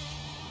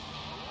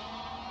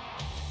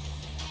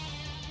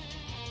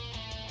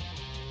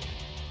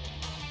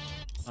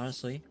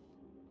 Honestly.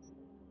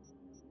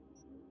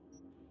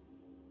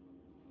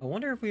 I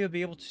wonder if we would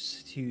be able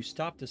to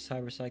stop this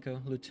cyber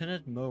psycho.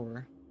 Lieutenant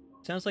Mower.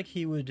 Sounds like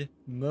he would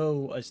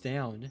mow us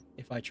down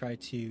if I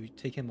tried to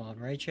take him on,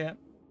 right, chap?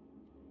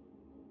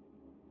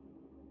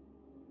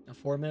 Now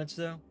 4 minutes,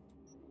 though?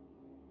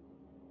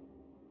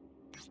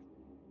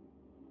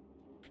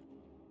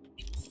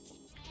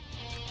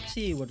 Let's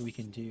see what we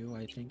can do,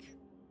 I think.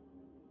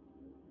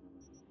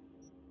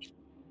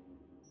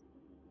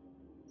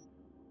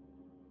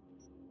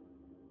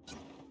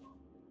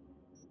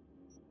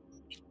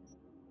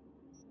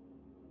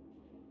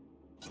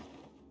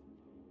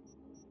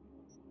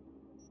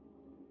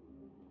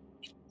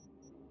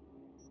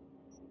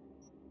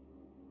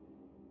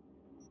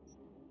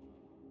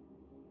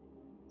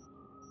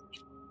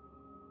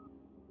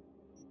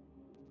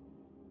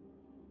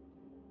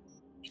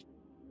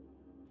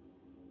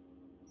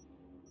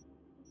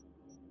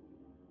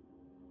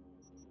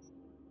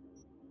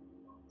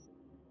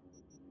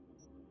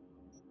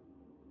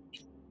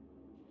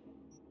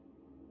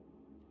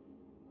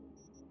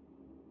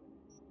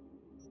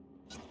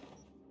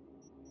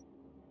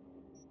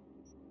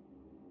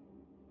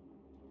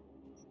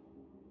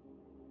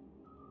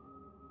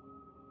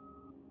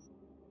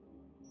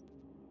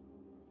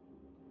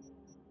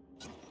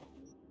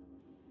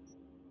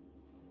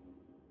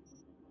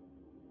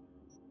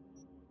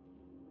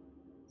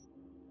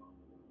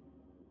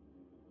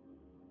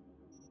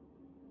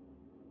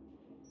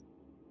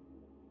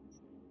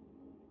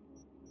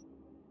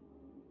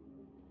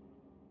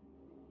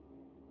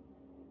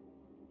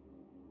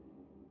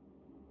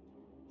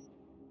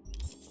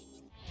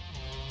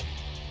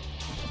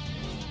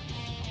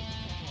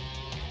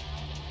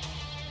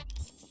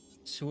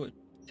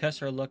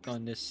 test our luck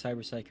on this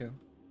cyber psycho.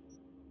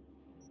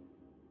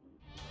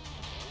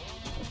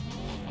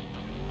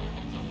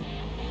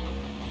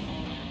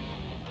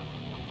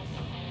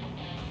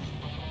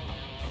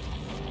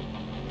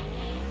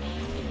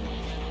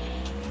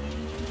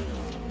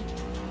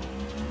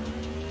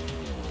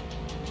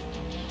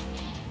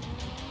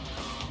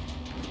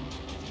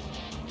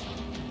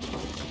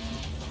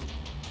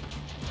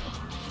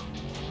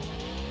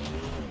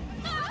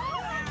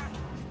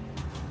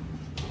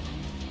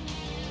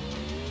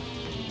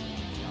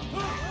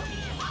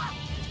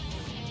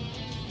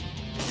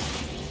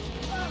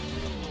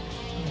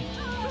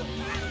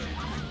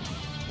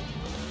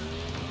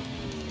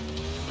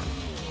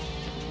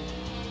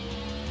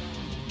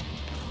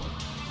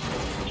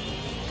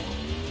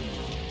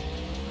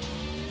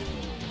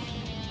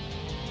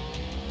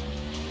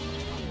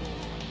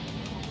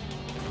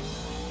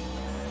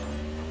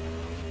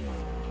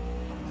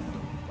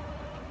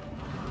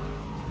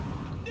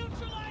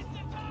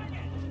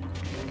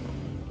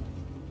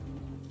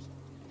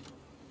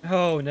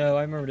 Oh no,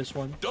 I remember this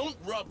one. Don't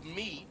rub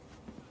me.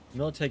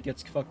 Militech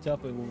gets fucked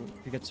up and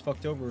he gets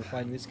fucked over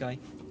fighting this guy.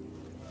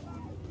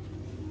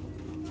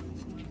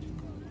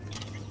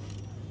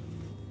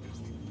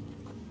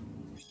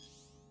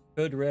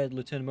 Code red,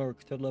 Lieutenant Moore,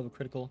 third level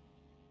critical.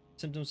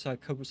 Symptoms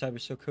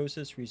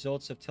cyberpsychosis,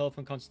 results of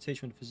telephone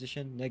consultation with a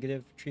physician,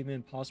 negative, treatment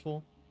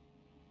impossible.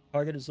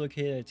 Target is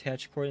located at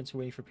attached coordinates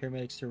waiting for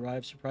paramedics to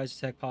arrive, surprise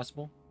attack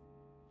possible.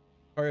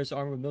 Target is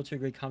armed with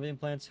military-grade combat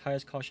implants,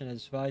 highest caution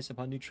as advised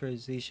upon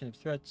neutralization of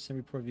threats and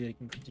report via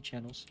encrypted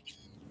channels.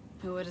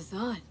 Who would have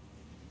thought?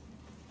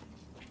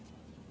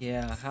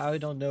 Yeah, I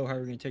don't know how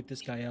we're gonna take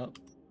this guy out.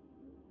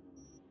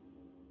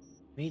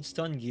 We need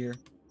stun gear.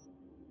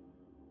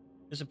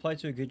 Just apply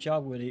to a good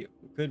job with a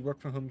good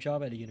work-from-home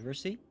job at a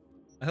university.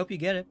 I hope you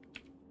get it.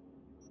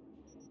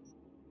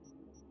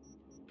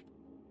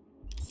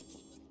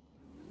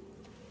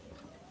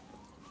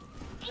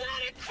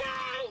 Let it go!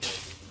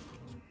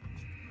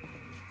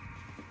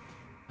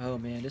 Oh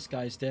man, this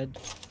guy's dead.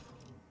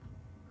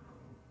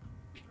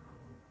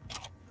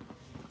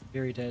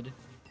 Very dead.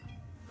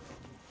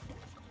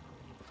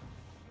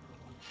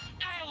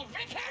 I'll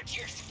rip out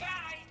your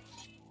spine!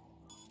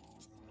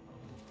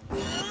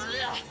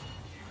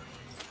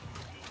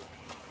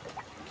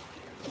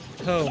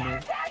 Oh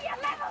man.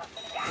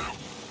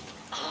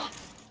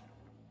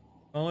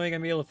 Only way I'm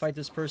gonna be able to fight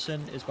this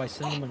person is by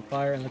setting them on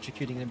fire and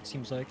electrocuting them, it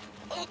seems like.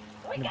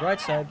 On the bright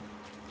side,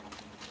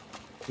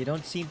 they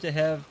don't seem to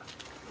have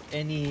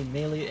any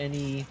melee,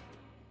 any...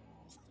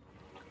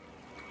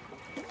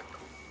 Can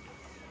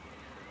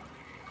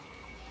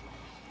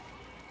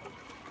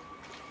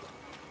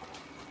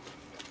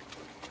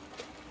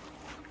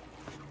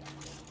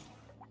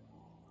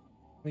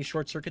we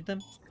short circuit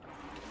them?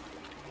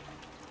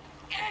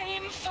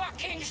 Aim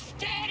fucking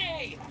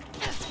steady!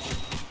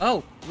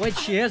 Oh, wait,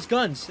 she has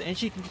guns and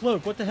she can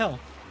cloak. What the hell?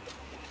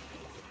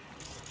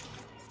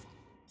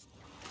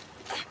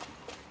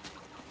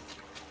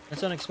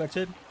 That's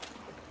unexpected.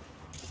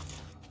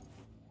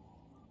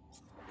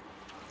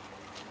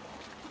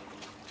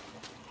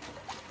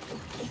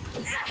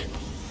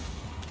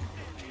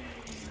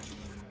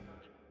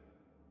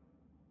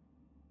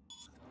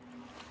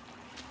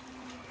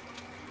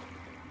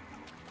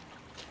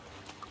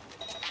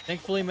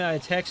 Thankfully, my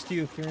attacks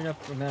do a fair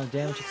enough amount of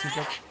damage, it seems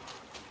like.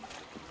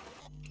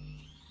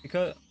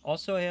 Because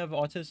also I have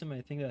autism,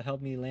 I think that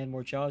helped me land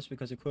more jobs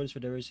because of quotas for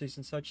diversity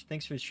and such.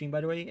 Thanks for the stream, by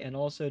the way, and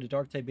also the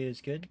dark type beta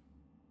is good.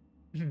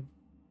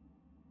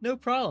 No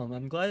problem.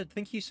 I'm glad.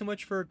 Thank you so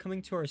much for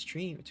coming to our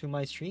stream, to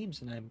my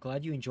streams, and I'm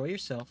glad you enjoy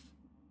yourself.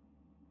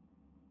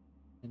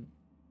 And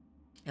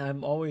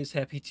I'm always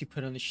happy to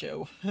put on the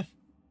show.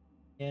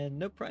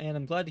 And and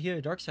I'm glad to hear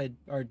the dark side,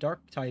 our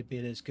dark type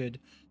beta is good.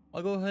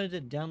 I'll go ahead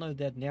and download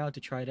that now to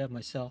try it out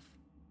myself.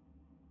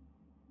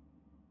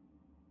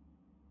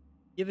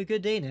 You have a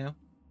good day now.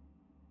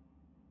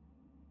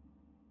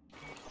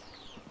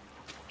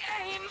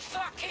 Aim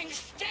fucking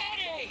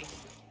steady!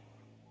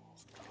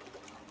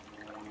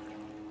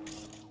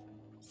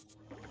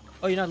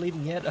 Oh, you're not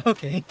leaving yet?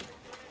 Okay.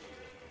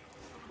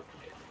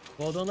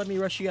 Well, don't let me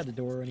rush you out the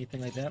door or anything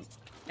like that.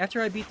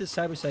 After I beat this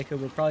Cyber Psycho,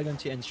 we're probably going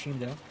to end stream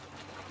though.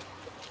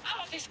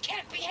 Oh, this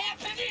can't be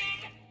happening!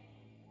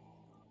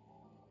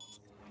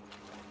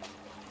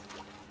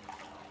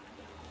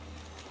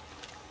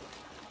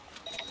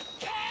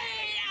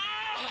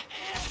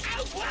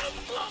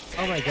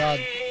 Oh my god.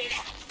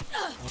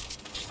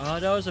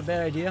 That was a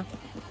bad idea.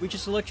 We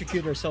just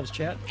electrocuted ourselves,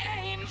 chat.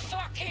 Aim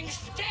fucking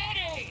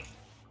steady!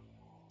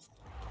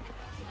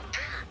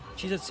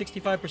 She's at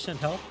 65%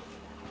 health.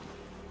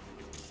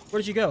 Where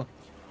did you go?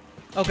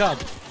 Oh god.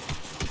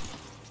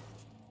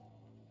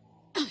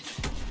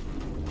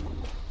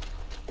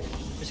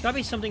 There's gotta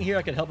be something here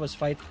that could help us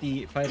fight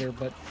the fighter,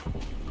 but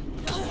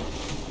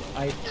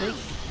I think...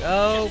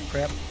 Oh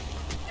crap.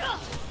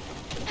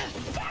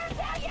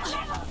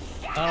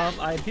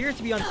 I appear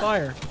to be on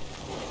fire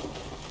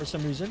for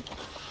some reason.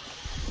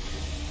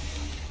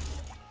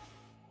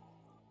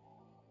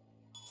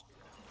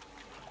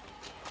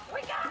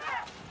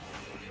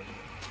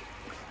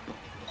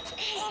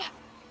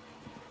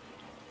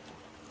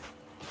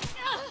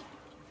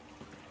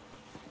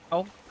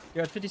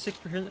 You're at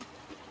 56%.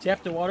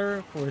 Tap the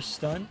water for a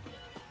stun.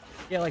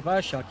 Yeah, like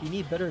Bioshock, you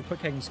need better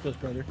quick hacking skills,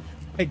 brother.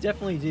 I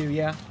definitely do,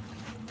 yeah.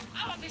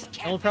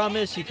 The only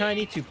problem is you kind of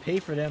need to pay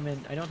for them,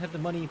 and I don't have the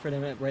money for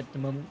them right at the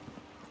moment.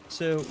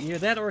 So, either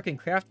that or I can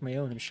craft my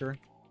own, I'm sure.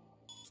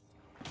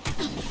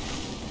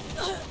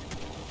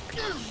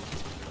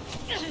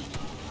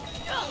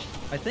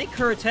 I think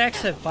her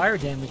attacks have fire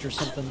damage or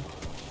something.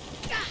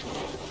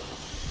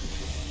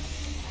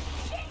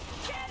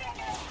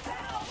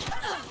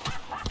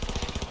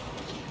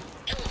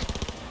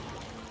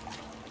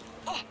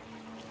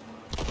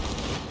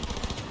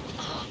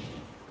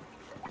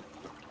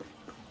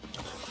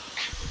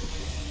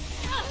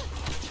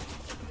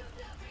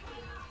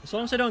 As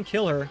long as I don't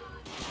kill her,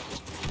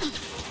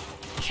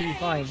 it should be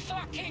fine.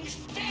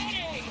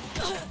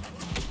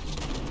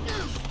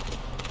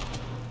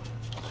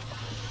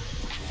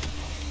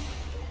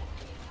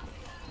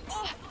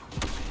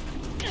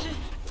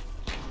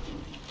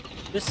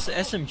 This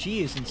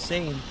SMG is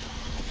insane.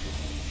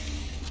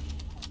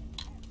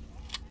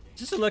 Is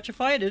this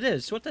electrified? It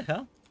is. What the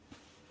hell?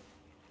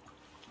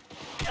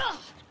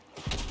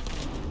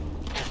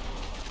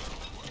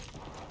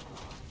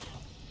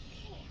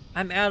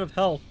 I'm out of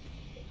health.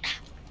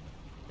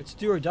 It's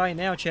do or die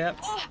now, chap.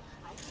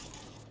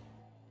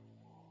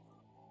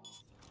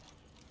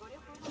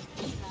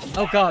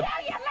 Oh god.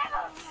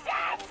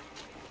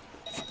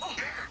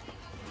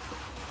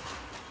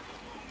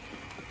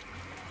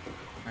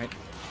 Alright.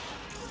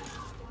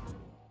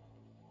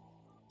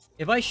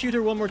 If I shoot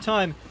her one more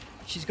time,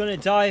 she's gonna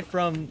die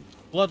from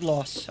blood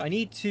loss. I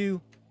need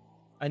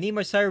my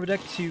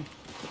cyberdeck to...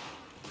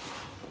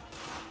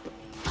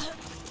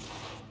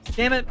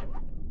 Damn it!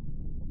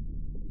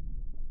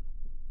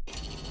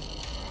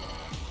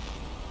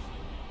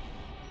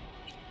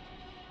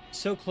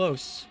 So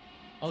close.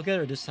 I'll get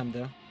her this time,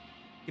 though.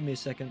 Give me a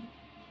second.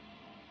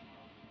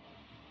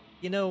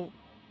 You know,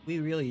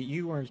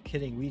 you weren't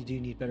kidding. We do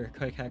need better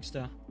quick hack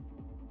stuff.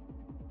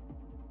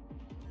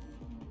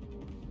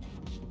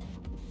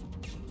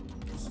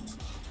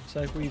 Looks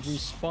like we've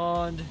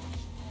respawned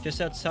just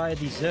outside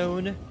the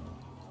zone.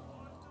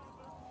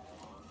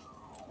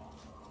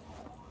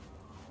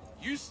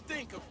 You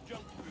stink of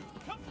junk food.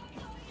 Come on.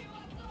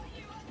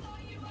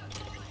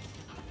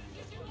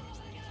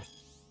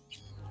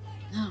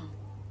 Oh,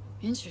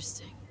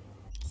 interesting.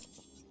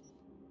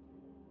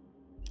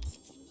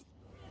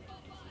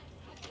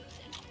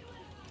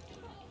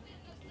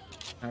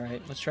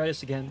 Alright, let's try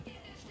this again.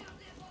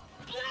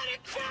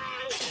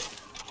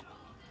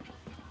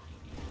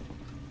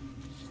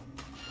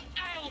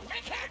 I'll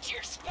rip out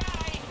your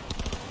spine.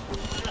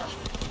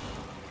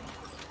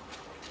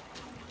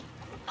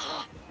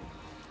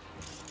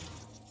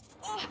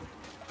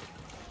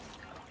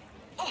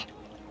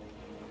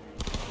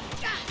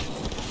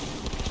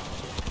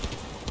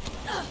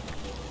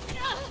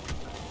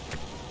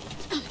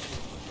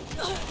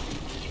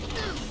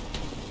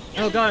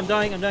 Oh god, I'm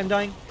dying, I'm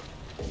dying.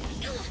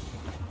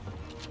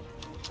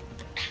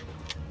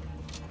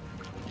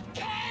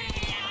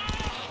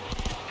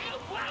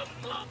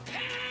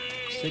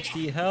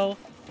 60 health.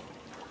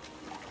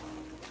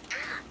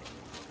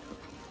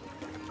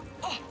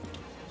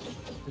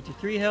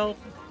 53 health.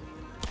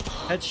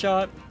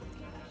 Headshot.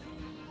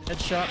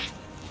 Headshot.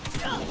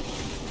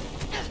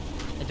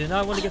 I do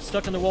not want to get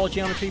stuck on the wall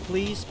geometry,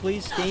 please.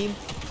 Please, game.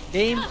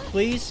 Game,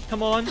 please,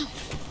 come on.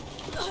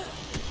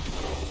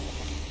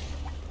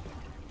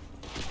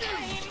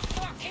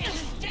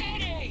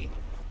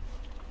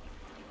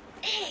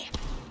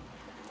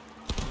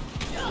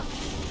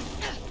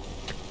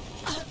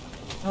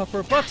 Oh,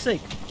 for fuck's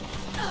sake!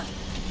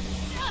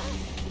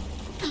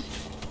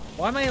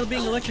 Why am I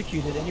being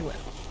electrocuted anyway?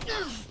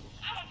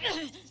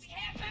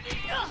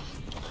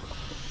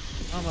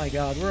 Oh my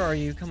god, where are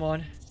you? Come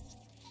on.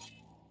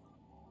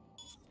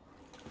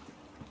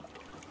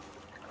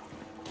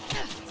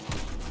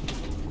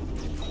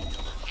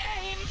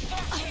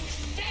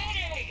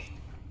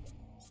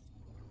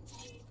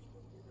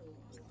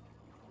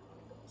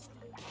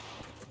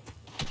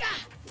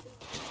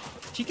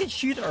 She can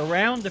shoot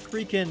around the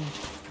freaking...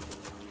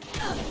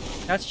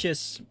 That's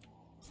just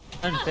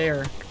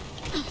unfair.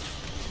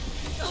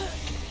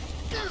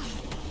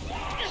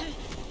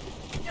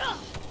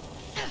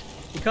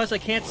 Because I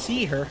can't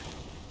see her.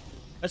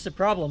 That's the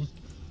problem.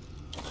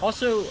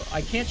 Also,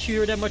 I can't shoot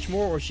her that much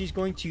more or she's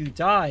going to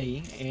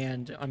die,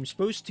 and I'm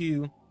supposed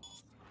to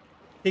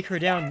take her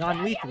down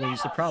non-lethally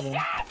is the problem.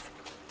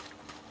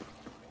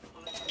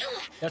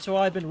 That's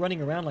why I've been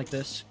running around like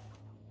this.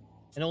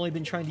 And only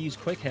been trying to use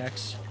quick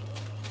hacks.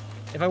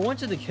 If I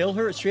wanted to kill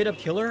her, straight up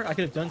kill her, I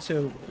could have done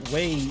so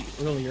way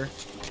earlier.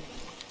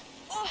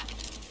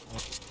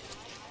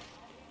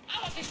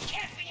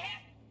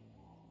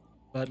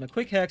 But my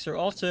quick hacks are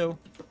also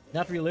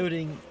not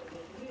reloading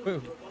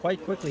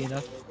quite quickly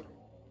enough.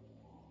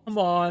 Come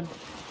on.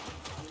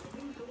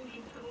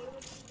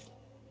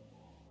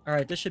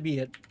 Alright, this should be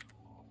it.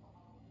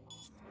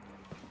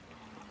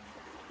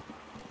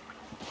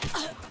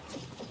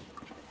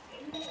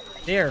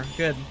 There,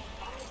 good.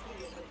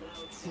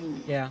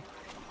 Yeah.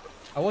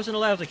 I wasn't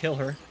allowed to kill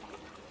her.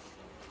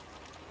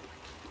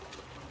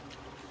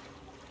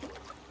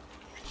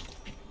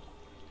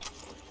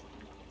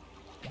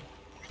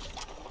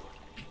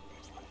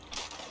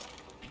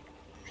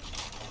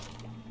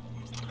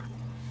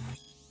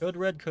 Code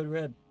red, code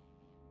red.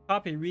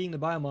 Copy, reading the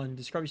biomon.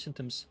 Describe your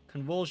symptoms.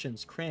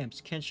 Convulsions,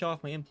 cramps, can't show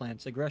off my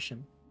implants,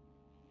 aggression.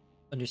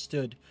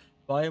 Understood.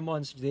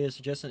 Biomon's data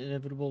suggests an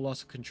inevitable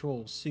loss of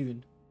control,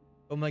 soon.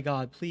 Oh my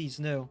god, please,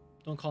 no.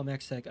 Don't call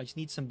MaxTech, I just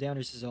need some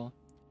downers is all.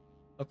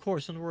 Of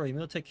course, don't worry,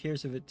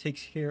 Militech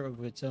takes care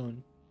of its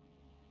own.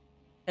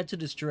 Head to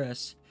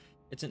distress.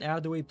 It's an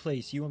out-of-the-way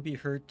place, you won't be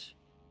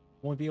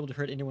able to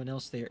hurt anyone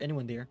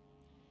there.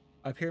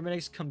 Our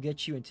paramedics come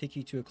get you and take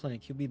you to a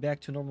clinic. You'll be back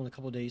to normal in a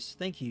couple of days.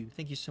 Thank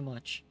you so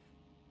much.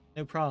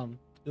 No problem.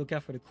 Look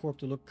out for the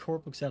corp,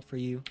 corp looks out for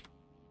you.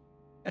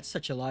 That's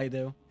such a lie,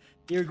 though.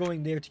 You're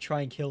going there to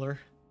try and kill her.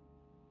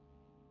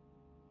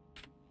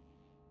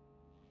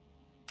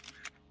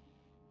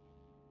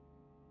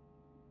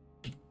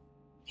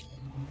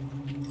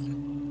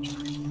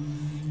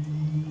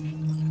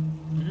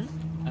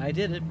 I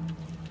did it.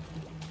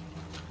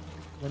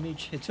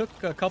 It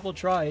took a couple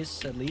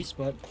tries, at least,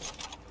 but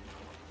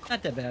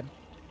not that bad.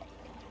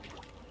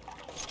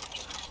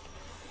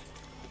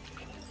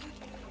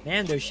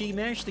 Man, though, she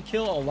managed to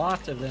kill a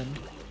lot of them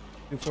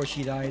before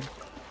she died.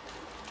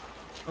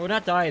 Or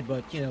not died,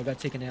 but, you know, got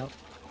taken out.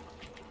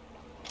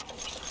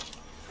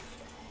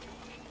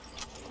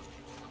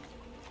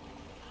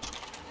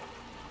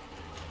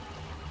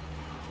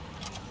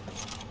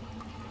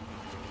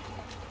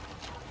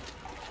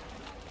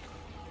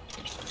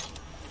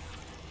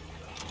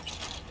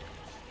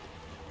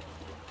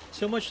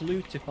 So much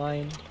loot to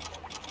find.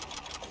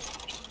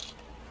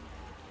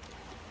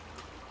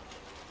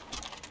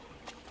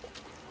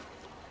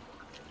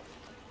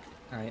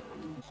 Alright.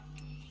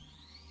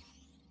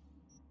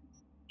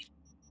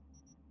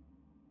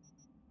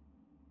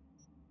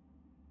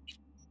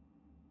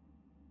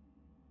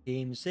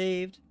 Game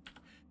saved.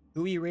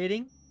 Who are you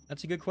rating?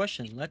 That's a good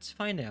question. Let's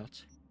find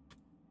out.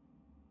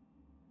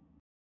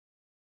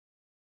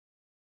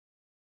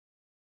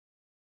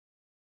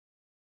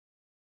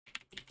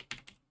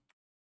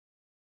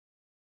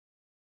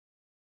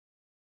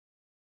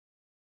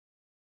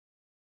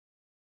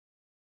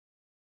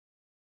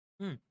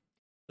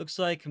 Looks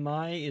like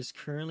Mai is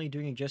currently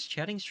doing a just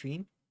chatting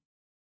stream.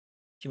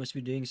 She must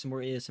be doing some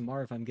more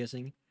ASMR if I'm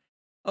guessing.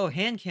 Oh,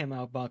 hand cam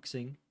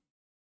outboxing.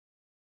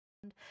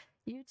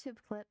 YouTube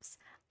clips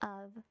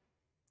of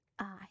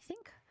I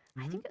think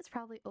it was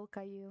probably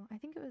Okayu. I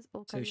think it was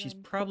Okayu. So she's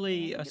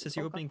probably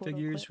assessing opening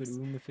figures with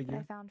Uma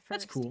figure.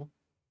 That's cool.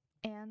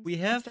 And we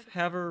have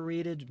her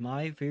rated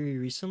Mai very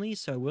recently,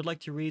 so I would like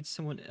to raid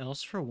someone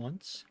else for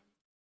once.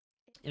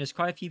 And there's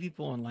quite a few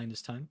people online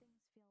this time.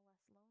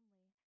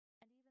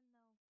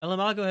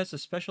 Elamago has a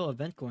special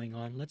event going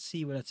on. Let's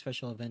see what that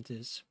special event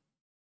is.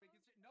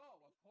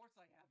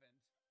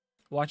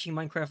 Watching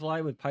Minecraft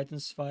Live with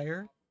Python's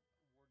Fire.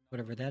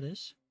 Whatever that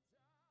is.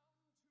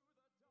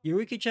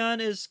 Eureka-chan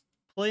is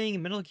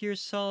playing Metal Gear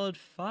Solid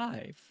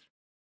 5.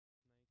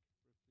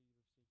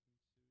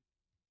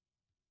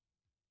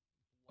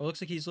 Well, looks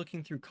like he's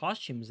looking through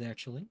costumes,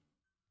 actually.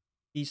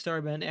 He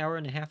started about an hour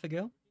and a half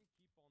ago.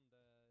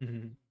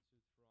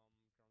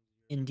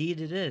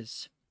 Indeed it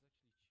is.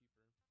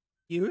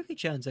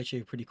 Eureka-chan's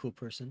actually a pretty cool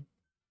person.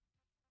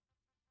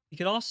 You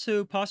could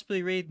also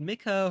possibly raid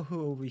Mika,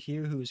 who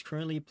is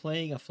currently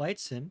playing a flight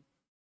sim.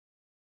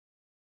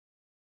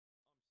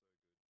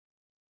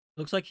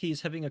 Looks like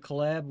he's having a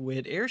collab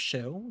with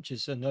Airshow, which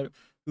is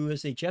who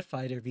is a jet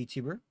fighter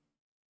VTuber.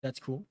 That's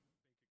cool.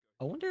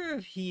 I wonder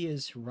if he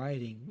is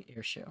riding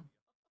Airshow.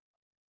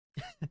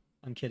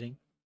 I'm kidding.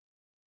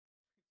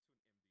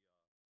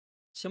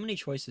 So many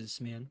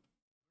choices, man.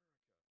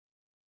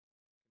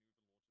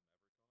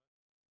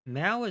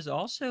 Mao is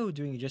also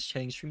doing a just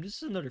chatting stream. This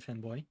is another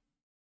fanboy.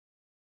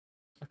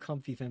 A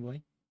comfy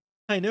fanboy.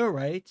 I know,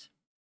 right?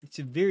 It's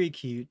very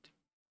cute.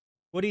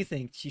 What do you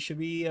think? Should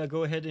we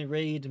go ahead and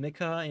raid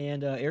Mika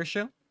and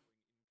Airshow?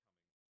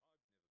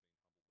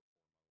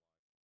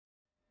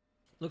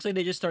 Looks like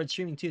they just started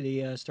streaming too.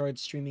 They started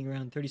streaming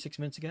around 36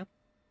 minutes ago.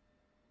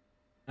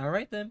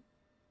 Alright then.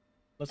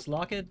 Let's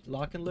lock and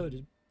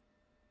loaded.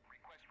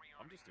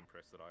 I'm just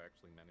impressed that I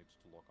actually managed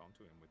to lock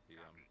onto him with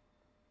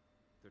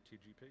the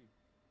TGP.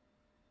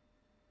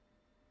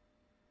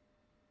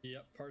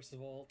 Yep,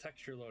 Parseval,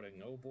 texture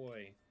loading, oh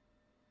boy.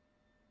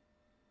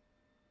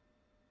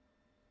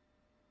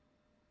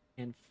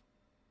 And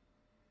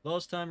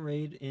last time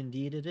raid,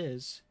 indeed it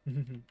is.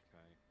 Okay.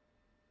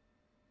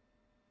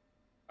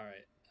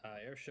 Alright,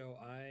 Airshow,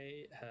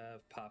 I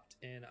have popped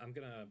in. I'm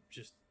gonna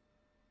just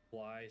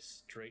fly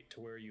straight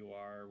to where you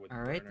are with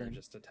Alright Burner then.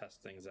 just to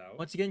test things out.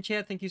 Once again,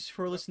 chat, thank you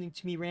for listening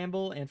to me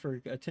ramble and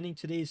for attending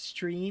today's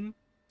stream.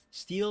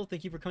 Steel,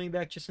 thank you for coming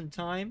back just in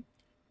time.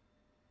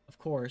 Of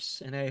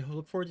course, and I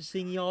look forward to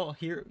seeing y'all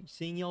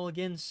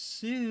again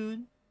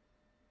soon.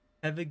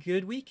 Have a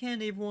good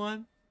weekend,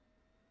 everyone.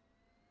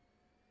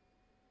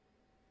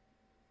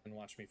 And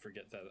watch me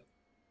forget to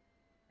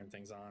turn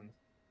things on.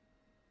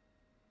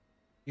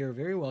 You're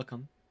very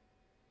welcome.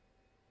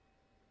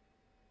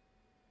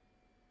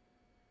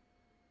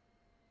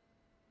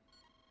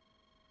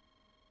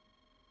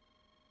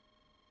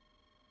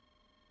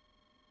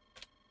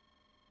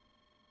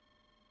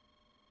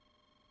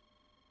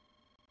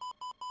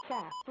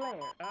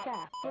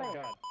 Oh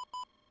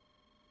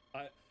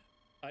god.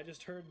 I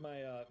just heard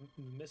my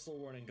missile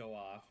warning go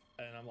off,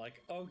 and I'm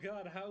like, oh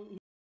god, how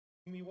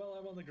me while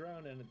I'm on the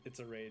ground, and it's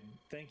a raid.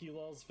 Thank you,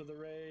 Lulz, for the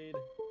raid.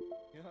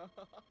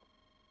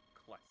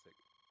 Classic.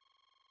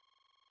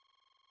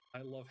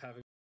 I love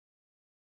having